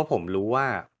ซื้อเพราะผมรู้ว่า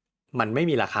มันไม่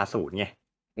มีราคาศูนย์ไง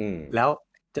อืมแล้ว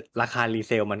ราคารีเ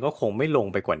ซลมันก็คงไม่ลง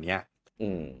ไปกว่านี้อื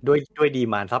มด้วยดี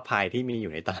มานด์ซัพพลายที่มีอ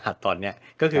ยู่ในตลาดตอนเนี้ย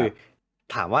ก็คือครับ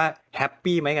ถามว่าแฮป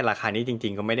ปี้ไหมกับราคานี้จริ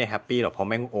งๆก็ไม่ได้แฮปปี้หรอกเพราะ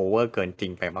แม่งโอเวอร์เกินจริ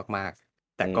งไปมาก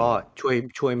ๆ แต่ก็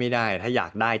ช่วยไม่ได้ถ้าอยา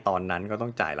กได้ตอนนั้นก็ต้อ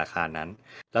งจ่ายราคานั้น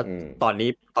แล้วตอน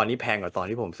นี้แพงกว่าตอน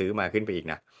ที่ผมซื้อมาขึ้นไปอีก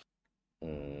นะ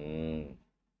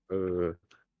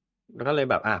แล้วก็เลย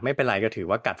แบบไม่เป็นไรก็ถือ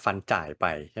ว่ากัดฟันจ่ายไป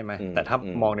ใช่ไหมแต่ถ้า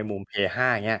มองในมุม PS5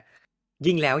 เงี้ย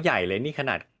ยิ่งแล้วใหญ่เลยนี่ข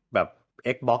นาดแบบ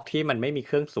Xbox ที่มันไม่มีเ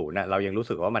ครื่องศูนย์เรายังรู้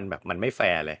สึกว่ามันแบบมันไม่แฟ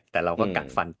ร์เลยแต่เราก็กัด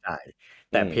ฟันจ่าย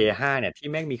แต่ PS5 เนี่ยที่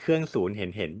แม่งมีเครื่องศูนย์เ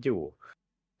ห็นอยู่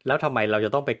แล้วทำไมเราจะ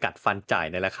ต้องไปกัดฟันจ่าย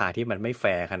ในราคาที่มันไม่แฟ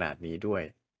ร์ขนาดนี้ด้วย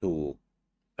ถูก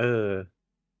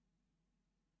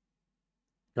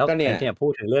แล้วเนี่ยพู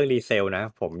ดถึงเรื่องรีเซลนะ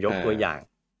ผมยกตัวอย่า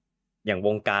งว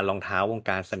งการรองเท้าวง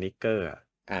การสนิเกอร์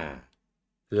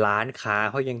ร้านค้า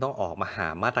เขายังต้องออกมาหา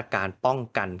มาตรการป้อง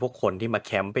กันพวกคนที่มาแ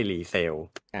คมป์ไปรีเซล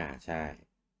ใช่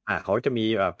เขาจะมี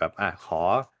แบบขอ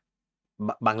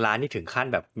บางร้านนี่ถึงขั้น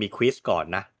แบบมีควิสก่อน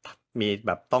นะมีแ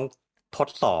บบต้องทด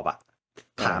สอบ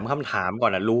ถามคำถามก่อ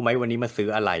นรู้ไหมวันนี้มาซื้อ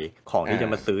อะไรของที่จะ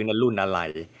มาซื้อเนี่ยรุ่นอะไร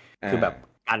คือแบบ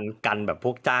กันแบบพ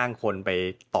วกจ้างคนไป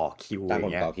ต่อคิวอย่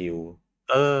างเงี้ย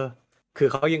คือ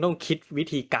เขายังต้องคิดวิ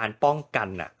ธีการป้องกัน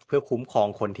เพื่อคุ้มครอง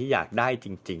คนที่อยากได้จ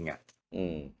ริงๆ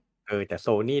แต่โซ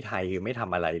นี่ไทยคือไม่ท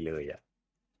ำอะไรเลย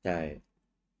ใช่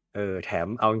แถม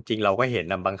เอาจริงเราก็เห็น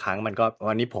บางครั้งมันก็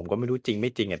วันนี้ผมก็ไม่รู้จริงไ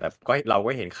ม่จริงแต่ก็เรา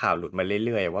ก็เห็นข่าวหลุดมาเ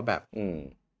รื่อยๆว่าแบบ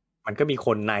มันก็มีค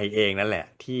นในเองนั่นแหละ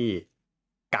ที่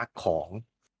กักของ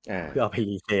เพื่อเอาไป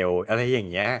รีเซลอะไรอย่าง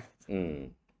เงี้ย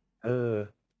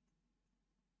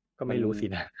ก็ไม่รู้สิ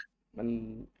นะมัน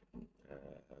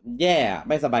แย่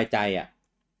ไม่สบายใจ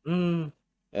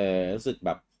รู้สึกแบ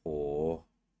บโห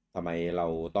ทำไมเรา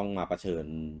ต้องมาเผชิญ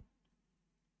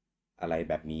อะไร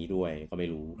แบบนี้ด้วยก็ไม่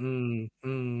รู้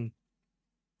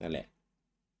นั่นแหละ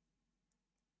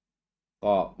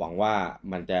ก็หวังว่า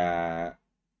มันจะ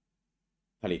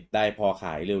ผลิตได้พอข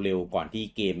ายเร็วๆก่อนที่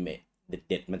เกมเ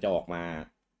ด็ดๆมันจะออกมา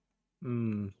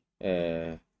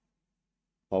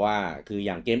เพราะว่าคืออ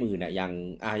ย่างเกมอื่นอ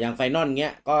ย่างไฟนอลเงี้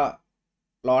ยก็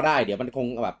รอได้เดี๋ยวมันคง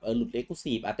แบบหลุดเอ็กซ์คลู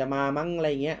ซีฟอาจจะมามั้งอะไร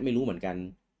เงี้ยไม่รู้เหมือนกัน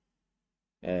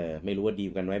ไม่รู้ว่าดี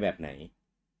ลกันไว้แบบไหน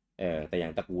แต่อย่า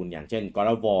งตระกูลอย่างเช่น God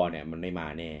of War เนี่ยมันไม่มา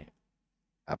แน่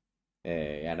ครับ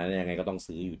อันนั้นยังไงก็ต้อง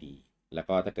ซื้ออยู่ดีแล้ว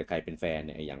ก็ถ้าเกิดใครเป็นแฟนเ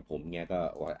นี่ยอย่างผมเงี้ยก็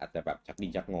อาจจะแบบชักดิ้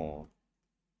นชักงอ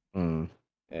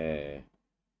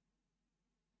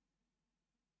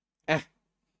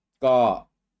ก็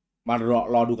มา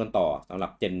รอดูกันต่อสำหรั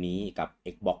บเจนนี้กับ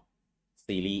Xbox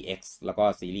Series X แล้วก็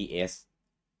Series S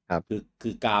ครับคื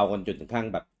อกาวกันจนถึงขั้น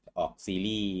แบบออกซี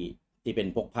รีส์ที่เป็น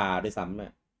พกพาด้วยซ้ำ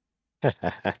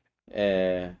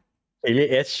ซีรี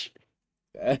ส์ H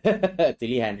ซี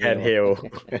รีส์แฮนด์เฮล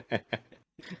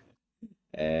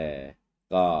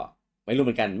ก็ไม่รู้เห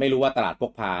มือนกันไม่รู้ว่าตลาดพ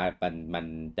กพามัน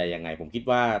จะยังไงผมคิด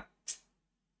ว่า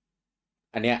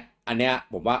อันเนี้ย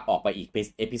ผมว่าออกไปอีก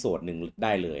เอพิโซดหนึ่งไ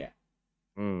ด้เลย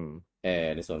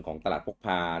ในส่วนของตลาดพกพ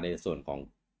าในส่วนของ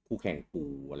คู่แข่ง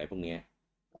ปู่อะไรพวกเนี้ย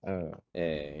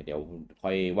เดี๋ยวค่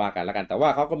อยว่ากันแล้วกันแต่ว่า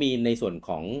เขาก็มีในส่วนข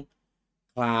อง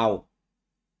คลาว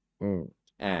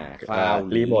คลาว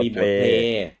หรือรีโมทเพล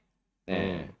ย์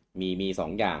มีสอ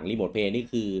งอย่างรีโมทเพลย์นี่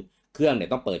คือเครื่องเนี่ย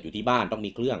ต้องเปิดอยู่ที่บ้านต้อง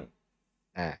มีเครื่อง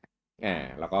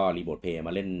แล้วก็รีโมทเพลย์ม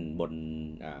าเล่นบน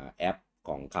แอป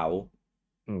ของเขา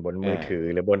บนมือถือ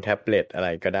หรือบนแท็บเล็ตอะไร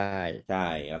ก็ได้ใช่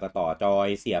แล้วก็ต่อจอย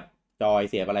เสียบ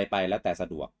อะไรไปแล้วแต่สะ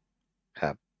ดวกค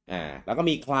รับแล้วก็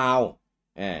มีคลาว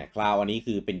คลาวอันนี้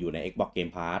คือเป็นอยู่ใน Xbox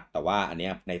Game Pass แต่ว่าอันเนี้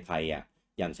ยในไทย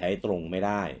ยังใช้ตรงไม่ไ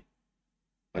ด้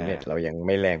เน็ตเรายังไ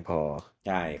ม่แรงพอใ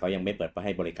ช่เขายังไม่เปิดไปใ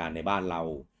ห้บริการในบ้านเรา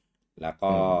แล้ว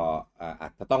ก็อา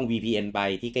จจะต้อง VPN ไป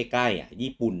ที่ใกล้ๆ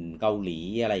ญี่ปุ่นเกาหลี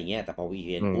อะไรอย่างเงี้ยแต่พอ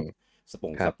VPN ปุ๊บส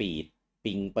ปีด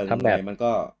ปิงเปิงอะไรมัน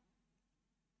ก็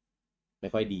ไม่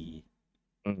ค่อยดี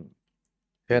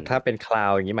ถ้าเป็นคลา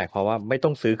วด์อย่างนี้หมายความว่าไม่ต้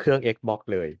องซื้อเครื่อง Xbox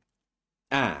เลย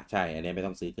ใช่อันนี้ไม่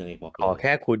ต้องซื้อเครื่อง Xbox ขอแ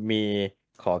ค่คุณ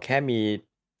ขอแค่มี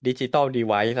ดิจิตอลดี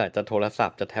ไวซ์จะโทรศัพ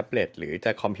ท์จะแท็บเล็ตหรือจ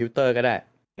ะคอมพิวเตอร์ก็ได้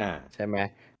ใช่ไหม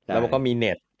แล้วมันก็มีเ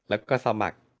น็ตแล้วก็สมั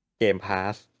ครเกมพา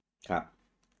ส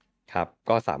ครับ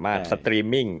ก็สามารถสตรีม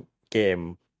มิ่งเกม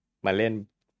มาเล่น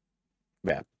แ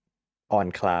บบออน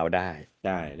คลาวด์ได้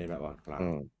เล่นแบบออนคลาว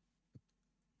ด์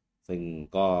ซึ่ง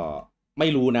ก็ไม่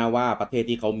รู้นะว่าประเทศ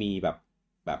ที่เขามีแบบ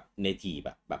เนทีฟ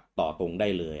แบบต่อตรงได้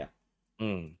เลย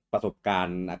ประสบการ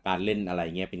ณ์การเล่นอะไรเ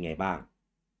งี้ยเป็นไงบ้าง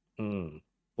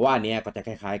เพราะว่าอันเนี้ยก็จะค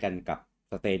ล้ายๆกันกับ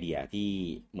สเตเดียที่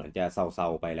เหมือนจะเซา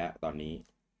ๆไปแล้วตอนนี้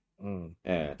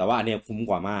แต่ว่าอันเนี้ยคุ้ม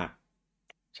กว่ามาก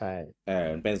ใช่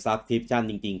มันเป็นซับสคริปชั่น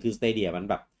จริงๆคือสเตเดียมัน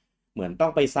แบบเหมือนต้อ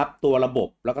งไปซับตัวระบบ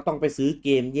แล้วก็ต้องไปซื้อเก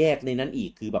มแยกในนั้นอี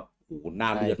กคือแบบโหน่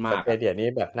าเลือดมากสเตเดียนี้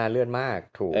แบบน่าเลือดมาก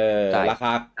ถูกราค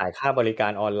าจ่ายค่าบริกา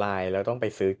รออนไลน์แล้วต้องไป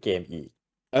ซื้อเกมอีก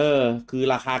คือ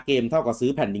ราคาเกมเท่ากับซื้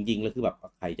อแผ่นจริงๆแล้วคือแบบ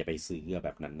ใครจะไปซื้อแบ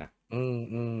บนั้นนะ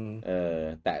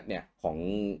แต่เนี่ยของ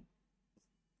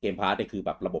เกมพาสเนี่ยคือแ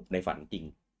บบระบบในฝันจริง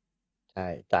ใช่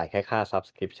จ่ายแค่ค่า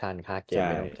subscription ค่าเกมใช่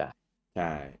ไม่ต้องจ่ายใ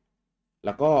ช่แ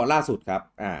ล้วก็ล่าสุดครับ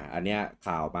อันเนี้ย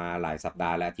ข่าวมาหลายสัปด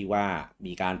าห์แล้วที่ว่า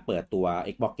มีการเปิดตัว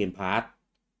Xbox Game Pass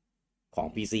ของ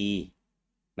PC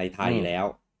ในไทยแล้ว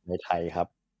ในไทยครับ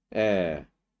เออ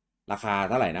ราคา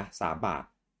เท่าไหร่นะ3 บาท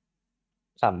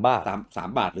3 บาท3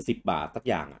 บาทหรือ10 บาทสัก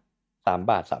อย่างอ่ะ3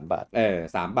 บาท3 บาท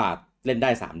3 บาทเล่นได้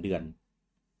3 เดือน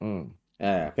อืม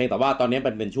เพียงแต่ว่าตอนนี้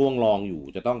มันเป็นช่วงลองอยู่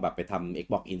จะต้องแบบไปทำ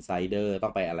Xbox Insider ต้อ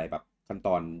งไปอะไรแบบขั้นต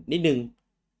อนนิดนึง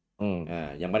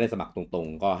ยังไม่ได้สมัครตรง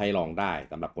ๆก็ให้ลองได้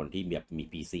สำหรับคนที่แบบมี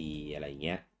PC อะไรอย่างเ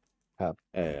งี้ยครับ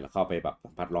แล้วเข้าไปแบบสั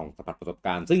มผัสประสบก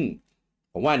ารณ์ซึ่ง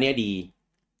ผมว่าอันเนี้ยดี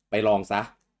ไปลองซะ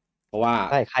เพราะว่า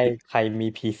ใช่ใครมี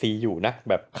PC อยู่นะ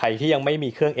แบบใครที่ยังไม่มี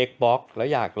เครื่อง Xbox แล้ว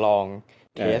อยากลอง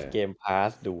เทสเกม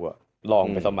Pass ดูอะลอง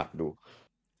ไปสมัครดู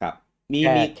ครับมีแ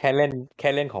ค่มีแค่เล่นแค่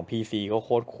เล่นของ PC ก็โค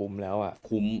ตรคุ้มแล้วอ่ะ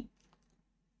คุ้ม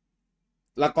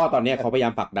แล้วก็ตอนนี้เขาพยายา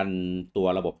มผลักดันตัว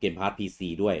ระบบเกมพาส PC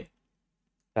ด้วย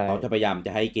ใช่เขาจะพยายามจ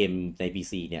ะให้เกมใน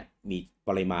PC เนี่ยมีป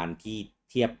ริมาณที่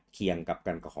เทียบเคียงกับ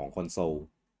กันกับของคอนโซล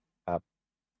ครับ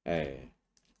เออ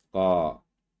ก็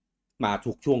มา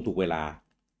ถูกช่วงถูกเวลา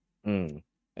อืม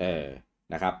เออ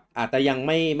นะครับอาจจะยังไ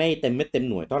ม่เต็มเม็ดเต็ม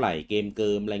หน่วยเท่าไหร่เกมเ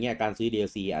กิมอะไรเงี้ยการซื้อ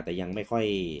DLC อาจจะยังไม่ค่อย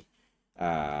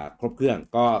ครบเครื่อง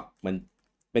ก็มัน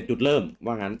เป็นจุดเริ่ม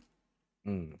ว่างั้น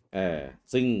อืมเออ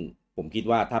ซึ่งผมคิด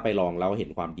ว่าถ้าไปลองแล้วเห็น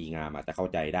ความดีงามอาจจะเข้า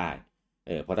ใจได้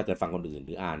เพราะถ้าเกิดฟังคนอื่นห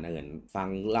รืออ่านฟัง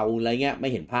เราอะไรเงี้ยไม่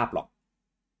เห็นภาพหรอก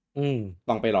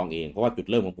ต้องไปลองเองเพราะว่าจุด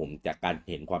เริ่มของผมจากการ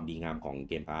เห็นความดีงามของ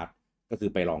เกมพาสก็คือ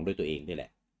ไปลองด้วยตัวเองนี่แหล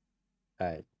ะใ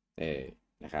ช่เออ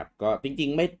นะครับก็จริง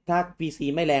ๆไม่ถ้า PC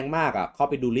ไม่แรงมากอ่ะเข้า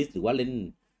ไปดูลิสต์หรือว่าเล่น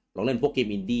ลองเล่นพวกเกม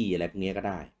อินดี้อะไรพวกนี้ก็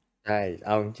ได้ใช่เอ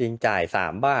าจริงๆจ่าย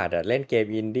3 บาทอะเล่นเกม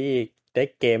อินดี้ได้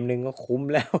เกมนึงก็คุ้ม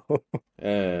แล้ว เอ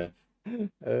อ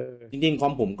เออจริงๆคอ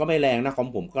มผมก็ไม่แรงนะคอม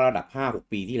ผมก็ระดับ5-6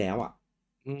 ปีที่แล้วอ่ะ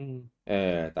อืม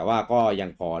แต่ว่าก็ยัง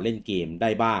พอเล่นเกมได้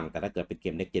บ้างแต่ถ้าเกิดเป็นเก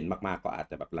มเน็กเจนมากๆก็อาจ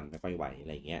จะแบบรันไม่ค่อยไหวอะไ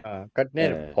รเงี้ยก็เอเนี่ย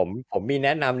อผมมีแน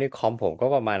ะนำนี่คอมผมก็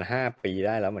ประมาณ5 ปีไ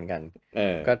ด้แล้วเหมือนกันเอ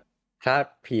อก็ถ้า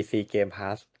PC Game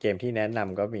Pass เกมที่แนะน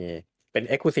ำก็มีเป็น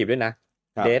Exclusive ด้วยนะ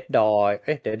ครับ Dead Door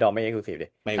Dead Door ไม่ Exclusive ดิอ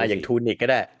ย่าง ไม่รู้สิ Tunic ก็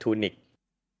ได้ Tunic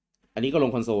อันนี้ก็ล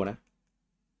งคอนโซลนะ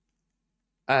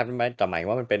ไม่แต่หมาย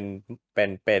ว่ามันเ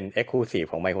ป็น Exclusive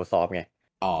ของ Microsoft ไง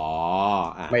อ๋อ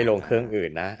อ่าไม่ลงเครื่องอ่าอื่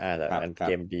นนะแต่ครับอันครับเ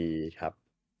กมดีครับ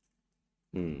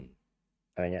อืม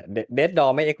อะไรเงี้ย Dead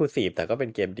Door ไม่ Exclusive แต่ก็เป็น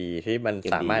เกมดีที่มันเกม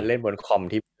ดีสามารถเล่นบนคอม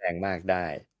ที่แรงมากได้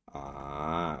อ่า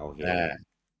โอเคอ่า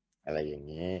อะไรอย่าง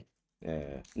นี้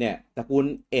เนี่ยตระกูล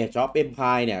Age of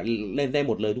Empire เนี่ยเล่นได้ห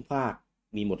มดเลยทุกภาค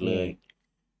มีหมดอืมเลย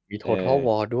มี เอ Total อ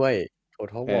War ด้วย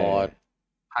Total เอ War อ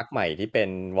ภาคใหม่ที่เป็น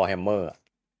Warhammer อะ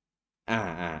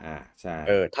ใช่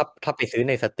ถ้าไปซื้อ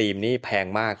ในสตรีมนี่แพง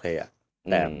มากเลยอ่ะ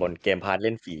แต่อืมบนเกมพาสเ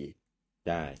ล่นฟรีใ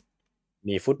ช่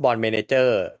มีฟุตบอลเมเนเจอ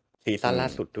ร์ซีอืซั่นมล่า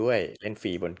สุดด้วยเล่นฟ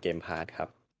รีบนเกมพาสครับ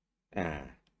อ่า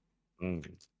อืม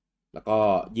แล้วก็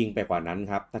ยิ่งไปกว่านั้น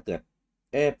ครับถ้าเกิด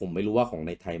ผมไม่รู้ว่าของใ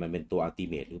นไทยมันเป็นตัว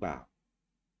Ultimate หรือเปล่า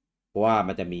เพราะว่า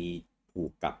มันจะมีผู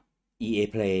กกับ EA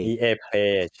Play EA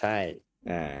Play ใช่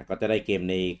ก็จะได้เกม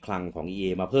ในคลังของ EA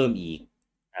มาเพิ่มอีก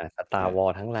Star อ่า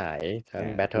Wars ทั้งหลายทั้ง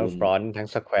คูณ Battlefront ทั้ง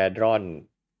Squadron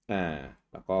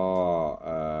แล้วก็เ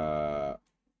อ่อ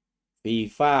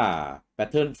FIFA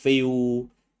Battlefield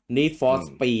Need for อืม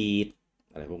Speed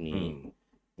อะไรพวกนี้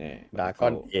อืม มันจะเข้า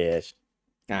Dragon Age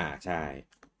ใช่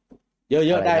เย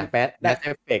อะๆได้อะไรนะ ได้ Mass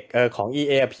Effect ของ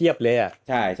EA เพียบเลยอ่ะ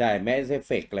ใช่ Mass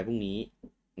Effect อะไรพวกนี้อื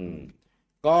มอืม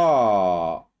ก็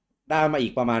ได้มาอี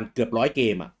กประมาณเกือบ100 เก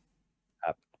มอ่ะค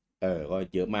รับ ก็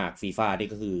เยอะมากฟีฟ่านี่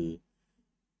ก็คือ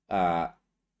อ่า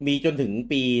มีจนถึง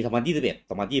ปี2021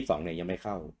 2022เนี่ยยังไม่เ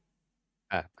ข้า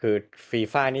คือฟี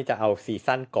ฟ่านี่จะเอาซี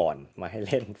ซั่นก่อนมาให้เ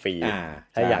ล่นฟรีอ่า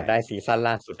ถ้าใช่อยากได้ซีซั่น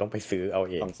ล่าสุดต้องไปซื้อเอา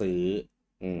เองต้องซื้อ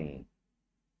อืม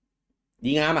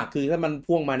ดีงามอ่ะคือถ้ามัน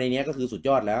พ่วงมาในเนี้ยก็คือสุดย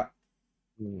อดแล้ว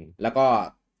อืมแล้วก็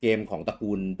เกมของตระ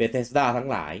กูล Bethesda ทั้ง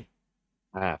หลาย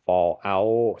Fallout เอ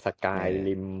อ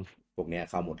Skyrim พวกเนี้ย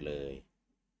เข้าหมดเลย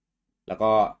แล้ว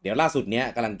ก็เดี๋ยวล่าสุดเนี้ย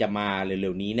กำลังจะมาเร็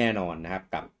วๆนี้แน่นอนนะครับ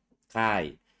กับค่าย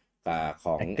ข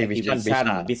อง Activision Activision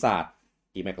Blizzard Blizzard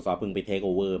ที่ Microsoft เพิ่งไป Take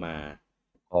Over มา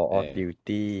Call เอ of อ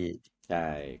Duty ใช่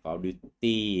Call of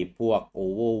Duty พวก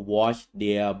Overwatch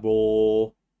Diablo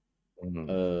อืม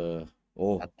เออโอ้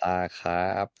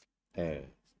StarCraft เออ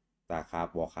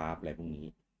StarCraft Warcraft อะไรพวกนี้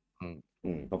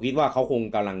อืมผมคิดว่าเขาคง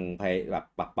กำลังพยแบบ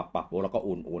ปรับแล้วก็โ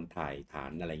อนถ่ายฐา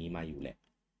นอะไรอย่างนี้มาอยู่แหละ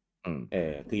อืม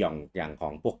คืออย่างขอ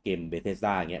งพวกเกม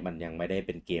Bethesda เงี้ยมันยังไม่ได้เ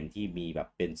ป็นเกมที่มีแบบ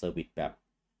เป็นเซอร์วิสแบบ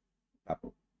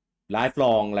ไลฟ์ล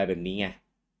องอะไรแบบนี้ไง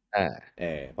อ่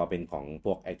าพอเป็นของพ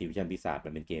วก Activision Blizzard มั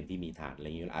นเป็นเกมที่มีฐานอะไรอ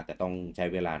ย่างนี้อาจจะต้องใช้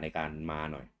เวลาในการมา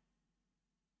หน่อย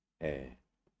เออ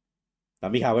ตอ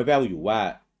นมีข่าวแว่วๆอยู่ว่า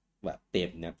แบบเต็ม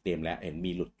แล้วเห็น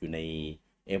มีหลุดอยู่ใน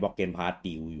Xbox Game Pass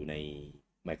ดีลอยู่ใน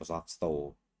Microsoft Store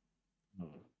อื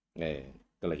มเออ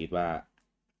ก็เลยคิดว่า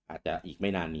อาจจะอีกไม่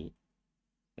นานนี้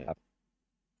เออครับ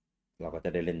เราก็จะ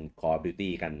ได้เล่น Call of Duty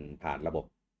กันผ่านระบบ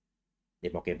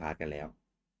Xbox Game Pass กันแล้ว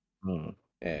อืม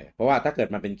เพราะว่าถ้าเกิด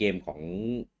มันเป็นเกมของ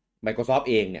Microsoft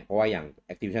เองเนี่ยเพราะว่าอย่าง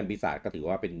Activision Blizzard ก็ถือ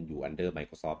ว่าเป็นอยู่ under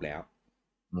Microsoft แล้ว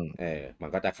อืมมัน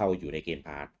ก็จะเข้าอยู่ในเกมพ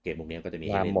าร์เกมพวกนี้ก็จะมีใ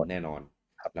ห้เล่นมาหมดแน่นอน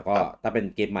ครับแล้วก็ครับถ้าเป็น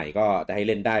เกมใหม่ก็จะให้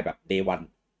เล่นได้แบบ day one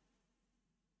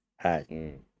ใช่อื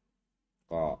ม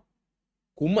ก็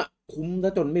คุ้มอ่ะคุ้มถ้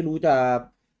าจนไม่รู้จ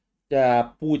ะ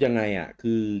พูดยังไงอ่ะ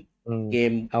คืออืมเก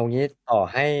มเอางี้ต่อ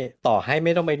ให้ไ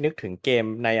ม่ต้องไปนึกถึงเกม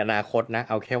ในอนาคตนะ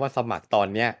เอาแค่ว่าสมัครตอน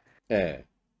เนี้ยเออ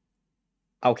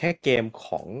เอาแค่เกมข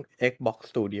อง Xbox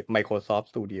Studio Microsoft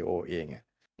Studio เองอะ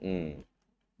อืม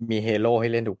มี Halo ให้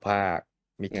เล่นทุกภาค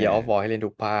มี เอ Gears อ of War ให้เล่น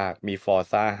ทุกภาคมี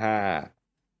Forza 5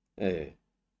เออ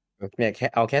เนี่ย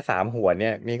แค่3 หัวเนี่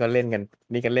ยนี่ก็เล่น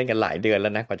กันหลายเดือนแล้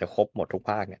วนะกว่าจะครบหมดทุก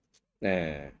ภาคเนี่ยเอ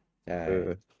อใช่เออ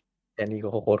แค่นี้ก็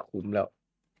โคตรคุ้มแล้ว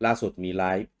ล่าสุดมี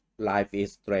Life is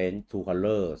Strange Two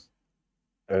Colors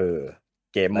เออ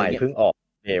เกมใหม่อะไรเงี้ยเพิ่งออก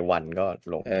Day 1ก็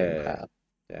ลงเอเกมอพาส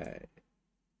ใช่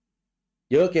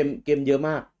เยอะเกมเยอะ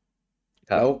มาก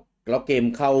แล้วครับแล้วเกม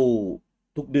เข้า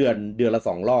ทุกเดือนละ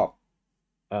2 รอบ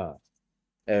อ่า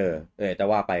แต่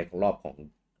ว่าไปของรอบข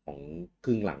องค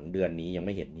รึ่งหลังเดือนนี้ยังไ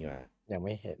ม่เห็นนี่มายังไ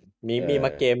ม่เห็นมีม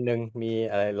าเออเกมหนึ่งมี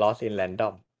อะไร Lost in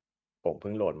Random ผมเ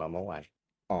พิ่งโหลดมาเมื่อวาน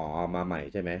อ๋อมาใหม่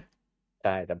ใช่ไหมใ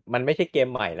ช่แต่มันไม่ใช่เกม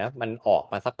ใหม่นะมันออก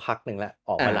มาสักพักหนึ่งแล้วอ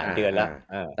อกอ่ามาหลายอ่าอ่าเดือนแล้ว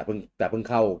แต่เพิ่ง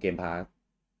เข้าเกมพาส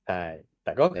ใช่แ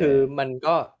ต่ก็เอคืออมัน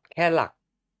ก็แค่หลัก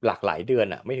หลายเดือน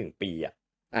อ่ะไม่ถึงปีอ่ะ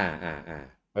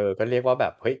ก็เรียกว่าแบ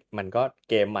บเฮ้ยมันก็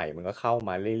เกมใหม่มันก็เข้าม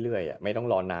าเรื่อยๆอ่ะไม่ต้อง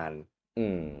รอนานอื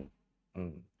มอื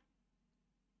ม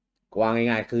ก็ว่า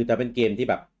ง่ายๆคือจะเป็นเกมที่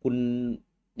แบบคุณ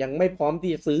ยังไม่พร้อม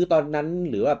ที่จะซื้อตอนนั้น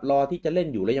หรือว่ารอที่จะเล่น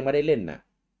อยู่แล้วยังไม่ได้เล่นน่ะ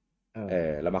เอ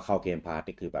อแล้วมาเข้าเกมพาส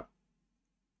นี่คือแบบ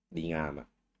ดีงามอ่ะ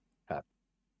ครับ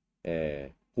เออ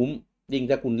คุ้มยิ่ง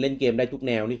ถ้าคุณเล่นเกมได้ทุกแ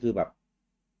นวนี่คือแบบ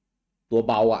ตัว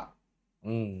เบาอ่ะ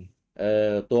อืม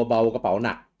ตัวเบากระเป๋าห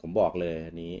นักผมบอกเลย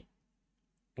อันนี้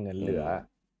เงินอืมเหลือ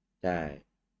ใช่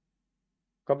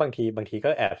ก็บางทีก็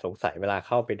แอบสงสัยเวลาเ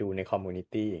ข้าไปดูในคอมมูนิ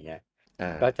ตี้อย่างเงี้ยอ่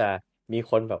าก็จะมี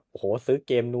คนแบบโอ้โหซื้อเ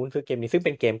กมนู้นซื้อเกมนี้ซึ่งเ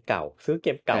ป็นเกมเก่าซื้อเก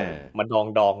มเก่าอ่ามา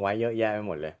ดองไว้เยอะแยะไปห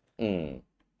มดเลยอืม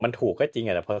มันถูกก็จริงอ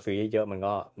ะแต่พอซื้อเยอะๆมัน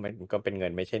ก็เป็นเงิ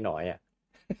นไม่ใช่น้อยอะ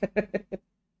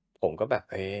ผมก็แบบ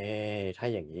ถ้า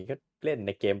อย่างนี้ก็เล่นใ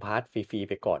นเกมพาสฟรีๆ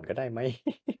ไปก่อนก็ได้ไหม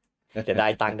จะได้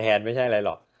ตังค์แทนไม่ใช่อะไรห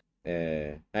รอกเออ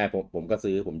ผมก็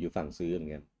ซื้อผมอยู่ฝั่งซื้อเหมือ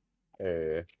นกันเอ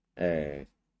อเออ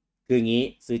คืองี้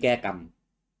ซื้อแก้กรรม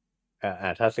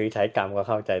ถ้าซื้อใช้กรรมก็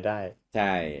เข้าใจได้ใ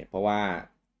ช่เพราะว่า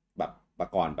แบบประ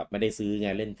ก่อนแบบไม่ได้ซื้อไง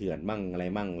เล่นเถื่อนมั่งอะไร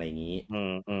มั่งอะไรอย่างนี้อื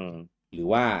มอืมหรือ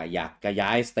ว่าอยากจะย้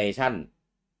ายสเตชัน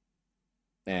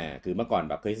คือเมื่อก่อน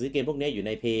แบบเคยซื้อเกมพวกนี้อยู่ใ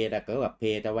นเพย์แต่ก็แบบเพ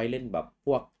ย์จะไว้เล่นแบบพ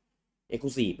วก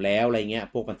Exclusive แล้วอะไรเงี้ย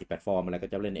พวกมัลติแพลตฟอร์มอะไรก็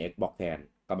จะเล่นใน Xbox แทน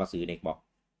ก็มาซื้อใน Xbox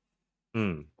อื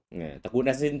มแต่คุณ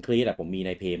Assassin's Creed ผมมีใ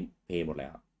นเพย์หมดแล้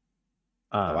ว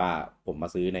แต่ว่าอ่าผมมา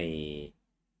ซื้อใ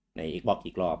น Xbox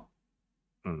อีกรอบ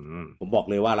อืม ผมบอก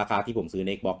เลยว่าราคาที่ผมซื้อใน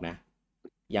Xbox นะ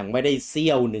ยังไม่ได้เซี่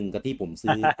ยวหนึ่งกับที่ผม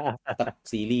ซื้อสัก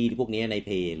ซีรีส์พวกนี้ในเพ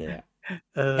ย์เลยอะ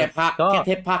เออก็ แค่เ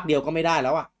ทปภาคเดียวก็ไม่ได้แ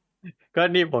ล้วอะก็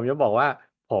นี่ผมจะบอกว่า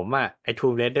ผมไอ้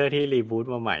Tomb Raider ที่รีบูต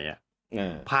มาใหม่เอ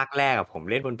อภาคแรกผม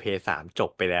เล่นบน PS3 จ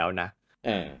บไปแล้วนะเ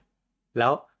ออแล้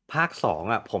วภาค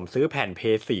2ผมซื้อแผ่น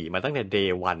PS4 มาตั้งแต่ Day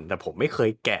 1แต่ผมไม่เค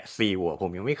ยแกะซีลผ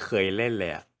มยังไม่เคยเล่นเล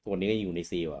ยตัวนี้ก็อยู่ใน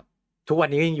ซีลอะทุกวัน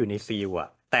นี้ก็ยังอยู่ในซีล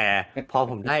แต่พอ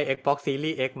ผมได้ Xbox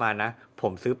Series X มานะผ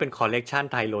มซื้อเป็น Collection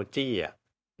Trilogy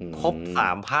อืครบม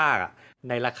3 ภาค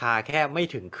ในราคาแค่ไม่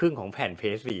ถึงครึ่งของแผ่น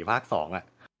PS4 ภาค2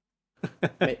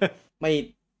ไม่ไม่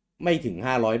ไม่ถึง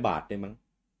500 บาทได้มั้ง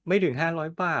ไม่ถึง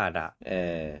500 บาทเอ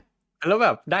อแล้วแบ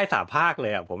บได้3 ภาคเล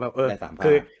ยผมแบบได้สาม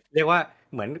คือภาคเรียกว่า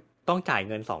เหมือนต้องจ่าย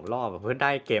เงิน2 รอบเพื่อไ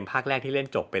ด้เกมภาคแรกที่เล่น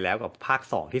จบไปแล้วกับภาค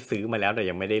2ที่ซื้อมาแล้วแต่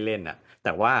ยังไม่ได้เล่นแ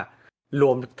ต่ว่าร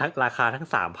วมทั้งราคาทั้ง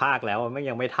3 ภาคแล้วมัน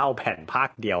ยังไม่เท่าแผ่นภาค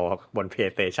เดียวบน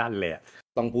PlayStation เลย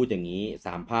ต้องพูดอย่างนี้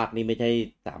3 ภาคนี่ไม่ใช่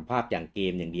3 ภาคอย่างเก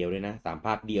มอย่างเดียวด้วยนะ3 ภ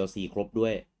าค DLC ครบด้ว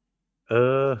ยเอ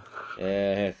อเอ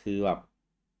อคือแบบ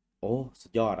โอ้สุ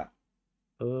ดยอดอะ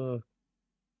เออ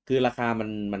คือราคา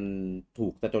มันถู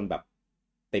กซะจนแบบ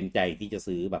เต็มใจที่จะ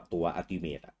ซื้อแบบตัวอัลติเม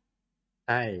ทอ่ะใ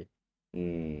ช่อื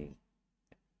ม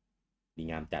ดี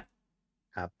งามจัด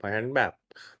ครับเพราะฉะนั้นแบบ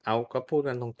เอาก็พูด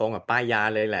กันตรงๆป้ายยา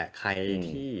เลยแหละใครอืม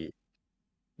ที่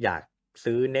อยาก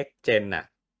ซื้อ next gen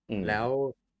อืมแล้ว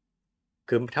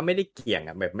คือถ้าไม่ได้เกี่ยง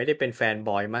แบบไม่ได้เป็นแฟนบ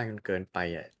อยมากจนเกินไป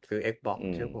ซื้อ Xbox อื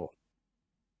มเชื่อผม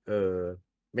เออ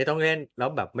ไม่ต้องเล่นแล้ว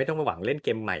แบบไม่ต้องมาหวังเล่นเก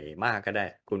มใหม่มากก็ได้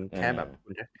คุณอ่แค่แบบา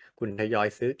คุณทยอย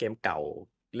ซื้อเกมเก่า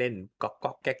เล่นก๊อกก๊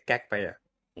อกแก๊กแก๊กไปอ่ะ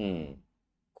อืม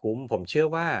คุ้มผมเชื่อ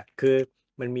ว่าคือ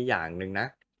มันมีอย่างหนึ่งนะ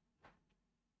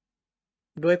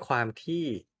ด้วยความที่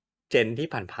เจนที่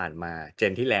ผ่านๆมาเจ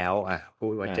นที่แล้วอ่ะพู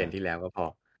ดว่าอ่าเจนที่แล้วก็พอ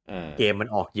อ่าเกมมัน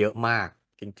ออกเยอะมาก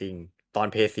จริงๆตอน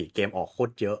เพย์4เกมออกโค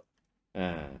ตรเยอะอ่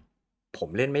าผม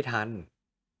เล่นไม่ทัน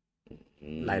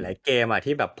อืหมลายๆเกมอ่ะ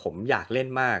ที่แบบผมอยากเล่น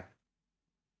มาก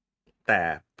แต่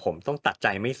ผมต้องตัดใจ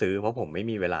ไม่ซื้อเพราะผมไม่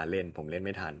มีเวลาเล่นผมเล่นไ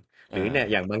ม่ทันหอ่รือเนี่ย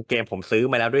อย่างาบางเกมผมซื้อ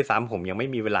มาแล้วด้วยซ้ำผมยังไม่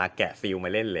มีเวลาแกะซีลมา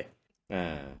เล่นเลยอ่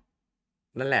า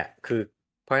นั่นแหละคือ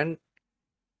เพราะฉะนั้น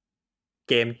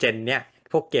เกมเจนเนี้ย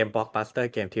พวกเกมบล็อกบัสเตอ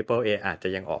ร์เกม Triple A อาจจะ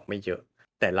ยังออกไม่เยอะ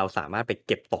แต่เราสามารถไปเ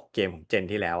ก็บตกเกมของเจน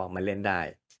ที่แล้วมาเล่นได้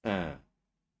อ่า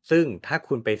ซึ่งถ้า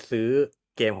คุณไปซื้อ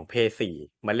เกมของ PS4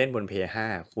 มาเล่นบน PS5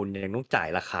 คุณยังต้องจ่าย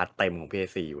ราคาเต็มของ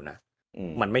PS4 อยู่นะอื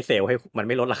มมันไม่เซลล์ให้มันไ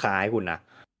ม่ลดราคาให้คุณนะ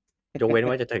ยกเว้น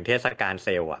ว่าจะถึงเทศกาลเซ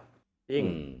ลล์อ่ะยิ่ง อื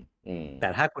มอืมแต่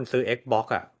ถ้าคุณซื้อ Xbox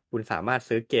อ่ะคุณสามารถ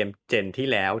ซื้อเกมเจนที่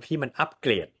แล้วที่มันอัปเก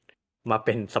รดมาเ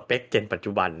ป็นสเปคเจนปัจ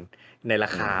จุบันในรา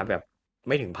อืคาแบบมไ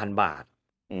ม่ถึง1,000 บาท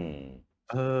อืม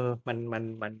เออมัน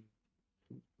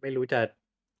ไม่รู้จะ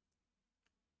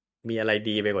มีอะไร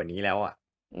ดีไปกว่านี้แล้วอ่ะ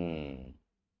อืม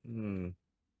อืม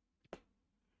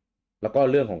แล้วก็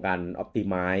เรื่องของการ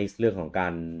optimize เรื่องของกา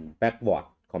ร backward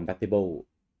compatible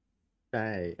ใช่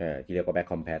ที่เรียกว่า back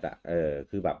compat อ่ะ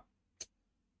คือแบบ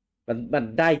มัน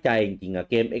ได้ใจจริงๆอ่ะ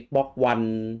เกม Xbox One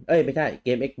เอ้ยไม่ใช่เก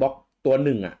ม Xbox ตัวห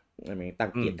นึ่งอ่ะไม่ตั้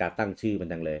งอืมเกียรติการตั้งชื่อมัน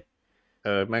จังเลย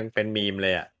มันเป็นมีมเล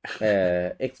ยอ่ะ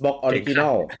Xbox เจ๋งค่ะ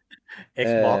Original เอ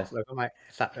อ Xbox แล้วก็มา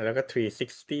แล้วก็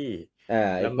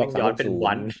360แล้วมั Xbox นย้อนเป็น360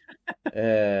วันเอ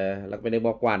อแล้วก็เป็น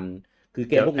Xbox One คือ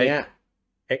เกเดี๋ยวมพวกเนี้ย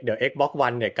เดี๋ยว Xbox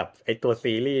One เนี่ยกับไอตัว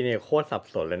ซีรีส์เนี่ยโคตรสับ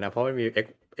สนเลยนะเพราะมันมี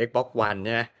Xbox One ใ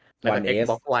ช่ไหมแล้วก็ One S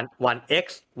Xbox One X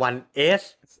One S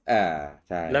อ่า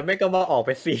ใช่ แล้วไม่ก็มาออกเ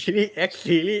ป็นซีรีส์ X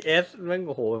ซีรีส์ S มันโ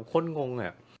อ้โหโคตรงงอ่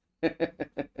ะ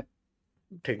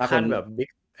ถึงถ้าคน ขั้นแบบบิ๊ก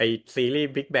ไอซีรีส์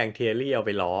Big Bang Theory เอาไ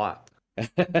ปล้ออ่ะ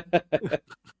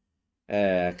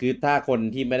คือถ้าคน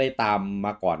ที่ไม่ได้ตามม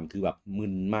าก่อนคือแบบมึ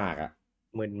นมากอ่ะ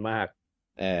มึนมาก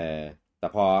เออแต่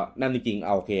พอนั่นจริงๆเอ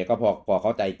าโอเคก็พอเข้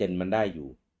าใจเจนมันได้อยู่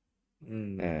อื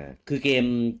มคือเ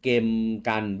กม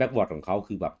การแบ็กบอร์ดของเขา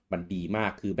คือแบบมันดีมา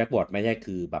กคือแบ็กบอร์ดไม่ใช่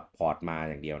คือแบบพอร์ตมา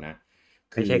อย่างเดียวนะ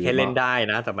คือไม่ใช่แค่มาเล่นได้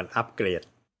นะแต่มันอัปเกรด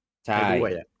ใช่ให้ด้ว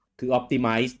ยอ่ะคือ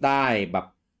optimize ได้แบบ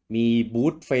มีบู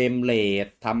ตเฟรมเรท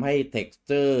ทำให้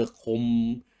texture คม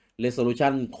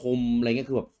resolution คมอะไรเงี้ย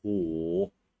คือแบบโห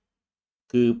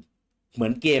คือเหมือ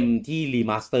นเกมที่รี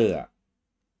มาสเตอร์อ่ะ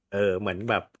เหมือน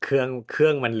แบบเครื่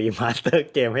องมันรีมาสเตอร์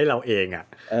เกมให้เราเองอ่ะ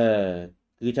เออ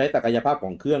คือใช้ศักยภาพข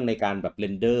องเครื่องในการแบบเร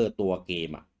นเดอร์ตัวเกม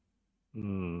อ่ะอื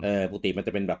มปกติมันจ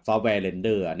ะเป็นแบบซอฟต์แวร์เรนเด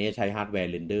อร์อันนี้ใช้ฮาร์ดแว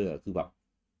ร์เรนเดอร์คือแบบ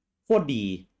โคตรดี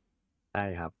ใช่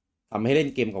ครับทำให้เล่น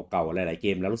เกมเก่าๆหลายๆเก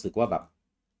มแล้วรู้สึกว่าแบบ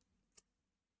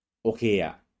โอเค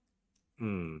อ่ะ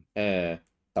อืมเออ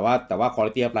แต่ว่า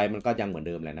quality of life มันก็ยังเหมือนเ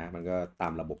ดิมแหละนะมันก็ตา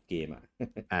มระบบเกมอ่ะ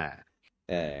อ่า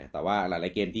แต่ว่าหลา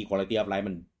ยๆเกมที่ quality of life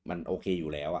มันโอเคอ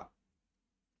ยู่แล้วอ่ะ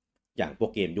อย่างพว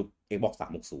กเกมยุค Xbox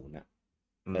 360นะ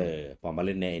อืมพอมาเ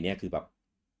ล่นในไอ้เนี้ยคือแบบ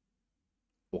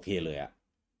โอเคเลยอ่ะ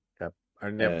ครับอั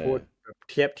นเอเนี้ยพูอด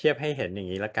เทียบให้เห็นอย่าง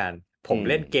นี้ละกันผมอืม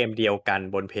เล่นเกมเดียวกัน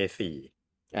บน PS4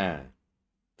 อ่า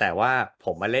แต่ว่าผ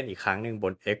มมาเล่นอีกครั้งหนึ่งบ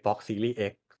น Xbox Series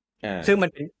X อ่าซึ่งมั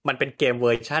นเป็นเกมเว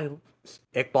อร์ชัน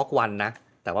Xbox One นะ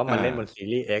แต่ว่าอ่า มันเล่นบน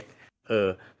Series X เออ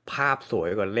ภาพสวย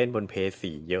กว่าเล่นบน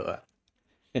PS4 เยอะอะ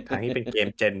ทั้งที่เป็นเกม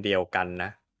เจนเดียวกันน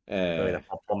ะเอแต่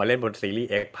อพอมาเล่นบน Series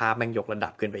X ภาพแม่งยกระดั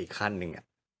บขึ้นไปอีกขั้นหนึ่งอ่ะ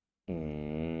อื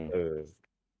มเออ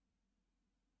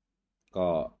ก็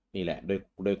นี่แหละ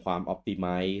ด้วยความ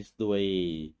optimize ด้วย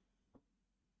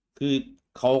คือ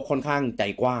เขาค่อนข้างใจ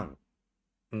กว้าง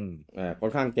อืม ค่อ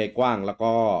นข้างใจกว้างแล้ว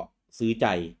ก็ซื้อใจ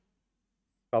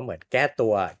ก็เหมือนแก้ตั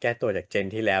วจากเจน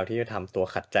ที่แล้วที่ทำตัว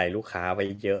ขัดใจลูกค้าไว้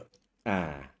เยอะอ่า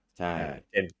ใช่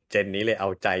เจนนี้เลยเอา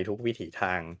ใจทุกวิถีท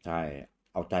างใช่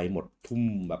เอาใจหมดทุ่ม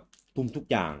แบบทุ่มทุก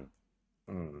อย่าง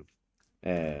อืมเอ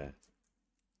อ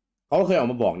เขาก็เคยออก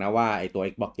มาบอกนะว่าไอตัว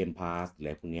Xbox Game Pass อะไร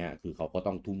พวกเนี้ยคือเขาก็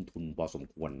ต้องทุ่มทุนพอสม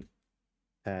ควร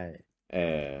ใช่เอ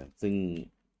อซึ่ง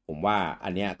ผมว่าอั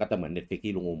นเนี้ยก็จะเหมือน Netflix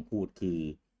ที่ลุงโอมพูดคือ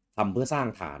ทำเพื่อสร้าง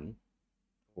ฐาน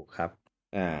ถูกครับ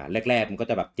แรกๆมันก็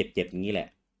จะแบบเจ็บๆอย่างนี้แหละ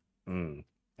อืม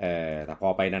แต่พอ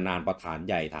ไปนานๆพอฐาน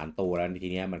ใหญ่ฐานโตแล้วที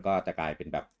เนี้ยมันก็จะกลายเป็น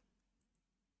แบบ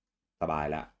สบาย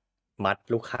ละมัด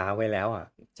ลูกค้าไว้แล้วอ่ะ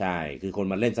ใช่คือคน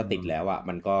มันเล่นสอืมติดแล้วอ่ะ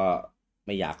มันก็ไ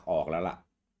ม่อยากออกแล้วล่ะ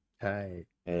ใช่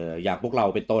อย่างพวกเรา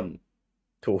เป็นต้น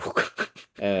ถูก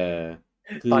เออ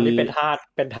คื ตอนอนี้เป็นทาส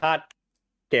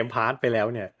เกมพาร์ทไปแล้ว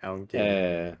เนี่ยเอาจเอริง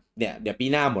เนี่ยเดี๋ยวปี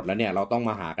หน้าหมดแล้วเนี่ยเราต้อง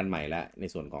มาหากันใหม่แล้วใน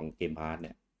ส่วนของเกมพาร์ทเ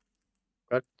นี่ย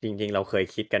ก็จริงๆเราเคย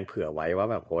คิดกันเผื่อไว้ว่า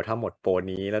แบบโหถ้าหมดโปร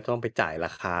นี้แล้วต้องไปจ่ายร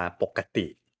าคาปกติ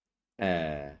เอ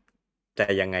อจะ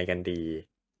ยังไงกันดี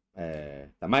เออ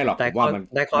แต่ไม่หรอกผมว่ามัน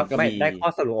ก็มีได้ข้อ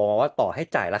สรุปออกมาว่าต่อให้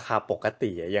จ่ายราคาปก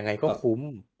ติอะยังไงก็ก็คุ้ม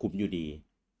คุ้มอยู่ดี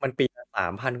มันปีละ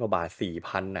3,000 กว่าบาท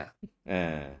4,000น่ะอ่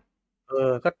า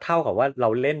ก็เท่ากับว่าเรา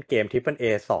เล่นเกม Triple A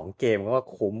 2 เกมก็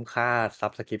คุ้มค่า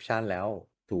Subscription แล้ว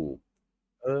ถูก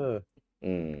เออ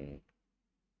อืม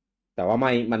แต่ว่า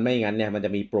มันไม่งั้นเนี่ยมันจะ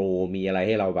มีโปรมีอะไรใ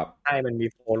ห้เราแบบใช่มันมี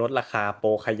โปรลดราคาโปร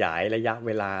ขยายระยะเ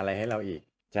วลาอะไรให้เราอีก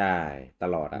ใช่ต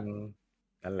ลอดอือ่ะม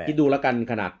นั่นแหละคิดดูแล้วกัน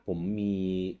ขนาดผมมี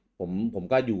ผม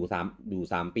ก็อยู่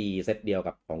3 ปีเซตเดียว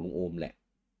กับของลุงโอมแหละ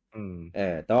อืม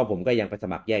แต่ว่าผมก็ยังไปส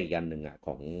มัครแยกอีกอันหนึ่งอ่ะข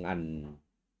องอัน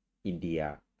อินเดีย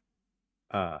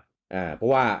อ่าเพรา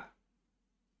ะว่า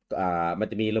มัน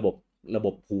จะมีระบ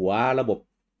บหัวระบบ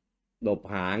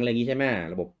หางอะไรอย่างงี้ใช่ไหม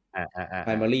ระบบ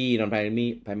primary non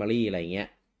primary อะไรอย่างเงี้ย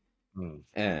อืม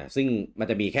ซึ่งมัน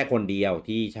จะมีแค่คนเดียว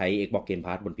ที่ใช้ Xbox Game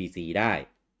Pass บน PC ได้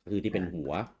คือที่เป็นหั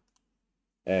ว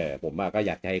ผมก็อ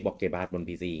ยากใช้ Xbox Game Pass บน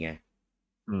PC ไง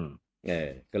อืม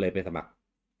ก็เลยไปสมัคร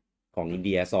ของอินเ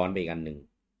ดียซ้อนไปอีกอันหนึ่ง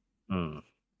อืม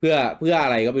เพื่ออะ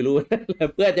ไรก็ไม่รู้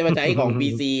เพื่อจะมาใช้ของ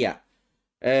PC อ่ะ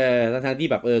ทั้งที่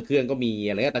แบบเครื่องก็มี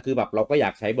อะไรเงี้ยแต่คือแบบเราก็อยา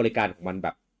กใช้บริการของมันแบ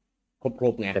บคร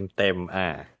บไงเต็ม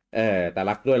แต่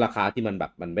รักด้วยราคาที่มันแบ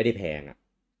บมันไม่ได้แพงอ่ะ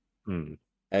อืม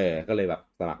ก็เลยแบบ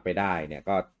สมัครไปได้เนี่ย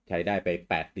ก็ใช้ได้ไป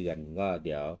8 เดือนก็เ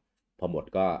ดี๋ยวพอหมด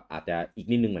ก็อาจจะอีก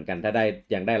นิดนึงเหมือนกันถ้าได้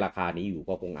ยังได้ราคานี้อยู่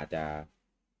ก็คงอาจจะ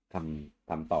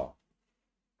ทำต่อ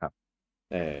ครับ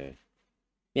เออ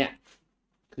เนี่ย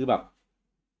คือแบบ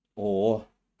โอ้โห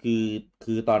คือ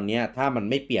คือตอนเนี้ยถ้ามัน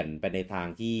ไม่เปลี่ยนไปในทาง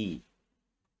ที่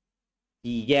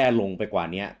แย่ลงไปกว่า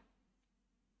เนี้ย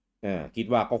คิด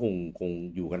ว่าก็คง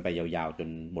อยู่กันไปยาวๆจน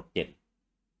หมดเจ็ด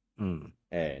อืม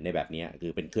ในแบบเนี้ยคื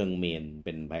อเป็นเครื่องเมนเ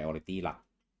ป็น priority หลัก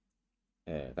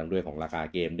ทั้งด้วยของราคา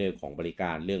เกมเรื่องของบริก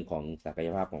ารเรื่องของศักย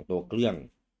ภาพของตัวเครื่อง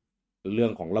เรื่อ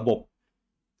งของระบบ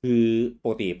คือป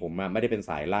กติผมไม่ได้เป็น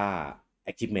สายล่า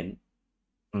achievement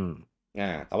อืม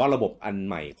แต่ว่าระบบอัน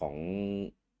ใหม่ของ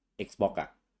Xbox อ่ะ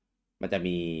มันจะ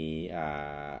มีอ่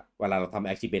เวลาเราทำ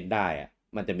achievement ได้อ่ะ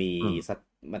มันจะมีอืมสัต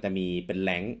มันจะมีเป็นแร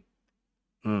งค์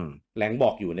อืมแรงค์บ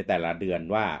อกอยู่ในแต่ละเดือน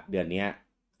ว่าเดือนเนี้ย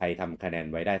ใครทำคะแนน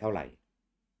ไว้ได้เท่าไหร่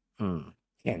อืม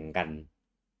แข่งกัน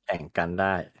แข่งกันไ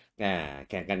ด้อ่า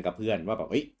แข่งกันกับเพื่อนว่าแบบ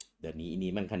เอ้ยเดี๋ยวนี้อัน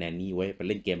นี้มันคะแนนนี้เว้ยไป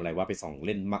เล่นเกมอะไรว่าไปส่องเ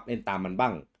ล่นมักเล่นตามมันบ้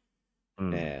างอื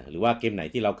มหรือว่าเกมไหน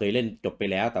ที่เราเคยเล่นจบไป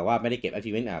แล้วแต่ว่าไม่ได้เก็บ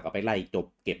achievement ก็ไปไล่จบ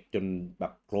เก็บจนแบ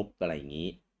บครบอะไรอย่างนี้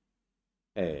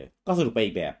ก็สนุกไป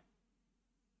อีกแบบ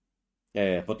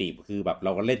ปกติคือแบบเร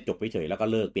าก็เล่นจบไปเฉยแล้วก็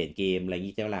เลิกเปลี่ยนเกมอะไรอย่าง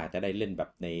นี้ใช่ไหมล่ะจะได้เล่นแบบ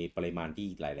ในปริมาณที่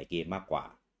หลายๆเกมมากกว่า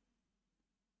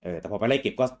แต่พอไปไล่เ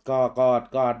ก็บ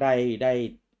ก็ได้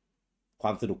คว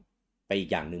ามสนุกไปอีก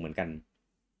อย่างหนึ่งเหมือนกัน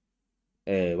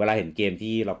เวลาเห็นเกม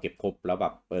ที่เราเก็บครบแล้วแบ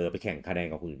บไปแข่งคะแนน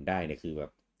กับคนอื่นได้เนี่ยคือแบ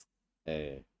บเออ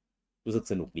รู้สึก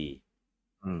สนุกดี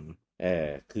อืม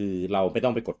คือเราไม่ต้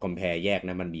องไปกด compare แยก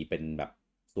นะมันมีเป็นแบบ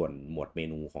ส่วนหมวดเม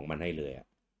นูของมันให้เลยอ่ะ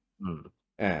อืม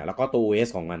แล้วก็ตัว OS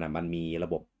ของมันอ่ะมันมีระ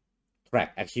บบ track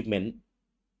achievement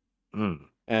อืม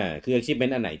คือ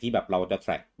achievement อันไหนที่แบบเราจะ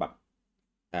track แบบ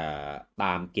อ่ต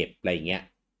ามเก็บอะไรเงี้ย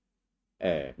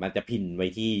มันจะพินไว้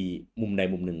ที่มุมใด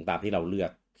มุมหนึ่งตามที่เราเลือ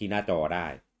กที่หน้าจอได้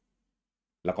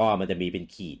แล้วก็มันจะมีเป็น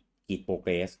ขีดโปรเก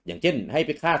รสอย่างเช่นให้ไป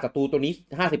ฆ่าศัตรูตัวนี้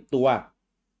50 ตัว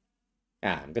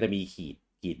มันก็จะมี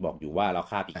ขีดบอกอยู่ว่าเรา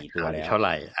ฆ่าไปกี่ตัวขายแล้วเท่าไห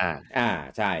ร่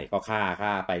ใช่ก็ฆ่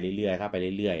าไปเรื่อยๆฆ่าไป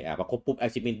เรื่อยๆพอครบปุ๊บ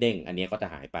achievement เด้งอันนี้ก็จะ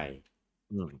หายไป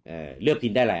อืมเลือกพิ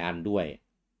นได้หลายอันด้วย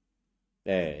เ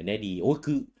นี่ยดีโอ้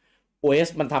คือ OS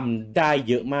มันทำได้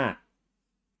เยอะมาก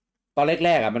ตอนแร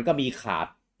กๆมันก็มีขาด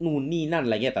นู่นนี่นั่นอะ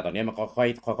ไรเงี้ยแต่ตอนนี้มันก็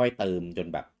ค่อยเติมจน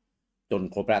แบบจน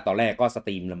ครบแล้วตอนแรกก็สต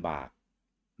รีมลำบาก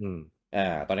อืม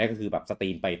ตอนนี้ก็คือแบบสตรี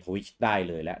มไป Twitch ได้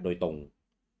เลยแล้วโดยตรง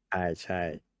ใช่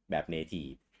แบบเนที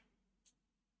ฟ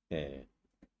เออ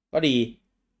ก็ดี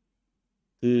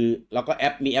คือแล้วก็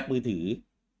มีแอปมือถือ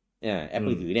แอปอืม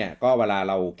มือถือเนี่ยก็เวลา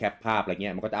เราแคปภาพอะไรเ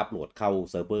งี้ยมันก็จะอัปโหลดเข้า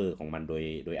เซิร์ฟเวอร์ของมันโ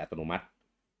ดยอัตโนมัติ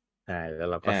ใช่แล้ว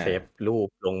เราก็อ่าเซฟรูป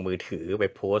ลงมือถือไป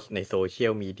โพสต์ในโซเชีย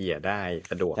ลมีเดียได้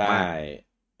สะดวกใช่มาก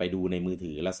ไปดูในมือ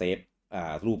ถือแล้วเซฟ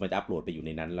รูปมันจะอัปโหลดไปอยู่ใน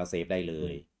นั้นแล้วเซฟได้เลอื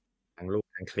มยทั้งรูป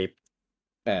ทั้งคลิป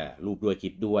รูปด้วยคลิ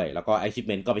ปด้วยแล้วก็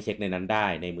achievement ก็ไปเช็คในนั้นได้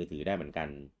ในมือถือได้เหมือนกัน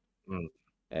อืม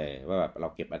ว่าแบบเรา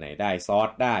เก็บอันไหนได้ซอส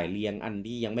ได้เรียงอัน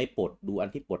ที่ยังไม่ปลดดูอัน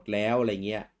ที่ปลดแล้วอะไรเ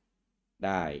งี้ยไ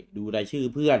ด้ดูรายชื่อ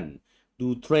เพื่อนดู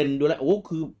เทรนด์ดูแลโอ้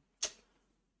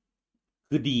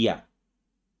คือดีอ่ะ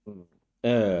อืม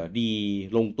ดี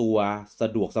ลงตัวสะ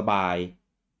ดวกสบาย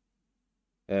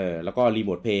แล้วก็รีโม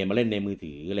ทเพลย์มาเล่นในมือ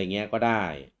ถืออะไรเงี้ยก็ได้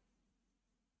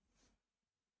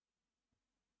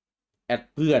แอด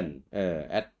เพื่อน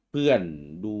แอด เพื่อน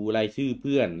ดูรายชื่อเ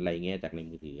พื่อนอะไรเงี้ยจากใน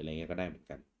มือถืออะไรเงี้ยก็ได้เหมือน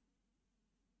กัน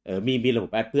มีระบ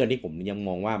บแอดเพื่อนที่ผมยังม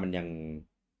องว่ามันยัง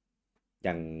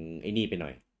ไอ้นี่ไปหน่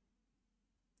อย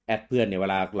แอดเพื่อนเนี่ยเว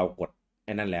ลาเรากดไ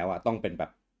อ้นั่นแล้วอะต้องเป็นแบ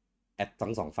บแอดทั้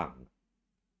งสองฝั่ง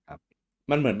ครับ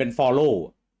มันเหมือนเป็น follow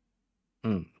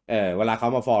อืมเวลาเขา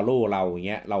มา follow เราอย่างเ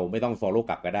งี้ยเราไม่ต้อง follow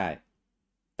กลับก็ได้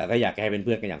แต่ถ้าอยากให้เป็นเ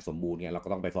พื่อนกันอย่างสมบูรณ์เงี้ยเรา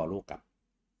ก็ต้องไป follow กลับ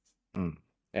อืม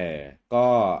ก็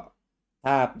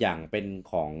ถ้าอย่างเป็น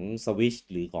ของ Switch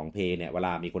หรือของ Play เนี่ยเวล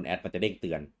ามีคนแอดมันจะเด้งเ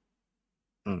ตือน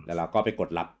อืมแล้วเราก็ไปกด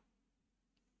รับ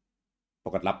พอ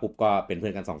กดรับปุ๊บก็เป็นเพื่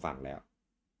อนกันสองฝั่งแล้ว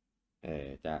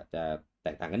จะแต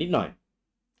กต่างกันนิดหน่อย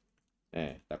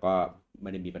แต่ก็ไม่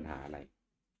ได้มีปัญหาอะไร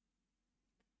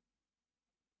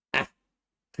อ่ะ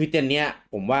คือเจนเนี้ย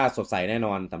ผมว่าสดใสแน่น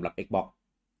อนสำหรับ Xbox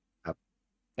ครับ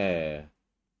เออ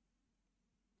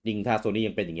ยิ่งถ้าโซนี่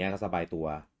ยังเป็นอย่างเงี้ยก็สบายตัว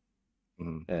อื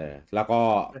มแล้วก็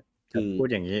จะคือพูด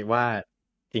อย่างนี้ว่า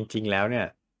จริงๆแล้วเนี่ย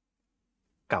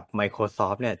กับ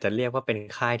Microsoft เนี่ยจะเรียกว่าเป็น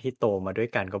ค่ายที่โตมาด้วย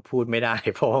กันก็พูดไม่ได้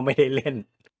เพราะว่าไม่ได้เล่น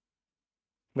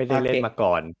ถ้าเกะมา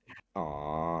ก่อนอ๋อ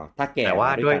ถ้าแก่แต่ว่า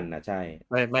มาด้วยด้วยกันนะใช่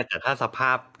ไม่แต่ถ้าส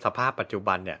ภาพปัจจุ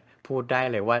บันเนี่ยพูดได้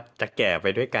เลยว่าจะแก่ไป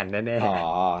ด้วยกันแน่อ๋อ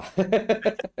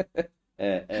ๆ เ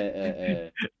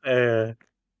ออ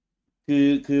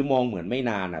คือมองเหมือนไม่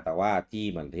นานอะแต่ว่าที่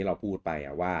เหมือนที่เราพูดไปอ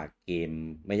ะว่าเกม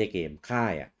ไม่ใช่เกมค่า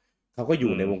ยอะเขาก็อยู่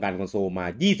อืมในวงการคอนโซลมา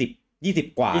20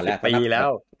กว่า20แล้วถ้านับแบบปีแล้ว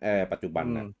ปัจจุบัน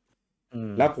อืมนะอื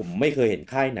มแล้วผมไม่เคยเห็น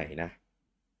ค่ายไหนนะ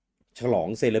ฉลอง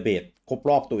เซเลเบรตครบ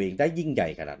รอบตัวเองได้ยิ่งใหญ่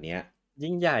ขนาดเนี้ย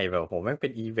ยิ่งใหญ่แบบโหแม่งเป็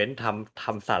นอีเวนต์ท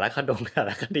ำสารค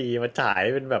ดีมาฉาย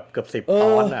เป็นแบบเกือบ10เอต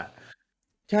อนออ่ะ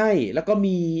ใช่แล้วก็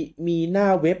มีหน้า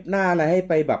เว็บหน้าอะไรให้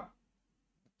ไปแบบ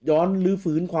ย้อนรื้อ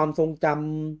ฟื้นความทรงจ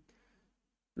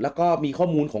ำแล้วก็มีข้อ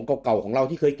มูลของเก่าๆของเรา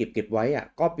ที่เคยเก็บไว้อ่ะ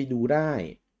ก็ไปดูได้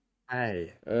ใช่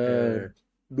เอเอออ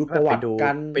ดูประวัแบบติกั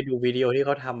นไปดูวิดีโอที่เข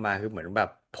าทำมาคือเหมือนแบบ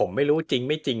ผมไม่รู้จริง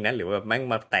ไม่จริงนะหรือว่าแม่ง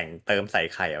มาแต่งเติมใส่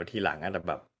ไข่เอาทีหลังอะแต่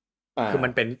แบบอ่าคือมั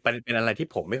นเป็นอะไรที่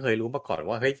ผมไม่เคยรู้มาก่อน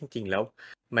ว่าเฮ้ยจริงๆแล้ว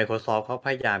Microsoft เขาพ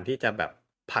ยายามที่จะแบบ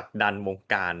ผลักดันวง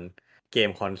การเกม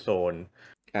คอนโซล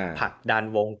อ่าผลักดัน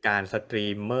วงการสตรี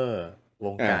มเมอร์ว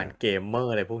งอ่าการเกมเมอ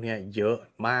ร์อะไรพวกเนี้ยเยอะ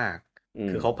มากอืม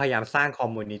คือเขาพยายามสร้างคอม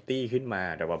มูนิตี้ขึ้นมา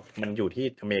แต่ว่ามันอยู่ที่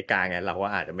อเมริกาไงเราก็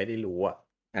อาจจะไม่ได้รู้อะ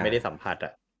อ่าไม่ได้สัมผัสอ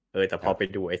ะแต่ครับพอไป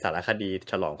ดูไอ้สารคดี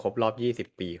ฉลองครบรอบ20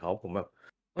 ปีเขาผมแบบ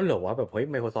เหรอวะแบบเฮ้ย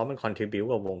Microsoft มันคอนทริบิว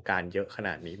กับวงการเยอะขน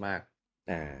าดนี้มาก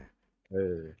อ่าเอ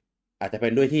ออาจจะเป็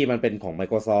นด้วยที่มันเป็นของ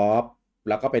Microsoft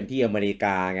แล้วก็เป็นที่อเมริก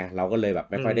าไงเราก็เลยแบบ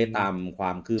อืไม่ค่อยได้ตามมคว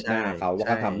ามคืบหใช่น้าเขาว่าใช่ เ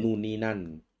ขาทำนู่นนี่นั่น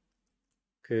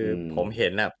คืออืมผมเห็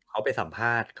นอ่ะเขาไปสัมภ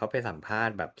าษ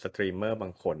ณ์แบบสตรีมเมอร์บา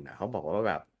งคนอ่ะเขาบอกว่า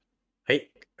แบบเฮ้ย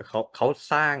เขา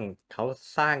สร้างเขา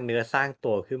สร้างเนื้อสร้าง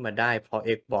ตัวขึ้นมาได้เพราะ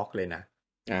Xbox เลยนะ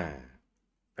อ่า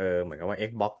เหมือนกับว่า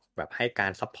Xbox แบบให้กา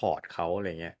รซัพพอร์ตเขาอะไร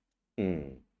เงี้ยอืม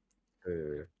เอ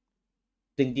อ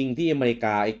จริงๆที่อเมริก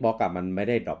า Xbox อะมันไม่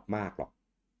ได้ดรอปมากหรอก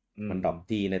อืมมันดรอป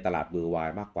ที่ในตลาดเวอร์ไว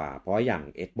มากกว่าเพราะอย่าง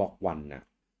Xbox One น่ะ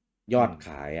ยอดอืมข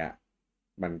ายอ่ะ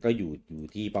มันก็อยู่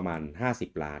ที่ประมาณ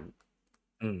50 ล้าน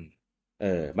อืม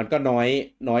มันก็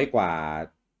น้อยกว่า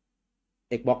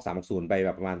Xbox 360ไปแบ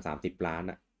บประมาณ30 ล้าน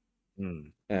อ่ะอืม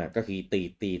ก็คือ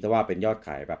ตีแต่ว่าเป็นยอดข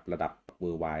ายแบบระดับเว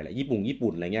อร์ไวแหละญี่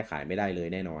ปุ่นอะไรเงี้ยขายไม่ได้เลย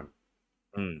แน่นอน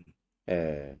อืมเอ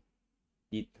อ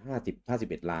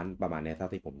51 ล้านประมาณเนี้ยเท่า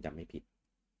ที่ผมจำไม่ผิด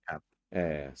ครับ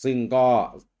ซึ่งก็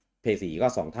เพย์สี่ก็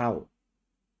2 เท่า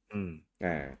อืม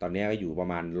ตอนนี้ก็อยู่ประ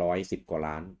มาณ110 กว่า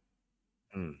ล้าน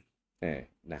อืมเออ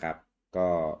นะครับก็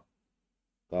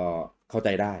ก็เข้าใจ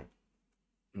ได้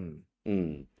อืมอืม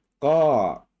ก็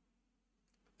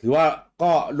ถือว่า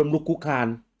ก็ล้มลุกคลุกคลาน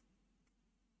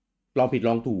ลองผิดล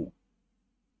องถูก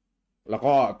แล้ว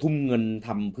ก็ทุ่มเงินท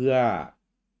ำเพื่อ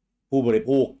ผู้บริโ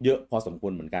ภคเยอะพอสมคว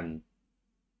รเหมือนกัน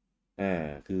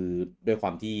คือด้วยคว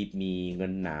ามที่มีเงิ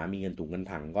นหนา มีเงินถุงเงิน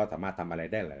ถังก็สามารถทำอะไร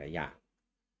ได้หลายๆอย่าง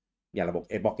อย่างระบบ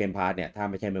Xbox Game Pass เนี่ยถ้า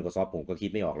ไม่ใช่ Microsoft ผมก็คิด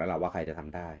ไม่ออกแล้วล่ะว่าใครจะท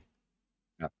ำได้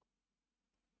ครับ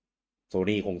โซ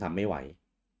นี่คงทำไม่ไหว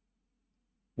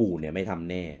ปู่เนี่ยไม่ทำ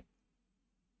แน่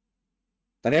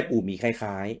ตอนนี้ปู่มีค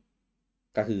ล้าย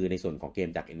ๆก็คือในส่วนของเกม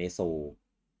จาก NSO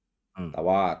อืมแต่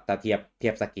ว่าถ้าเที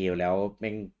ยบสเกลแล้วแ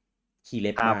ม่งขี้เ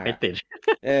ล็บภาพมากอะไม่ติด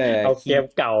เออ เอาเกขี้ ม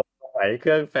เก่าสมัยเค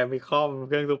รื่องแฟมิคอมเ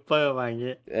ครื่องซูเปอร์มาอย่าง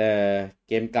นี้ เอ่อเ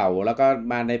กมเก่าแล้วก็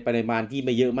มาในปริมาณที่ไ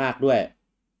ม่เยอะมากด้วย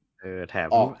แถม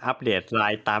ออกอัปเดตไล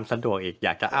น์ตามสะดวกอีกอย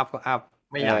ากจะอัพก็อัพ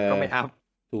ไม่เอ่อยากก็อไม่อัพ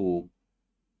ถูก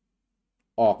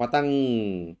ออกมาตั้ง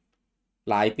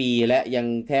หลายปีและยัง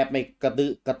แทบไม่กระ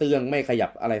เตื้องไม่ขยั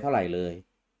บอะไรเท่าไหร่เลย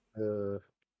เออ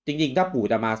จริงๆถ้าปู่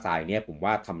จะมาสายเนี้ยผม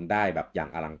ว่าทำได้แบบอย่าง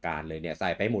อลังการเลยเนี่ยใส่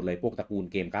ไปหมดเลยพวกตระกูล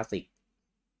เกมคลาสสิก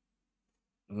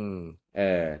อืม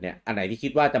เนี่ยอันไหนที่คิ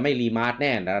ดว่าจะไม่รีมาสแ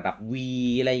น่ระดับวี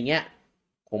อะไรเงี้ย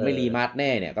คงไม่รีมาสแน่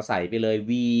เนี่ยก็ใส่ไปเลย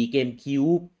V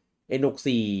GameCube N64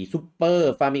 Super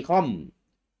Famicom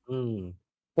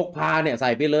พกพาเนี่ยใ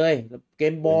ส่ไปเลยเก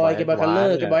มบอยคัลเลอ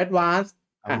ร์เกมบอยแอดวานซ์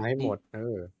เอามาให้หมด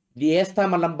DS ถ้า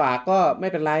มันลำบากก็ไม่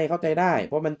เป็นไรเข้าใจได้เ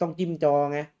พราะมันต้องจิ้มจอ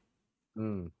ไง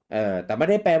แต่ไม่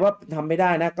ได้แปลว่าทำไม่ได้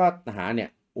นะก็หาเนี่ย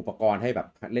อุปกรณ์ให้แบบ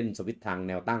เล่นสวิตช์ทางแ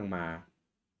นวตั้งมา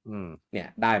เนี่ย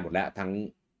ได้หมดแล้วทั้ง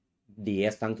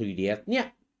DS ทั้ง 3DS เนี่ย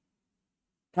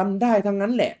ทำได้ทั้งนั้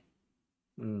นแหละ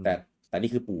แต่นี่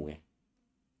คือปู่ไง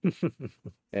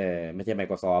ไม่ใช่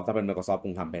Microsoft ถ้าเป็น Microsoft ค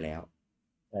งทำไปแล้ว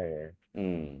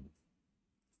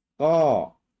ก็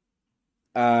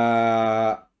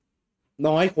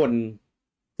น้อยคน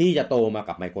ที่จะโตมา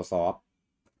กับ Microsoft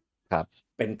ครับ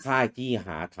เป็นค่ายที่ห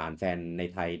าฐานแฟนใน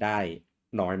ไทยได้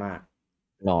น้อยมาก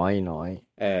น้อย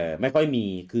ไม่ค่อยมี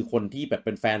คือคนที่แบบเ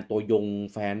ป็นแฟนตัวยง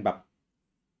แฟนแบบ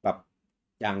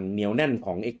อย่างเหนียวแน่นข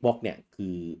อง Xbox เนี่ยคื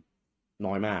อ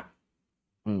น้อยมาก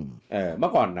เมื่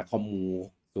อก่อนนะคอมมู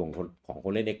ส่วนของค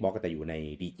นเล่น Xbox ก็จะอยู่ใน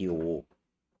DGO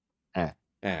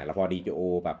แล้วพอ DGO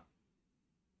แบบ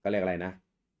ก็เรียกอะไรนะ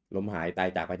ล้มหายตาย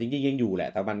จากไปจริงๆยังอยู่แหละ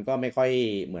แต่มันก็ไม่ค่อย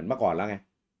เหมือนเมื่อก่อนแล้วไง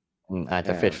อาจจ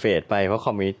ะเฟดไปเพราะค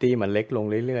อมมูนิตี้มันเล็กลง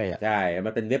เรื่อยๆใช่มั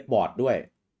นเป็นเว็บบอร์ดด้วย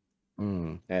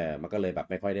มันก็เลยแบบ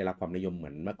ไม่ค่อยได้รับความนิยมเหมื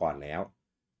อนเมื่อก่อนแล้ว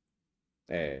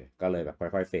ก็เลยแบบ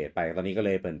ค่อยๆเฟดไปตอนนี้ก็เล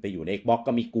ยเปิดไปอยู่ใน Xbox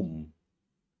ก็มีกลุ่ม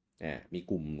มี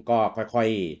กลุ่มก็ค่อย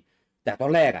ๆจากตอ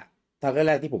นแรกตอนแ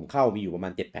รกที่ผมเข้ามีอยู่ประมา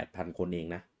ณ 7-8 พันคนเอง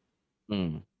นะ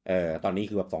ตอนนี้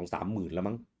คือแบบ 2-3 หมื่นแล้ว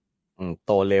มั้งโ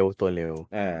ตเร็วโตเ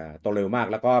ร็วมาก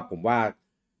แล้วก็ผมว่า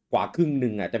กว่าครึ่งห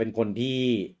นึ่งจะเป็นคนที่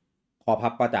คอพั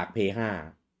บมาจาก Play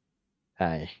 5ใ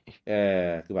ช่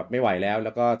คือแบบไม่ไหวแ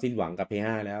ล้วก็สิ้นหวังกับ Play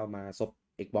 5แล้วมาซบ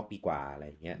Xbox ดีกว่าอะไร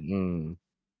อย่างเงี้ย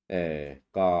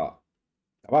ก็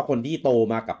แต่ว่าคนที่โต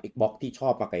มากับ Xbox ที่ชอ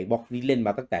บมากับ Xbox นี่เล่นม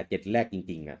าตั้งแต่เจ็ดแรกจ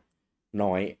ริงๆ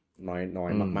น้อ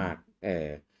ยมาก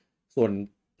ๆส่วน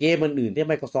เกมอื่นๆที่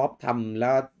Microsoft ทำแล้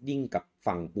วยิ่งกับ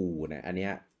ฝั่งปู่เนี่ยอันเนี้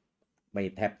ยไม่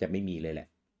แทบจะไม่มีเลยแหละ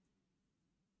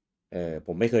ผ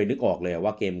มไม่เคยนึกออกเลย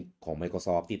ว่าเกมของ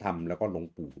Microsoft ที่ทำแล้วก็ลง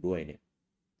ปู่ด้วยเนี่ย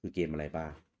คือเกมอะไรบ้า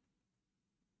ง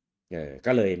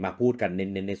ก็เลยมาพูดกันเ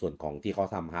น้นในส่วนของที่เขา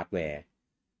ทำฮาร์ดแวร์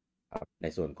ใน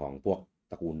ส่วนของพวก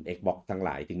ตระกูล Xbox ทั้งหล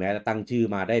ายถึงแม้จะตั้งชื่อ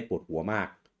มาได้ปวดหัวมาก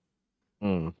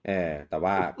แต่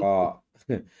ว่าก็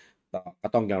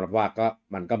ต้องยอมรับว่าก็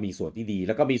มันก็มีส่วนที่ดีแ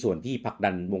ล้วก็มีส่วนที่ผลักดั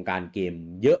นวงการเกม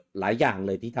เยอะหลายอย่างเ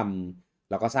ลยที่ทำ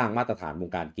แล้วก็สร้างมาตรฐานว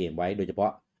งการเกมไว้โดยเฉพา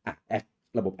ะ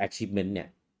ระบบ achievement เนี่ย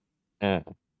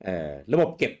ระบบ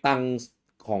เก็บตังค์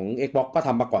ของ Xbox ก็ท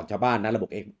ำมาก่อนชาวบ้านนะระบบ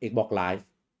Xbox Live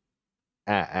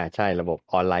ใช่ระบบ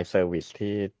ออนไลน์เซอร์วิส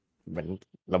ที่เหมือน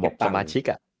ระบบสมาชิก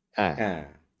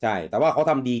ใช่แต่ว่าเขา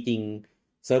ทำดีจริง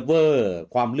เซิร์ฟเวอร์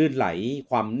ความลื่นไหล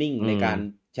ความนิ่งในการ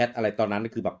แชทอะไรตอนนั้น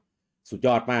คือแบบสุดย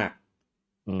อดมาก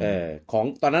ของ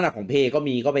ตอนนั้นของเพย์ก็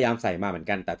พยายามใส่มาเหมือน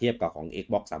กันแต่เทียบกับของ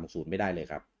Xbox 360ไม่ได้เลย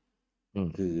ครับ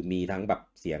คือมีทั้งแบบ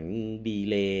เสียงดี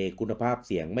เลย์คุณภาพเ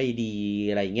สียงไม่ดี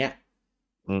อะไรเงี้ย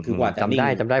คือกว่าจะจำ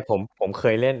ได้ผมเค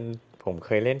ยเ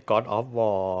ล่น God of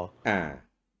War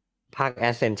ภาค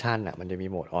Ascension มันจะมี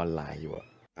โหมดออนไลน์อยู่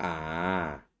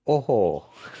โอ้โห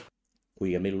คุย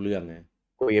กันไม่รู้เรื่องนะ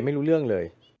คุยกันไม่รู้เรื่องเลย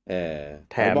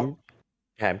แ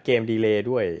ถมเกมดีเลย์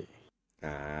ด้วย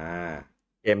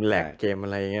เกมแหลกเกมอะ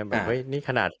ไรเงี้ยแบบเฮ้ยนี่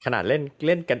ขนาดเ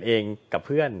ล่นกันเองกับเ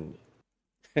พื่อน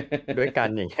ด้วยกัน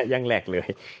อย่างเงี้ยยังแหลกเลย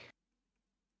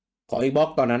ของ Xbox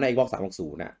ตอนนั้น Xbox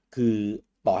 360น่ะคือ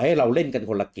ต่อให้เราเล่นกัน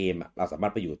คนละเกมเราสามาร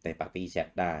ถไปอยู่ในปาร์ตี้แชท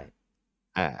ได้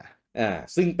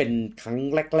ซึ่งเป็นครั้ง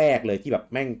แรกๆเลยที่แบบ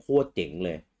แม่งโคตรเจ๋งเล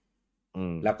ย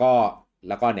แล้วก็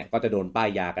เนี่ยก็จะโดนป้าย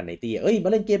ยากันในตี้มา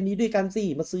เล่นเกมนี้ด้วยกันสิ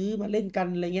มาซื้อมาเล่นกัน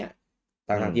อะไรเงี้ย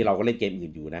ทั้งที่เราก็เล่นเกม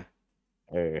อื่นอยู่นะ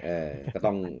ก็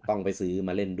ต้องไปซื้อม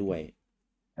าเล่นด้วย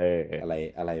อ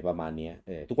ะไรประมาณนี้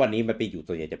ทุกวันนี้มันไปอยู่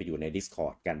ส่วนใหญ่จะไปอยู่ใน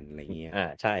Discord กันอะไรเงี้ย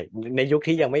ใช่ในยุค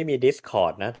ที่ยังไม่มี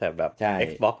Discord นะแต่แบบ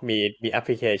Xbox มีแอปพ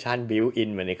ลิเคชัน built in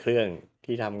มาในเครื่อง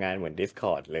ที่ทำงานเหมือน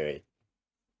Discord เลย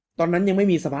ตอนนั้นยังไม่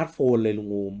มีสมาร์ทโฟนเลยลุง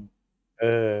โอม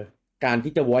การ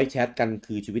ที่จะ voice chat กัน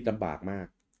คือชีวิตลำบากมาก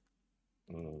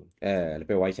แล้ว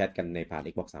ไป voice chat กันในผ่าน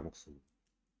Xbox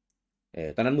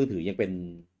 360ตอนนั้นมือถือยังเป็น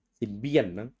ซิมเบียน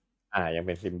นะยังเ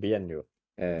ป็นซิมเบียนอยู่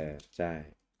ใช่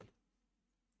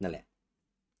นั่นแหละ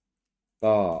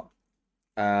ก็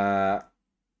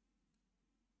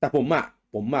แต่ผม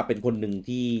เป็นคนหนึ่ง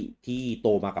ที่โต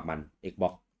มากับมัน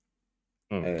Xbox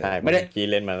ใช่ไม่ได้กี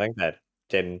เล่นมาตั้งแต่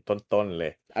เจนต้นๆเล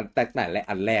ยแต่และ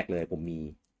อันแรกเลยผมมี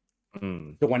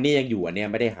ทุกวันนี้ยังอยู่อันเนี้ย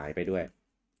ไม่ได้หายไปด้วย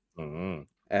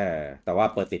แต่ว่า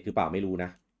เปิดติดหรือเปล่าไม่รู้นะ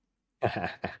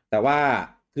แต่ว่า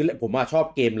คือผมชอบ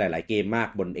เกมหลายๆเกมมาก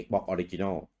บน Xbox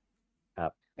Original ครั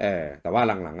บแต่ว่า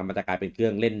หลังๆมันจะกลายเป็นเครื่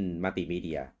องเล่นมัลติมีเ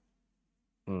ดีย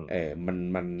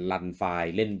มันรันไฟ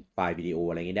ล์เล่นไฟล์วิดีโอ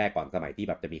อะไรอย่างนี้ได้ก่อนสมัยที่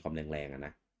แบบจะมีความแรงๆน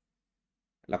ะ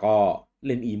แล้วก็เ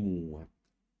ล่นอีมูครับ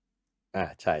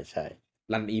ใช่ใช่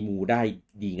รันอีมูได้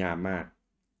ดีงามมาก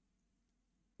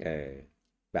เออ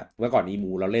แบบเมื่อก่อนอี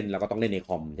มูเราเล่นเราก็ต้องเล่นในค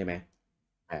อมใช่ไหม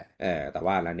แต่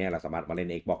ว่าแล้วเนี่ยเราสามารถมาเล่น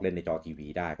Xbox เล่นในจอทีวี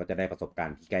ได้ก็จะได้ประสบการ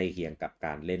ณ์ที่ใกล้เคียงกับก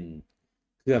ารเล่น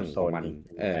เครื่องของมัน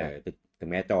ถึง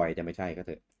แม้จอยจะไม่ใช่ก็เ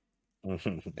ถอะ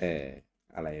เออ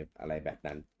อะไรอะไรแบบ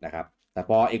นั้นนะครับแต่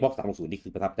พอ Xbox 360นี่คื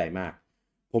อประทับใจมาก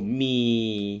ผมมี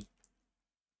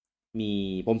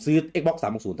ผมซื้อ Xbox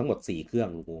 360ทั้งหมด4เครื่อง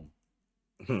ลูกผม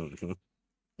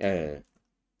เออ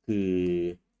คือ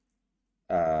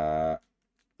เอ่อ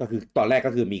ก็คือตอนแรก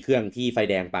ก็คือมีเครื่องที่ไฟ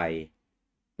แดงไป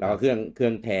แล้วก็เครื่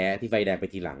องแท้ที่ไฟแดงไป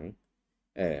ทีหลัง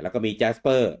แล้วก็มี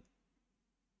Jasper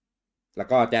แล้ว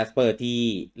ก็ Jasper ที่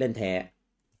เล่นแท้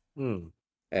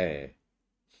เออ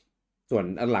ส่วน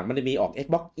อันหลังมันจะมีออก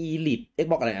Xbox Elite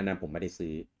Xbox อะไรอันนั้นผมไม่ได้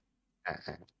ซื้อ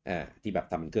ที่แบบ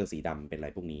ทำเป็นเครื่องสีดำเป็นอะไร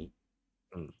พวกนี้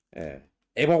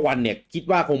Xbox One เนี่ยคิด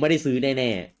ว่าคงไม่ได้ซื้อแ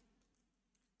น่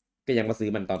ๆก็ยังมาซื้อ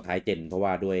มันตอนท้ายเจนเพราะว่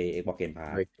าด้วย Xbox Game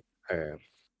Pass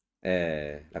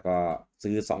แล้วก็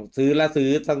ซื้อ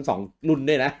ทั้งสองรุ่น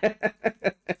ด้วยนะ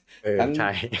ทั้งใช่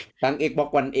ทั้ง Xbox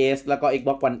One S แล้วก็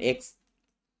Xbox One X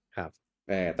ครับ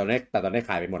ตอนนี้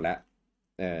ขายไปหมดแล้ว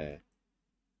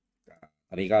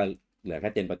ตอนนี้ก็เหลือแค่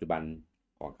เจนปัจจุบัน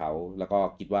ของเขาแล้วก็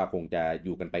คิดว่าคงจะอ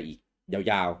ยู่กันไปอีกย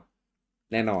าว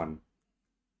ๆแน่นอน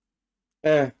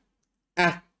อ่ะ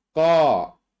ก็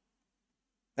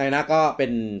นะก็เป็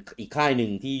นอีกค่ายหนึ่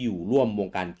งที่อยู่ร่วมวง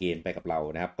การเกมไปกับเรา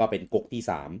นะครับก็เป็นก๊กที่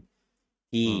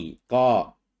3ที่ก็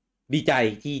ดีใจ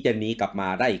ที่เจนนี้กลับมา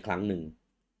ได้อีกครั้งหนึ่ง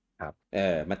ครับ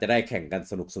มันจะได้แข่งกัน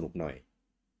สนุกหน่อย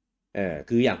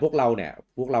คืออย่างพวกเราเนี่ย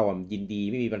พวกเรายินดี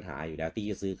ไม่มีปัญหาอยู่แล้วที่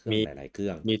จะซื้อเครื่องหลายๆเครื่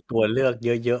องมีตัวเลือก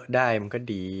เยอะๆได้มันก็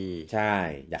ดีใช่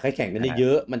อยากให้แข่งกันเย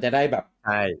อะมันจะได้แบบใ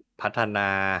ช่พัฒนา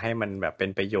ให้มันแบบเป็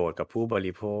นประโยชน์กับผู้บ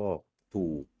ริโภคถู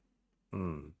ก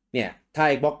เนี่ยถ้า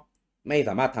Xbox ไม่ส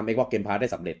ามารถทำ Xbox Game Pass ได้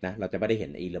สำเร็จนะเราจะไม่ได้เห็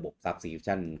นไอ้ระบบ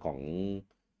Subscription ของ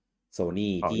Sony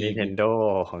ของ ที่ Nintendo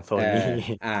ของ Sony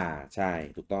ใช่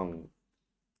ถูกต้อง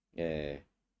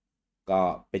ก็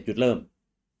เป็นจุดเริ่ม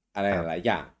อะไรหลาย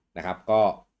อย่างนะครับก็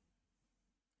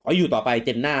ขออยู่ต่อไปเจ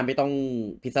นหน้าไม่ต้อง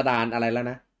พิสดารอะไรแล้ว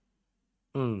นะ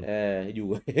อยู่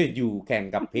อยู่แข่ง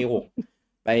กับ P6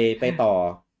 ไปต่อ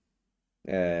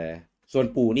ส่วน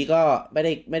ปู่นี่ก็ไม่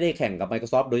ได้แข่งกับ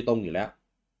Microsoft โดยตรงอยู่แล้ว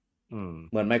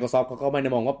เหมือน Microsoft เขาก็ไม่ได้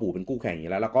มองว่าปู่เป็นคู่แข่งอยู่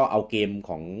แล้วแล้วก็เอาเกม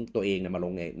ของตัวเองเนี่ยมาล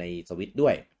งในสวิตด้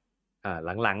วยห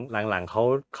ลัง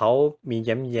เขามีแ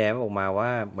ย้มออกมาว่า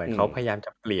เหมือนเขาพยายามจ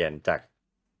ะเปลี่ยนจาก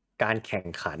การแข่ง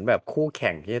ขันแบบคู่แ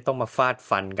ข่งที่จะต้องมาฟาด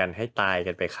ฟันกันให้ตาย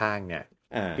กันไปข้างเนี่ย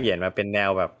เปลี่ยนมาเป็นแนว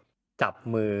แบบจับ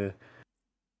มือ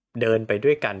เดินไปด้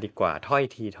วยกันดีกว่าถ้อย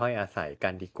ทีถ้อยอาศัยกั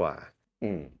นดีกว่า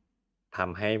ท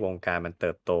ำให้วงการมันเ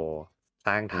ติบโตส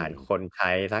ร้างฐานคนใ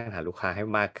ช้สร้างฐานลูกค้าให้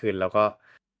มากขึ้นแล้วก็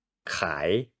ขาย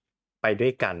ไปด้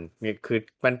วยกันนี่คือ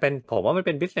มันเป็นผมว่ามันเ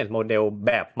ป็น business model แ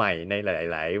บบใหม่ในห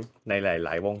ล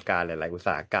ายๆวงการหลายๆอุตส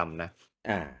าหกรรมนะ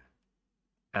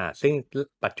ซึ่ง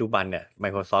ปัจจุบันเนี่ย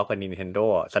Microsoft กับ Nintendo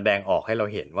แสดงออกให้เรา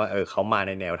เห็นว่าเขามาใ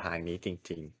นแนวทางนี้จ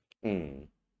ริง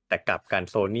ๆแต่กลับกัน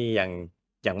Sony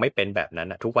ยังไม่เป็นแบบนั้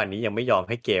นทุกวันนี้ยังไม่ยอม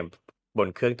ให้เกมบน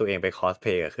เครื่องตัวเองไปคอสเพ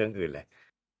ลย์กับเครื่องอื่นเลย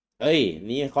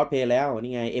นี่คอสเพลย์แล้ว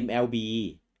นี่ไง MLB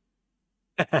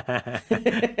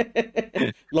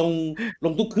ล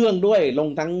งทุกเครื่องด้วยลง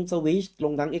ทั้ง Switch ล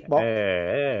งทั้ง Xbox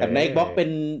แต่ใน Xbox เป็น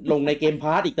ลงในเกมพ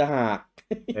าสอีกต่างหาก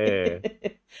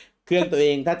เครื่องตัวเอ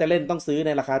งถ้าจะเล่นต้องซื้อใน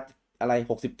ราคาอะไร$69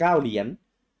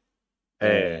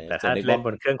แต่ถ้าเล่นบ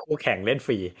นเครื่องคู่แข่งเล่นฟ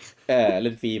รีเ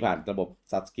ล่นฟรีผ่านระบบ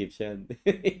subscription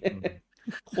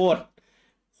โค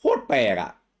ตรแปลกอ่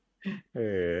ะ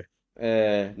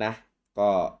นะก็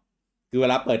คือเว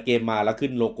ลาเปิดเกมมาแล้วขึ้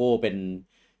นโลโก้เป็น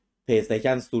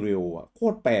PlayStation Studio อ่ะโค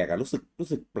ตรแปลกอ่ะรู้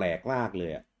สึกแปลกมากเล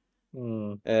ยอ่ะ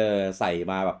ใส่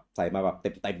มาแบบเ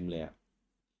ต็มเลยอ่ะ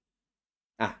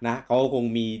นะเขาคง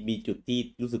มีจุดที่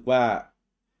รู้สึกว่า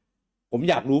ผม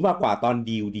อยากรู้มากกว่าตอน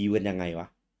ดีลกันยังไงวะ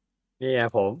นี่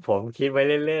ผมคิดไว้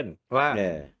เล่นๆว่า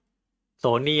โซ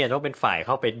นี่ต้องเป็นฝ่ายเ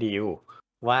ข้าไปดีล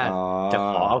ว่าจะ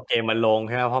ขอเอาเกมมาลงใ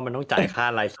ช่ไหมเพราะมันต้องจ่ายค่า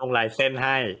ไลเส้นใ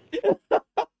ห้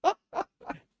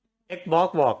Xbox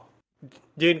บอก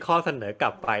ยื่นข้อเสนอก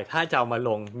ลับไปถ้าจะเอามาล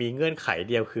งมีเงื่อนไข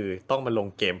เดียวคือต้องมาลง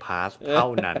เกมพาสเท่า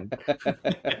นั้น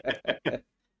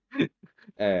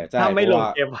ถ้าไม่ลง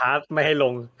เกมพาสไม่ให้ล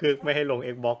งคือไม่ให้ลง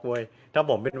Xbox เว้ยถ้า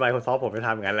ผมเป็น Microsoft ผมจะท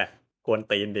ำอย่างนั้นแหละกวน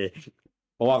ตีนดี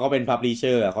เพราะว่าเขาเป็นพับลิเช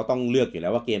อร์เขาต้องเลือกอยู่แล้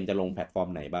วว่าเกมจะลงแพลตฟอร์ม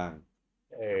ไหนบ้าง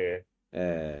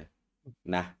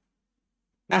นะ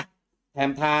แถ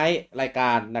มท้ายรายก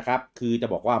ารนะครับคือจะ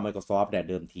บอกว่า Microsoft เนี่ย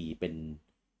เดิมทีเป็น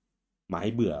ไม้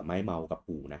เบื่อไม้เมากับ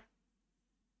ปู่นะ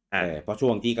อ่ะ เพราะช่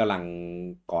วงที่กำลัง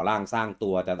ก่อร่างสร้างตั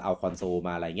วจะเอาคอนโซลม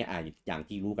าอะไรเงี้ยอย่าง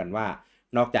ที่รู้กันว่า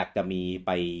นอกจากจะมีไ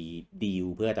ปดีล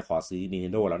เพื่อจะขอซื้อ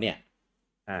Nintendo แล้วเนี่ย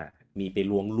มีไป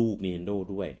ล้วงลูก Nintendo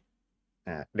ด้วย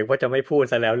นึกว่าจะไม่พูด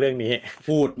ซะแล้วเรื่องนี้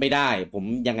พูดไม่ได้ผม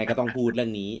ยังไงก็ต้องพูดเรื่อ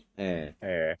งนี้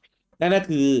นั่นก็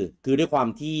คือด้วยความ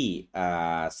ที่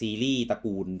ซีรีส์ตระ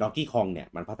กูล Donkey Kong เนี่ย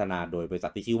มันพัฒนาโดยบริษั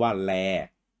ทที่ชื่อว่า Rare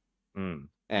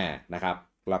นะครับ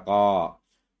แล้วก็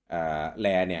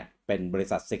Rare เนี่ยเป็นบริ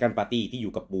ษัท Second Party ที่อ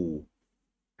ยู่กับปู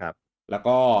ครับแล้ว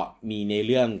ก็มีในเ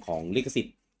รื่องของลิขสิท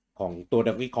ธิ์ของตัว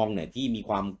Donkey Kong เนี่ยที่มี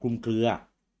ความคลุมเครือ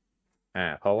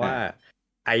เพราะว่า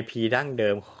IP ดั้งเดิ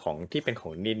มของที่เป็นขอ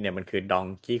งนินเนี่ยมันคือ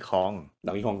Donkey Kong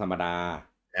ธรรมดา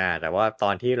แต่ว่าตอ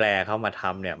นที่แรเข้ามาท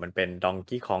ำเนี่ยมันเป็น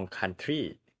Donkey Kong Country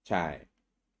ใช่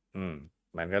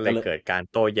มันก็เลยเกิดการ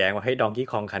โต้แย้งว่าให้ Donkey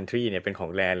Kong Country เนี่ยเป็นขอ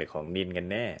งแรหรือของนินกัน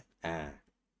แน่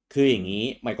คืออย่างนี้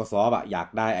Microsoft อยาก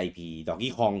ได้ IP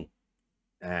Donkey Kong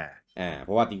เพ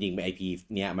ราะว่าจริงๆ IP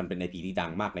เนี้ยมันเป็น IP ที่ดั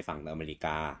งมากในฝั่งอเมริก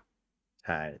าใ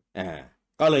ช่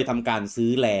ก็เลยทำการซื้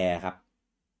อแรครับ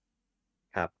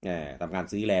ทำการ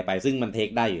ซื้อแรไปซึ่งมันเทค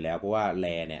ได้อยู่แล้วเพราะว่าแร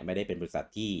เนี่ยไม่ได้เป็นบริษัท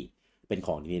ที่เป็นข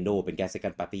อง Nintendo เป็นแค่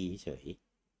Second Party เฉย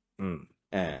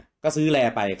ก็ซื้อแร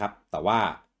ไปครับแต่ว่า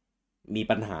มี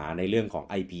ปัญหาในเรื่องของ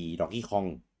IP Donkey Kong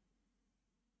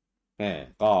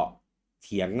ก็เ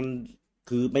ถียงกัน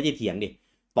คือไม่ใช่เถียงดิ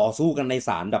ต่อสู้กันในศ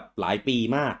าลแบบหลายปี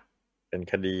มากเป็น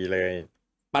คดีเลย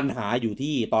ปัญหาอยู่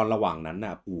ที่ตอนระหว่างนั้น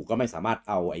น่ะปู่ก็ไม่สามารถ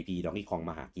เอา IP Donkey Kong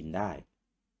มาหากินได้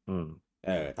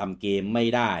ทำเกมไม่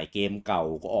ได้เกมเก่า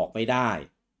ก็ออกไม่ได้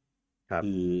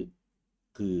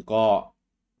คือก็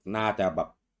น่าจะแบบ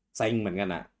เซ็งเหมือนกัน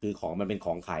อะคือของมันเป็นข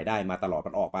องขายได้มาตลอด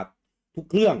มันออกมาทุก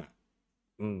เครื่อง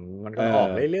มันก็ออก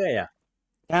เรื่อย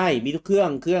ๆใช่มีทุกเครื่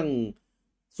อง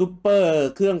ซูเปอร์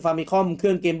เครื่องฟามิคอมเค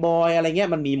รื่องเกมบอยอะไรเงี้ย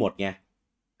มันมีหมดไง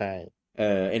ใช่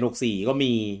N64 ก็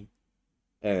มี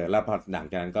แล้วพอหลัง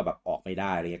จากนั้นก็แบบออกไม่ไ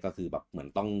ด้อะไรเงี้ยก็คือแบบเหมือน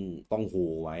ต้องโฮ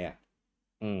ไว้อะ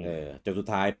จนสุด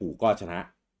ท้ายปู่ก็ชนะ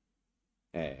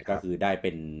ก็คือได้เ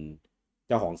ป็นเ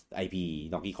จ้าของ IP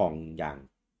Donkey Kong อย่าง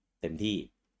เต็มที่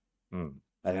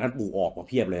หลังจากนั้นปู่ออกมาเ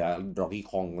พียบเลยอะ Donkey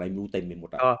Kong อะไรไม่รู้เต็มไปหมด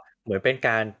อะก็เหมือนเป็น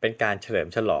การเฉลิม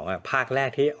ฉลองอะภาคแรก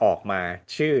ที่ออกมา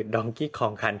ชื่อ Donkey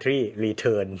Kong Country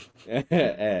Return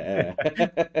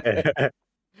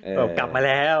กลับมา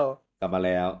แล้ว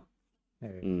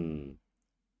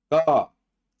ก็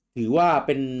ถือว่าเ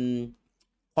ป็น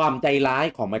ความใจร้าย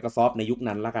ของ Microsoft ในยุค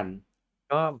นั้นละกัน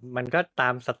ก็มันก็ตา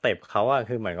มสเต็ปเขาอะ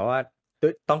คือเหมือนกับว่า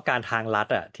ต้องการทางลัด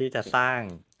อะที่จะสร้าง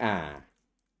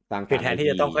คือแทนที่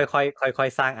จะต้องค่อย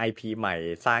สร้าง IP ใหม่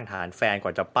สร้างฐานแฟนก่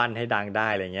อนจะปั้นให้ดังได้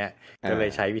อะไรเงี้ยก็เลย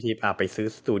ใช้วิธีไปซื้อ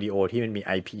สตูดิโอที่มันมี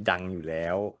IP ดังอยู่แล้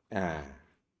ว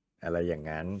อะไรอย่าง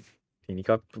นั้นทีนี้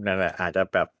ก็นั่นแหละอาจจะ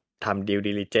แบบทำดิว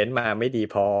ดิลิเจนต์มาไม่ดี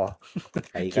พอ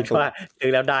คิดว่าซื้อ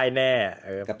แล้วได้แน่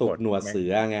กระตุกหนวดเสื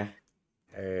อไง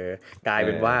กลายเ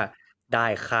ป็นว่าได้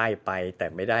ค่ายไปแต่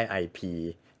ไม่ได้ IP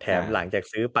แถมหลังจาก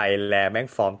ซื้อไปแลแม่ง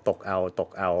ฟอร์มตกเอา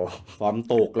ฟอร์ม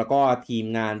ตกแล้วก็ทีม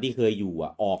งานที่เคยอยู่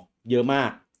ออกเยอะมา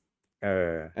ก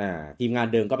ทีมงาน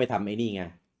เดิมก็ไปทำไอ้นี่ไง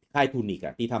ค่ายทูนิก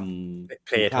ที่ทำเ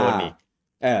พลโทนิก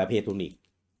เพลโทนิก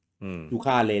ยูค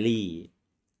าเลลี่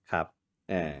ครับ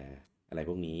อะไร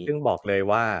พวกนี้ซึ่งบอกเลย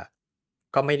ว่า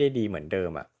ก็ไม่ได้ดีเหมือนเดิ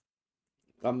ม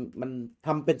ก็มันท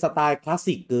ำเป็นสไตล์คลาส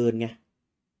สิกเกินไง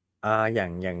อย่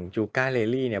างยูกาเล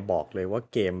ลี่เนี่ยบอกเลยว่า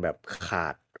เกมแบบขา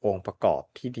ดองค์ประกอบ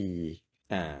ที่ดี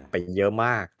ไปเยอะม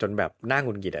ากจนแบบน่าห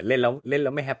งุดหงิดเล่นแล้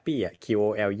วไม่แฮปปี้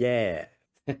QOL แย่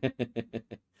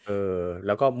แ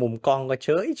ล้วก็มุมกล้องก็เ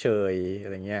ฉยอะ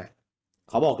ไรเงี้ย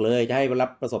เขาบอกเลยจะให้รั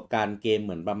บประสบการณ์เกมเห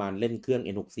มือนประมาณเล่นเครื่อง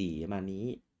N64 ประมาณนี้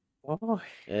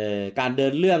การเดิ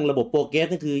นเรื่องระบบโปรเกรส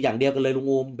ก็คืออย่างเดียวกันเลยลุง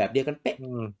อูมแบบเดียวกันเป๊ะ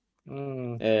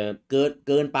เ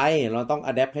กินไปเราต้อง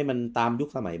อัดแอปให้มันตามยุค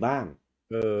สมัยบ้าง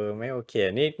ไม่โอเค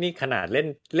นี่ขนาด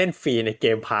เล่นฟรีในเก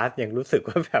มพาสยังรู้สึก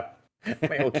ว่าแบบ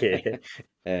ไม่โอเค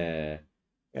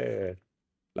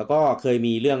แล้วก็เคย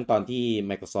มีเรื่องตอนที่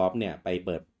Microsoft เนี่ยไปเ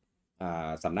ปิด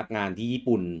สำนักงานที่ญี่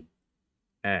ปุ่น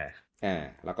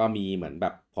แล้วก็มีเหมือนแบ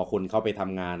บพอคนเข้าไปท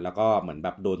ำงานแล้วก็เหมือนแบ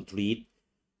บโดนทรีต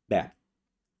แบบ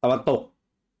ตะวันตก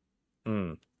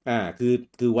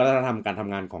คือวัฒนธรรมการท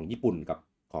ำงานของญี่ปุ่นกับ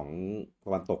ของต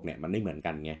ะวันตกเนี่ยมันไม่เหมือน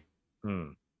กันไง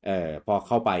พอเ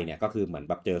ข้าไปเนี่ยก็คือเหมือน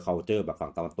แบบเจอ culture แบบฝั่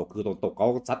งตะวันตกคือตะวันตกเขา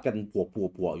ซัดกัน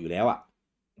ผัวอยู่แล้วอ่ะ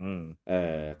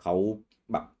เขา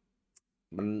แบบ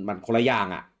มันคนละอย่าง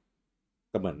อ่ะ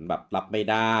ก็เหมือนแบบรับไม่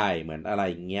ได้เหมือนอะไร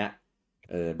อย่างเงี้ย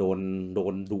โดน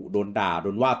ดุโดนด่าโด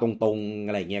นว่าตรงๆอ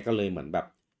ะไรเงี้ยก็เลยเหมือนแบบ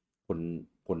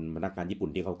คนพนักงานญี่ปุ่น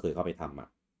ที่เขาเคยเข้าไปทำอ่ะ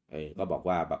ก็บอก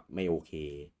ว่าแบบไม่โอเค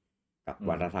กับ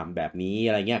วัฒนธรรมแบบนี้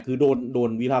อะไรเงี้ยคือโด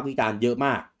นวิพากษ์วิจารณ์เยอะม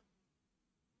าก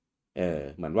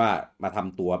เหมือนว่ามาท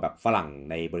ำตัวแบบฝรั่ง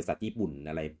ในบริษัทญี่ปุ่น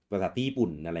อะไรบริษัทที่ญี่ปุ่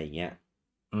นอะไรอย่างเงี้ย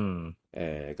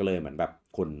ก็เลยเหมือนแบบ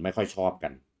คนไม่ค่อยชอบกั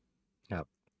นครับ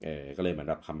ก็เลยเหมือน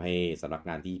แบบทำให้สำนัก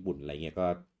งานที่ญี่ปุ่นอะไรเงี้ยก็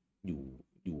อยู่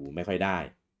อยู่ไม่ค่อยได้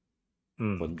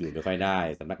คนอยู่ไม่ค่อยได้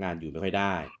สำนักงานอยู่ไม่ค่อยไ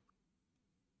ด้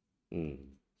อืม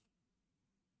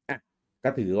อ่ะก็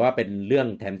ถือว่าเป็นเรื่อง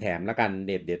แถมๆแล้วกันเ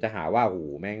ดี๋ยวจะหาว่าโอ้โห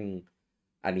แม่ง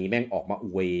อันนี้แม่งออกมาอ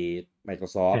วย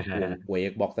Microsoft อวย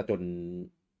Xbox ซะจน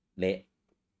เละ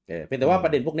เป็นแต่ว่าปร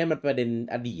ะเด็นพวกนี้มันประเด็น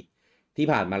อดีตที่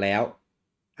ผ่านมาแล้ว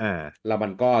แล้วมั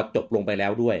นก็จบลงไปแล้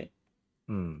วด้วย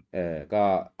ก็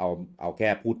เอาแค่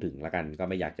พูดถึงแล้วกันก็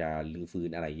ไม่อยากจะลื้อฟื้น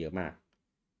อะไรเยอะมาก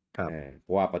เพร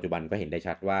าะว่าปัจจุบันก็เห็นได้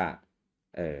ชัดว่า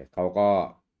เขาก็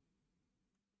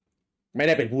ไม่ไ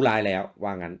ด้เป็นผู้ร้ายแล้วว่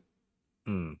างั้น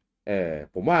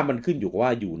ผมว่ามันขึ้นอยู่กับว่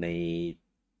าอยู่ใน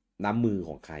น้ำมือข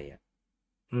องใครอ่ะ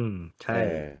ใช่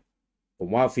ผม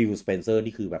ว่าฟิลสเปนเซอร์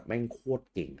นี่คือแบบแม่งโคตร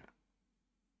เก่งอ่ะ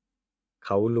เข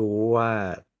ารู้ว่า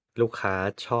ลูกค้า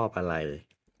ชอบอะไร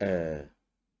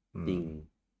จริง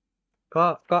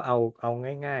ก็เอา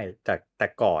ง่ายๆจากแต่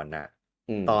ก่อนน่ะ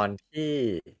ตอนที่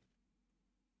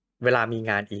เวลามี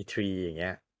งาน E3 อย่างเงี้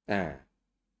ย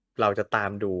เราจะตา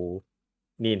มดู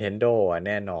Nintendo อ่ะแ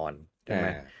น่นอนใช่ไหม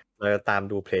เราจะตาม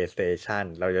ดู PlayStation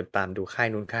เราจะตามดูค่าย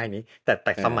นู้นค่ายนี้แ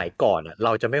ต่สมัยก่อนอ่ะเร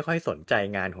าจะไม่ค่อยสนใจ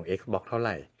งานของ Xbox เท่าไห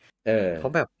ร่เพรา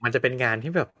ะแบบมันจะเป็นงาน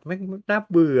ที่แบบไม่น่า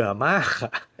เบื่อมาก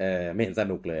ไม่เห็นส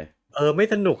นุกเลยไม่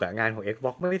สนุกอ่ะงานของ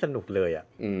Xbox ไม่สนุกเลยอ่ะ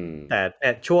แต่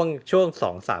ช่วง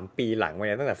2-3 ปีหลังมาเ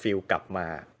นี่ยตั้งแต่ฟิลกลับมา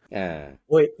โ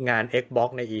อ้ยงาน Xbox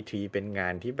ใน E3 เป็นงา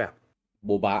นที่แบบโบ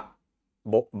บะ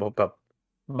แบบ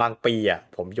บางปีอ่ะ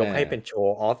ผมยกให้เป็นโช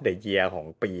ว์ออฟเดอะเยียร์ของ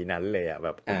ปีนั้นเลยอ่ะแบ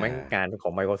บผมแม่งงานขอ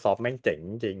ง Microsoft แม่งเจ๋ง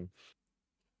จริง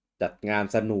จัดงาน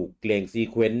สนุกเรียงซี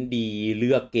เควนต์ดีเ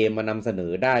ลือกเกมมานำเสน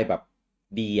อได้แบบ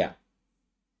ดีอ่ะ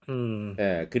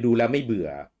คือดูแล้วไม่เบื่อ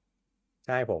ใ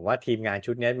ช่ผมว่าทีมงาน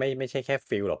ชุดนี้ไม่ใช่แค่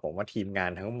ฟิลหรอกผมว่าทีมงา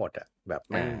นทั้งหมดอ่ะแบบ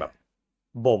แม่งแบบ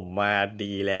บ่มมา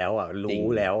ดีแล้วอ่ะรู้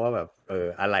แล้วว่าแบบ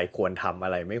อะไรควรทำอะ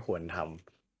ไรไม่ควรท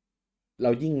ำเร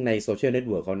ายิ่งในโซเชียลเน็ต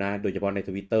เวิร์กเขานะโดยเฉพาะใน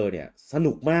Twitter เนี่ยส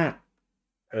นุกมาก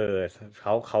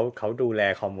เขาดูแล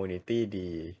คอมมูนิตี้ดี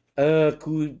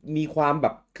คือมีความแบ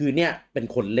บคือเนี่ยเป็น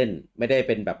คนเล่นไม่ได้เ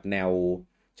ป็นแบบแนว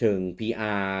เชิง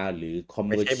PR หรือคอมเม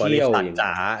ไม่ใช่อร์เชีบริษัทยลอย่างจ๋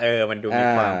ามันดูอ่มี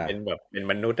ความเป็นาแบบเป็น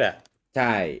มนุษย์อ่ะใ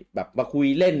ช่แบบมาคุย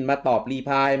เล่นมาตอบรี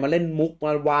พลายมาเล่นมุกม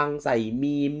าวางใส่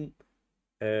มีม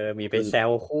มีไปคือ แซว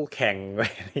คู่แข่งไว้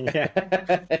อะไรเงี้ย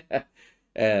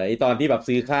ไอตอนที่แบบ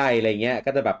ซื้อค่ายอะไรเงี้ย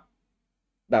ก็จะแบบ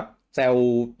แซว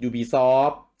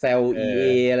Ubisoft แซว EA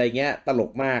อะไรเงี้ยตล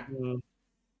กมาก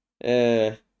เออ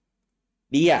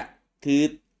ดีอ่ะคือ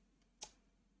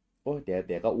โอ้เ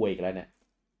ดี๋ยวก็อวยอีกแล้วเนี่ย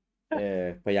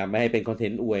พยายามไม่ให้เป็นคอนเท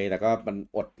นต์อวยแต่ก็มัน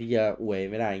อดที่จะอวย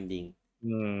ไม่ได้จริง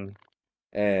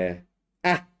ๆ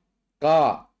อ่ะก็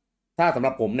ถ้าสำห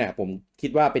รับผมเนี่ยผมคิ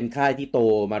ดว่าเป็นค่ายที่โต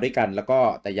มาด้วยกันแล้วก็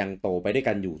แต่ยังโตไปด้วย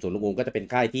กันอยู่ส่วนลุงโอมก็จะเป็น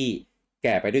ค่ายที่แ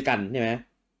ก่ไปด้วยกันใช่ไหม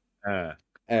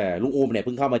ลุงอูมเนี่ยเ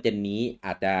พิ่งเข้ามาเจนนี้อ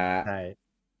าจ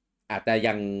จะ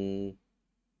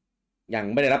ยัง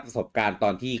ไม่ได้รับประสบการณ์ตอ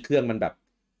นที่เครื่องมันแบบ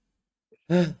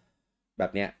แบ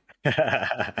บเนี้ย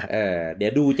เดี๋ย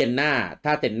วดูเจนหน้าถ้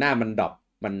าเจนหน้ามันดรอป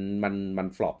มัน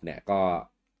ฟลอปเนี่ยก็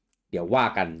เดี๋ยวว่า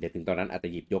กันเดี๋ยวถึงตอนนั้นอาจจะ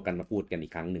หยิบยกกันมาพูดกันอี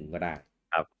กครั้งหนึ่งก็ได้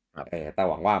ครับแต่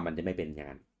หวังว่ามันจะไม่เป็นอย่าง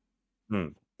นั้น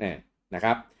เนี่ยนะค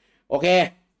รับโอเค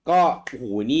ก็โอ้โห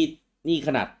นี่ข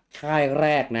นาดค่ายแร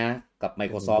กนะกับ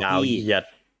Microsoft ที่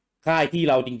ค่ายที่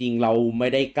เราจริงๆเราไม่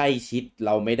ได้ใกล้ชิดเ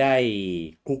ราไม่ได้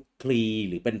คลุกคลี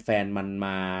หรือเป็นแฟนมันม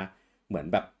าเหมือน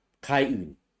แบบค่ายอื่น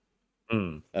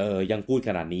ยังพูดข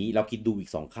นาดนี้เราคิดดูอีก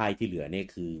2 ค่ายที่เหลือเนี่ย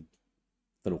คือ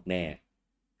สนุกแน่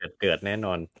เกิดแน่น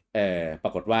อนปร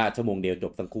ากฏว่าชั่วโมงเดียวจ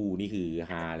บทั้งคู่นี่คือ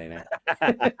ฮาเลยนะ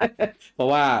เพราะ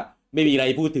ว่าไม่มีอะไร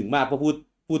พูดถึงมากเพราะ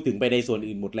พูดถึงไปในส่วน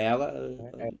อื่นหมดแล้วก็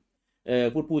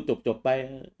พูดจบไป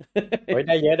ไ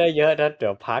ด้เยอะนะเดี๋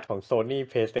ยวพาร์ทของ Sony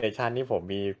PlayStation นี่ผม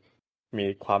มี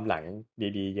ความหลัง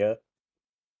ดีๆเยอะ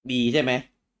ดีใช่ไหม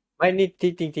ไม่นี่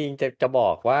ที่จริงๆจะบอ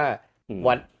กว่า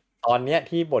วันตอนเนี้ย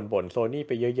ที่บ่นโซนี่ไ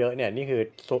ปเยอะๆเนี่ยนี่คือ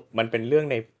มันเป็นเรื่อง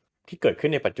ในที่เกิดขึ้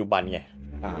นในปัจจุบันไง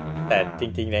แต่จ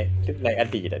ริงๆในอ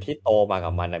ดีตที่โตมา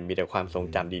กับมันมีแต่ความทรง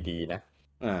จำดีๆนะ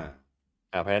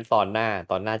เพราะฉะนั้นตอนห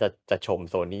น้าจะชม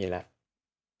โซนี่แล้ว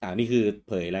นี่คือเ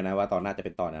ผยแล้วนะว่าตอนหน้าจะเ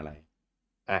ป็นตอนอะไร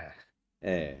เอ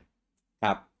อค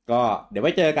รับก็เดี๋ยวไ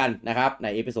ว้เจอกันนะครับใน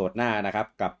เอพิโซดหน้านะครับ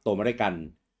กับโตมาด้วยกัน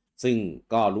ซึ่ง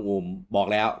ก็ลุงอูมบอก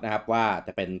แล้วนะครับว่าจ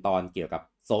ะเป็นตอนเกี่ยวกับ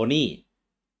โซนี่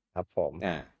ครับผม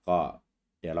ก็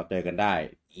เดี๋ยวเราเจอกันได้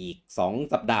อีก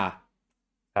2 สัปดาห์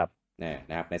ครับ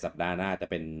นะครับในสัปดาห์หน้าจะ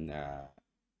เป็น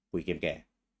คุยเกมแก่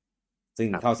ซึ่ง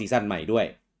เข้าซีซั่นใหม่ด้วย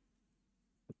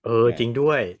จริง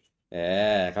ด้วย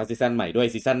เขาซีซั่นใหม่ด้วย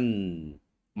ซีซั่น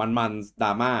มันดร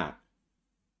าม่า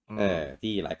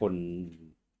ที่หลายคน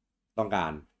ต้องกา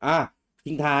ร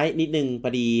ทิ้งท้ายนิดนึงพ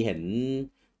อดีเห็น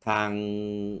ทาง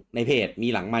ในเพจมี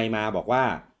หลังไมค์มาบอกว่า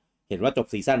เห็นว่าจบ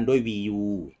ซีซั่นด้วย Wii U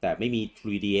แต่ไม่มี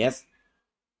 3DS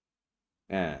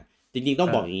จริงๆต้อง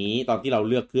บอกอย่างนี้ตอนที่เรา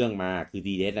เลือกเครื่องมาคือ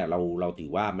 3DS เนี่ยเราถื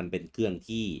อว่ามันเป็นเครื่อง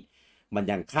ที่มัน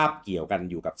ยังคาบเกี่ยวกัน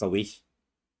อยู่กับ Switch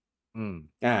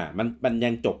มันยั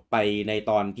งจบไปใน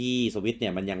ตอนที่ Switch เนี่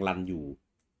ยมันยังรันอยู่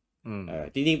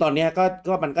จริงๆตอนเนี้ย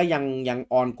ก็มันก็ยัง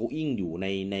ongoing อยู่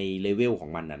ในเลเวลขอ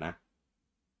งมันนะ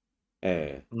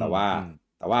แต่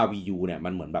ว่า Wii U เนี่ยมั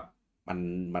นเหมือนแบบ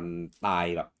มันตาย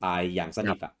แบบตายอย่างส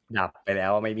นิทดับไปแล้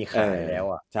วไม่มีขายแล้ว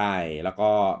ใช่แล้วก็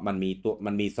มัน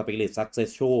มี Spirit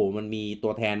Successful มันมีตั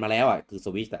วแทนมาแล้วคือ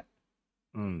Switch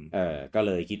ก็เ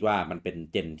ลยคิดว่ามันเป็น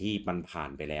เจนที่มันผ่าน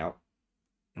ไปแล้ว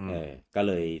ก็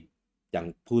เลยยัง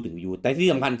พูดถึง Wii U แต่ที่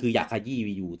สำคัญคืออยากขยี้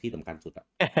Wii U ที่สำคัญสุด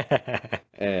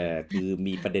คือ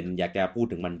มีประเด็นอยากจะพูด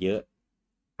ถึงมันเยอะ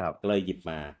ก็เลยหยิบ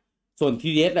มาส่วน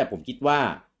 3DS เนี่ยผมคิดว่า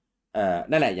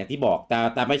นั่นแหละอย่างที่บอก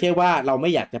แต่ไม่ใช่ว่าเราไม่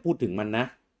อยากจะพูดถึงมันนะ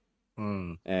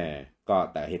ก็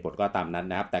แต่เหตุผลก็ตามนั้น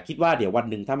นะครับแต่คิดว่าเดี๋ยววัน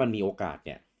หนึ่งถ้ามันมีโอกาสเ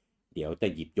นี่ยเดี๋ยวจะ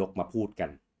หยิบยกมาพูดกัน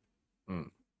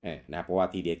นะเพราะว่า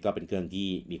 3DS ก็เป็นเครื่องที่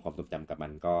มีความทรงจำกับมั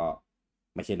นก็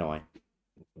ไม่ใช่น้อย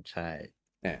ใช่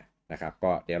นะครับ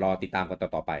ก็เดี๋ยวรอติดตามกัน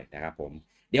ต่อไปนะครับผม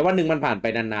เดี๋ยววันหนึ่งมันผ่านไป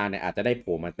นานๆเนี่ยอาจจะได้โผ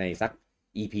ล่มาในสัก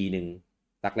EP หนึ่ง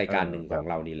สักรายการหนึ่งของ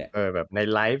เรานี่แหละแบบใน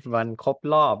ไลฟ์วันครบ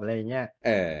รอบอะไรเงี้ย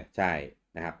ใช่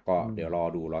นะครับก็เดี๋ยว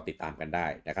รอติดตามกันได้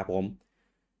นะครับผม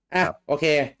โอเค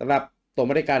สำหรับตัว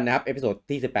มาด้วยกันนะครับเอพิโซด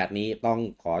ที่18นี้ต้อง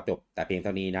ขอจบแต่เพียงเท่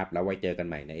านี้นะครับแล้วไว้เจอกัน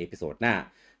ใหม่ในเอพิโซดหน้า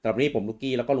สำหรับวันนี้ผมลูก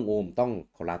กี้แล้วก็ลุงโอมต้อง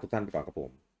ขอลาทุกท่านไปก่อนครับผ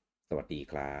มสวัสดี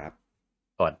ครับ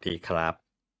สวัสดีครับ